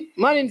haven't seen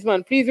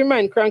man. Please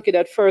remind Krankie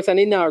that first and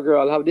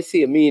inaugural have the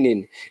same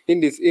meaning in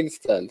this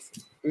instance.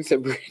 It's a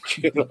Brain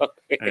Drain.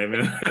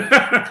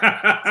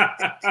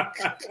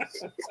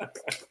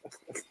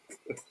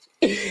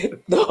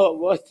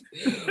 No,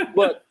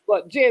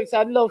 but James,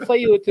 I'd love for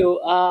you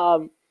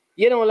to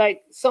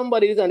like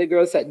somebody who's on the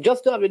girls' side,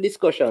 just to have a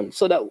discussion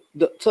so that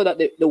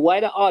the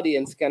wider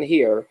audience can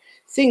hear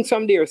things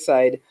from their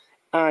side,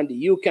 and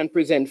you can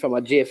present from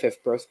a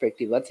JFF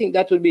perspective. I think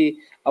that would be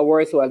a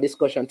worthwhile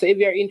discussion. So if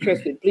you're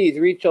interested, please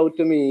reach out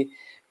to me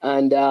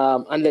and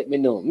let me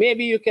know.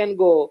 Maybe you can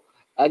go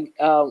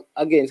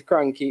against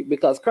Krankie,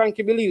 because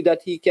Krankie believes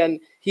that he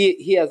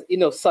has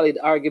enough solid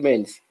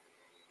arguments.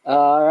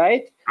 All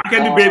right. I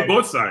can debate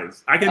both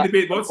sides.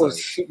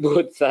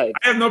 Both sides.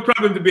 I have no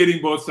problem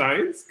debating both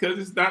sides because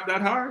it's not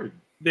that hard.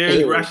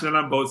 There's rational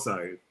on both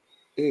sides.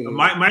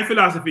 My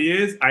philosophy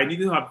is I need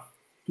to have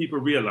people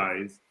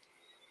realize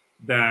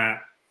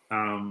that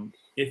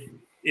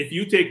if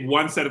you take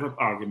one set of an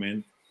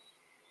argument,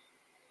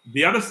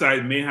 the other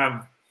side may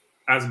have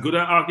as good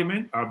an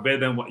argument or better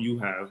than what you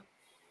have.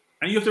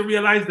 And you have to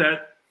realize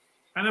that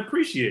and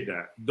appreciate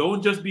that.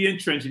 Don't just be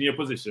entrenched in your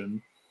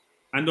position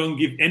and don't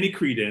give any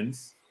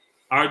credence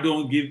or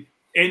don't give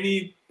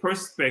any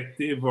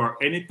perspective or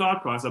any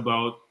thought process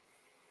about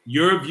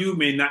your view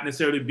may not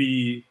necessarily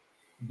be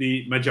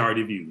the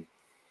majority view.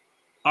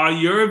 Or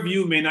your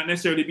view may not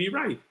necessarily be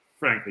right,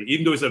 frankly.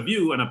 Even though it's a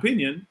view, an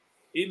opinion,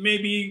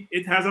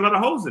 it has a lot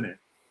of holes in it.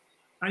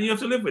 And you have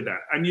to live with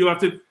that. And you have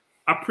to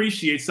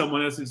appreciate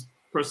someone else's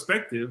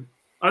perspective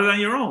other than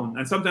your own.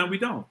 And sometimes we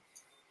don't.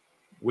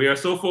 We are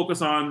so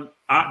focused on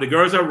the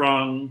girls are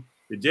wrong,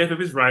 the JFF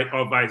is right,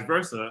 or vice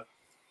versa.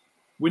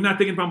 We're not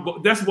thinking from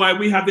both. That's why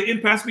we have the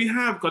impasse we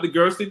have, because the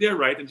girls think they're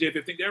right and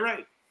JFF think they're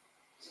right.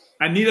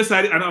 And neither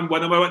side, and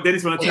what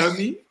Dennis want to tell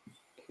me,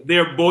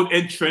 they're both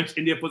entrenched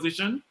in their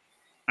position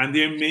and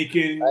they're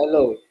making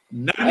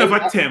not enough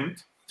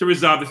attempt to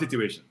resolve the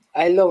situation.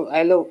 I love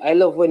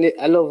when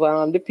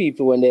the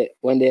people when they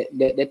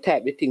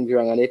type the things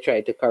wrong and they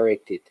try to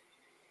correct it.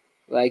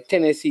 Like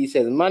Tennessee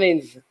says,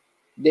 Mannings,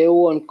 they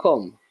won't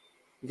come.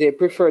 They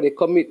prefer the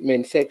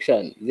commitment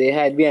section. They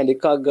hide behind the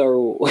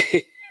kangaroo.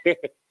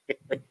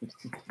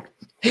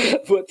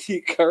 But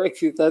he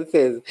corrects it and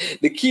says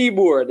the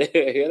keyboard,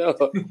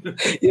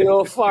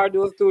 far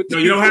those two things. No,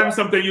 you don't have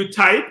something you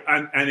type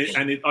and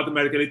it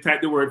automatically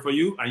type the word for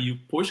you and you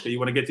push because you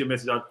want to get your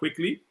message out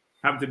quickly.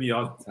 Happens to me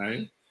all the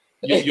time.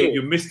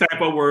 You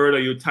mistype a word or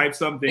you type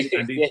something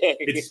and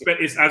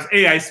it's as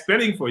AI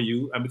spelling for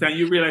you, and by the time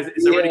you realize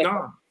it's already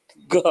gone.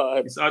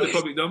 God, it's out of the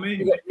public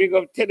domain. Big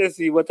up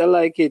Tennessee, but I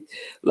like it.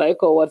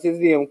 Like what's his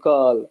name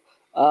called?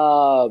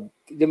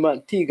 The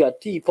Mantiga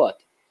teapot.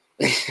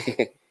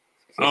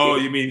 Oh,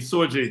 you mean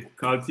Soji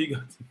called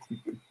Tiga?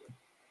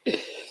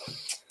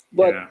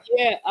 But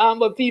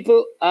but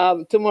people,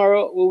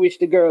 tomorrow we wish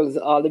the girls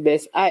all the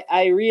best.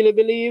 I really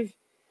believe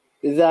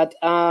that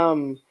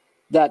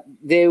that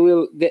they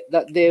will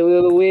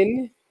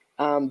win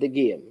the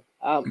game.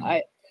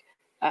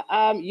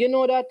 You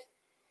know that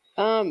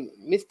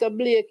Mr.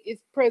 Blake is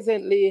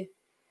presently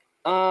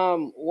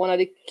one of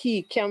the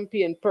key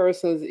campaign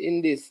persons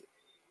in this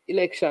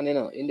election,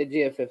 in the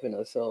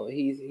JFF, so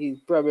he's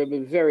probably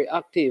very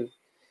active.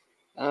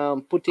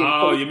 Putting.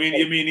 Oh, you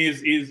mean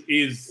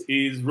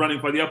he's running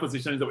for the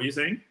opposition? Is that what you're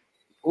saying?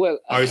 Well,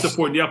 are you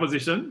supporting the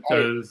opposition?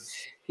 Because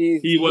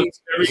he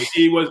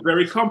was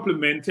very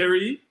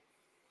complimentary.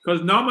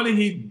 Because normally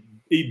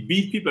he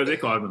beat people, as they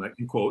call them, like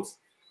in quotes,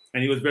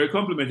 and he was very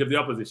complimentary of the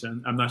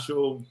opposition. I'm not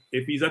sure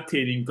if he's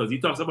attaining, because he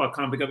talks about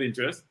conflict of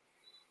interest.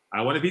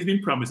 I wonder if he's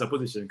been promised a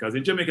position. Because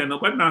in Jamaica,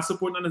 nobody not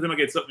supporting none of them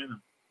get something.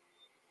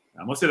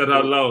 I must say that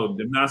out loud.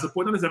 They're not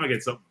supporting none of them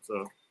get something.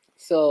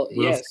 So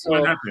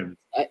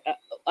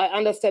I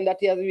understand that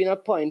he has been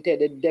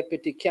appointed a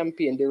deputy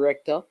campaign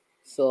director.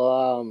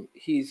 So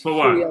he's for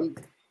what?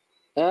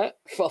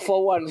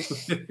 For one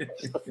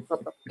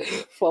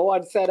for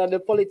one side of the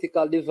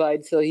political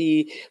divide. So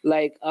he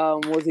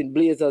was in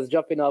Blazers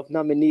dropping off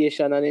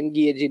nomination and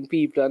engaging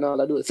people and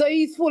all of that. So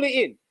he's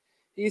fully in.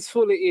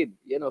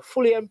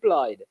 Fully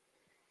employed.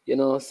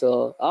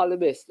 So all the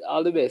best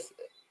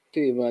to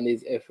him and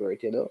his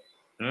effort,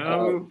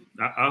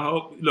 I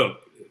hope. Look,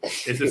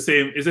 it's the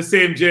same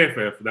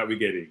JFF that we're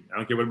getting. I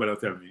don't care what anybody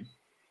else tell me.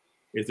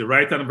 It's the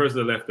right hand versus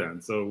the left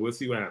hand. So we'll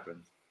see what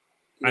happens.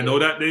 Yeah. I know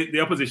that the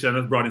opposition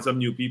has brought in some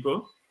new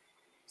people.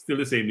 Still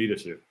the same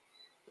leadership,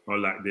 or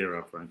lack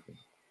thereof, frankly.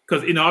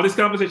 Because in all this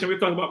conversation we're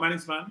talking about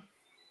Mannings, man,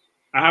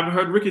 I haven't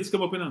heard Ricketts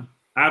come up in. I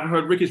haven't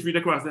heard Ricketts read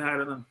across the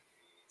hat.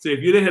 So if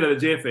you're the head of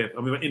the JFF,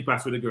 and we were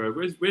impasse with the girl,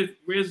 where's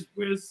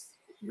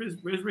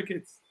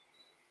Ricketts?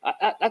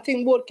 I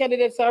think both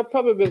candidates are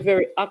probably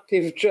very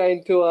active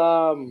trying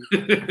to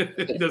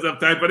he doesn't have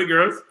time for the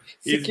girls.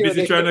 He's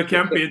busy trying to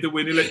campaign to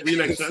win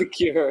re-election.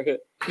 Secure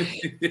it.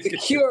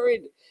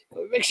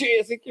 Make sure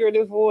you secure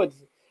the votes.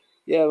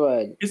 Yeah,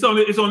 man. It's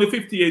only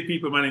 58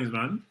 people, Mannings,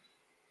 man.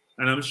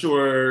 And I'm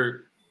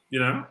sure,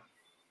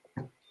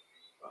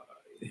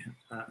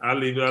 I'll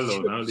leave it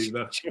alone. I'll leave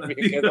that.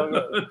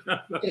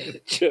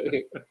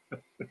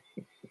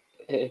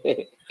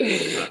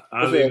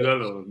 I'll leave it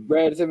alone.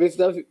 Brian, so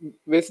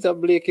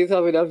Mr. Blake is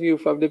having a view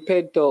from the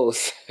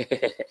penthouse.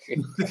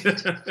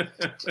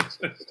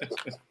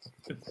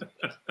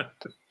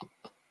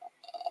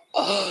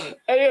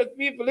 Anyway,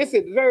 people,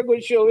 listen, very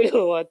good show. We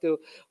don't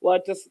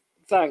want to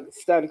thank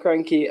Stan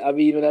Krankie. I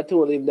mean, when I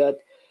told him that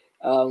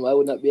I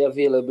would not be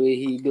available,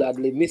 he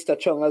gladly, Mr.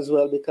 Chung as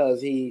well,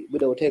 because he,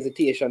 without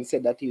hesitation,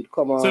 said that he would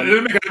come on. So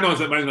let me make an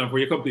announcement before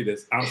you complete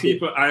this.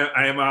 People,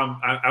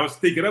 I was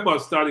thinking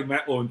about starting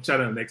my own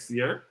channel next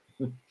year.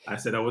 I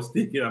said I was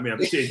thinking, I have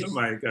to change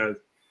my mind because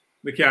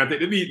we can't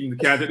take the meeting. You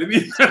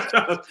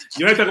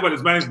know, I talk about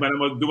this management. I'm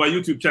going to do my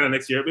YouTube channel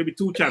next year, maybe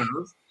 2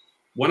 channels.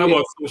 One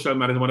about social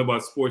matters, one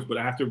about sports, but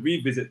I have to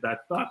revisit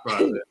that thought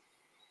process.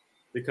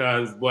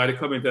 Because, boy, the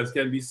commenters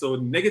can be so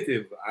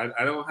negative.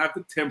 I don't have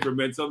the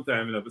temperament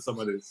sometimes, for some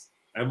of this.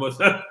 I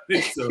must have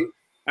think so.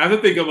 I have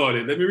to think about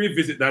it. Let me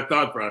revisit that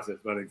thought process.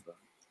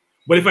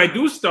 But if I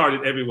do start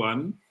it,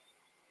 everyone,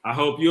 I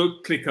hope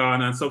you'll click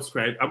on and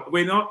subscribe.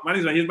 Wait, no,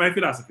 here's my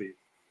philosophy.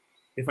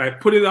 If I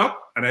put it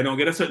up and I don't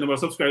get a certain number of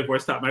subscribers before I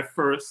start my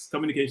first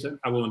communication,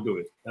 I won't do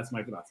it. That's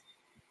my philosophy.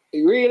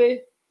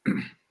 Really?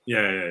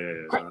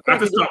 Yeah. I have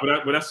to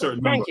start with a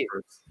certain number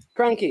first.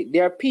 Krankie,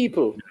 there are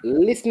people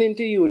listening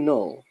to you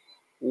now,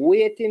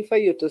 waiting for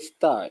you to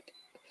start,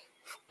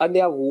 and they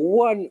have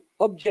one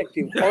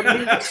objective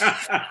only.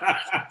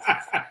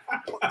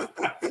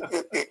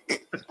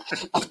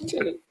 I'm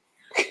telling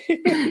you.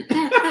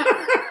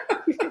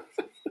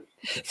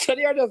 So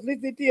they are just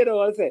listening to you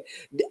know and say,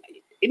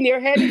 in your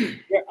head,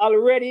 you're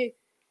already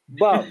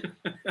Bob.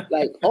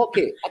 Like,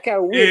 okay, I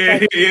can't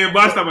wait. Yeah,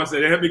 Basta must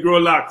say, help me grow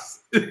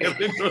locks. Help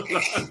me grow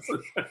locks.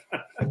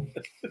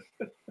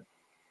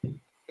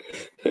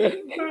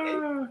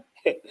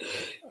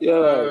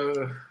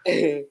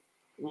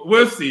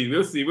 We'll see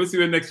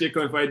when next year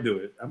comes if I do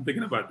it. I'm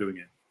thinking about doing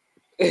it.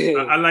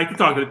 I like to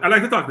talk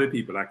to the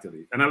people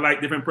actually, and I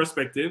like different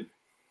perspective.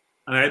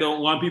 And I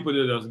don't want people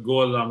to just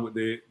go along with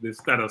the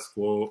status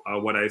quo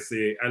or what I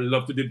say. I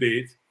love to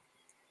debate.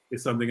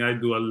 It's something I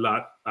do a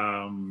lot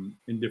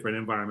in different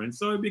environments.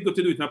 So it'd be good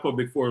to do it in a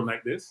public forum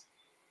like this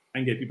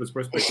and get people's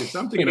perspective. So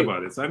I'm thinking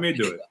about it. So I may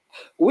do it.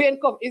 Wayne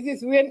Cuff, is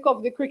this Wayne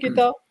Cuff, the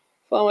cricketer,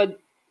 former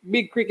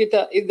big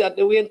cricketer? Is that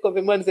the Wayne Cuff?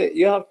 The man said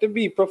you have to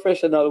be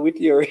professional with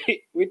your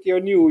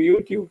new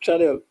YouTube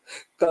channel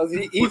because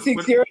he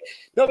thinks you're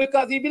no,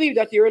 because he believes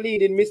that you're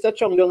leading Mr.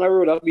 Chung down the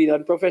road of being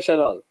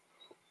unprofessional.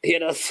 You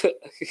know.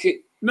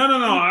 No.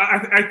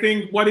 I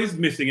think what is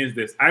missing is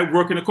this. I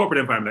work in a corporate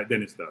environment like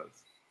Dennis does.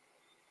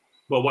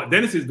 But what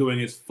Dennis is doing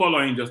is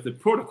following just the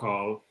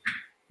protocol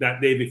that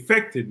they've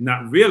effected,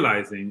 not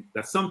realizing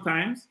that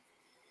sometimes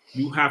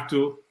you have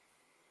to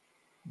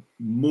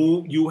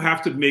move, you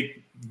have to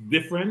make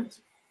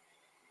different,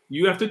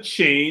 you have to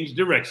change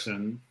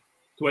direction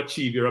to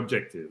achieve your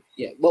objective.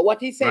 Yeah, but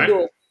what he's saying,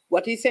 right?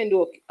 What he's saying,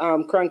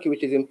 Krankie,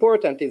 which is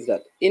important, is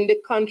that in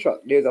the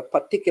contract, there's a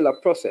particular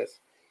process.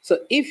 So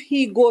if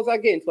he goes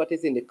against what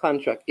is in the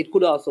contract, it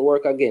could also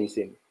work against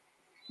him.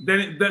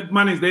 Then that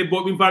man is they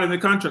both been violating the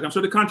contract. I'm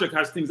sure the contract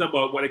has things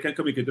about what they can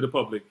communicate to the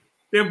public.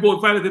 They've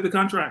both violated the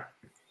contract.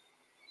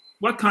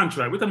 What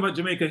contract? We're talking about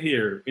Jamaica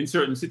here in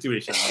certain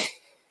situations.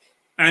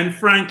 And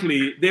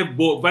frankly, they've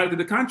both violated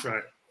the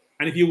contract.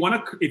 And if you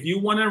want to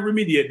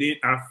remediate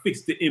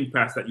fix the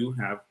impasse that you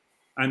have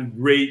and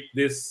break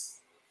this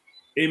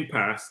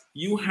impasse,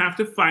 you have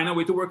to find a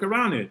way to work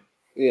around it.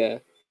 Yeah.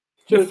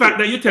 The fact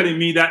that you're telling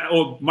me that,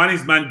 oh,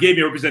 management gave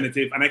me a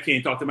representative and I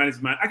can't talk to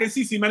management. I can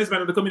see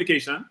management on the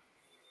communication.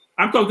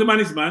 I'm talking to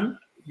management.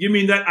 You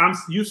mean that I'm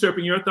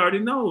usurping your authority?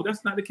 No,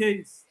 that's not the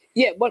case.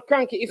 Yeah, but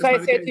Krankie, if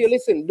I say to you,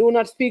 listen, do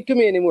not speak to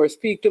me anymore,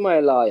 speak to my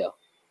lawyer.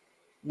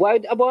 Why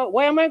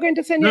am I going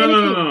to send you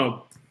anything?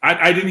 No.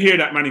 I didn't hear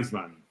that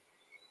management.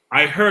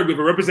 I heard with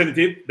a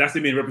representative, that's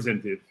the main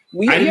representative.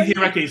 I didn't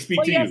hear I can't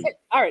speak to you. Said,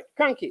 all right,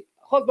 Krankie,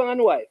 husband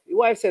and wife. The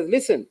wife says,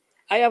 listen,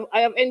 I have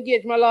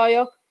engaged my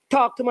lawyer,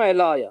 talk to my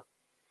lawyer.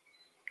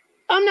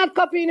 I'm not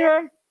copying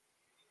her.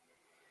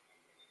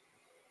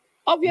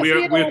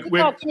 Obviously,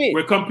 talk to me.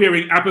 We're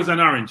comparing apples and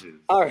oranges.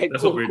 All right,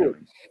 that's cool, what we're cool.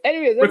 doing.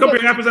 Anyways, we're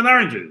comparing apples and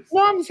oranges.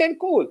 No, I'm saying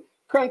cool.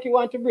 Krankie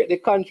want to break the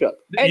contract.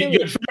 Anyway.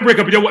 You break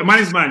up with your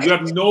management. You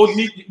have no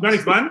need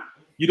management.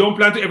 You don't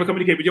plan to ever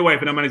communicate with your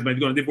wife in a management.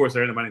 You're going to divorce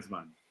her in a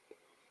management.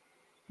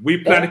 We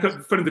plan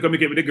for them to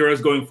communicate with the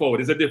girls going forward.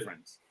 There's a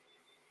difference.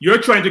 You're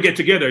trying to get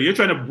together. You're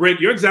trying to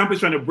break. Your example is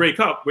trying to break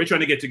up. We're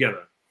trying to get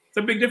together. It's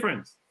a big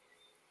difference.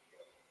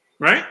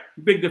 Right?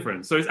 Big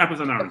difference. So it's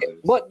apples and oranges. Okay.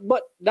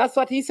 But that's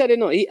what he said, you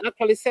know. He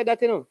actually said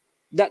that, you know.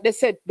 That they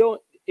said,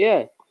 don't,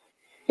 yeah.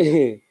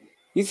 He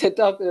said,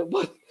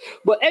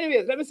 but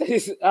anyways, let me say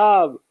this.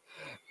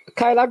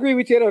 Kyle, I agree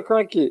with you, though,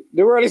 Krankie.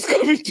 The world is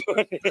coming to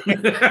an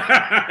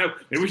end.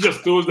 We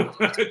just close them.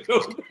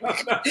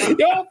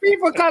 Yo,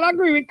 people, Kyle, I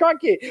agree with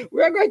Krankie.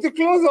 We're going to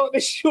close out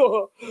the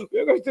show.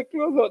 Yeah,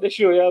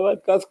 man,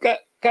 because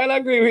Kyle, I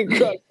agree with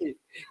Krankie.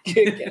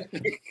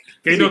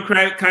 You know,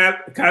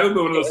 Kyle will be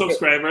one of those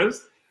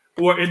subscribers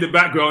who are in the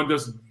background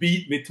just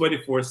beat me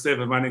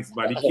 24/7, man.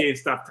 He can't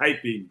stop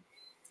typing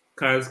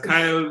because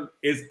Kyle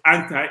is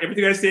anti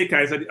everything I say.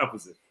 Kyle is the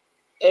opposite.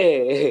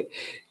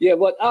 Yeah,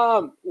 but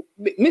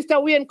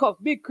Mr. Wayne Cuff,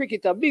 big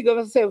cricketer, big of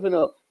yourself, you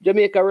know,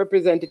 Jamaica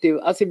representative.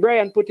 I see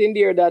Brian put in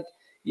there that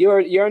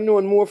you're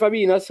known more for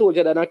being a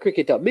soldier than a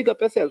cricketer. Big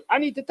up yourself. I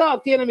need to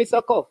talk to you,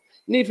 Mr. Cuff.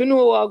 Need to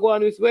know what going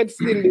on with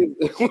West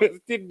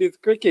Indies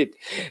cricket.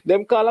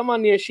 Them call a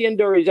man near Shane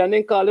Dorridge and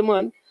then call a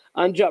man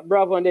and drop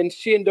Bravo and then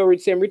Shane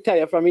Dorridge say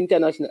retire from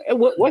international. Hey,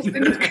 West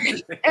Indies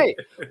cricket. Hey,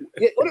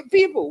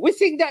 people, we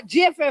think that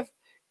JFF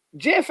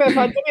and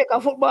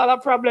Jamaica football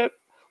are problem.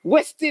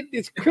 West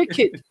Indies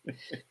cricket.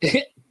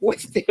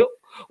 West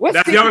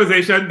That's the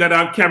organization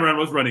that Cameron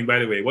was running, by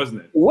the way,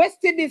 wasn't it?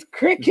 West Indies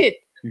cricket.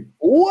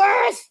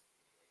 Worse.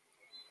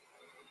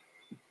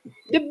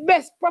 The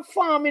best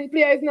performing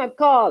player is not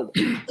called.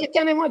 You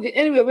can imagine.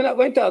 Anyway, we're not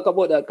going to talk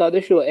about that because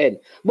the show ends.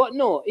 But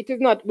no, it is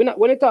not. We're not.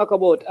 When we talk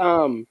about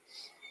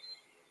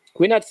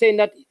we're not saying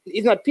that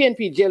it's not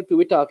PNP JLP.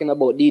 We're talking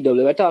about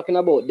DW. We're talking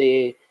about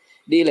the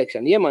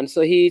election. Yeah, man.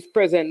 So he's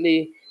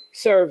presently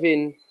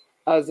serving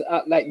as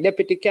like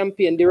deputy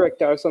campaign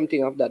director or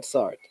something of that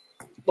sort.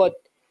 But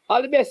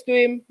all the best to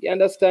him. You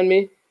understand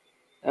me?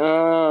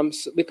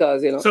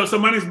 Because you know. So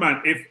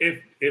management,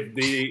 if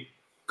the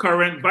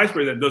current vice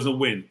president doesn't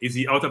win, is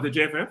he out of the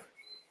JFF?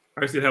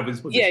 Or still have his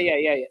position?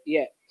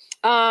 Yeah.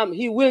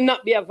 He will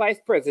not be a vice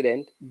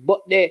president,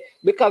 but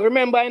because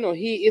remember, you know,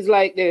 he is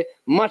like the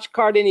match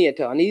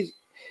coordinator, and he's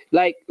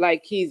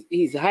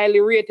he's highly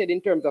rated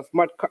in terms of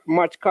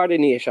match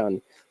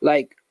coordination,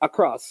 like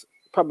across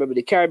probably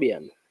the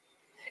Caribbean.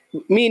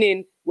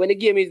 Meaning, when the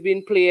game is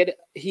being played,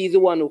 he's the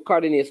one who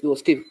coordinates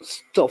those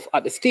stuff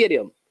at the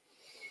stadium.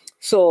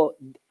 So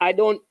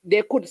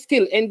they could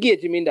still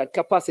engage him in that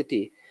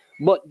capacity,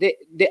 but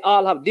they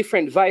all have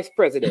different vice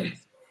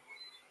presidents.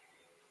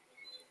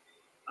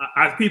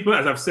 As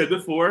I've said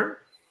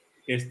before,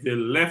 it's the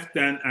left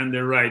hand and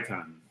the right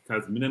hand.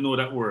 Because me don't know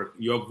that work.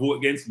 You vote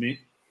against me,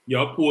 you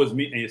oppose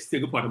me, and you're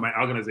still a part of my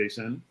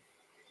organization.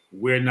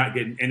 We're not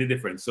getting any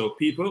difference. So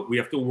people, we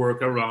have to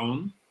work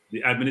around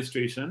the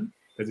administration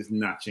because it's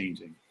not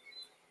changing.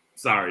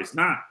 Sorry, it's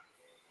not.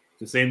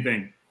 It's the same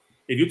thing.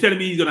 If you're telling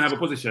me he's going to have a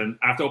position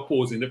after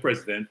opposing the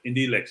president in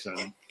the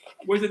election,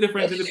 where's the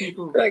difference in the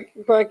people?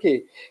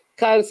 Krankie,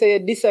 Kyle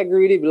said you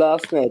disagree with him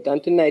last night,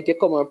 and tonight you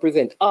come and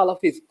present all of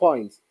his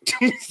points to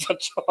Mr.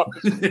 Chung.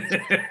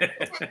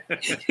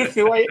 you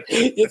see why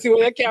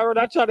you carry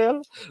that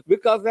channel?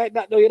 Because right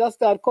now you don't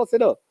start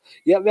cussing up.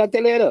 You have me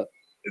tell you that.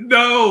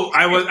 No,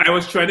 I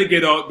was trying to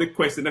get out the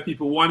question that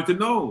people wanted to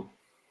know.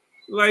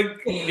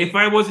 Like, if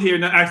I was here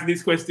not asking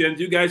these questions,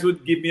 you guys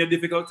would give me a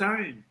difficult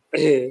time.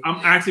 I'm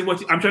asking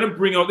I'm trying to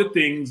bring out the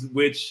things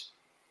which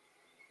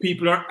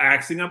people are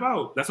asking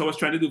about. That's what I was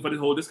trying to do for this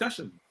whole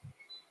discussion.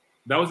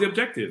 That was the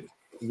objective.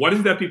 What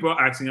is it that people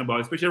are asking about,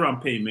 especially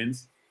around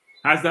payments?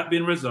 Has that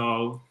been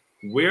resolved?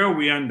 Where are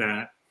we on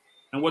that?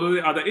 And what are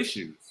the other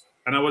issues?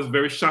 And I was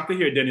very shocked to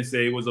hear Dennis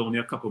say it was only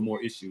a couple more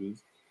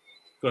issues,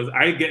 because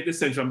I get the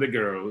sense from the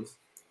girls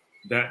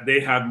that they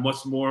have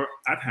much more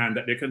at hand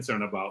that they're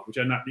concerned about, which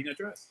are not being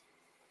addressed.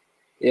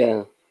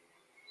 Yeah.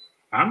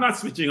 I'm not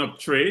switching up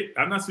trade.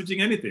 I'm not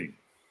switching anything.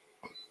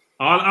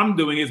 All I'm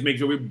doing is make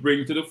sure we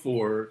bring to the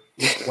fore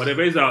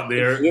whatever is out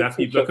there that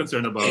people are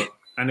concerned about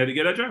and let it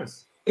get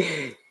addressed.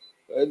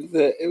 What's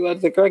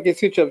the Krankie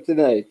switch up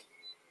tonight?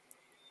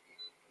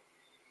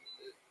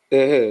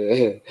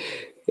 Yeah,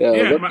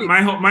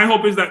 my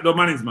hope is that the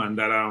management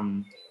that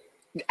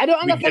I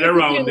don't understand. Get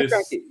around this.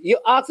 Krankie. You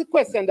ask a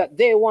question that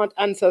they want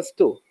answers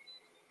to,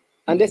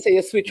 and they say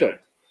you switch up.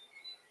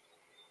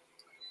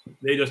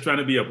 They're just trying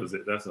to be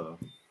opposite. That's all.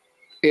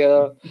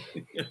 Yeah.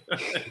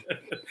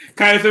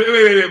 Kai said,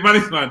 wait,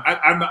 management.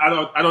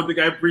 I don't think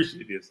I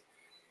appreciate this.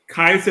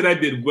 Kai said I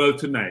did well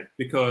tonight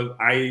because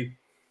I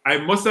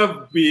must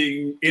have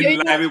been in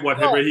line with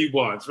whatever he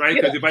wants, right?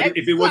 Because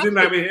if it was in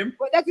line with him,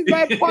 but that is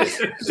my point.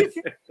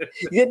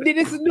 You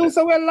didn't do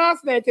so well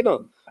last night, you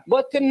know.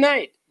 But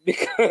tonight,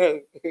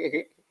 because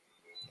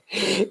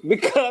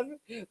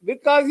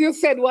you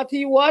said what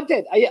he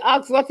wanted, and you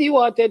asked what he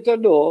wanted to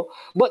know.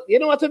 But you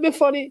know what would be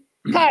funny,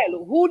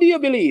 Kyle? Who do you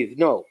believe?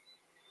 No.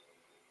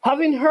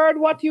 Having heard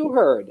what you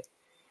heard,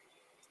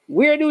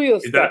 where do you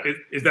start?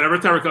 Is that a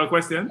rhetorical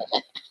question?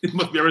 It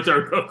must be a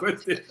rhetorical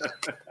question.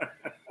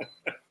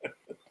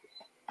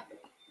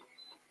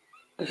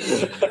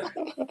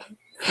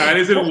 Kyle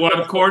is in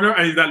one corner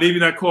and he's not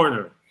leaving that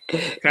corner.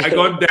 Can I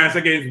go and dance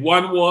against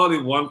one wall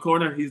in one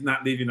corner? He's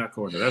not leaving that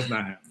corner. That's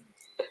not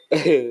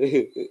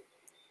happening.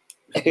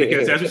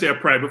 Because I should say a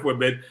prayer before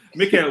bed.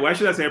 Mikhail, why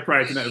should I say a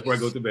prayer tonight before I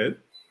go to bed?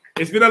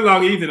 It's been a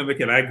long evening,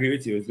 Mikhail. I agree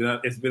with you.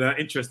 It's been an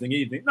interesting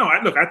evening. No,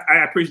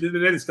 I appreciate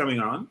Dennis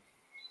coming on.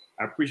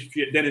 I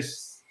appreciate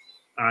Dennis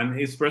and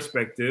his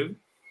perspective.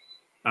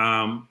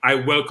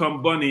 I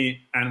welcome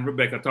Bunny and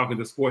Rebecca talking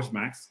to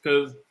Sportsmax,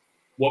 because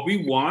what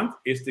we want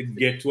is to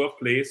get to a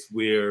place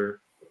where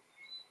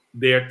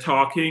they're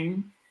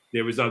talking,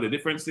 they resolve the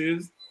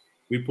differences,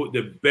 we put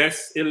the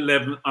best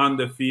 11 on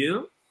the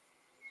field,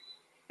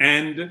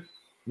 and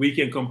we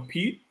can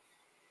compete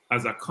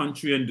as a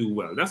country and do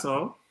well. That's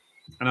all.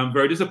 And I'm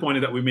very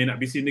disappointed that we may not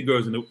be seeing the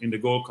girls in the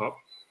Gold Cup,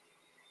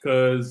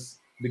 because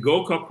the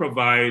Gold Cup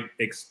provides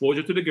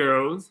exposure to the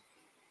girls,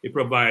 it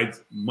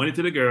provides money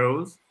to the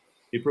girls,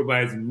 it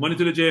provides money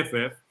to the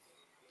JFF,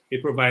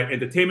 it provides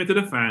entertainment to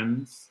the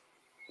fans,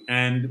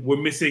 and we're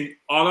missing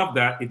all of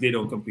that if they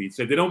don't compete.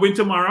 So if they don't win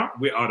tomorrow,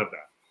 we're out of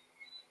that,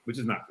 which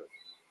is not good.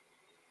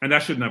 And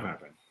that shouldn't have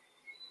happened.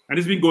 And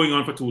it's been going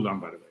on for too long,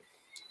 by the way.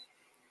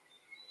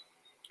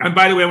 And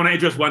by the way, I want to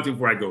address one thing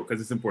before I go,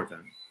 because it's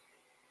important.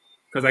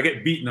 Because I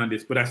get beaten on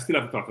this, but I still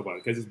have to talk about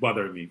it because it's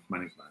bothering me,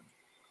 management.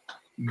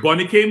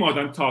 Bunny came out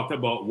and talked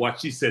about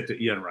what she said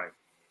to Ian Wright.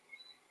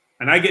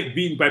 And I get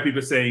beaten by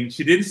people saying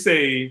she didn't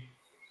say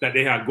that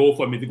they had go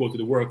for me to go to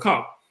the World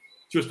Cup.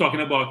 She was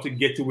talking about to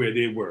get to where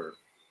they were.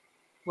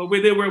 Well,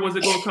 where they were was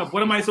the Gold Cup.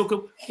 What am I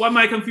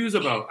confused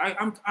about?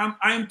 I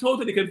am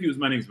totally confused,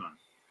 management.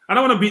 I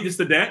don't want to beat this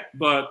to death,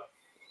 but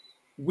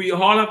we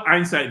all have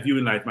hindsight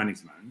viewing life,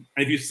 management. And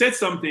if you said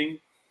something,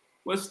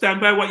 well,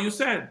 stand by what you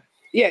said.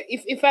 Yeah,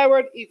 if I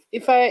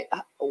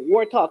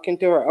were talking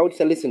to her, I would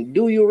say, listen,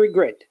 do you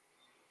regret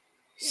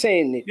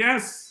saying it?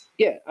 Yes.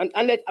 Yeah,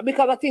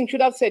 because I think she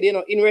should have said, you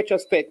know, in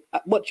retrospect,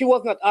 but she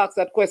was not asked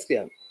that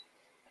question.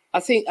 I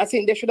think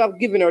they should have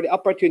given her the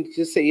opportunity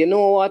to say, you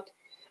know what,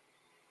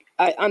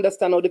 I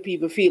understand how the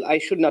people feel. I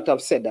should not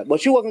have said that, but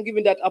she wasn't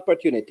given that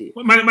opportunity.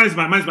 Well,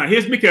 management.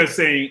 Here's Mikael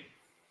saying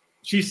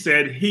she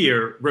said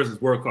here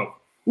versus World Cup.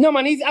 No,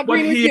 man, he's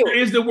agreeing with you. But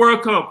here is the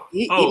World Cup.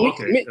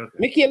 Okay.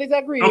 Mikael is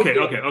agreeing with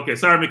you. Okay.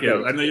 Sorry,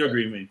 Mikael. I know you're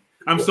agreeing with me.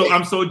 I'm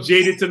so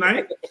jaded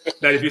tonight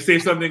that if you say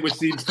something which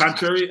seems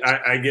contrary,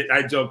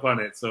 I jump on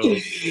it. So,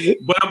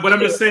 but I'm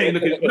just saying,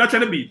 look, I'm not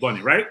trying to beat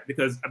Bunny, right?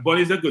 Because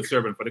Bunny is a good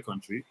servant for the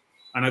country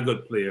and a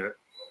good player.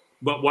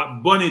 But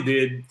what Bunny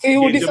did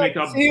gave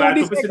Jamaica bad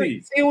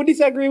publicity. See who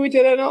disagree with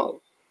you now?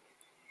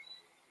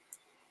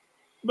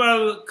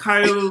 Well,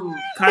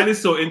 Kyle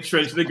is so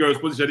entrenched in the girl's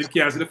position, he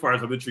can't see the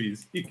forest from the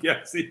trees. He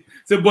can't see.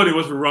 So Bunny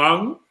was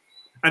wrong,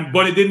 and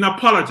Bunny didn't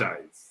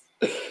apologize.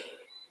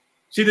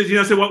 She did,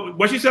 say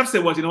what she should have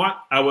said was, you know what?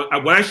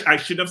 I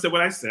shouldn't have said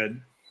what I said,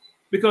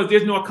 because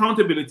there's no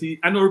accountability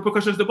and no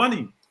repercussions to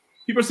Bunny.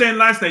 People saying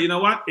last night, you know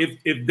what?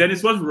 If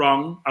Dennis was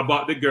wrong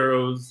about the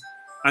girls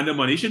and the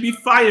money, he should be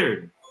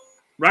fired.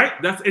 Right?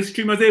 That's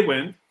extreme as they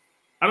went.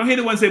 I don't hear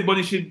the one say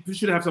Bunny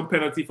should have some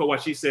penalty for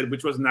what she said,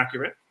 which was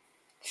inaccurate.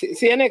 See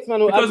your next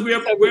man. Because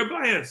we're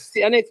biased.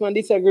 See your next man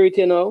disagree with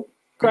you now.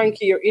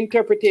 Krankie, your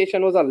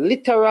interpretation was a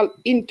literal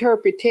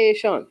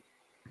interpretation.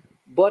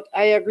 But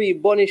I agree,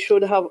 Bunny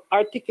should have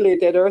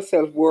articulated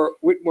herself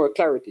with more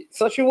clarity.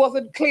 So she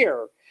wasn't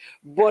clear.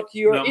 But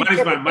your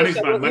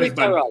interpretation was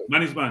literal.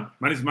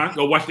 Management,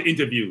 go watch the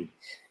interview.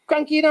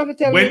 Krankie, you don't have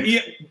to tell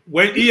me.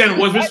 When Ian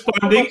was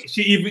responding,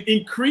 she even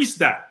increased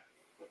that.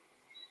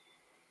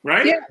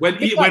 Right? Yeah, when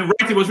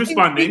Righty was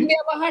responding. We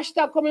have a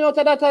hashtag coming out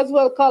of that as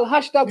well called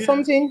hashtag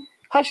something.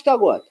 Hashtag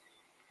what?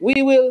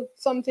 We will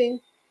something.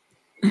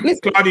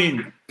 Listen.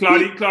 Claudine.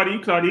 Claudine.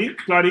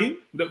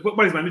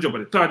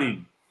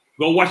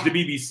 Go watch the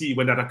BBC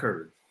when that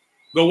occurred.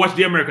 Go watch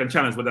the American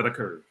channels when that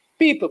occurred.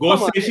 People, go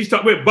say she's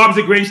talking. Wait,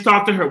 Bombsy Grange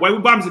talked to her. Why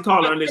would Bombsy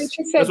call her on this?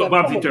 That's what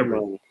Bombsy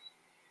interpreted.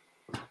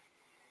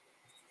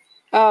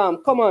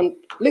 Come on,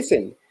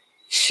 listen.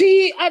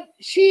 She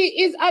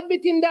is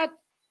admitting that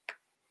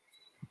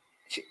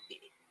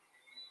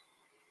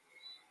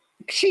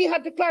she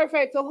had to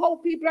clarify. So how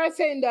people are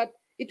saying that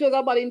it was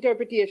about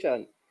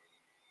interpretation?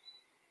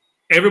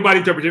 Everybody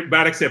interpreted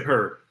bad except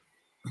her.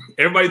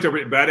 Everybody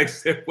interpreted bad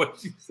except what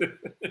she said.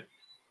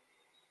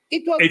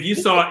 It was. If you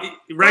saw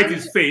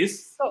Righty's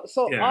face.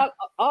 So yeah.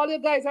 all you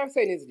guys are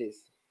saying is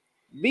this: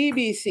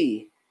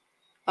 BBC,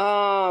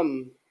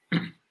 ESPN,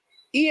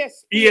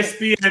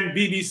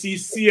 BBC,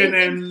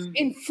 CNN.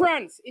 In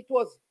France, it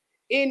was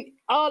in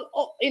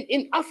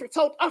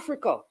South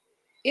Africa,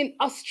 in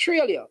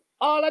Australia.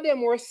 All of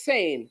them were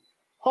saying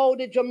how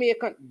the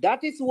Jamaican.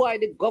 That is why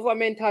the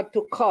government had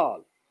to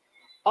call.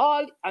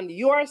 And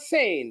you are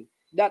saying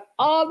that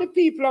all the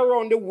people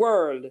around the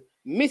world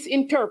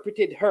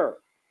misinterpreted her.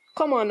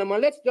 Come on,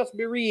 man, let's just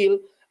be real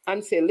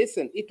and say,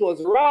 listen, it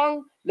was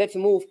wrong. Let's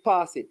move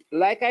past it.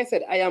 Like I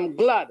said, I am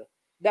glad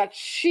that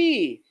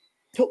she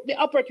took the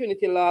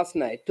opportunity last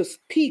night to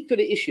speak to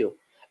the issue.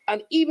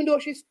 And even though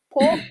she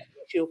spoke to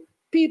the issue,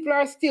 people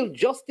are still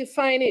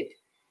justifying it.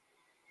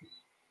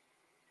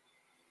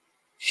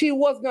 She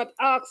was not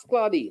asked,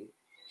 Claudine.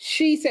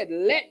 She said,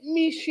 let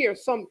me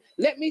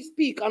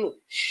speak on it.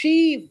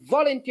 She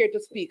volunteered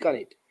to speak on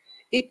it.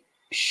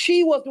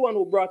 She was the one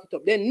who brought it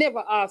up. They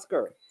never asked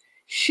her.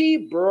 She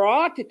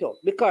brought it up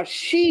because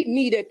she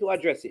needed to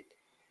address it.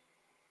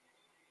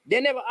 They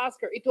never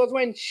asked her. It was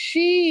when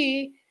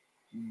she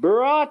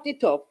brought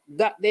it up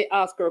that they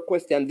asked her a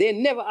question. They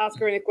never asked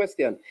her any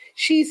question.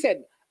 She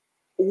said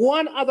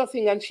one other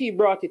thing and she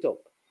brought it up.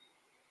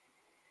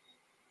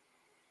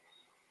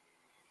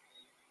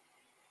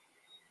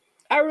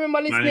 I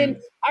remember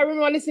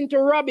listening to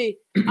Robbie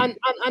and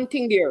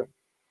Ting there.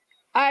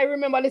 I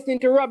remember listening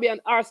to Robbie and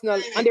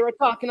Arsenal, and they were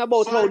talking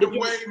about how the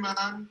way,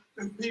 man.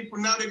 And people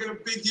now they're gonna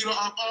think you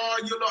lot are,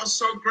 you're not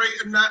so great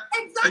and that,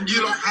 exactly. And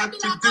you lot had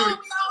to do it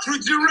through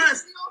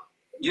duress.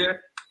 Yeah.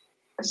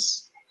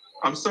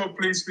 I'm so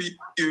pleased for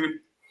you.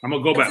 I'm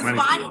gonna go back, man.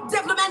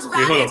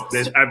 Hey, hold up.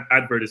 There's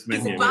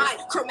advertisement here.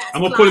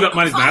 I'm gonna pull it up,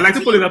 man. I like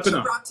to pull it up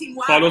enough.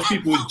 For all those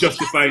people who's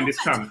justifying this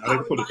comment, I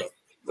like to pull it up.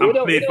 I'm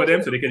playing for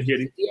them so they can hear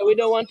it. Yeah, we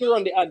don't want to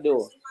run the ad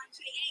though.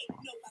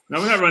 No,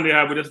 we're not running the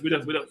ad. We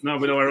don't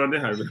want to run the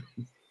ad. It's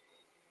been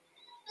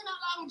a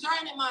long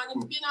journey, man.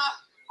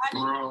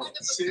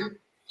 It's been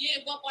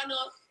gave up on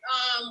us.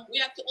 We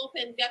have to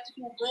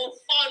do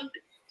GoFund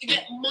to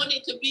get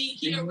money to be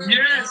here where we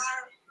are.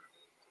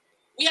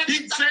 We have to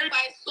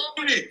sacrifice so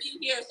much to be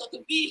here. So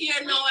to be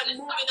here now and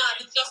moving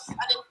on is just an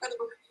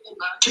incredible feeling,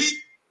 man.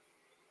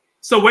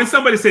 So when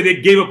somebody said they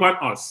gave up on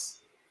us,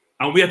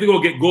 and we have to go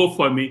get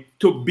GoFundMe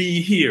to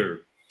be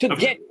here. To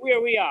get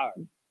where we are.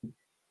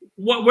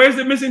 Where's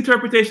the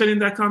misinterpretation in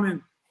that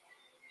comment?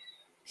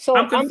 So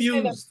I'm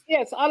confused.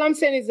 Yes, all I'm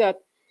saying is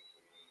that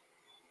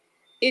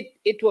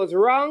it was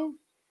wrong.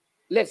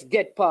 Let's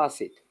get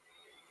past it.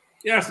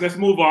 Yes, let's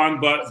move on.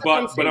 But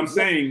I'm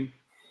saying,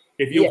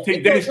 if you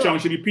think Dennis Chung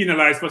should be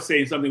penalized for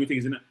saying something we think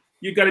is enough,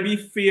 you got to be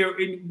fair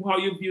in how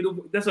you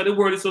view that's why the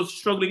world is so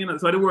struggling.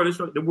 That's why the world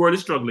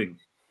is struggling.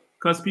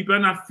 Because people are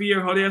not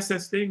fair how they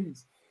assess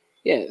things.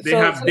 Yeah, they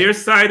have their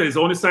side. It's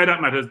the only side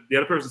that matters. The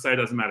other person's side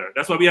doesn't matter.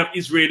 That's why we have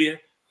Israeli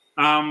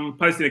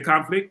Palestinian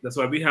conflict. That's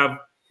why we have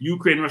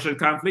Ukraine-Russian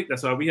conflict.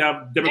 That's why we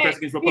have Democrats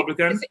against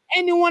Republicans.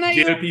 Anyone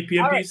JLP,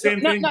 PNP, right,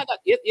 same thing.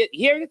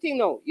 Here's the thing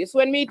now. Yes,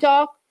 when we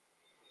talk,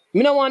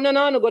 Me no want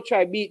no go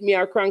try beat me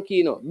or Krankie,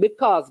 you know,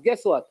 because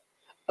guess what?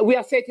 We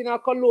are setting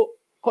our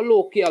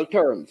colloquial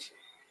terms.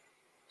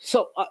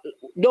 So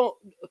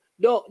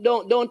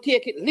don't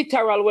take it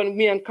literal when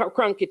me and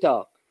Krankie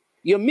talk.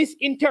 You're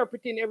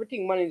misinterpreting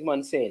everything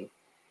management saying.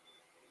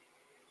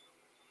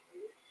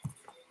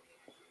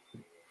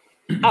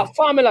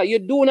 Formula, you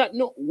do not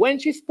know. When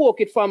she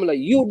spoke it, formula,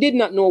 you did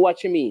not know what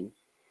she mean.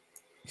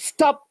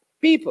 Stop,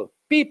 people.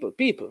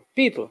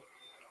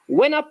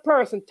 When a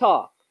person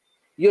talk,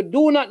 you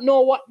do not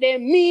know what they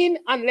mean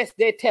unless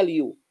they tell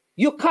you.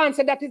 You can't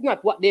say that is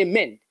not what they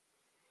meant.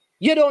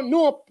 You don't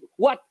know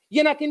what,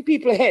 you're not in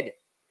people's head.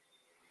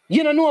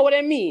 You don't know what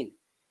they mean.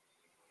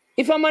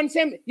 If a man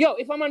say, me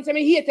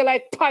hate you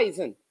like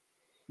poison,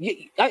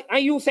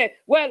 and you say,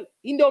 well,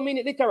 he don't mean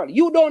it literally.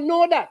 You don't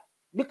know that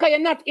because you're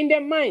not in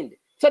their mind.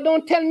 So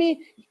don't tell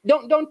me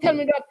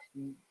that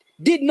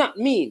did not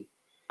mean.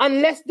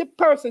 Unless the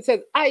person says,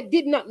 I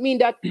did not mean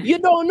that, you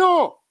don't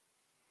know.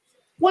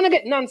 Wanna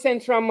get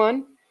nonsense from,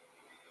 man?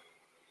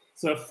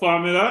 So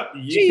formula,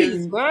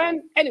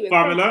 man. Anyway,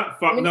 formula,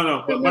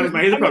 no, but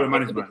management, here's the problem,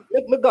 management.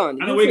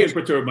 I know we're getting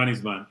perturbed,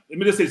 management. Let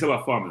me just say something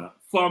about formula.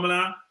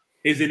 Formula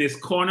is in his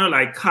corner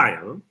like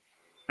Kyle,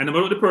 and no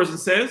matter what the person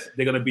says,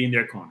 they're gonna be in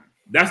their corner.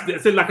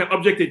 That's like an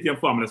objectivity on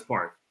formula's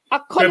part.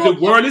 So if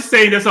the world is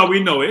saying that's how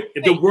we know it,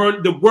 if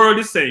the world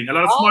is saying, a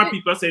lot of smart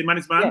people are saying,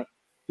 management,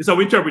 this is how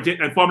we interpret it,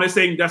 and formula is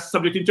saying that's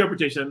subject to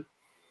interpretation.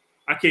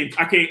 I can't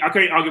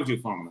argue with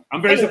you, formula.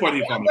 I'm very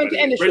supportive of formula.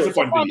 Very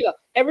supportive. Formula,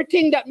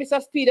 everything that Mr.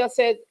 Speeder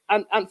said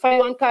and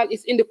Fire and Kyle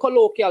is in the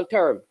colloquial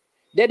term.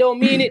 They don't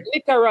mean it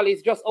literally,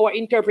 it's just our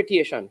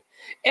interpretation.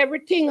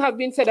 Everything has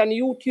been said on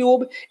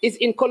YouTube is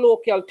in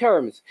colloquial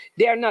terms.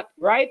 They are not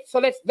right. So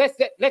let's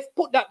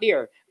put that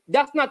there.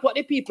 That's not what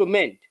the people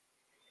meant.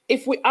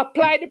 If we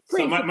apply the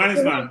principle, so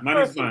management, we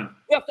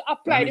have to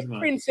apply the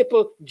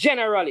principle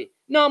generally.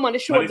 No, man, the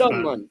show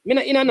done, man.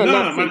 Listen,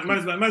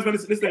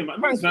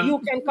 you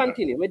can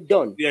continue. We're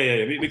done.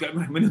 Yeah. We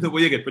know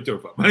where you get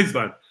perturbed from.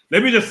 Management.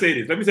 Let me just say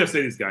this. Let me just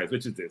say this, guys,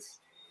 which is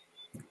this.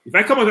 If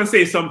I come out and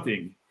say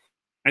something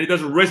and it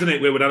doesn't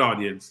resonate with that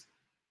audience,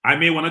 I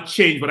may want to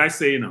change what I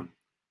say,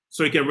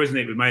 so it can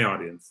resonate with my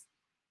audience.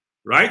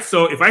 Right?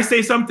 So if I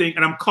say something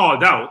and I'm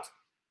called out,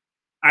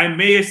 I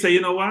may say, you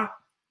know what?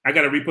 I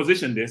got to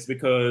reposition this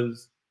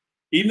because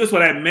even though it's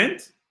what I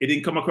meant, it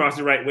didn't come across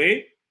the right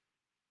way.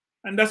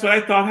 And that's what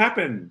I thought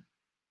happened.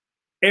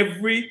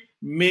 Every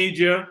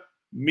major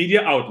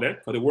media outlet,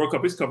 because the World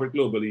Cup is covered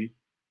globally,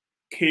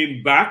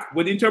 came back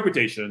with the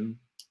interpretation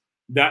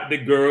that the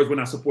girls were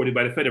not supported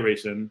by the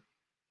federation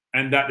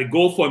and that the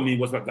GoFundMe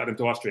was what got them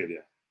to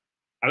Australia.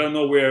 I don't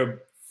know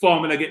where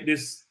Formula get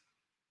this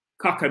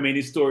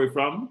cockamamie story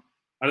from.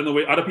 I don't know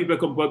where other people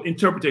come up with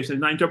interpretation.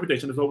 Not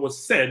interpretation, that's what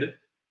was said.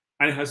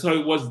 And so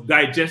it was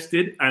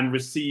digested and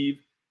received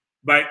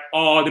by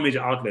all the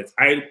major outlets.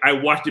 I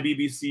watched the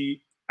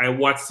BBC, I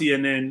watched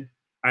CNN,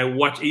 I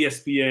watched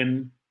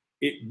ESPN.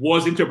 It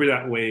was interpreted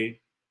that way.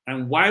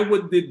 And why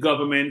would the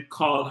government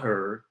call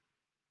her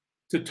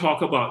to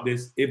talk about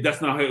this if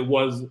that's not how it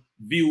was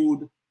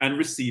viewed and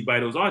received by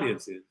those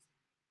audiences?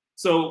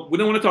 So we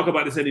don't want to talk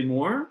about this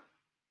anymore.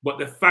 But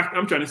the fact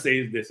I'm trying to say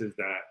is this, is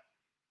that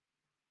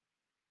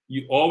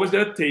you always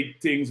got to take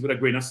things with a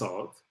grain of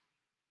salt.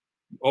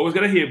 You always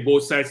got to hear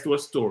both sides to a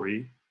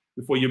story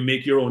before you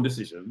make your own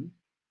decision.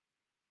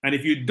 And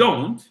if you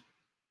don't,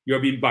 you're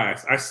being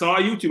biased. I saw a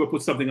YouTuber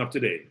put something up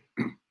today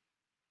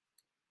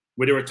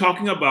where they were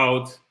talking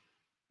about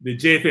the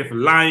JFF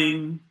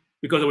lying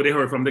because of what they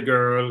heard from the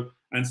girl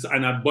and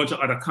a bunch of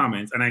other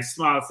comments. And I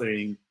smiled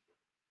saying,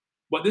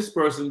 but this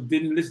person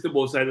didn't listen to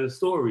both sides of the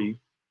story,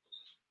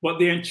 but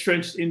they're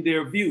entrenched in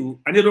their view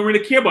and they don't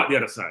really care about the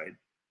other side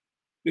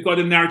because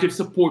the narrative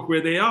support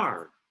where they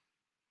are.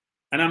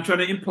 And I'm trying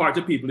to impart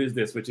to people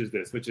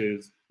which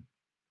is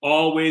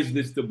always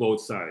listen to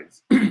both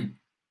sides.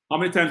 How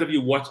many times have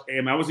you watched,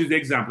 I always use the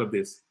example of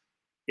this,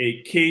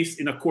 a case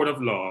in a court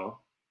of law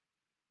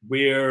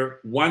where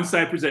one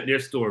side present their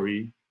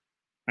story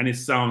and it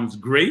sounds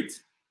great,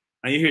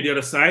 and you hear the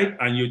other side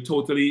and you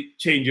totally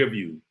change your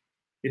view.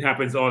 It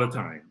happens all the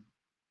time.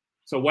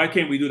 So why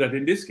can't we do that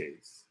in this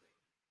case,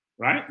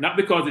 right? Not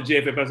because the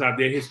JFFs have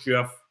their history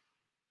of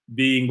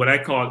being what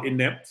I call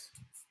inept,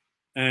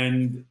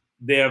 and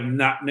they have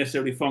not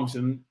necessarily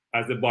functioned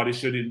as the body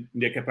should in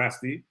their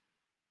capacity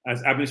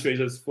as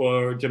administrators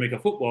for Jamaica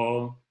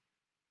football,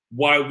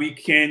 while we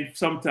can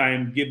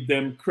sometimes give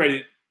them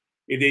credit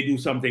if they do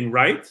something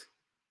right,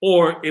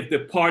 or if the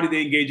party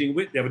they're engaging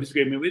with, they have a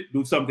disagreement with,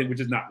 do something which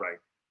is not right.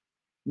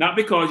 Not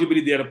because you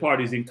believe the other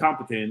party is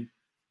incompetent,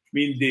 I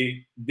mean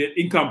the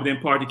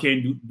incompetent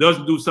party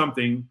doesn't do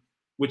something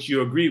which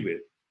you agree with.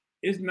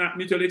 It's not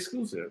mutually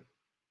exclusive.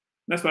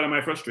 That's part of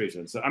my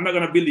frustration. So I'm not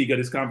going to beleaguer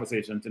this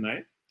conversation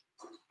tonight.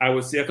 I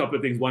will say a couple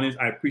of things. One is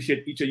I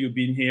appreciate each of you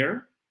being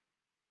here.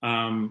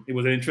 It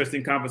was an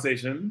interesting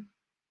conversation.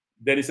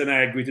 Dennis and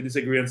I agree to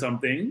disagree on some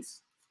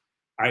things.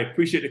 I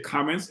appreciate the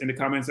comments in the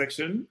comment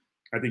section.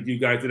 I think you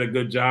guys did a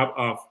good job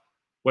of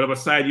whatever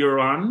side you're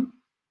on,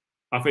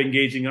 of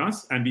engaging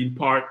us and being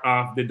part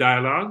of the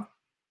dialogue.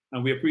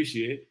 and we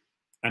appreciate.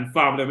 And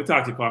family, we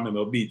talk to family,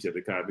 I'll beat you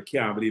because we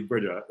can't believe,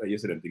 brother, that you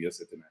said them things you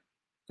said tonight.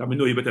 So I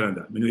know you better than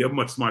that. I know you're a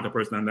much smarter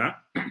person than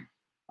that.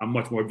 I'm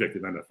much more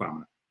objective than that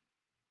family.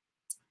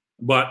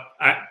 But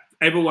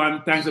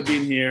everyone, thanks for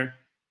being here.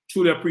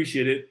 Truly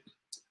appreciate it.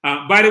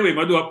 By the way, I'm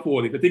going to do a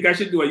poll. If you think I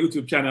should do a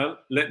YouTube channel,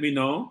 let me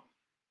know.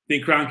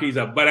 Think Krankie is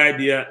a bad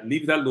idea,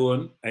 leave it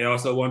alone. I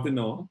also want to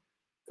know.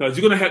 Because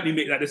you're going to help me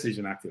make that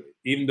decision, actually.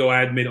 Even though I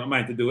had made up my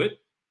mind to do it,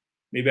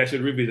 maybe I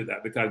should revisit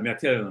that because I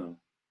tell you,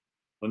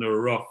 on a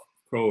rough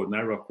crowd,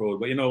 not rough crowd.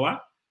 But you know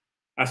what?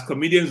 As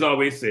comedians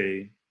always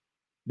say,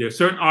 there are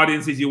certain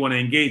audiences you want to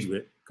engage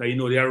with because you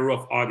know they are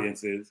rough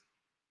audiences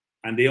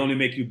and they only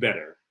make you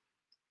better.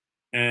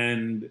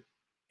 And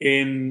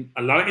in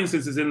a lot of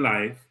instances in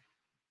life,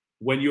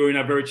 when you're in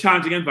a very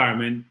challenging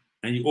environment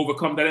and you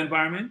overcome that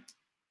environment,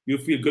 you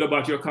feel good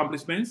about your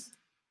accomplishments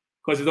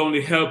because it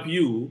only helps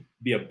you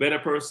be a better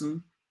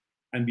person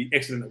and be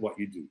excellent at what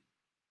you do.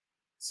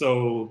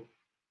 So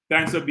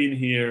thanks for being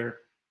here.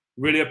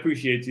 Really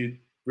appreciate it.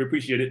 We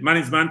appreciate it.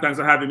 Man, thanks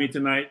for having me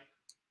tonight.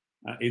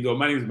 Though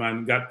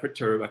man got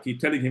perturbed, I keep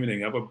telling him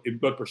if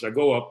blood pressure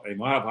go up, I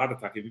might have a heart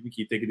attack if we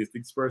keep taking these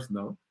things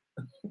personal.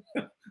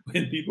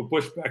 When people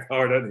push back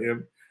hard at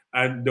him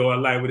and don't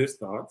align with his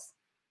thoughts.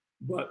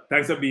 But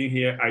thanks for being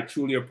here. I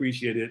truly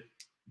appreciate it.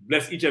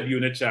 Bless each of you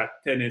in the chat.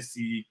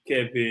 Tennessee,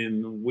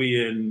 Kevin,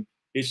 Wayne,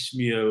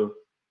 Ishmael,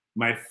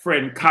 my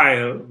friend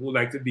Kyle, who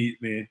like to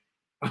beat me.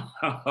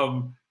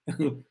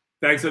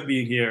 Thanks for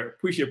being here.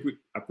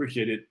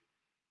 Appreciate it.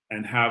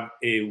 And have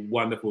a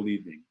wonderful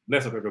evening.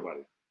 Bless up,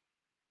 everybody.